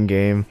like one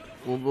game.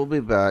 We'll be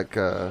back.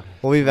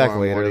 We'll be back tomorrow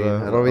later, morning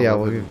though. at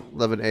Well, yeah,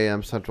 11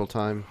 a.m. Central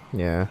Time.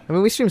 yeah. I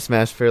mean, we stream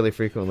Smash fairly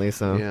frequently,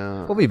 so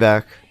Yeah. we'll be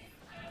back.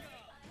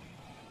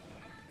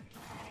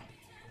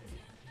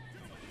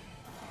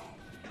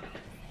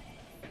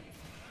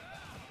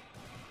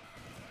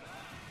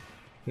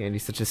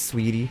 Andy's such a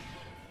sweetie.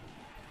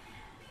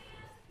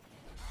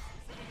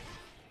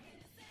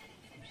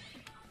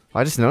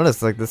 I just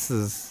noticed, like, this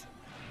is...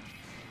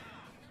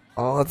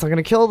 Oh, that's not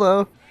gonna kill,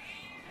 though.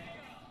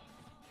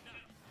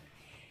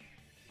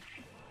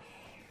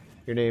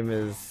 Your name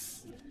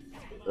is...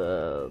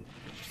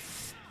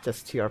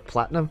 just TR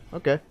Platinum?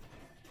 Okay.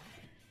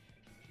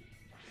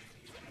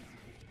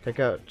 Check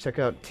out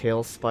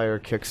Tailspire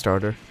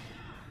Kickstarter.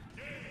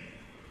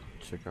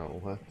 Check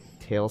out what?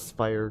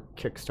 Tailspire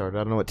Kickstarter.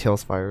 I don't know what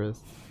Tailspire is.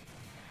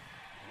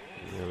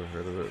 Never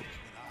heard of it.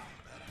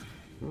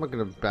 I'm not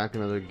gonna back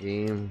another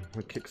game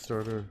on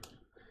Kickstarter.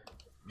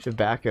 You should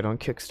back it on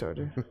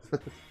Kickstarter.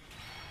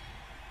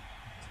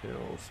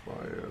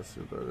 Tailspire, let's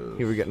see what that is.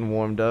 You were getting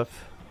warmed up.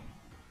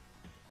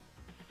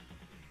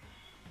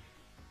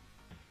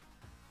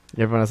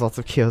 Everyone has lots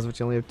of kills, but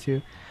you only have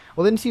 2.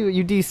 Well, didn't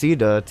you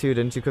DC'd too,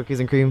 didn't you,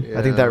 Cookies and Cream?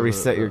 I think Yeah, that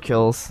reset your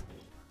kills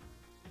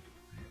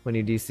when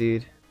you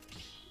DC'd.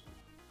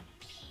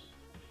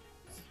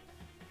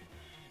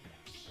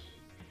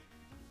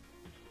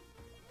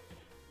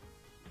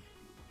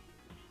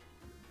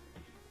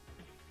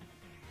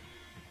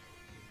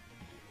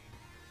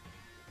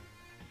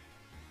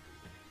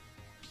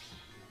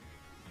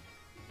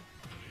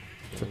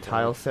 It's a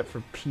tile set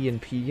for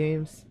P&P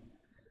games.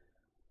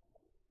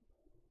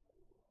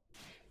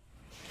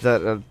 Is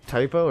that a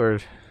typo or?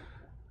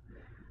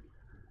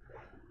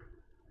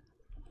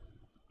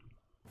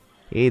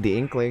 Hey, the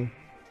Inkling.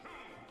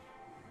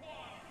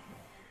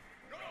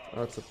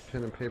 Oh, it's a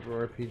pen and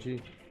paper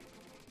RPG.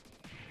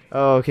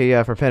 Oh, okay,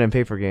 yeah, for pen and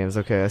paper games.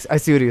 Okay, I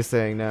see what he was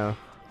saying now.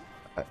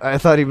 I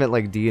thought he meant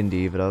like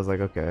D&D, but I was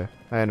like, okay,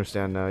 I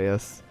understand now.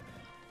 Yes,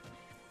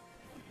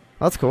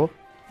 that's cool.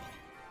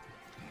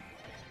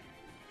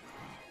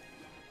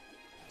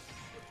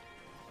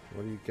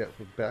 What do you get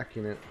for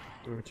backing it?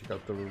 You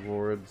got the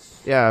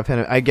rewards. Yeah,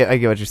 I get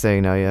what you're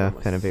saying now. Yeah, I'm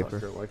a pen and paper.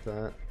 sucker like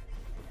that.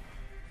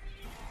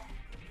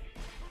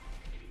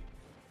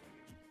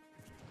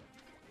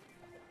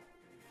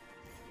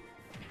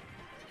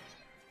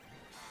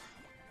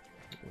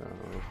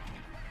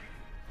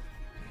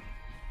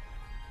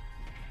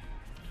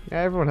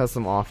 Yeah, everyone has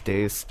some off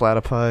days.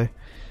 Splatipie.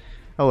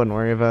 I wouldn't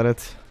worry about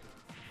it.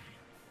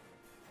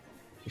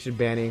 You should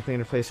ban Inkling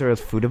and replace her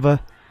with Futaba.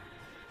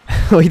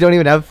 We don't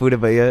even have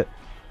Futaba yet.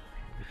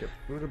 Get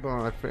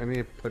Futaba. I need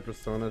to play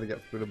Persona to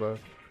get Futaba.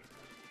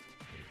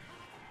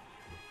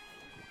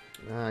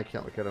 I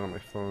can't look at it on my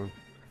phone.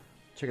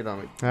 Check it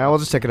out. We'll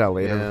just check it out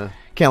later. Yeah.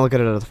 Can't look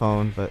at it on the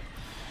phone, but.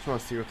 Just want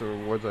to see what the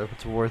rewards are. If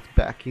it's worth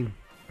backing.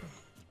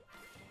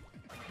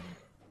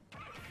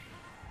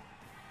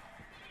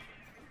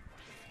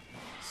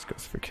 This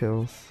goes for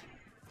kills.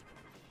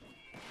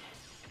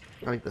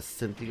 I like the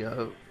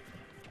Cynthia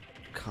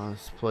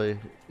cosplay,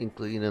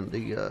 Inkling, and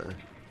the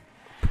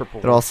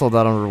purple. They're all sold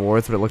out on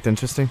rewards, but it looked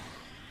interesting.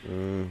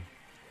 They're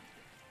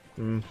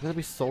gonna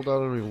be sold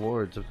out on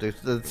rewards.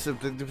 If they're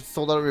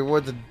sold out on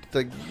rewards, it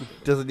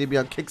doesn't need to be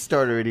on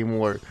Kickstarter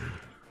anymore.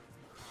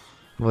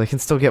 Well, they can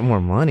still get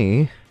more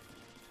money.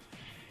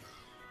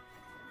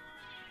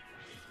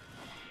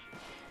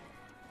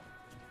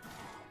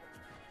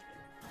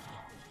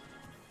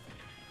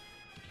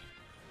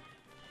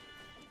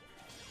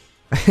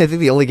 I think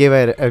the only game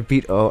I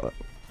beat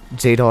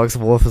J-Dog's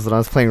Wolf is when I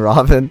was playing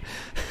Robin.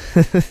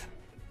 And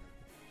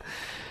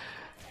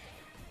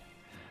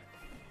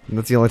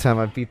that's the only time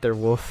I beat their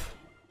Wolf.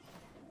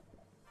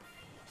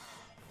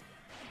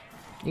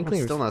 I'm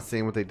still not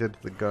seeing what they did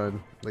to the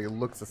gun. Like, it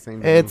looks the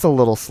same. It's a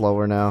little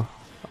slower now.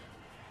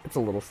 It's a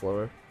little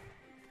slower.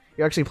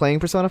 You're actually playing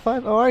Persona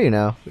 5? Oh, are you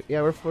now?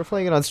 Yeah, we're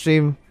playing it on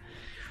stream.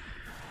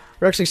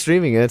 We're actually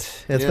streaming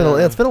it. It's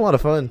been a lot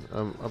of fun.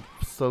 I'm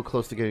so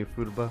close to getting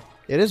Futaba.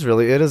 It is a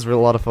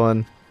lot of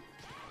fun.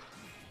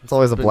 It's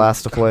always a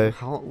blast to play.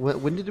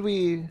 When did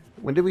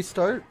we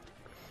start?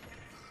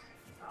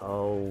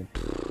 Oh,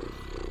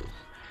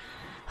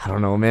 I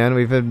don't know, man.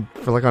 We've been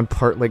on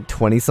part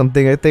 20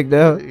 something, I think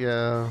now.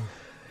 Yeah.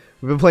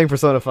 We've been playing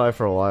Persona 5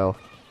 for a while.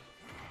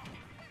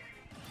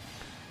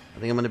 I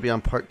think I'm gonna be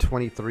on part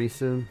 23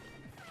 soon.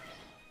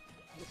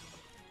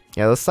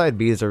 Yeah, those side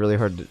Bs are really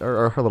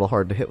are a little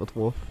hard to hit with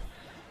Wolf.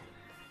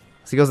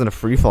 So he goes into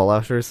free fall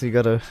after, so you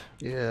gotta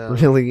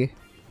really.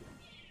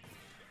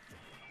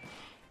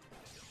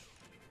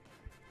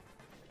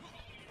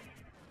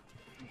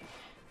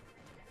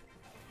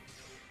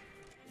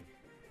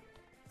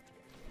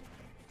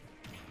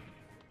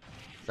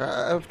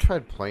 I've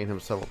tried playing him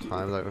several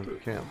times. I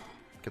can't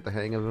get the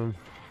hang of him.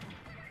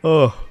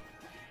 Oh.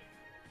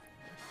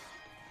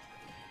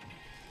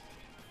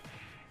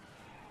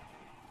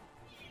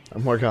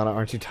 Morgana,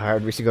 aren't you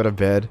tired? We should go to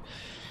bed.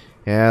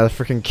 Yeah, the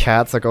freaking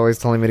cat's always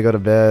telling me to go to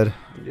bed.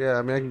 Yeah,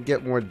 I mean I can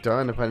get more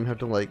done if I didn't have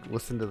to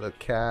listen to the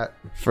cat.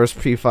 First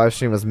P5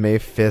 stream was May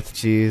 5th,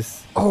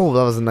 jeez. Oh,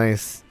 that was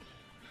nice.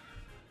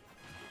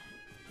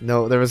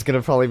 No, there was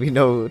gonna probably be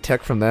no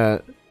tech from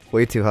that.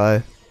 Way too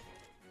high.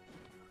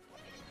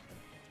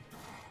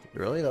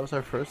 Really? That was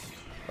our first?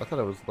 I thought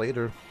it was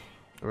later.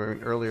 Or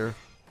earlier.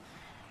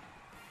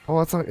 Oh,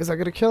 that's not, is that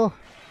gonna kill?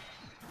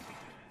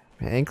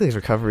 Man, Inkling's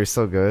recovery is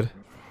so good.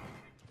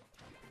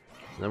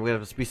 Then we're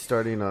gonna be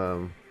starting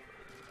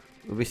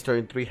we'll be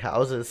starting 3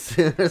 houses.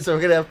 So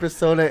we're gonna have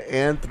Persona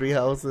and 3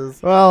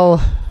 houses.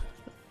 Well,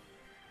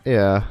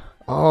 yeah.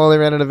 Oh, they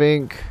ran out of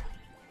ink.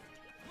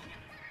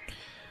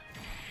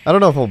 I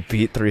don't know if we'll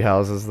beat 3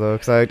 houses though,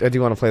 because I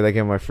do want to play that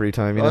game in my free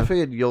time. You know? I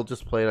figured you'll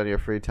just play it on your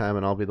free time,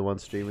 and I'll be the one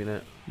streaming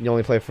it. You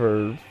only play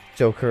for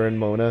Joker and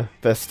Mona,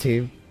 best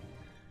team.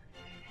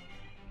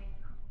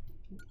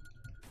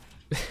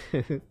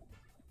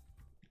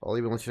 I'll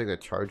even let you take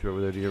that charger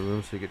over there to your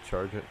room so you can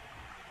charge it.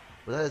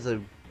 But that is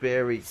a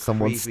very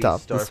Someone creepy stop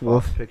Star this Fox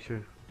wolf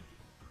picture.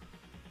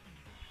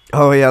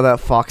 Oh yeah,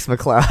 that Fox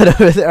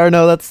McCloud. Or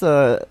no, that's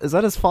is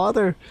that his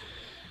father?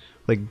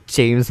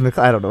 James McCloud.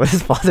 I don't know what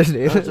his father's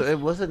name is. It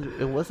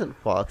wasn't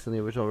Fox in the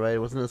original, right? It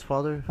wasn't his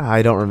father?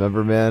 I don't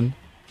remember, man.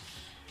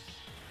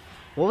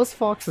 What was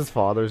Fox's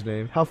father's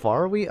name? How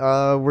far are we?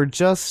 We're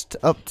just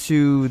up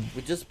to.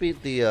 We just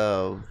beat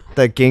the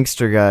that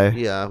gangster guy.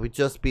 Yeah, we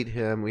just beat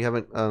him. We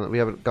haven't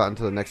gotten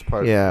to the next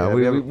part. Yeah,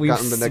 we haven't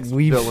gotten the next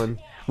villain.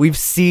 We've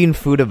seen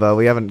Futaba.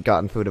 We haven't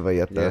gotten Futaba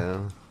yet, though.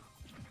 Yeah.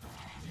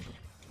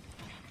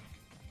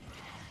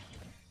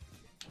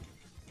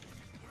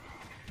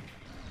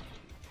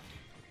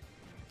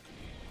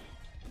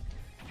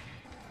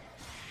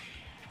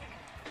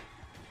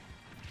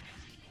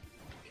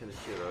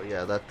 Shiro.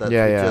 Yeah, that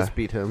Yeah, we yeah. just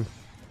beat him.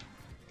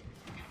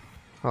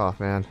 Oh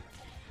man.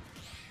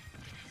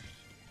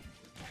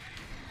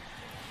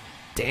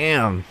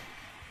 Damn.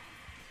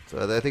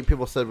 So I think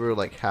people said we were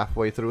like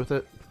halfway through with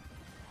it.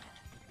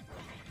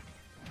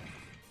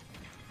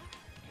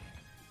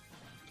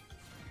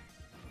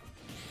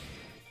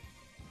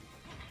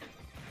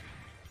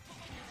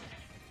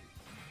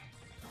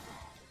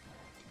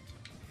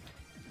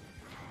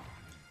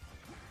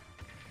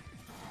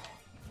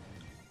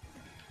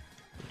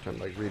 I'm trying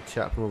to like read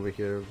chat from over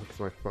here because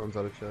my phone's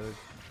out of charge.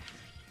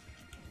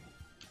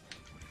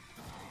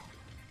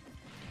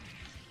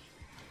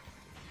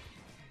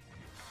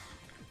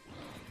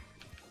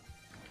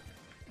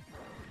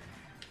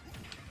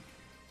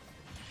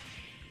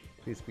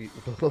 Please beat.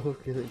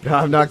 No,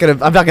 I'm not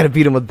gonna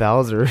beat him with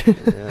Bowser.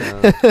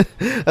 Yeah.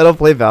 I don't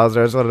play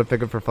Bowser. I just wanted to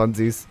pick him for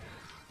funsies.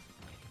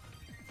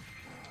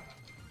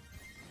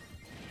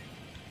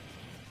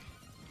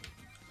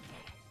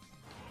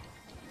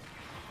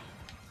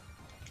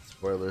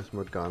 Spoilers,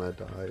 Morgana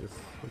dies.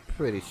 I'm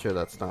pretty sure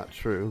that's not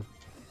true.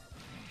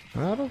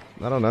 I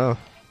don't know.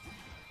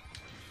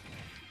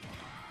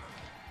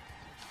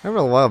 I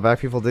remember a while back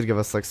people did give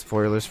us like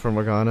spoilers for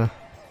Morgana.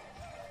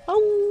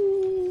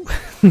 Oh.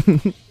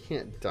 He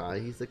can't die,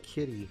 he's a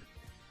kitty.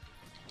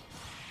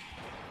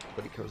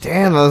 But he comes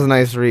Damn, that was a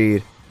nice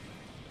read.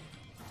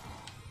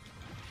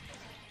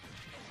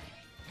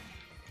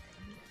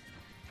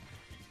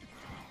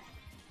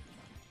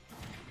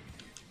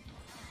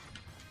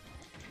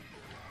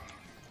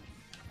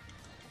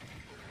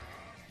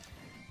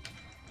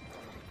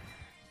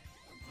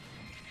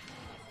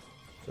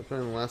 So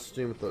apparently the last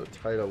stream with the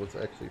title was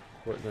actually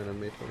Fortnite on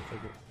May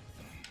 22nd.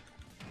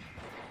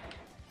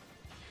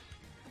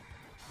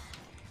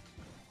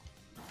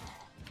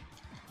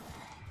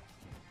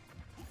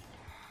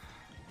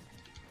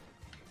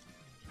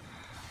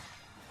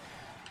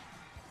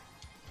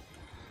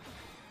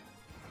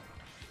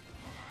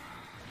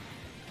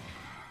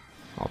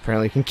 Oh,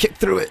 apparently you can kick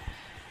through it.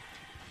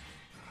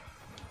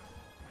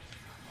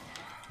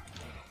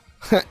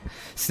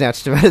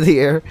 Snatched him out of the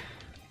air.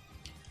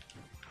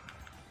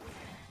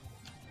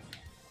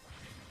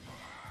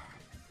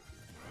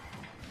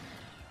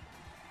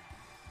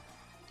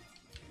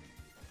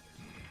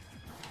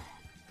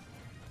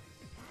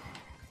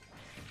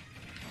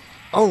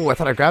 Oh, I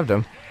thought I grabbed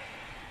him.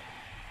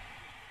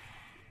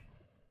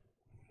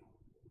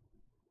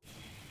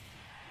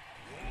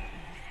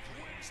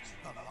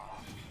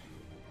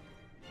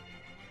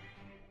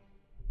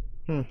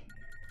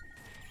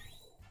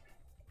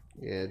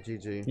 Yeah,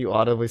 GG. You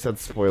audibly said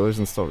spoilers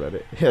and still read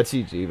it. Yeah,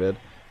 GG, man.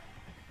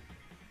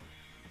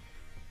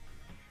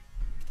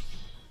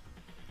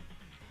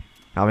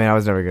 I mean, I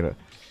was never gonna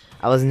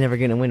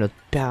win with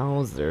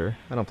Bowser.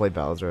 I don't play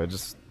Bowser. I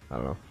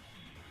don't know.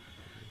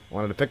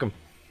 Wanted to pick him.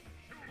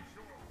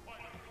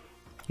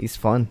 He's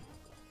fun.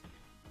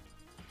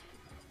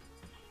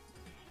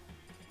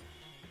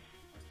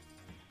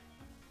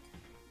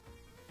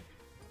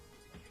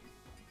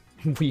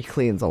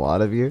 Weaklings, a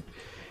lot of you.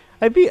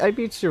 I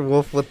beat your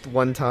wolf with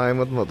one time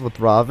with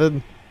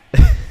Robin.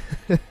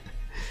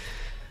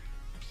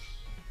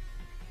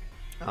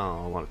 Oh,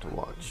 I wanted to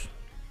watch.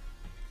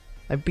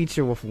 I beat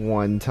your wolf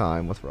one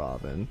time with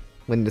Robin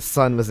when the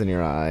sun was in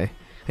your eye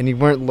and you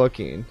weren't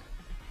looking.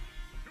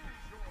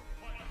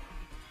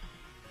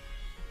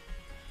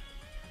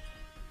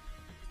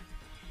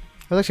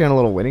 I was actually on a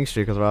little winning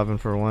streak with Robin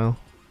for a while.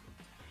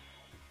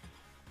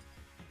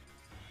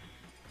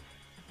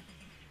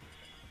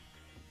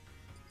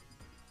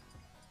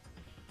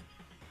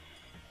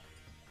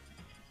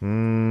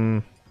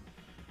 Let's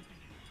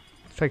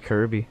try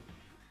Kirby.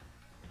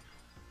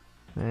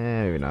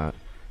 Maybe not.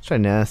 Let's try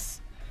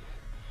Ness.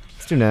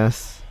 Let's do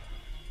Ness.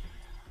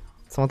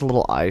 Let's want the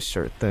little eye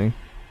shirt thing.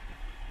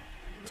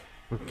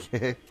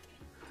 Okay.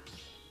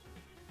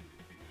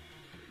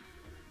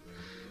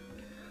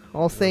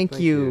 Oh, thank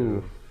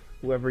you.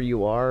 Whoever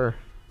you are.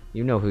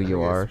 You know who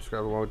you are. I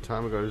subscribed a long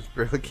time ago. I just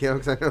barely came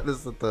because I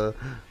noticed that the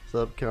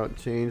sub count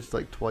changed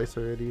like twice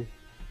already.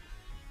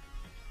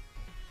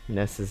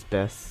 Ness is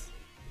best.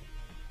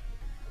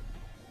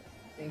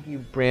 Thank you,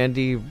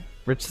 Brandy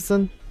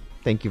Richardson.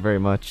 Thank you very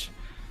much.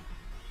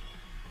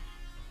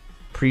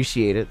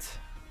 Appreciate it.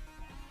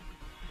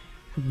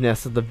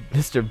 Ness of the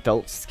Mr.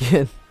 Belt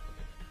skin.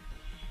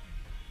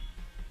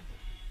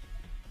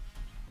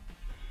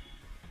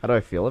 How do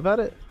I feel about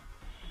it?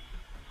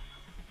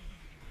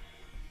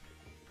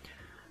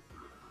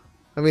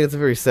 I mean, it's a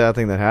very sad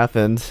thing that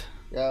happened.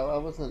 Yeah, I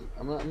wasn't.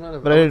 I'm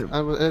not. But I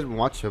didn't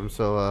watch him,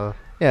 so.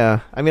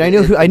 Yeah, I mean,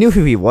 I knew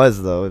who he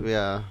was though.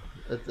 Yeah,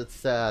 it's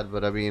sad,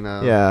 but I mean.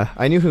 Yeah,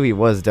 I knew who he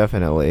was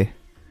definitely.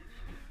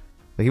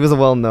 Like, he was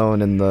well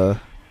known in the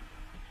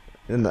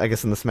I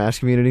guess in the Smash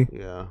community.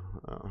 Yeah,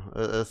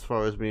 as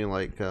far as being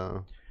like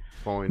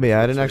following. But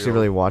yeah, I didn't actually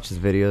really watch his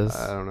videos.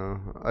 I don't know.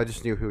 I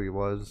just knew who he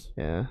was.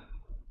 Yeah,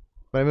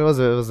 but I mean, it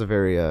was a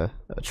very a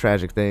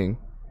tragic thing.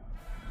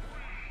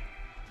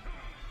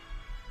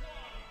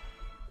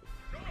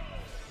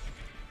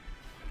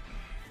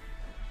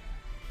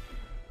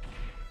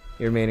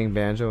 You're maining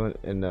Banjo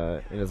in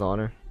his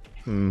honor.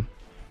 Hmm.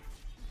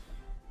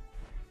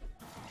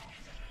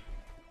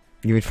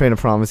 You been trying to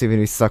promise even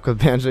if you suck with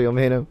Banjo, you'll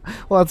main him?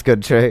 Well, that's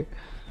good, Trey.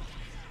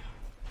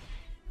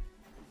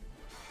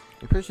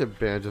 I'm pretty sure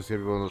Banjo's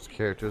gonna be one of those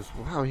characters.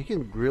 Wow, he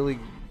can really.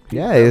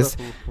 Yeah, his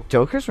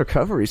Joker's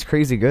recovery's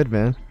crazy good,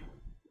 man.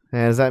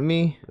 And is that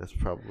me? That's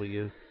probably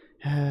you.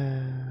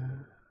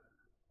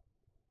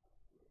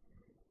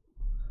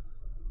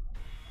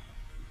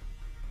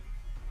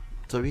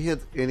 So if he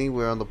hits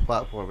anywhere on the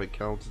platform, it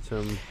counts as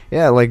him.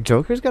 Yeah, like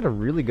Joker's got a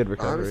really good I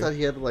recovery. always thought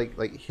he had to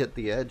like hit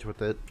the edge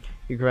with it.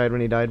 He cried when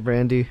he died,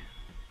 Brandy.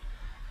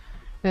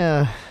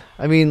 Yeah,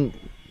 I mean,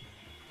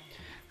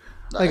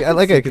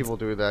 I could people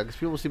do that because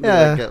people seem to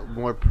like, get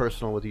more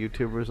personal with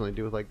YouTubers than they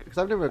do with like. Because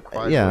I've never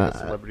cried when a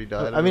celebrity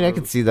died. I mean, I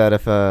could see that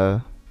if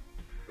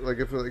like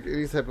if like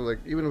any type of like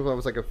even if I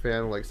was like a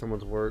fan of like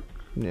someone's work.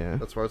 Yeah.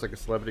 As far as like a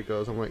celebrity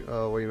goes, I'm like,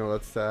 oh well, you know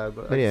that's sad,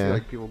 but I see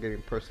like people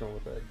getting personal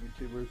with that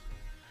YouTubers.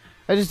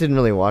 I just didn't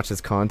really watch his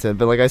content,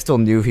 but like I still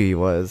knew who he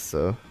was,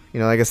 so you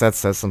know, I guess that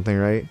says something,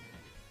 right?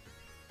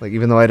 Like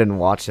even though I didn't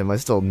watch him, I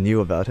still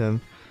knew about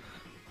him.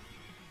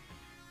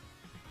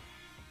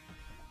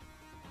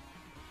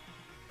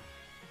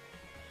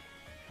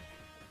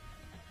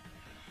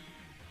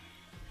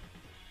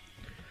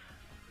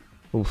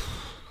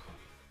 Oof.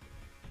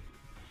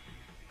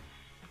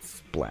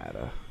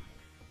 Splatter.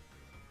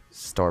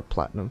 Star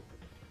Platinum.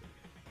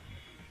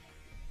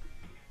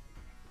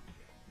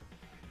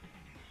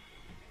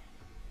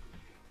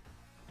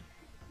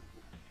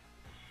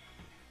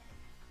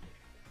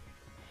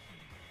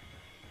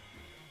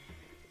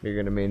 You're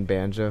gonna main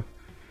Banjo.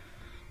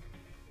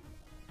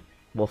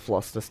 Wolf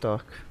lost the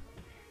stock.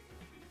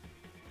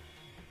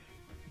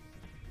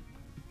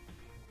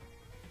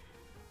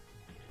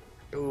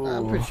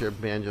 I'm pretty sure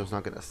Banjo's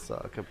not gonna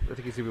suck. I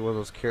think he's gonna be one of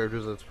those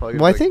characters that's probably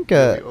well, I think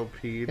really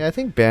OP'd. Yeah, I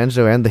think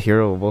Banjo and the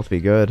hero will both be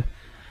good.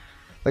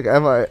 Like I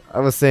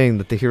was saying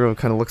that the hero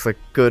kind of looks like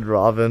good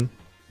Robin.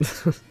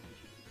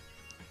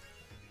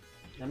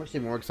 I'm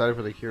actually more excited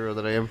for the hero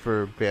than I am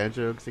for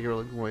Banjo because the hero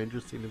looks more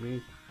interesting to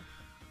me.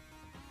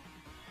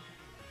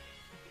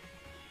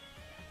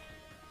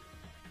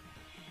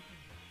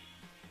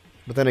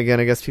 But then again,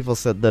 I guess people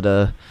said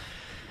that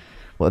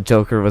well,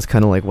 Joker was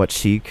kind of like what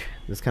Sheik.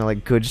 It was kind of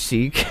like good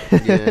Sheik.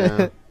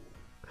 Yeah.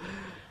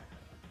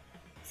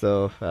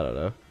 So I don't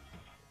know.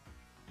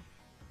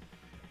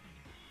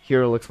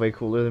 Hero looks way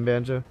cooler than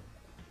Banjo.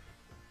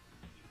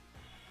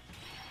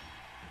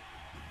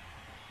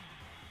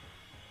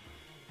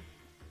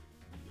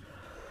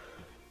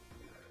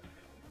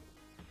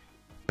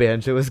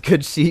 Banjo is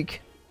good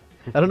Sheik.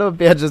 I don't know if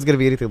Banjo's gonna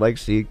be anything like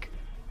Sheik.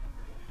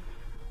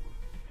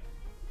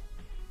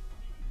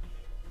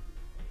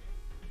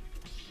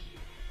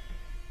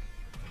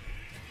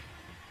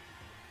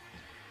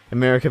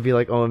 America be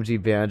like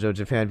OMG Banjo,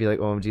 Japan be like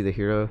OMG the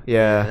hero.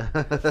 Yeah.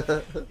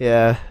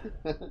 Yeah.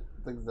 That's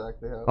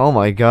exactly how. Oh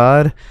my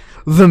god.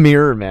 The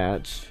mirror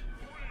match.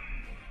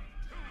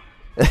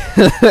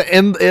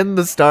 in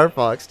the Star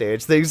Fox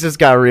stage. Things just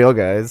got real,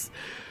 guys.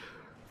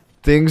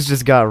 Things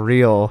just got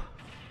real.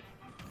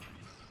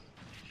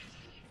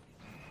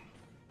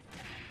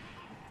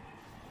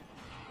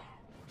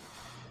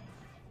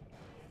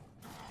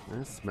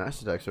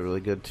 Smash attacks are really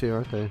good too,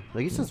 aren't they?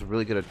 Like he says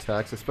really good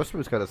attacks, especially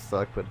when it's kind of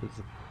suck, but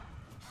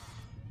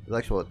his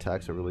actual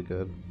attacks are really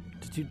good.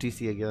 Did you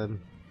DC again?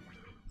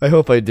 I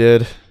hope I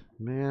did.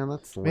 Man,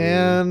 that's lame.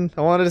 Man,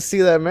 I wanted to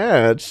see that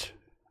match.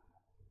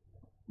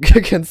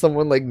 Can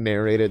someone like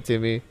narrate it to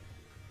me?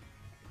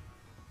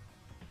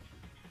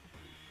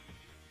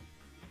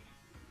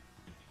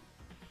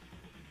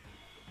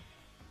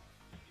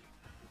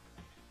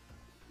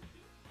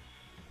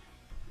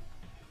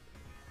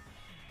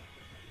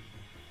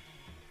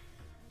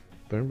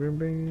 Boom, boom,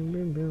 boom,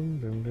 boom, boom,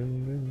 boom,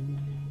 boom,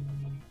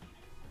 boom.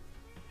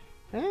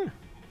 Ah.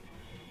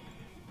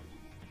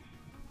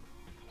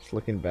 Just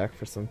looking back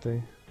for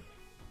something.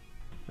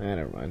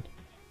 Never mind.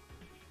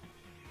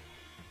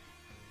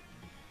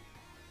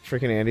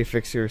 Freaking Andy,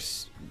 fix your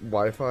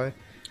Wi-Fi.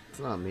 It's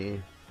not me.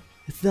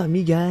 It's not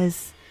me,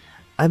 guys.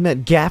 I'm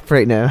at Gap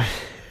right now.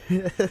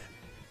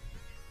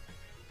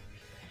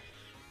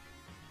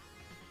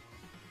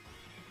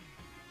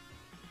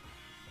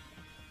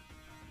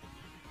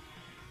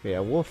 Yeah,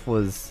 Wolf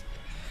was...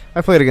 I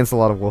played against a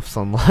lot of Wolves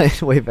online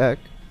way back.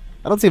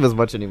 I don't see him as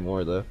much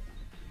anymore, though.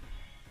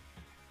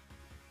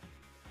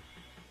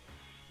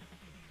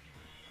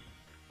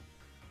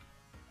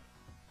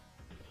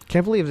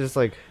 Can't believe just,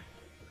 like,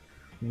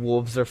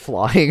 wolves are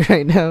flying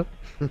right now.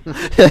 Can you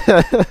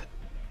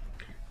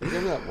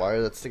give me that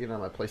wire that's sticking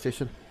out of my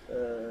PlayStation?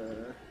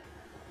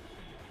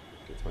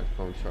 It's my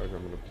phone charger.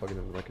 I'm going to plug it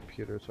into my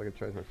computer so I can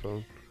charge my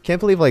phone. Can't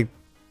believe, like,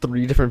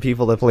 3 different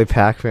people that play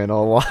Pac-Man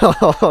all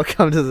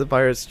come to the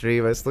pirate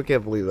stream. I still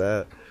can't believe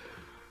that.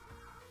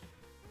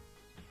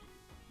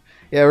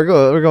 Yeah, we're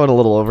going a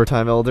little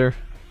overtime, Elder.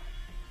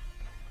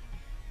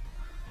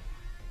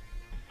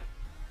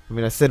 I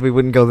mean, I said we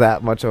wouldn't go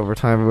that much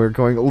overtime. We're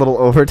going a little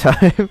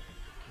overtime.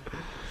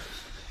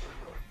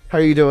 How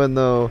are you doing,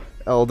 though,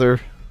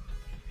 Elder?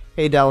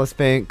 Hey, Dallas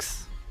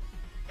Banks.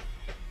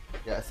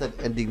 Yeah, I said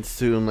ending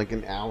soon, like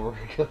an hour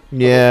ago.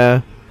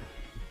 Yeah.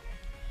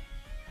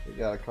 We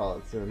gotta call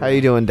it soon. How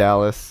you doing,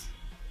 Dallas?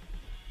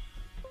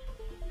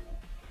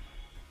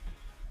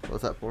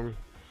 What's that for me?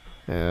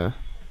 Yeah.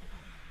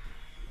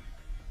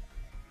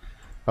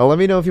 Oh, let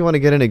me know if you want to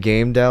get in a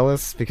game,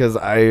 Dallas, because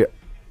I'll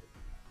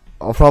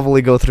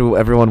probably go through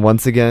everyone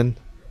once again.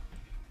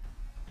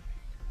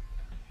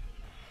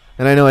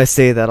 And I know I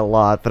say that a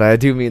lot, but I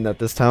do mean that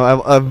this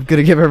time. I'm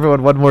gonna give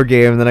everyone one more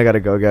game, and then I gotta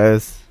go,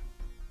 guys.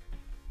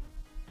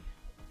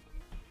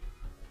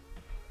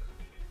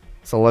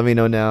 So let me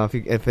know now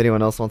if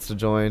anyone else wants to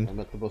join. I'm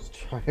at the most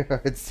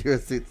tryhard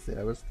suicide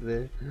hours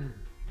today.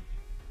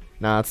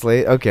 Nah, it's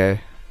late. Okay,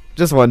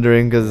 just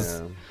wondering because.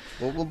 Yeah.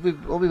 Well,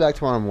 we'll be back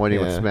tomorrow morning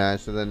with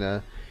Smash, and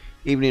then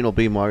evening will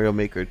be Mario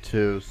Maker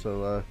 2.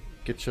 So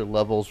get your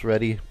levels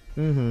ready.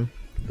 Mm-hmm.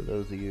 For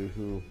those of you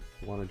who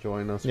want to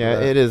join us. Yeah,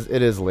 it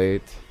is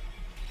late.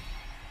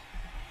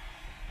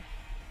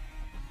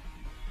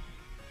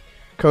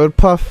 Code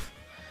Puff.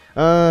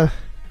 All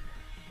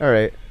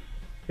right.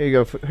 Here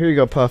you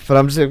go, Puff. But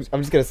I'm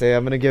just gonna say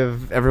I'm gonna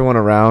give everyone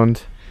a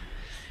round.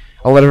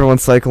 I'll let everyone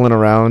cycle in a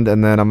round,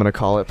 and then I'm gonna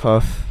call it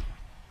Puff.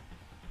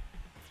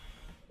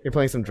 You're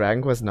playing some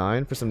Dragon Quest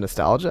IX for some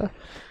nostalgia?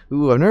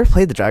 Ooh, I've never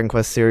played the Dragon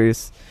Quest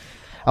series.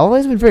 I've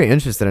always been very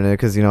interested in it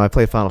because, you know, I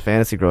played Final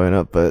Fantasy growing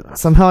up, but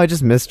somehow I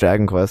just missed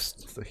Dragon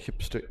Quest. It's the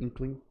hipster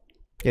inkling.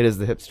 It is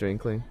the hipster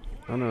inkling.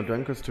 I don't know,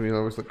 Dragon Quest to me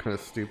always looked kind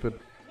of stupid.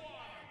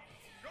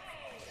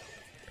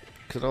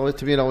 Because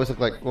to me it always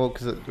looked like, well,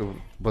 because it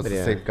was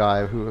the same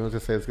guy who, I was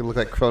going to say, it's going to look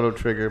like Chrono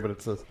Trigger, but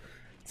it's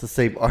the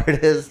same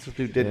artist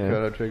who did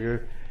Chrono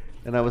Trigger.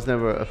 And I was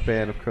never a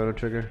fan of Chrono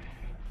Trigger.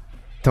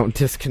 Don't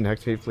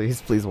disconnect me,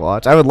 please. Please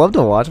watch. I would love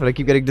to watch, but I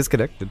keep getting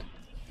disconnected.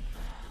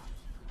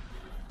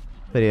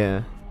 But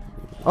yeah.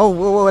 Oh,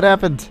 what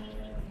happened?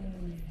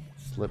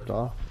 Slipped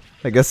off.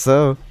 I guess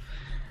so.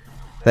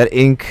 That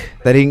ink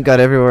got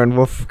everywhere, and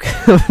Wolf.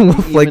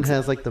 Wolf he even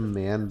has like the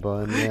man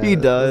bun. Yeah, he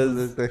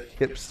does. The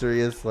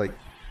hipsteriest like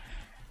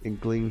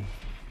inkling.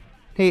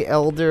 Hey,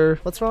 Elder.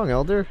 What's wrong,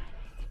 Elder?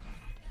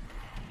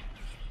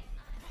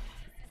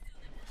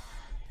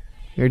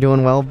 You're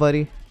doing well,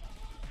 buddy?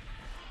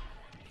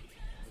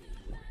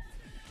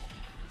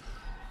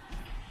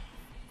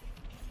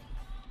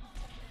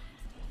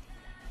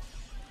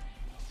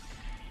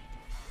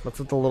 What's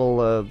with the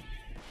little,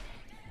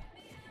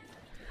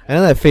 I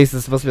know that face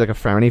is supposed to be like a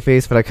frowny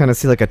face, but I kind of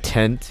see like a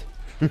tent.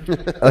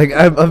 Like,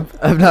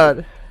 I'm not...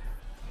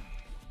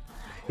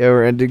 Yeah,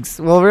 we're ending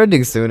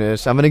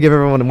soonish. I'm gonna give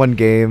everyone one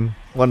game,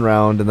 one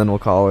round, and then we'll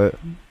call it.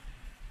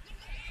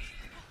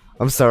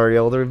 I'm sorry,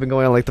 Elder. We've been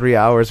going on like 3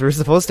 hours. We were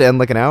supposed to end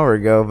like an hour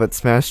ago, but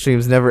Smash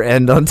streams never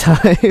end on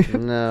time.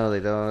 No,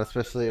 they don't.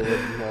 Especially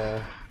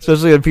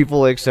when people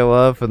like show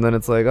up, and then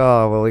it's like,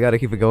 oh, well, we gotta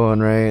keep it going,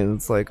 right? And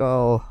it's like,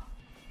 oh...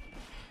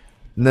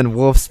 And then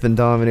Wolf's been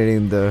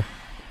dominating the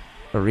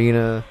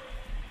arena.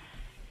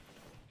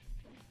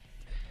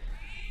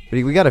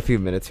 But we got a few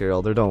minutes here,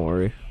 Elder, don't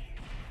worry.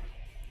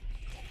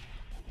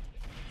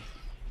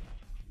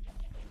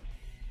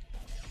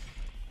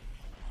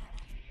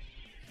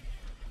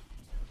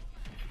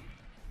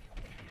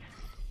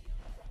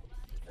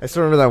 I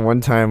still remember that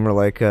one time where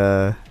like,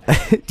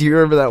 do you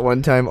remember that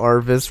one time,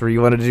 Arvis, where you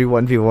wanted to do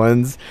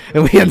 1v1s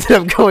and we ended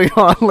up going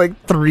on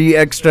like 3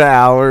 extra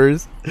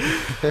hours?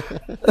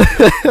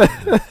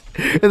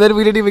 And then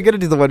we didn't even get to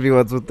do the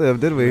 1v1s with them,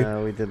 did we?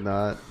 No, we did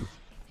not.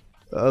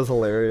 That was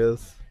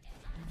hilarious.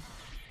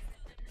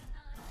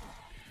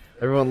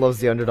 Everyone loves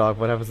the underdog.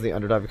 What happens when the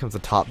underdog becomes a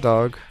top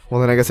dog?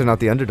 Well, then I guess they're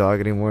not the underdog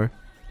anymore.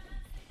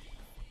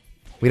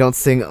 We don't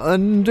sing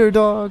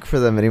underdog for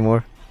them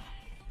anymore.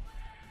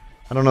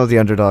 I don't know the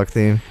underdog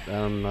theme.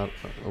 I'm not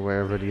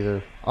aware of it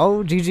either.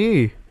 Oh,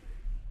 GG.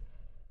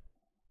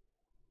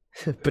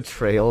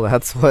 Betrayal,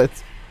 that's what.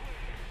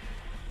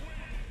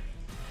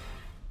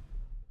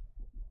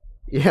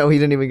 Yeah, we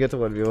didn't even get to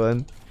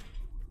 1v1.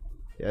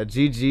 Yeah,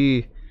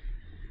 GG.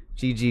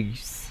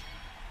 GG's.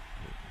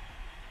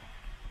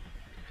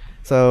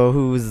 So,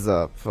 who's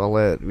up?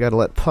 We gotta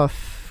let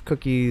Puff,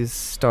 Cookies,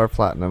 Star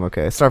Platinum.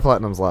 Okay, Star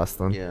Platinum's last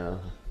then. Yeah.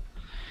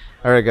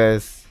 Alright,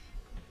 guys.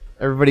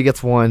 Everybody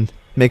gets one.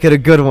 Make it a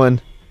good one.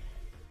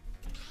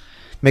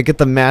 Make it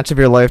the match of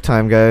your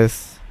lifetime,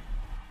 guys.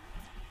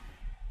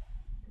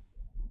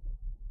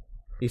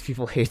 These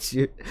people hate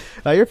you.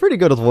 You're pretty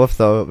good with Wolf,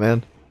 though,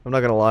 man. I'm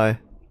not gonna lie.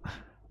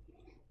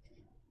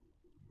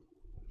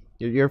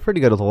 You're pretty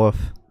good with Wolf.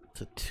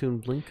 It's a Toon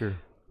Blinker.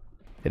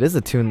 It is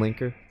a Toon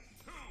Linker.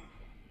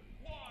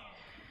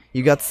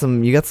 You got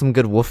some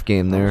good Wolf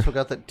game there. I also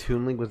got that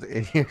Toon Link was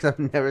in here. I've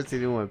never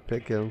seen anyone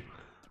pick him.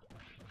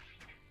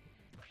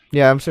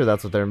 Yeah, I'm sure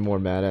that's what they're more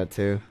mad at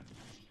too.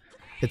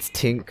 It's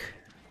Tink.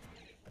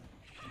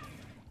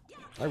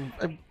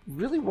 I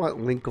really want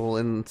Linkle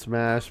in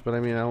Smash, but I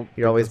mean, I don't.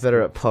 You're always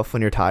better at Puff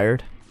when you're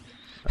tired.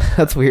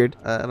 That's weird.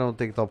 I don't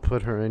think they'll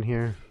put her in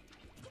here.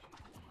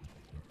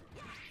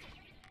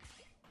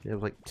 You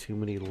have like too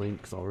many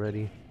links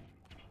already.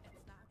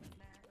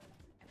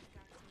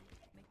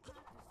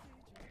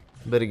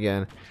 But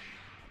again,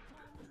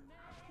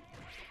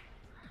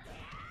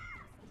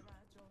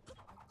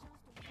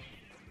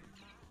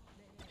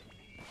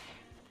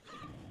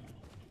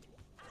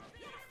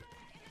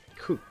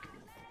 cool.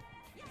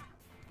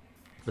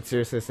 But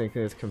seriously, I think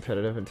it's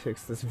competitive and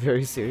takes this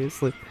very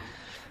seriously.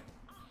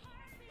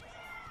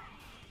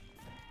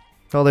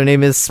 Oh, their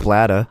name is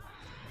Splatta,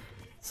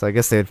 so I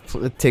guess they'd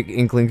take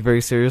Inkling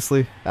very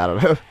seriously. I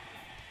don't know.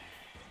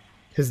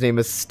 His name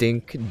is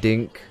Stink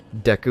Dink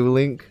Deku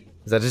Link.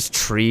 Is that just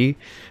tree?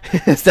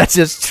 Is that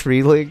just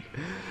tree Link?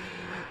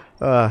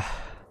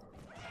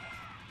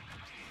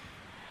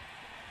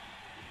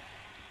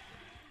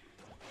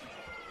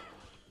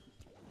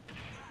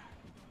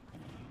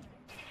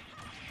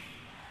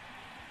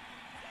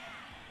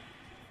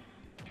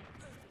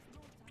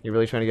 You're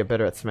really trying to get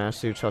better at Smash,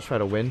 so I'll try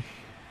to win.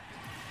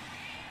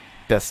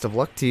 Best of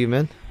luck to you,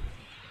 man.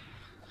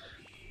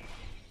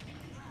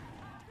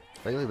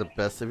 I think like the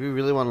best if you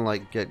really want to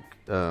like get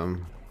really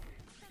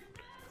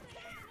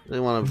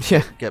want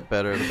to get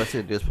better. The best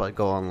thing to do is probably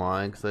go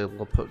online because they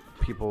will put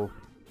people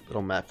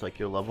that'll match like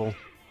your level.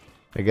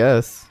 I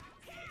guess.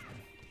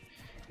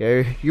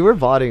 Yeah, you were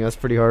botting us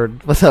pretty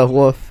hard with that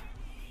wolf.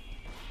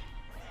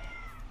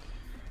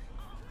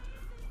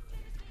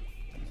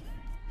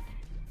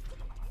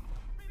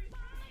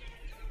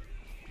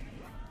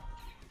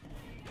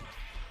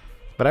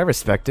 But I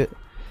respect it.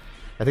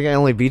 I think I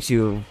only beat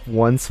you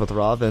once with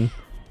Robin,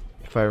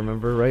 if I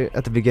remember right,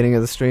 at the beginning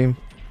of the stream.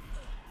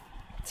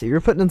 So you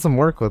were putting in some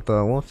work with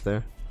Wolf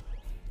there.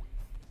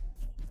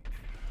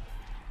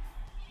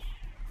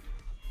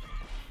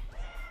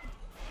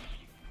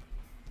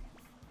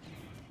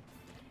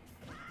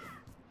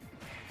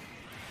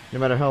 No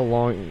matter how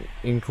long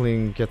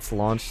Inkling gets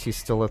launched, he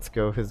still lets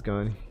go of his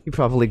gun. He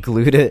probably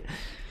glued it.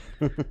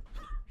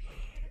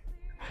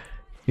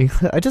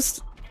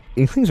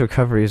 Inkling's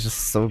recovery is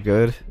just so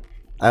good.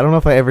 I don't know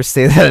if I ever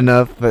say that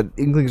enough, but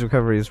Inkling's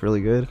recovery is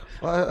really good.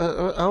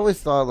 Well, I always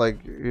thought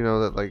like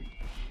that like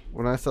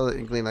when I saw that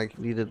Inkling like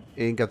needed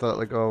ink, I thought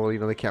like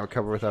they can't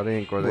recover without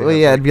ink, or they well,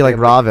 yeah, it'd be like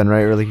Robin,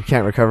 right? Where like you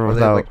can't recover without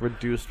they have, like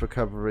reduced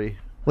recovery.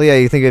 Well, yeah,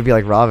 you think it'd be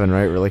like Robin,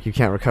 right? Where like you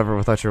can't recover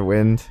without your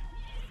wind.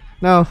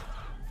 No,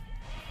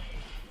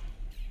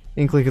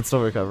 Inkling can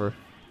still recover.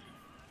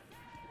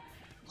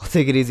 I'll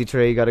take it easy,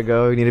 Trey. You gotta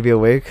go. You need to be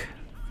awake.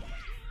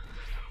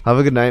 Have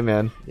a good night,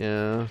 man.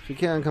 Yeah, if you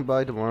can, come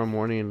by tomorrow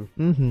morning.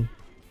 I don't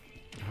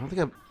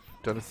think I've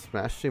done a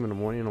Smash stream in the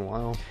morning in a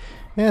while.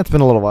 Yeah, it's been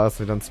a little while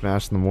since we've done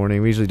Smash in the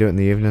morning. We usually do it in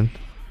the evening.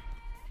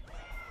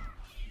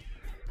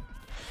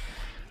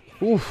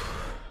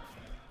 Oof.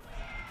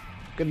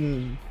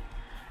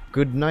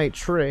 Good night,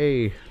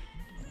 Trey.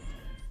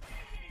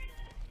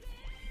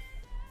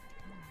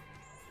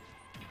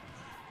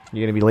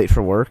 You gonna be late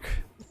for work?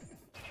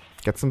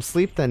 Get some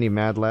sleep then, you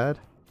mad lad.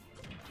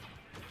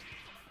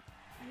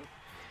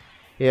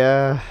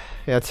 Yeah,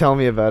 tell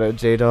me about it,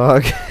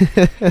 J-Dog.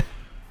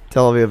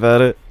 Tell me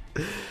about it.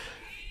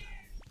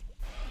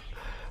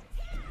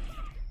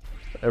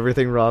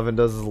 Everything Robin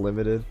does is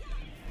limited.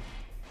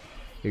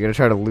 You're gonna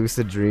try to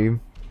lucid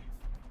dream.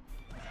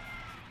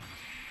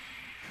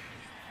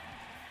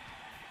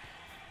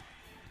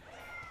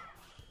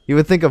 You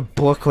would think a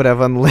book would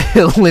have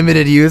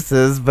unlimited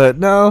uses, but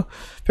no,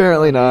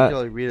 apparently not. You can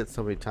only read it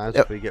so many times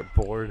before you get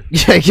bored.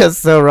 Yeah, I guess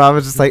so.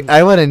 Robin's just like,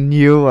 I want a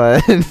new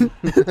one.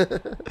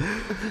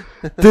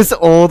 This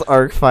old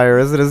Arcfire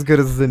isn't as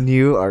good as the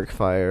new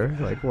Arcfire.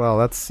 Like, well,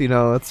 that's,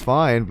 that's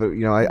fine, but,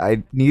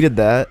 I needed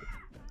that.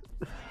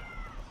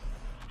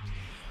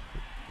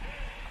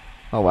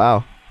 Oh,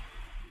 wow.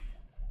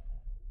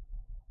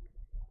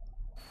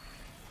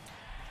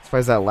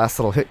 Surprised that last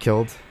little hit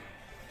killed.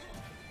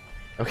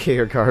 Okay,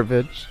 you're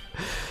garbage.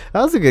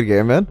 That was a good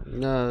game, man.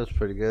 No, that's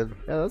pretty good.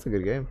 Yeah, that was a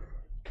good game.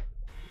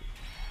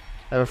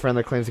 I have a friend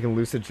that claims he can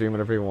lucid dream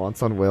whenever he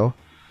wants on Will.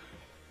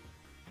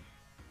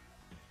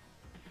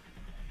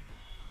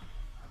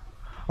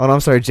 Oh no, I'm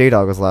sorry,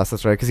 J-Dog was last,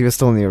 that's right, because he was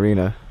still in the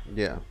arena.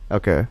 Yeah.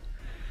 Okay.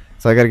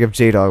 So I gotta give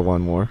J-Dog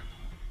one more.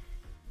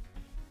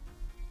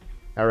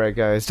 Alright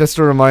guys, just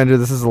a reminder,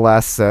 this is the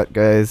last set,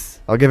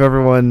 guys. I'll give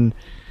everyone...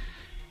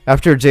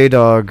 After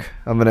J-Dog,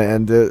 I'm gonna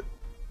end it.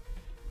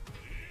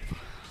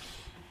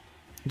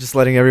 Just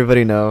letting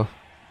everybody know.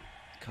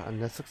 God,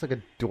 Ness looks like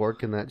a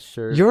dork in that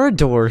shirt. You're a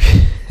dork.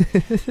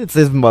 It's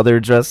his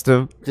mother dressed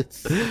him. It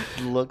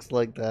looks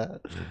like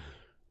that.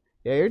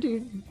 Yeah, you're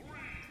dude.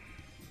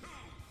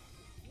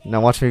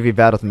 Now watch me be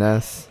bad with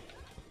Ness.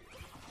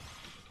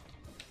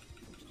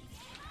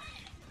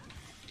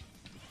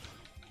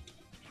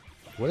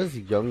 What does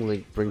Young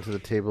Link bring to the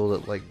table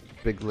that like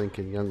Big Link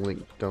and Young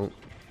Link don't?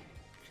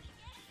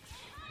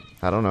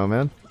 I don't know,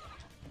 man.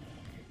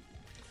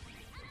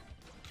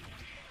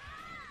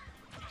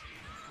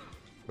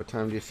 What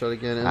time do you start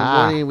again? In the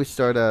morning we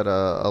start at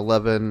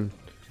 11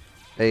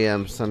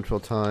 a.m. Central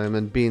Time,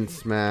 and being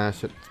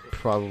Smash, it's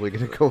probably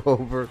gonna go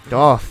over.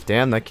 Oh,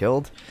 damn, that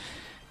killed.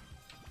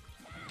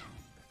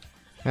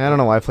 I don't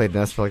know why I played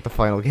Ness for like the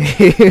final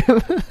game.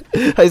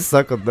 I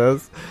suck with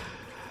those.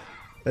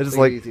 I just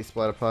Take it easy,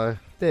 Splatter Pie.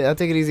 Yeah, I'll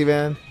take it easy,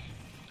 man.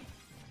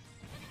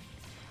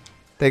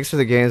 Thanks for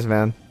the games,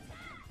 man.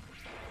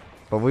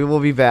 But we will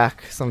be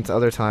back some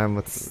other time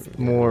with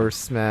more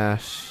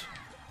Smash.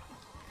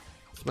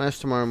 Smash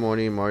tomorrow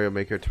morning, Mario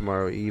Maker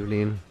tomorrow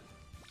evening.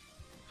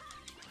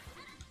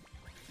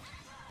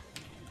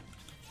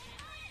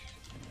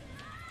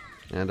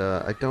 And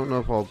I don't know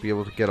if I'll be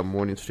able to get a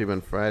morning stream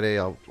on Friday.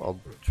 I'll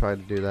try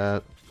to do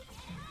that.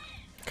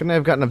 Couldn't I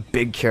have gotten a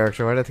big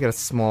character? Why'd I have to get a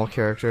small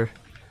character?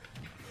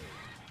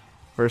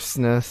 For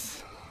SNES.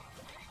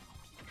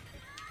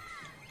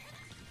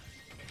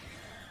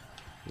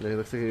 Yeah, he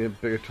looks like he had a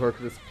bigger torque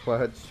with his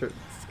plaid shirt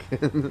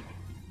skin.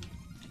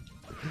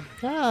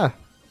 Ah!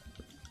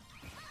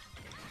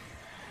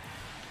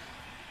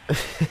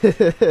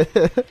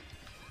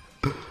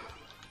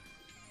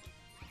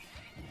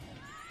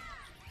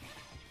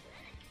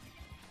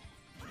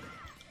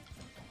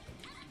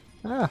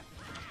 Ah!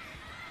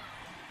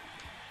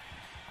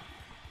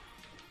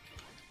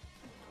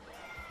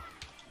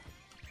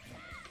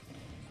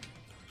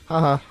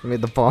 Haha, I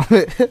made the bomb.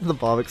 The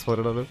bomb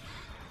exploded on him.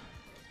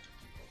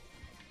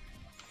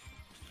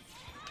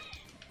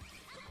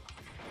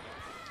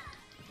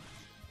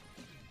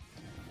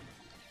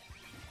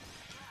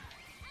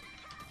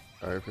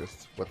 Alright,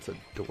 what's a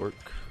dork?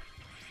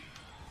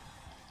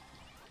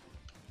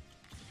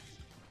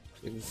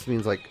 It just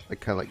means like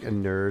kind of like a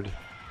nerd.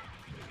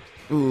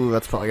 Ooh,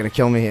 that's probably gonna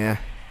kill me, yeah.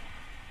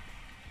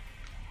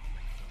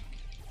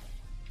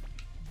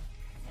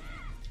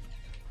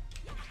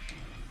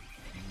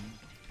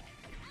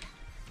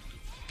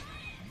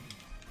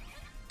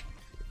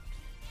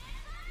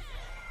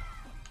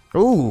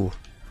 Ooh!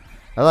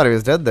 I thought he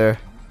was dead there.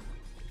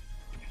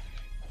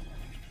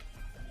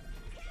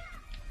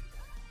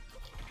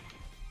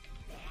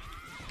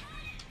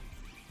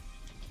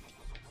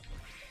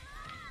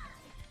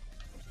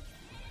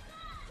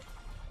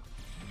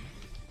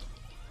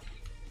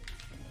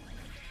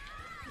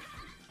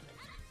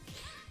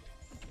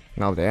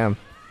 Oh, damn.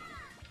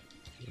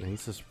 And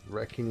he's just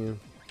wrecking you.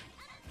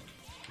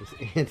 Is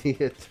Andy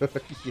a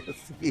dork?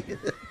 Yes, he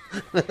is.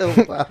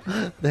 Wow.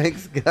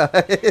 Thanks,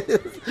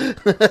 guys.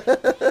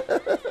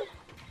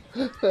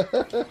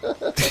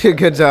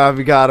 Good job,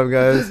 you got him,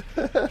 guys.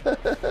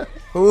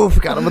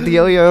 Oof, got him with the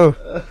yo-yo.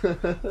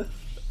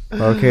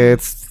 Okay,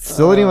 it's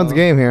still anyone's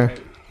game here.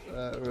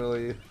 That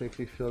really makes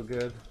me feel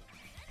good.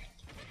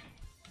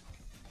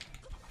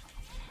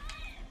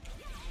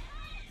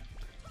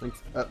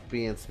 Thanks, Up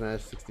B and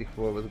Smash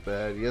 64 was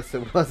bad. Yes,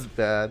 it was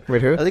bad.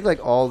 Wait, who? I think like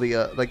all the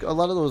like a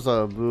lot of those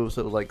moves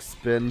that would like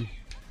spin,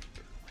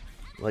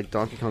 like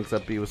Donkey Kong's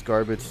Up B was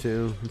garbage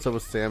too, and so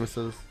was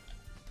Samus's.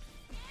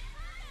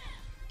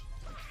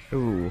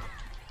 Ooh.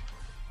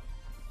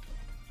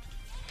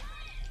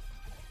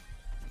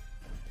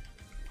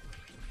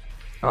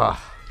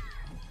 Ah.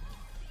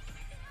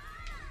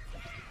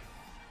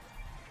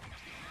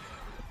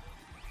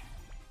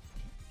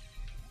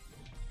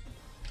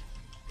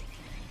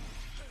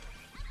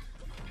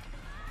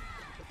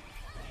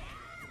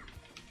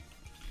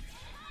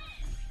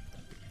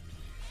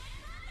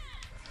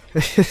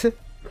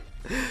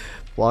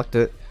 Blocked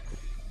it.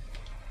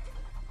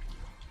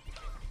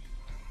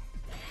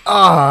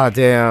 Ah,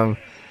 damn.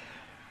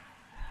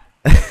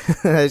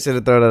 I should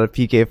have thrown out a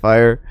PK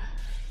fire.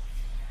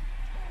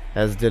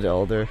 As did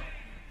Elder.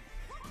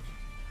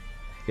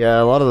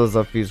 Yeah, a lot of those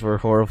upbeats were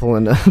horrible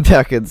in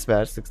back in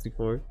Smash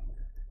 64.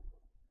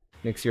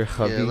 Next year,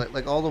 hubby. Yeah,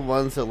 like all the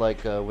ones that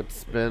like would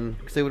spin,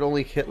 because they would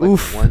only hit like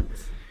Oof.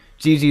 once.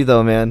 GG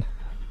though, man.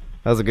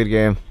 That was a good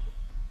game.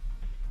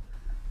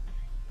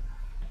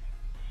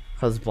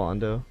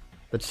 Husbando.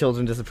 The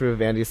children disapprove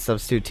of Andy's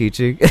substitute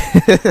teaching.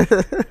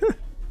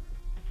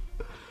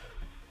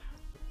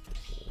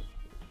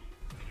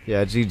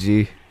 Yeah,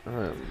 GG.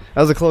 That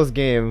was a close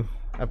game.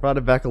 I brought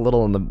it back a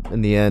little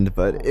in the end,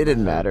 but it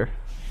didn't matter.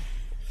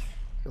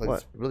 Like What?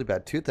 it's really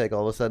bad toothache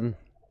all of a sudden.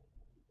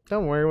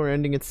 Don't worry, we're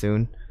ending it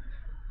soon.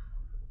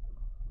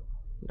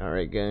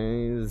 Alright,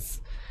 guys.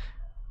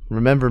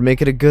 Remember,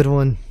 make it a good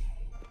one.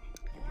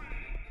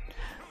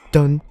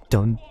 Dun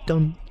dun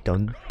dun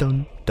dun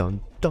dun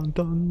dun dun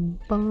dun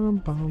bum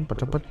bum ba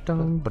ba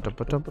dum ba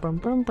ba dum bum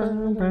bum bum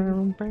bum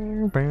bum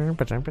bum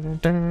ba dum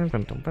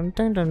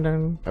dun dun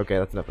dun. Okay,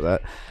 that's enough of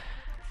that.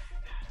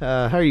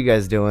 How are you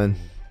guys doing?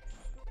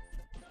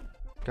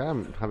 God,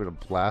 I'm having a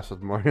blast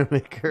with Mario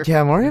Maker.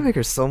 Yeah, Mario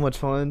Maker's so much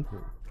fun.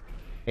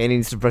 And he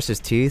needs to brush his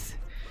teeth.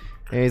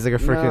 And he's like a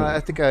freaking. No, I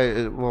think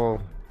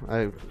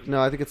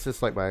I think it's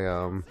just like my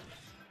I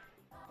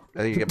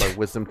think you get my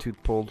wisdom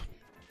tooth pulled.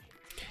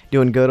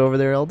 Doing good over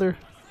there, Elder?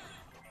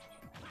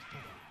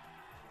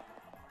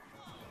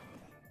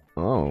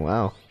 Oh,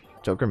 wow.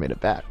 Joker made it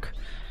back.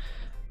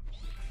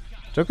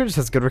 Joker just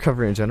has good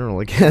recovery in general,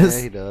 I guess.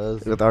 Yeah, he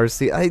does. With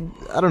RC. I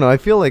don't know, I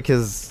feel like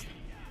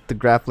the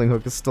grappling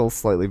hook is still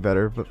slightly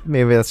better, but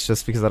maybe that's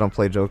just because I don't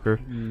play Joker.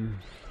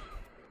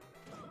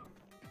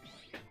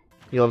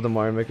 You love the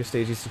Mario Maker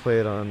stage, he used to play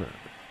it on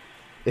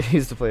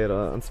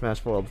Smash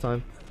 4 all the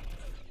time.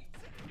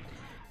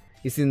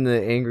 You seen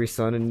the angry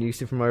sun in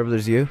Super Mario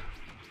Bros. U?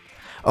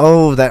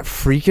 Oh, that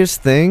freakish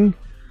thing?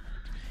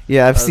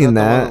 Yeah, I've seen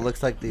that. The one that. that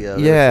looks like the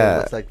Yeah.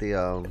 looks like the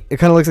It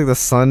kind of looks like the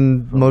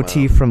sun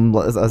motif from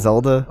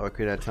Zelda.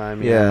 Ocarina of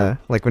Time. Yeah,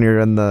 like when you're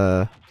in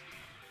the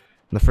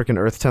freaking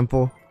Earth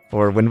Temple,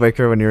 or Wind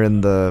Waker when you're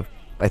in the,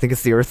 I think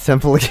it's the Earth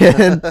Temple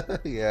again.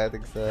 Yeah, I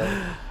think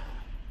so.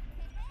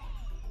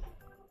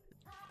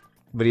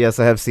 But yes,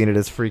 I have seen it.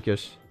 It's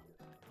freakish.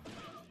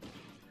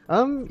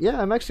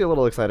 Yeah, I'm actually a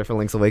little excited for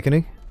Link's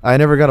Awakening. I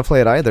never got to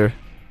play it either,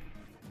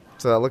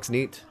 so that looks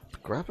neat. The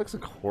graphics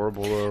look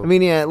horrible though. I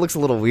mean, yeah, it looks a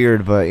little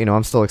weird, but you know,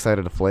 I'm still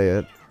excited to play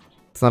it.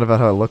 It's not about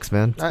how it looks,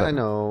 man. I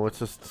know. It's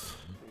just,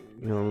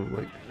 you know,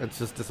 like it's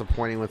just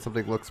disappointing when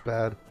something looks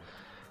bad.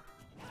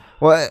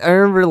 Well, I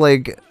remember,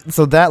 like,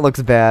 so that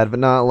looks bad, but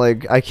not,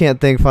 like, I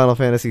can't think Final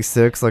Fantasy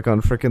VI, like, on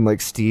frickin',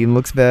 like, Steam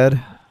looks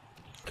bad.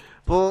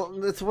 Well,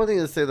 it's one thing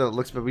to say that it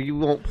looks bad, but you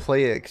won't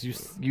play it because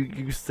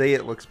you say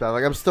it looks bad.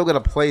 Like, I'm still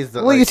going to play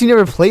the... Well, I guess you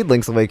never played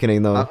Link's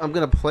Awakening, though. I'm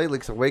going to play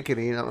Link's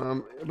Awakening,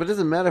 but it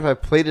doesn't matter if I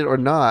played it or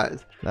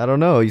not. I don't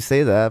know, you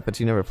say that, but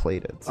you never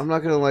played it. I'm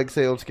not going to, like,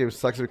 say, oh, this game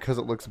sucks because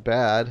it looks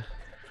bad.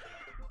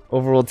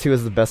 Overworld 2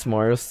 is the best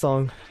Mario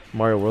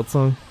World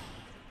song.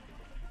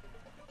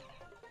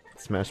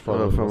 Smash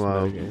Bros. From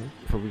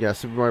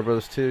Super Mario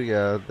Bros. 2,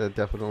 yeah,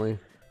 definitely.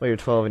 Well, you're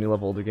 12 and you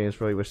love older games,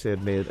 probably wish they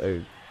had made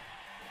a...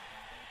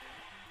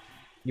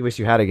 You wish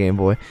you had a Game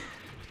Boy.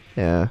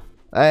 Yeah.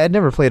 I had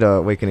never played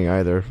Awakening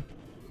either.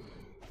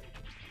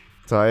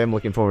 So I am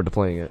looking forward to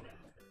playing it.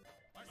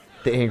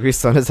 The angry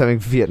son is having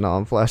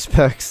Vietnam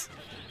flashbacks.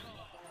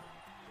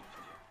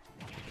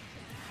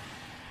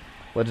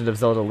 Legend of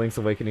Zelda Link's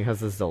Awakening has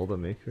the Zelda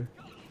maker.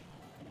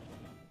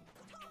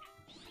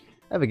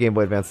 I have a Game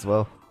Boy Advance as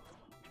well.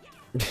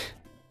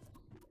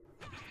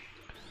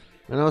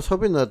 And I was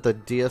hoping that the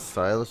DS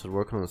stylus would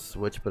work on the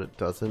Switch, but it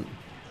doesn't.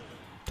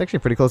 It's actually a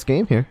pretty close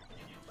game here.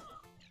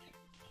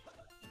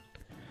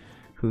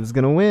 Who's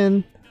gonna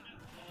win?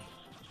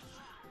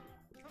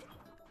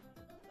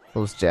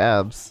 Those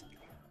jabs.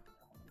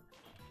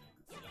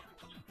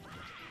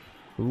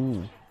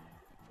 Ooh.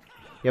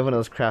 You have one of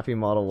those crappy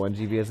Model 1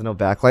 GBAs, no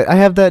backlight. I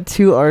have that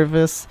too,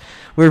 Arvis.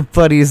 We're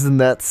buddies in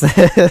that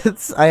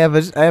sense. I have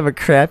a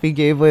crappy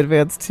Game Boy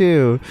Advance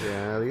too.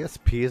 Yeah, the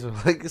SPs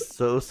are like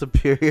so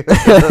superior.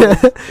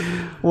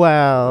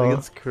 Wow. Like,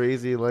 it's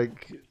crazy.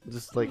 Like,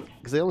 just like,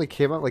 because they only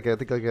came out like I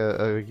think like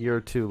a year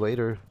or two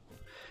later.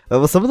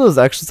 Well, some of those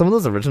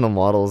original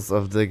models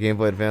of the Game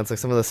Boy Advance, like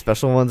some of the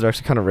special ones, are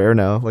actually kind of rare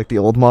now. Like the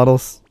old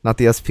models, not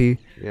the SP.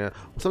 Yeah,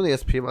 some of the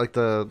SP, like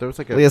there was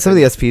like a... Well, yeah, some of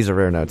the SPs are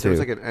rare now too. There was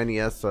like an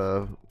NES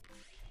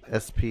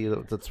SP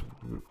that's...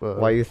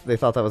 Why they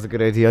thought that was a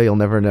good idea, you'll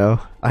never know.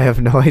 I have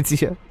no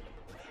idea.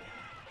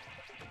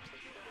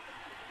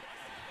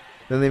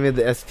 Then they made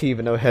the SP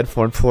but no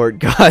headphone port.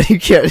 God, you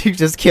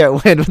just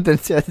can't win with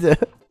Nintendo.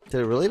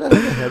 Did it really not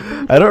have a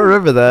headphone? I don't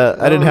remember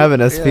that. I didn't have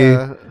an SP.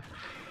 Yeah.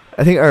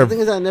 I think the thing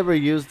is, I never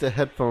used the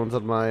headphones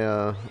on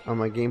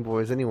my Game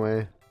Boys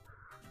anyway.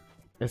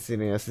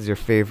 SNES is your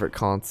favorite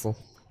console.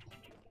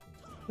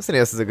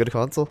 SNES is a good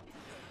console.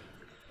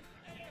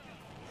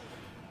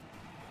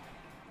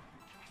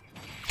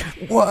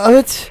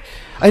 What?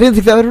 I didn't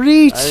think that would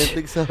reach. I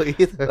didn't think so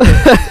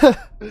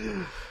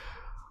either.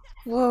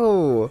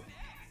 Whoa.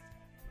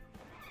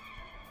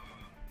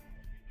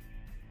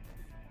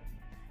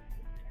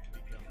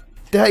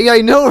 Yeah,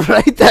 I know,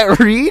 right? That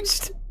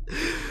reached?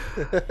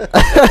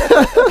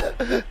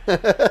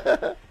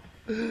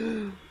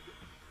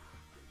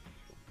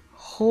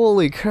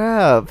 Holy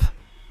crap.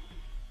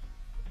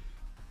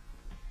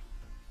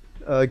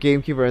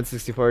 GameCube or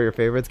N64 are your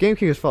favorites?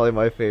 GameCube is probably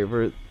my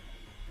favorite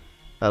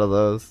out of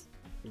those.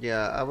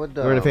 Yeah, I would...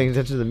 We're paying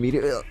attention to the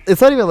media.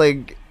 It's not even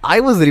like... I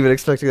wasn't even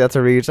expecting that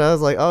to reach. I was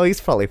like, oh, he's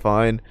probably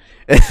fine.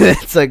 And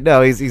it's like,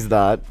 no, he's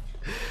not.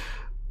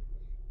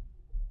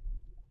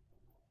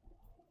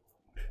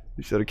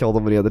 You should have killed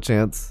him when he had the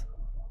chance.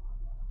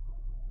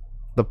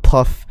 The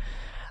Puff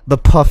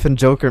and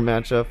Joker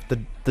matchup,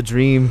 the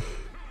dream.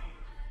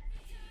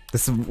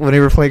 This is when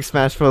we were playing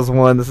Smash Bros.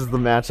 1. This is the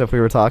matchup we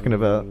were talking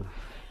about.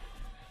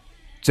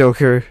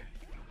 Joker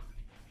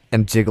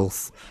and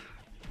Jiggles.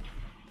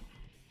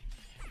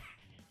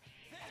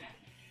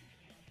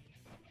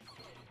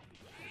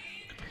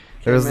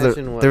 There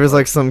was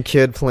like some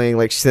kid playing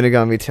like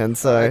Shinigami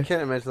Tensei. I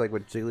can't imagine like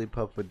what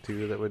Jigglypuff would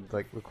do that would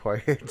like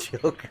require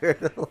Joker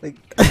to like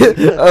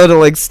oh, to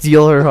like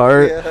steal her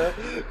heart. Yeah.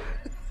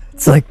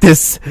 It's like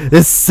this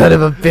son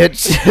of a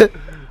bitch.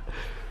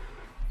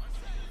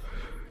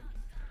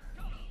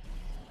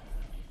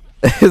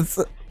 It's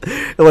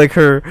like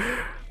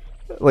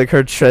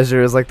her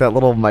treasure is like that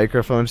little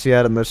microphone she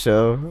had in the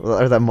show,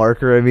 or that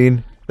marker, I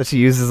mean, that she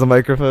uses as a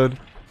microphone.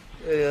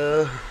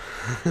 Yeah.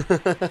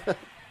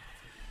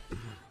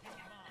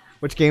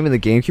 Which game in the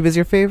GameCube is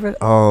your favorite?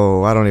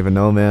 Oh, I don't even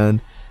know,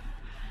 man.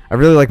 I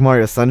really like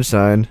Mario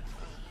Sunshine.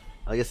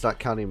 I guess not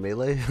counting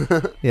Melee.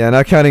 Yeah,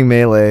 not counting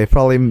Melee.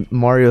 Probably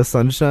Mario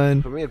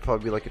Sunshine. For me, it'd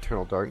probably be like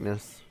Eternal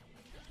Darkness.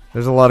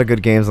 There's a lot of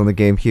good games on the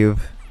GameCube.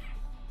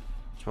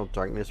 Eternal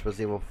Darkness,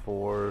 Resident Evil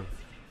 4.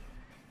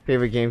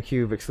 Favorite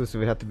GameCube exclusive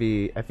would have to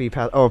be FE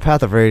Path. Oh,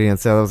 Path of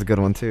Radiance. Yeah, that was a good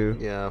one too.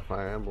 Yeah,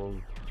 Fire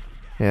Emblem.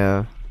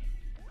 Yeah.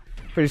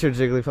 Pretty sure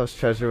Jigglypuff's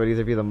treasure would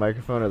either be the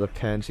microphone or the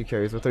pen she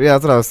carries with her. Yeah,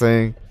 that's what I was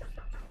saying.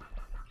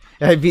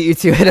 Yeah, I beat you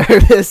to it,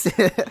 Arvis.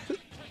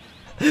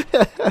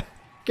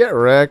 Get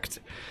wrecked.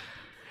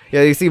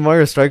 Yeah, you see,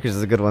 Mario Strikers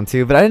is a good one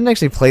too, but I didn't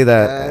actually play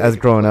that as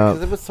growing up.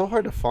 Because it was so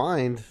hard to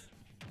find.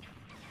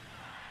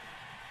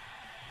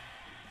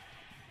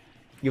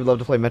 You would love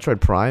to play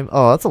Metroid Prime?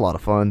 Oh, that's a lot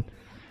of fun.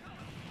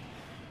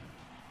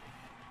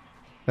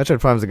 Metroid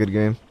Prime's a good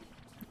game.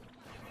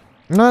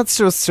 I'm not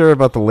so sure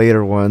about the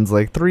later ones.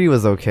 Like, 3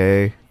 was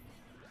okay.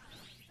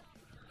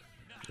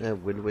 Yeah,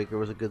 Wind Waker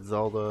was a good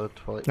Zelda.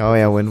 Twilight Oh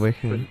yeah, Wind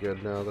Waker. pretty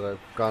good now that I've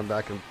gone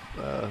back and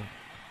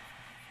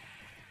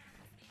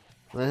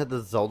I had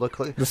the Zelda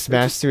click. The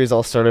Smash series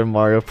all started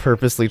Mario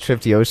purposely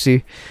tripped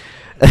Yoshi.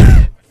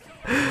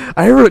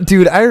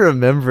 Dude, I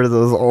remember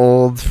those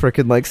old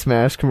frickin' like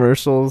Smash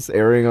commercials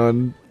airing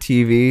on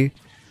TV.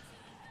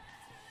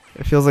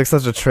 It feels like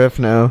such a trip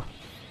now.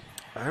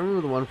 I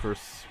remember the one for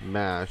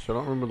Smash. I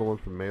don't remember the one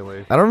for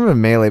Melee. I don't remember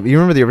Melee, but you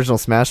remember the original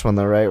Smash one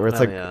though, right? Where it's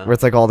where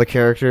it's like all the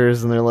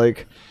characters and they're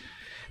like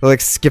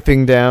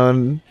skipping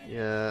down.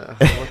 Yeah.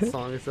 What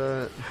song is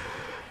that?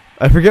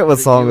 I forget what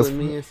song was.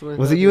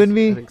 Was it You and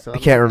Me? So. I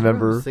can't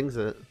remember. Who sings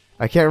it?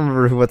 I can't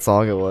remember what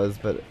song it was,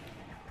 but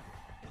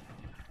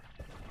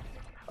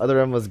Other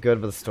M was good,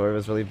 but the story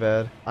was really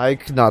bad. I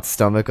could not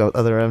stomach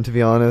Other M, to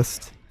be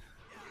honest.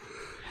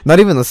 Not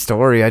even the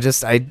story.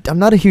 I'm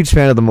not a huge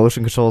fan of the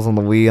motion controls on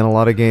the Wii in a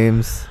lot of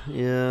games.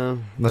 Yeah.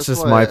 That's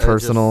just my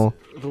personal.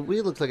 The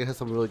Wii looks like it has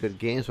some really good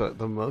games, but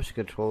the motion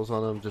controls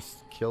on them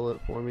just kill it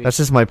for me. That's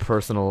just my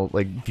personal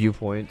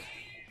viewpoint.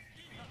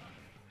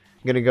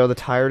 I'm gonna go. The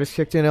tired is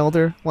kicked in,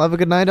 Elder. Well, have a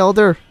good night,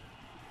 Elder.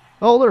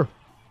 Elder.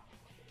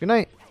 Good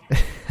night.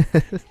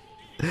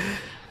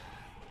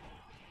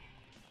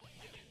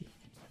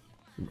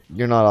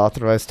 You're not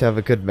authorized to have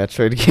a good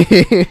Metroid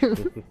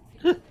game.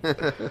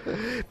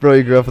 Bro,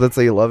 you grew up with it,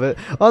 so you love it.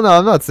 Oh no,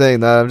 I'm not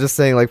saying that. I'm just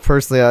saying,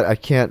 personally, I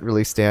can't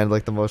really stand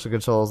the motion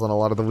controls on a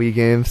lot of the Wii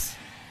games.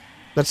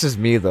 That's just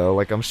me, though.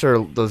 I'm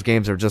sure those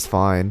games are just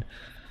fine.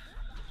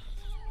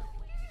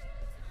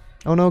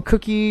 Oh no,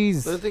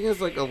 cookies! The thing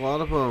is, a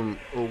lot of them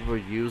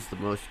overuse the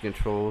motion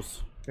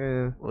controls.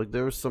 Yeah.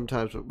 There were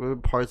sometimes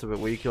parts of it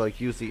where you could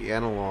use the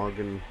analog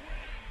and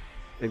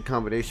in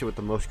combination with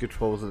the motion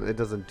controls, and it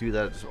doesn't do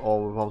that. It just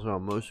all revolves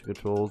around motion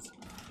controls.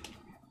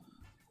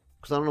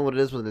 Because I don't know what it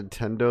is with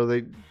Nintendo.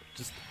 They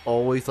just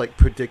always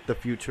predict the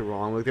future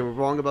wrong. They were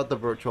wrong about the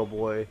Virtual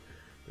Boy.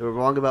 They were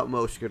wrong about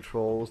motion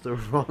controls. They were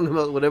wrong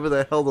about whatever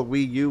the hell the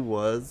Wii U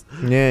was.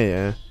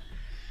 Yeah.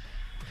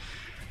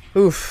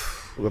 Oof.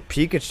 A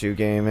Pikachu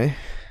game, eh?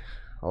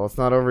 Oh, it's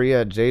not over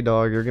yet.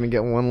 J-Dog, you're gonna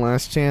get one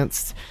last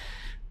chance.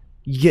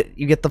 You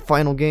get the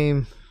final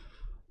game.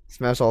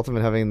 Smash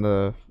Ultimate having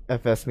the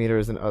FS meter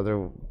is another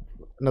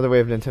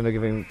way of Nintendo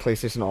giving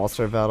PlayStation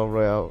All-Star Battle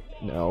Royale.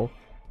 No.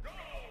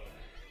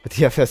 But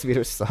the FS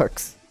meter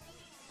sucks.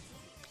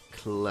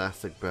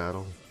 Classic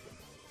battle.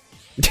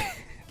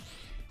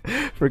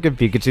 Freaking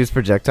Pikachu's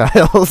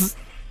projectiles.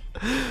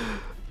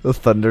 The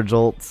Thunder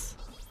Jolts.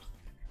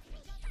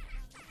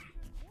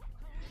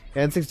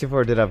 And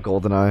 64 did have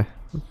GoldenEye.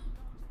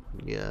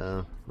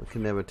 Yeah, I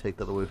can never take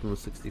that away from the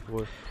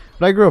 64.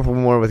 But I grew up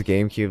more with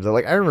GameCube though.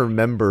 I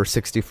remember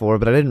 64,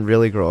 but I didn't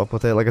really grow up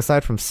with it.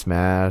 Aside from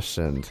Smash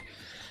and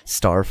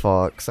Star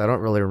Fox, I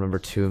don't really remember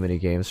too many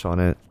games on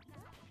it.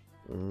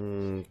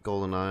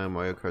 GoldenEye,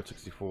 Mario Kart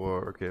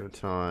 64, Arcade of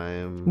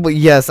Time. Well,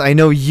 yes, I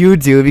know you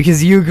do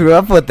because you grew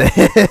up with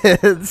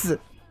it.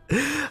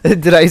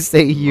 Did I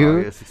say you?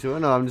 Mario 64?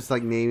 No, I'm just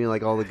naming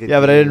all the good Yeah,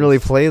 but games. I didn't really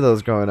play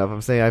those growing up.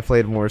 I'm saying I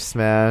played more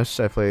Smash.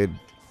 I played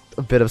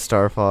a bit of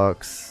Star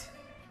Fox.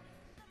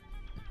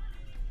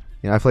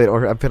 I played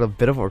a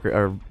bit of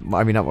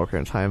not Orchid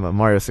in Time,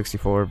 Mario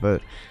 64,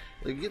 but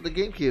the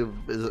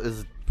GameCube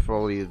is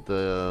probably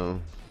the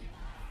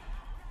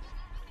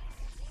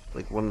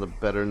one of the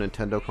better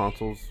Nintendo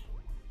consoles.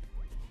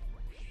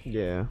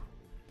 Yeah.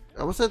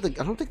 I would say I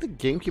don't think the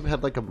GameCube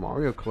had a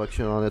Mario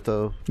collection on it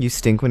though. You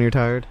stink when you're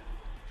tired?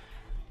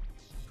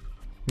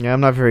 Yeah,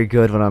 I'm not very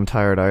good when I'm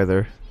tired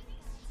either.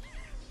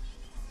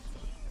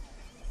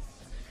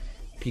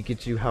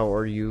 Pikachu, how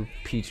are you?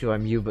 Pichu,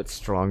 I'm you but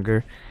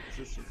stronger.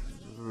 This is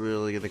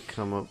really gonna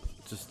come up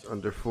just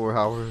under 4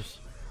 hours.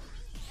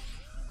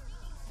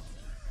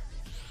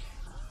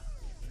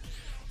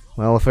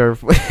 Well, if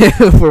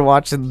we're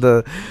watching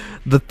the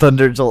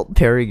Thunder Jolt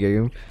parry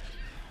game.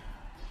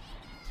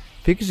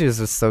 Pikachu is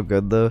just so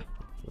good though.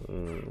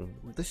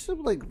 They should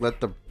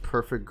let the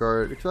perfect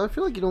guard, because I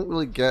feel you don't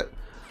really get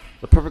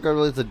the perfect guard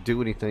really doesn't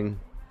do anything.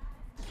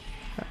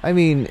 I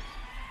mean,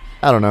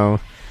 I don't know.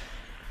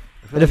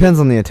 It depends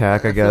on the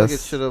attack, I guess.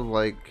 It should have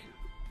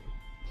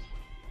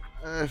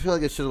I feel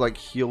it should have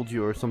healed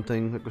you or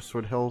something,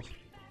 restored health.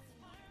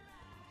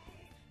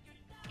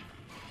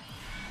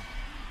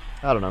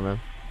 I don't know, man.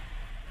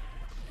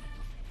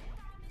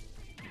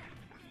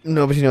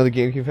 No, but the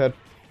GameCube had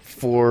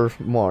 4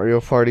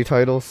 Mario Party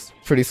titles.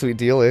 Pretty sweet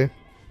deal, eh?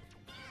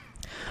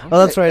 Oh,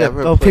 that's right.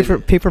 Oh,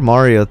 Paper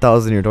Mario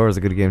 1,000 Year Door is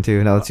a good game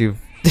too. Now that you've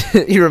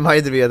You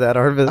reminded me of that,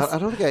 Arvis. I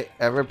don't think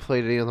I ever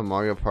played any of the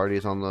Mario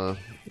parties on the.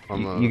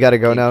 You gotta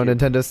go now, GameCube.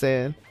 Nintendo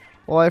saying.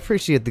 Well, I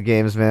appreciate the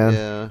games, man.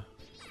 Yeah.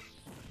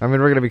 I mean,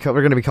 we're gonna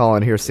be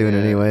calling here soon Yeah,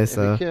 anyway, if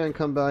so you can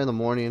come by in the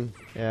morning.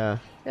 yeah,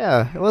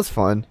 it was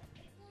fun.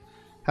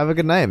 Have a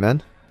good night,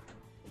 man.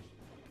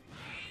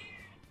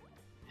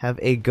 Have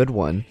a good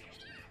one.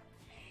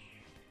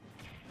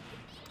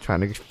 Trying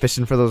to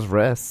fishing for those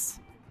rests.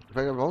 In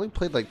fact, I've only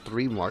played like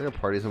 3 Mario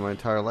parties in my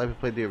entire life. I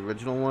played the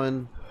original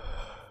one,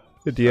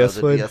 The DS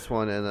the DS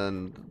one, and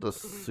then the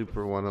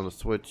Super one on the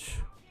Switch.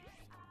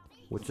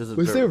 Which is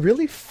Was there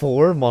really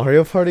 4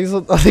 Mario parties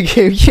on the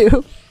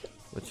GameCube?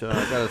 Which I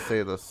gotta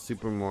say, the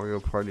Super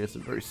Mario Party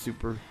isn't very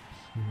super.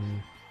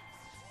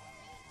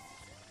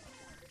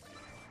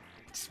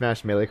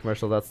 Smash Melee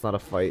commercial, that's not a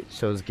fight.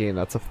 Shows game,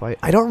 that's a fight.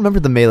 I don't remember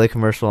the Melee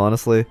commercial,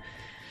 honestly.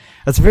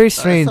 That's very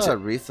strange. I saw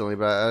it recently,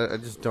 but I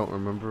just don't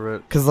remember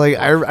it. Cause like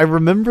I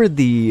remember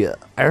the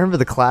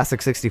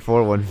classic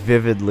 64 one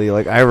vividly.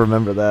 Like I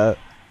remember that,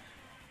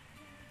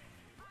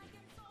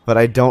 but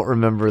I don't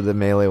remember the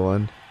Melee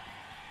one.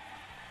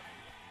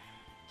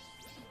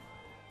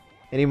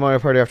 Any Mario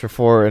Party after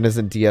 4 and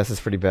isn't DS is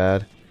pretty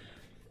bad.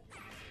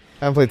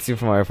 I haven't played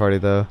Super Mario Party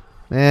though.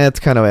 It's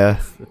kind of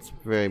It's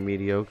very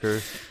mediocre.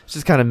 it's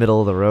just kind of middle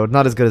of the road.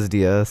 Not as good as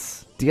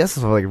DS. DS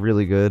is like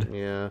really good.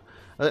 Yeah,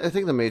 I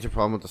think the major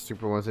problem with the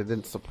Super ones, they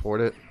didn't support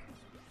it.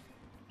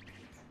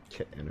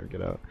 Get in or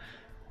get out.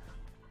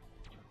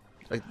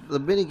 Like the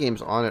mini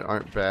games on it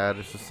aren't bad.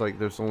 It's just like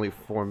there's only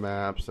 4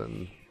 maps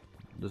and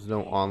there's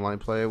no online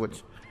play.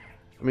 Which,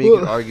 I mean, you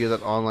could argue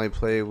that online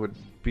play would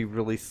be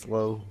really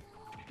slow.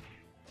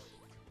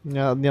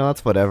 No,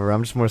 that's whatever.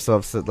 I'm just more so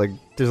upset. Like,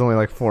 there's only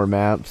like 4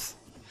 maps.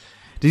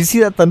 Did you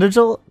see that Thunder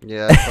Jolt?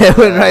 Yeah, It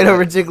went right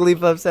over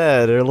Jigglypuff's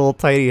head, her little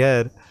tiny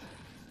head.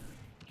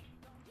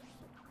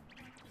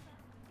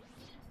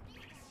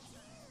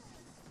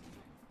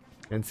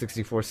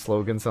 N64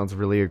 slogan sounds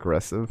really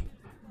aggressive.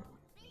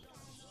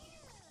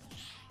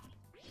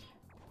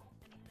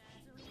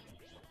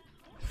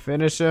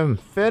 Finish him!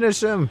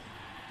 Finish him!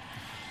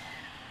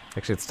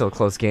 Actually, it's still a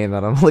close game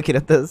that I'm looking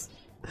at this.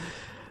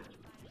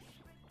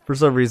 For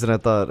some reason, I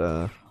thought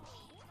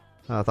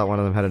one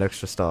of them had an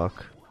extra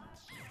stock.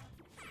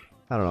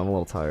 I don't know. I'm a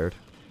little tired.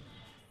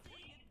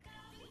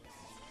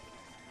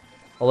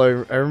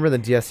 Although I remember the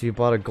DS, if you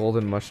bought a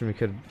golden mushroom, you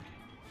could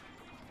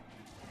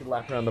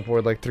lap around the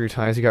board like 3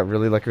 times. You got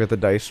really lucky with the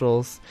dice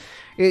rolls.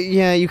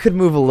 Yeah, you could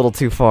move a little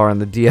too far on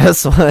the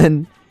DS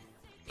one,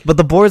 but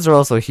the boards are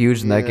also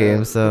huge in that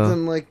game. So but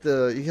then like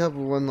you have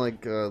one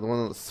like the one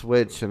on the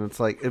Switch, and it's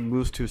like it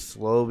moves too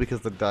slow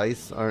because the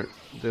dice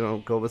they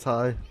don't go as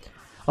high.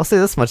 I'll say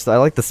this much though, I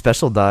like the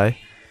special die.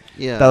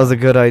 Yeah, That was a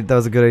good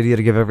idea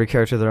to give every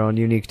character their own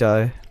unique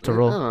die to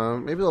roll. I don't know.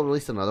 Maybe they'll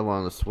release another one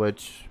on the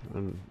Switch.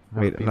 And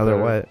have Wait, it be another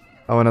better. what?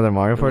 Oh, another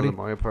Mario Party? Another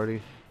Mario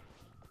Party.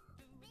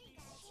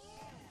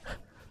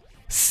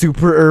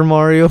 Super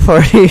Mario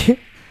Party.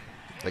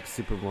 Like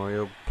Super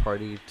Mario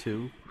Party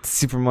 2.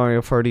 Super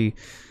Mario Party.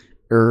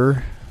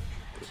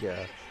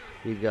 Yeah,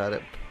 you got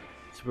it.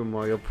 Super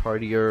Mario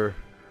Party. Now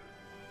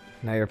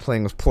you're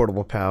playing with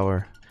portable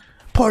power.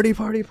 Party,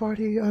 party,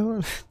 party. I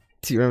want.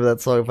 Do you remember that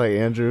song by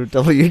Andrew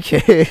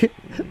WK?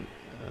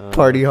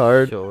 Party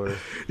hard. Sure.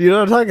 You know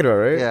what I'm talking about,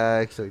 right? Yeah, I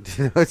actually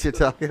do know what you're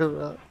talking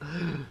about.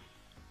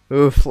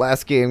 Oof,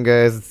 last game,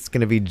 guys. It's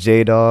gonna be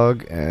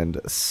J-Dog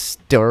and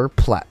Star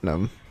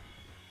Platinum.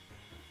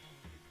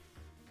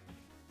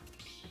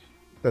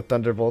 The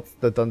Thunder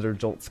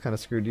Jolts kind of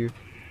screwed you.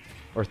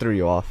 Or threw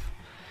you off.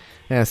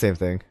 Yeah, same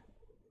thing.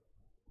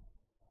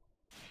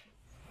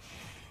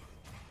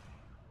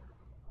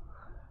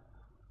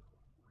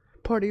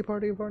 Party,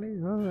 party, party. I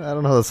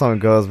don't know how the song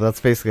goes, but that's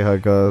basically how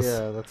it goes.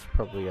 Yeah, that's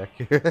probably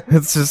accurate.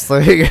 It's just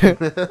like,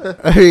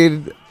 I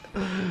mean,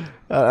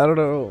 I don't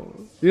know.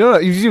 You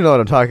do know what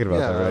I'm talking about,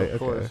 Yeah, though, right? of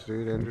course,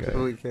 dude.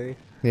 Andrew Okay. WK.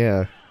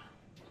 Yeah.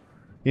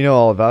 You know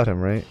all about him,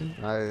 right?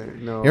 I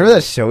know. You remember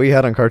that show he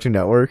had on Cartoon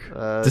Network?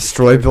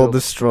 Destroy, Build,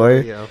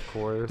 Destroy? Yeah, of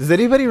course. Does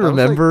anybody That was,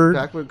 remember?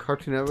 like, back when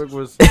Cartoon Network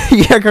was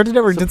Yeah, Cartoon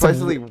Network did some.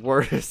 surprisingly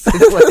worse than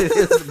what it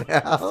is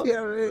now. Yeah,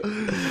 right.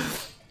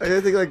 I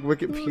think like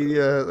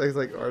Wikipedia, there's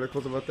like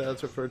articles about that.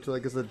 It's referred to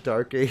like as the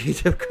dark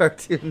age of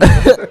Cartoon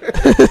Network.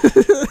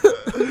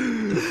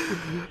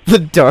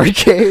 The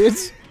Dark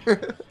Age.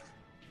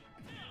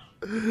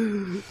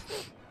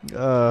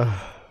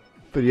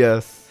 But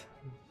yes.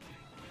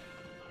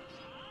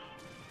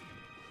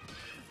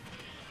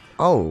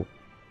 Oh,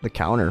 the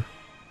counter.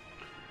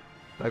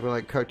 Back when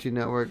like Cartoon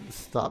Network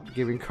stopped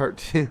giving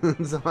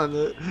cartoons on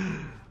it.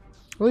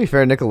 To be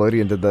fair,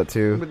 Nickelodeon did that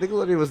too. But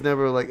Nickelodeon was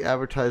never like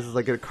advertised as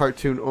like a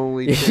cartoon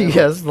only channel.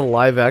 Yes, the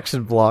live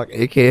action block,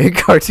 aka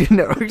Cartoon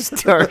Network's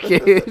Dark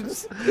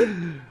Age.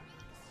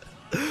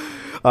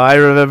 I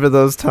remember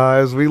those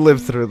times. We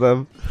lived through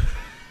them.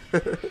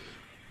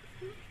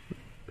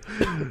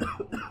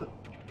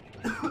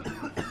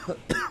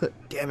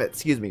 Damn it.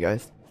 Excuse me,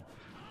 guys.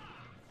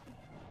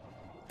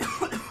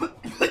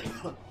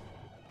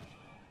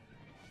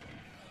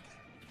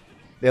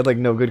 They had like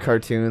no good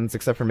cartoons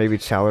except for maybe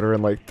Chowder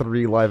and like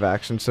 3 live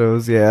action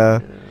shows. Yeah.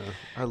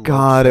 I love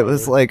God, it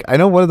was Chowder. like I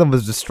know one of them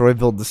was Destroy,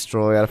 Build,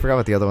 Destroy. I forgot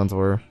what the other ones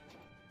were.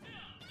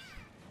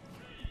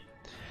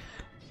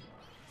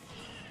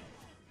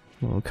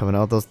 Oh, coming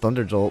out with those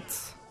Thunder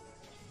Jolts.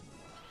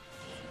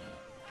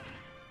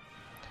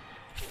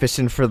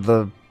 Fishing for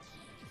the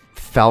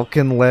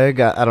Falcon leg.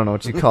 I don't know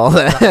what you call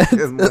that.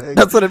 Falcon leg.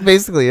 That's what it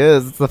basically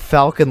is. It's the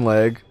Falcon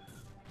leg.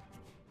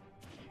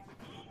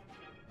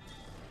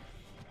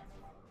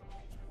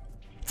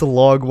 It's a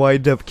log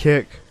wind up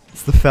kick.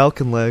 It's the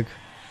Falcon leg.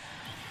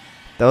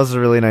 That was a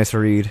really nice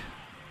read.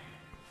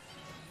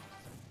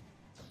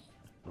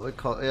 Yeah,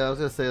 I was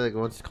gonna say like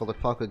once it's called a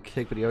Falcon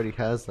kick, but he already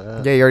has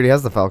that. Yeah, he already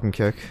has the Falcon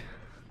kick.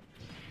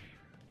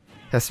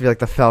 Has to be like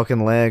the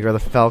Falcon leg or the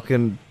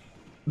Falcon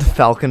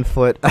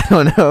foot. I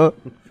don't know.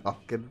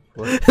 Falcon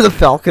foot. The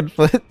Falcon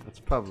foot. That's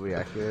probably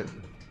accurate.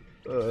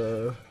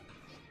 A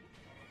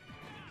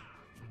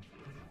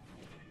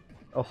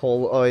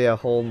hole. Oh yeah,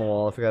 hole in the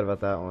wall. I forgot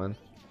about that one.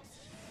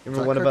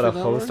 Remember one about a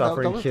host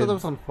offering kids? That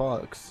was on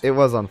Fox. It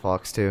was on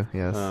Fox too.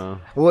 Yes. Oh.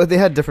 Well, they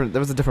had different. There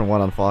was a different one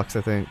on Fox,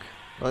 I think.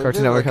 Well,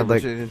 Cartoon Network had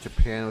like. in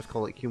Japan. It was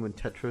called like Human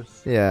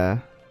Tetris. Yeah.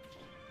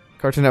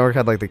 Cartoon Network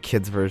had like the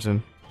kids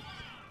version.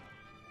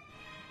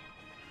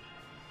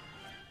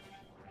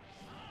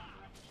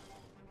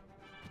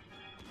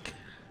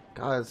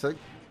 God, it's like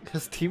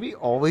his TV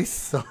always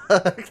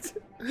sucked.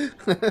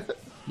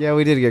 Yeah,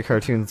 we did get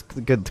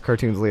good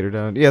cartoons later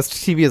down. Yes,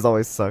 TV has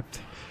always sucked.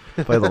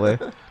 By the way.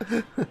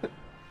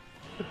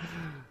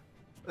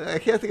 I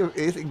can't think of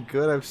anything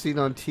good I've seen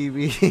on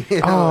TV.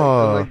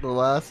 Oh. in like the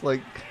last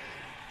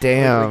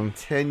Damn. like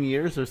 10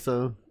 years or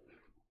so.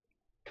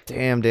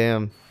 Damn.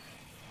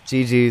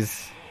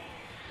 GG's.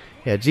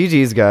 Yeah,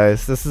 GG's,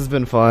 guys. This has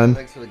been fun.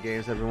 Thanks for the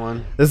games,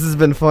 everyone. This has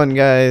been fun,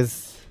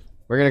 guys.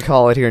 We're gonna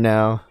call it here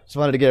now. Just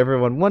wanted to get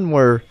everyone one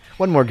more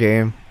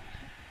game.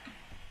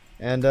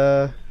 And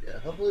yeah,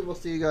 hopefully we'll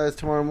see you guys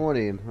tomorrow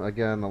morning.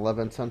 Again,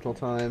 11 Central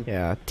Time.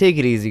 yeah, take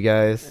it easy,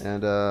 guys.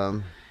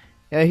 And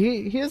Yeah,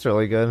 he is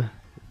really good.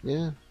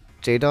 yeah.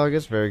 J-Dog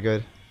is very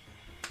good.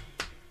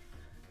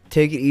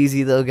 Take it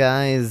easy, though,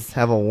 guys.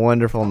 Have a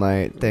wonderful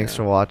night. Thanks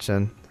for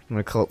watching.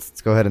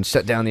 Let's go ahead and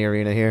shut down the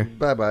arena here.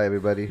 Bye-bye,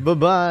 everybody.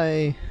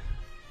 Bye-bye.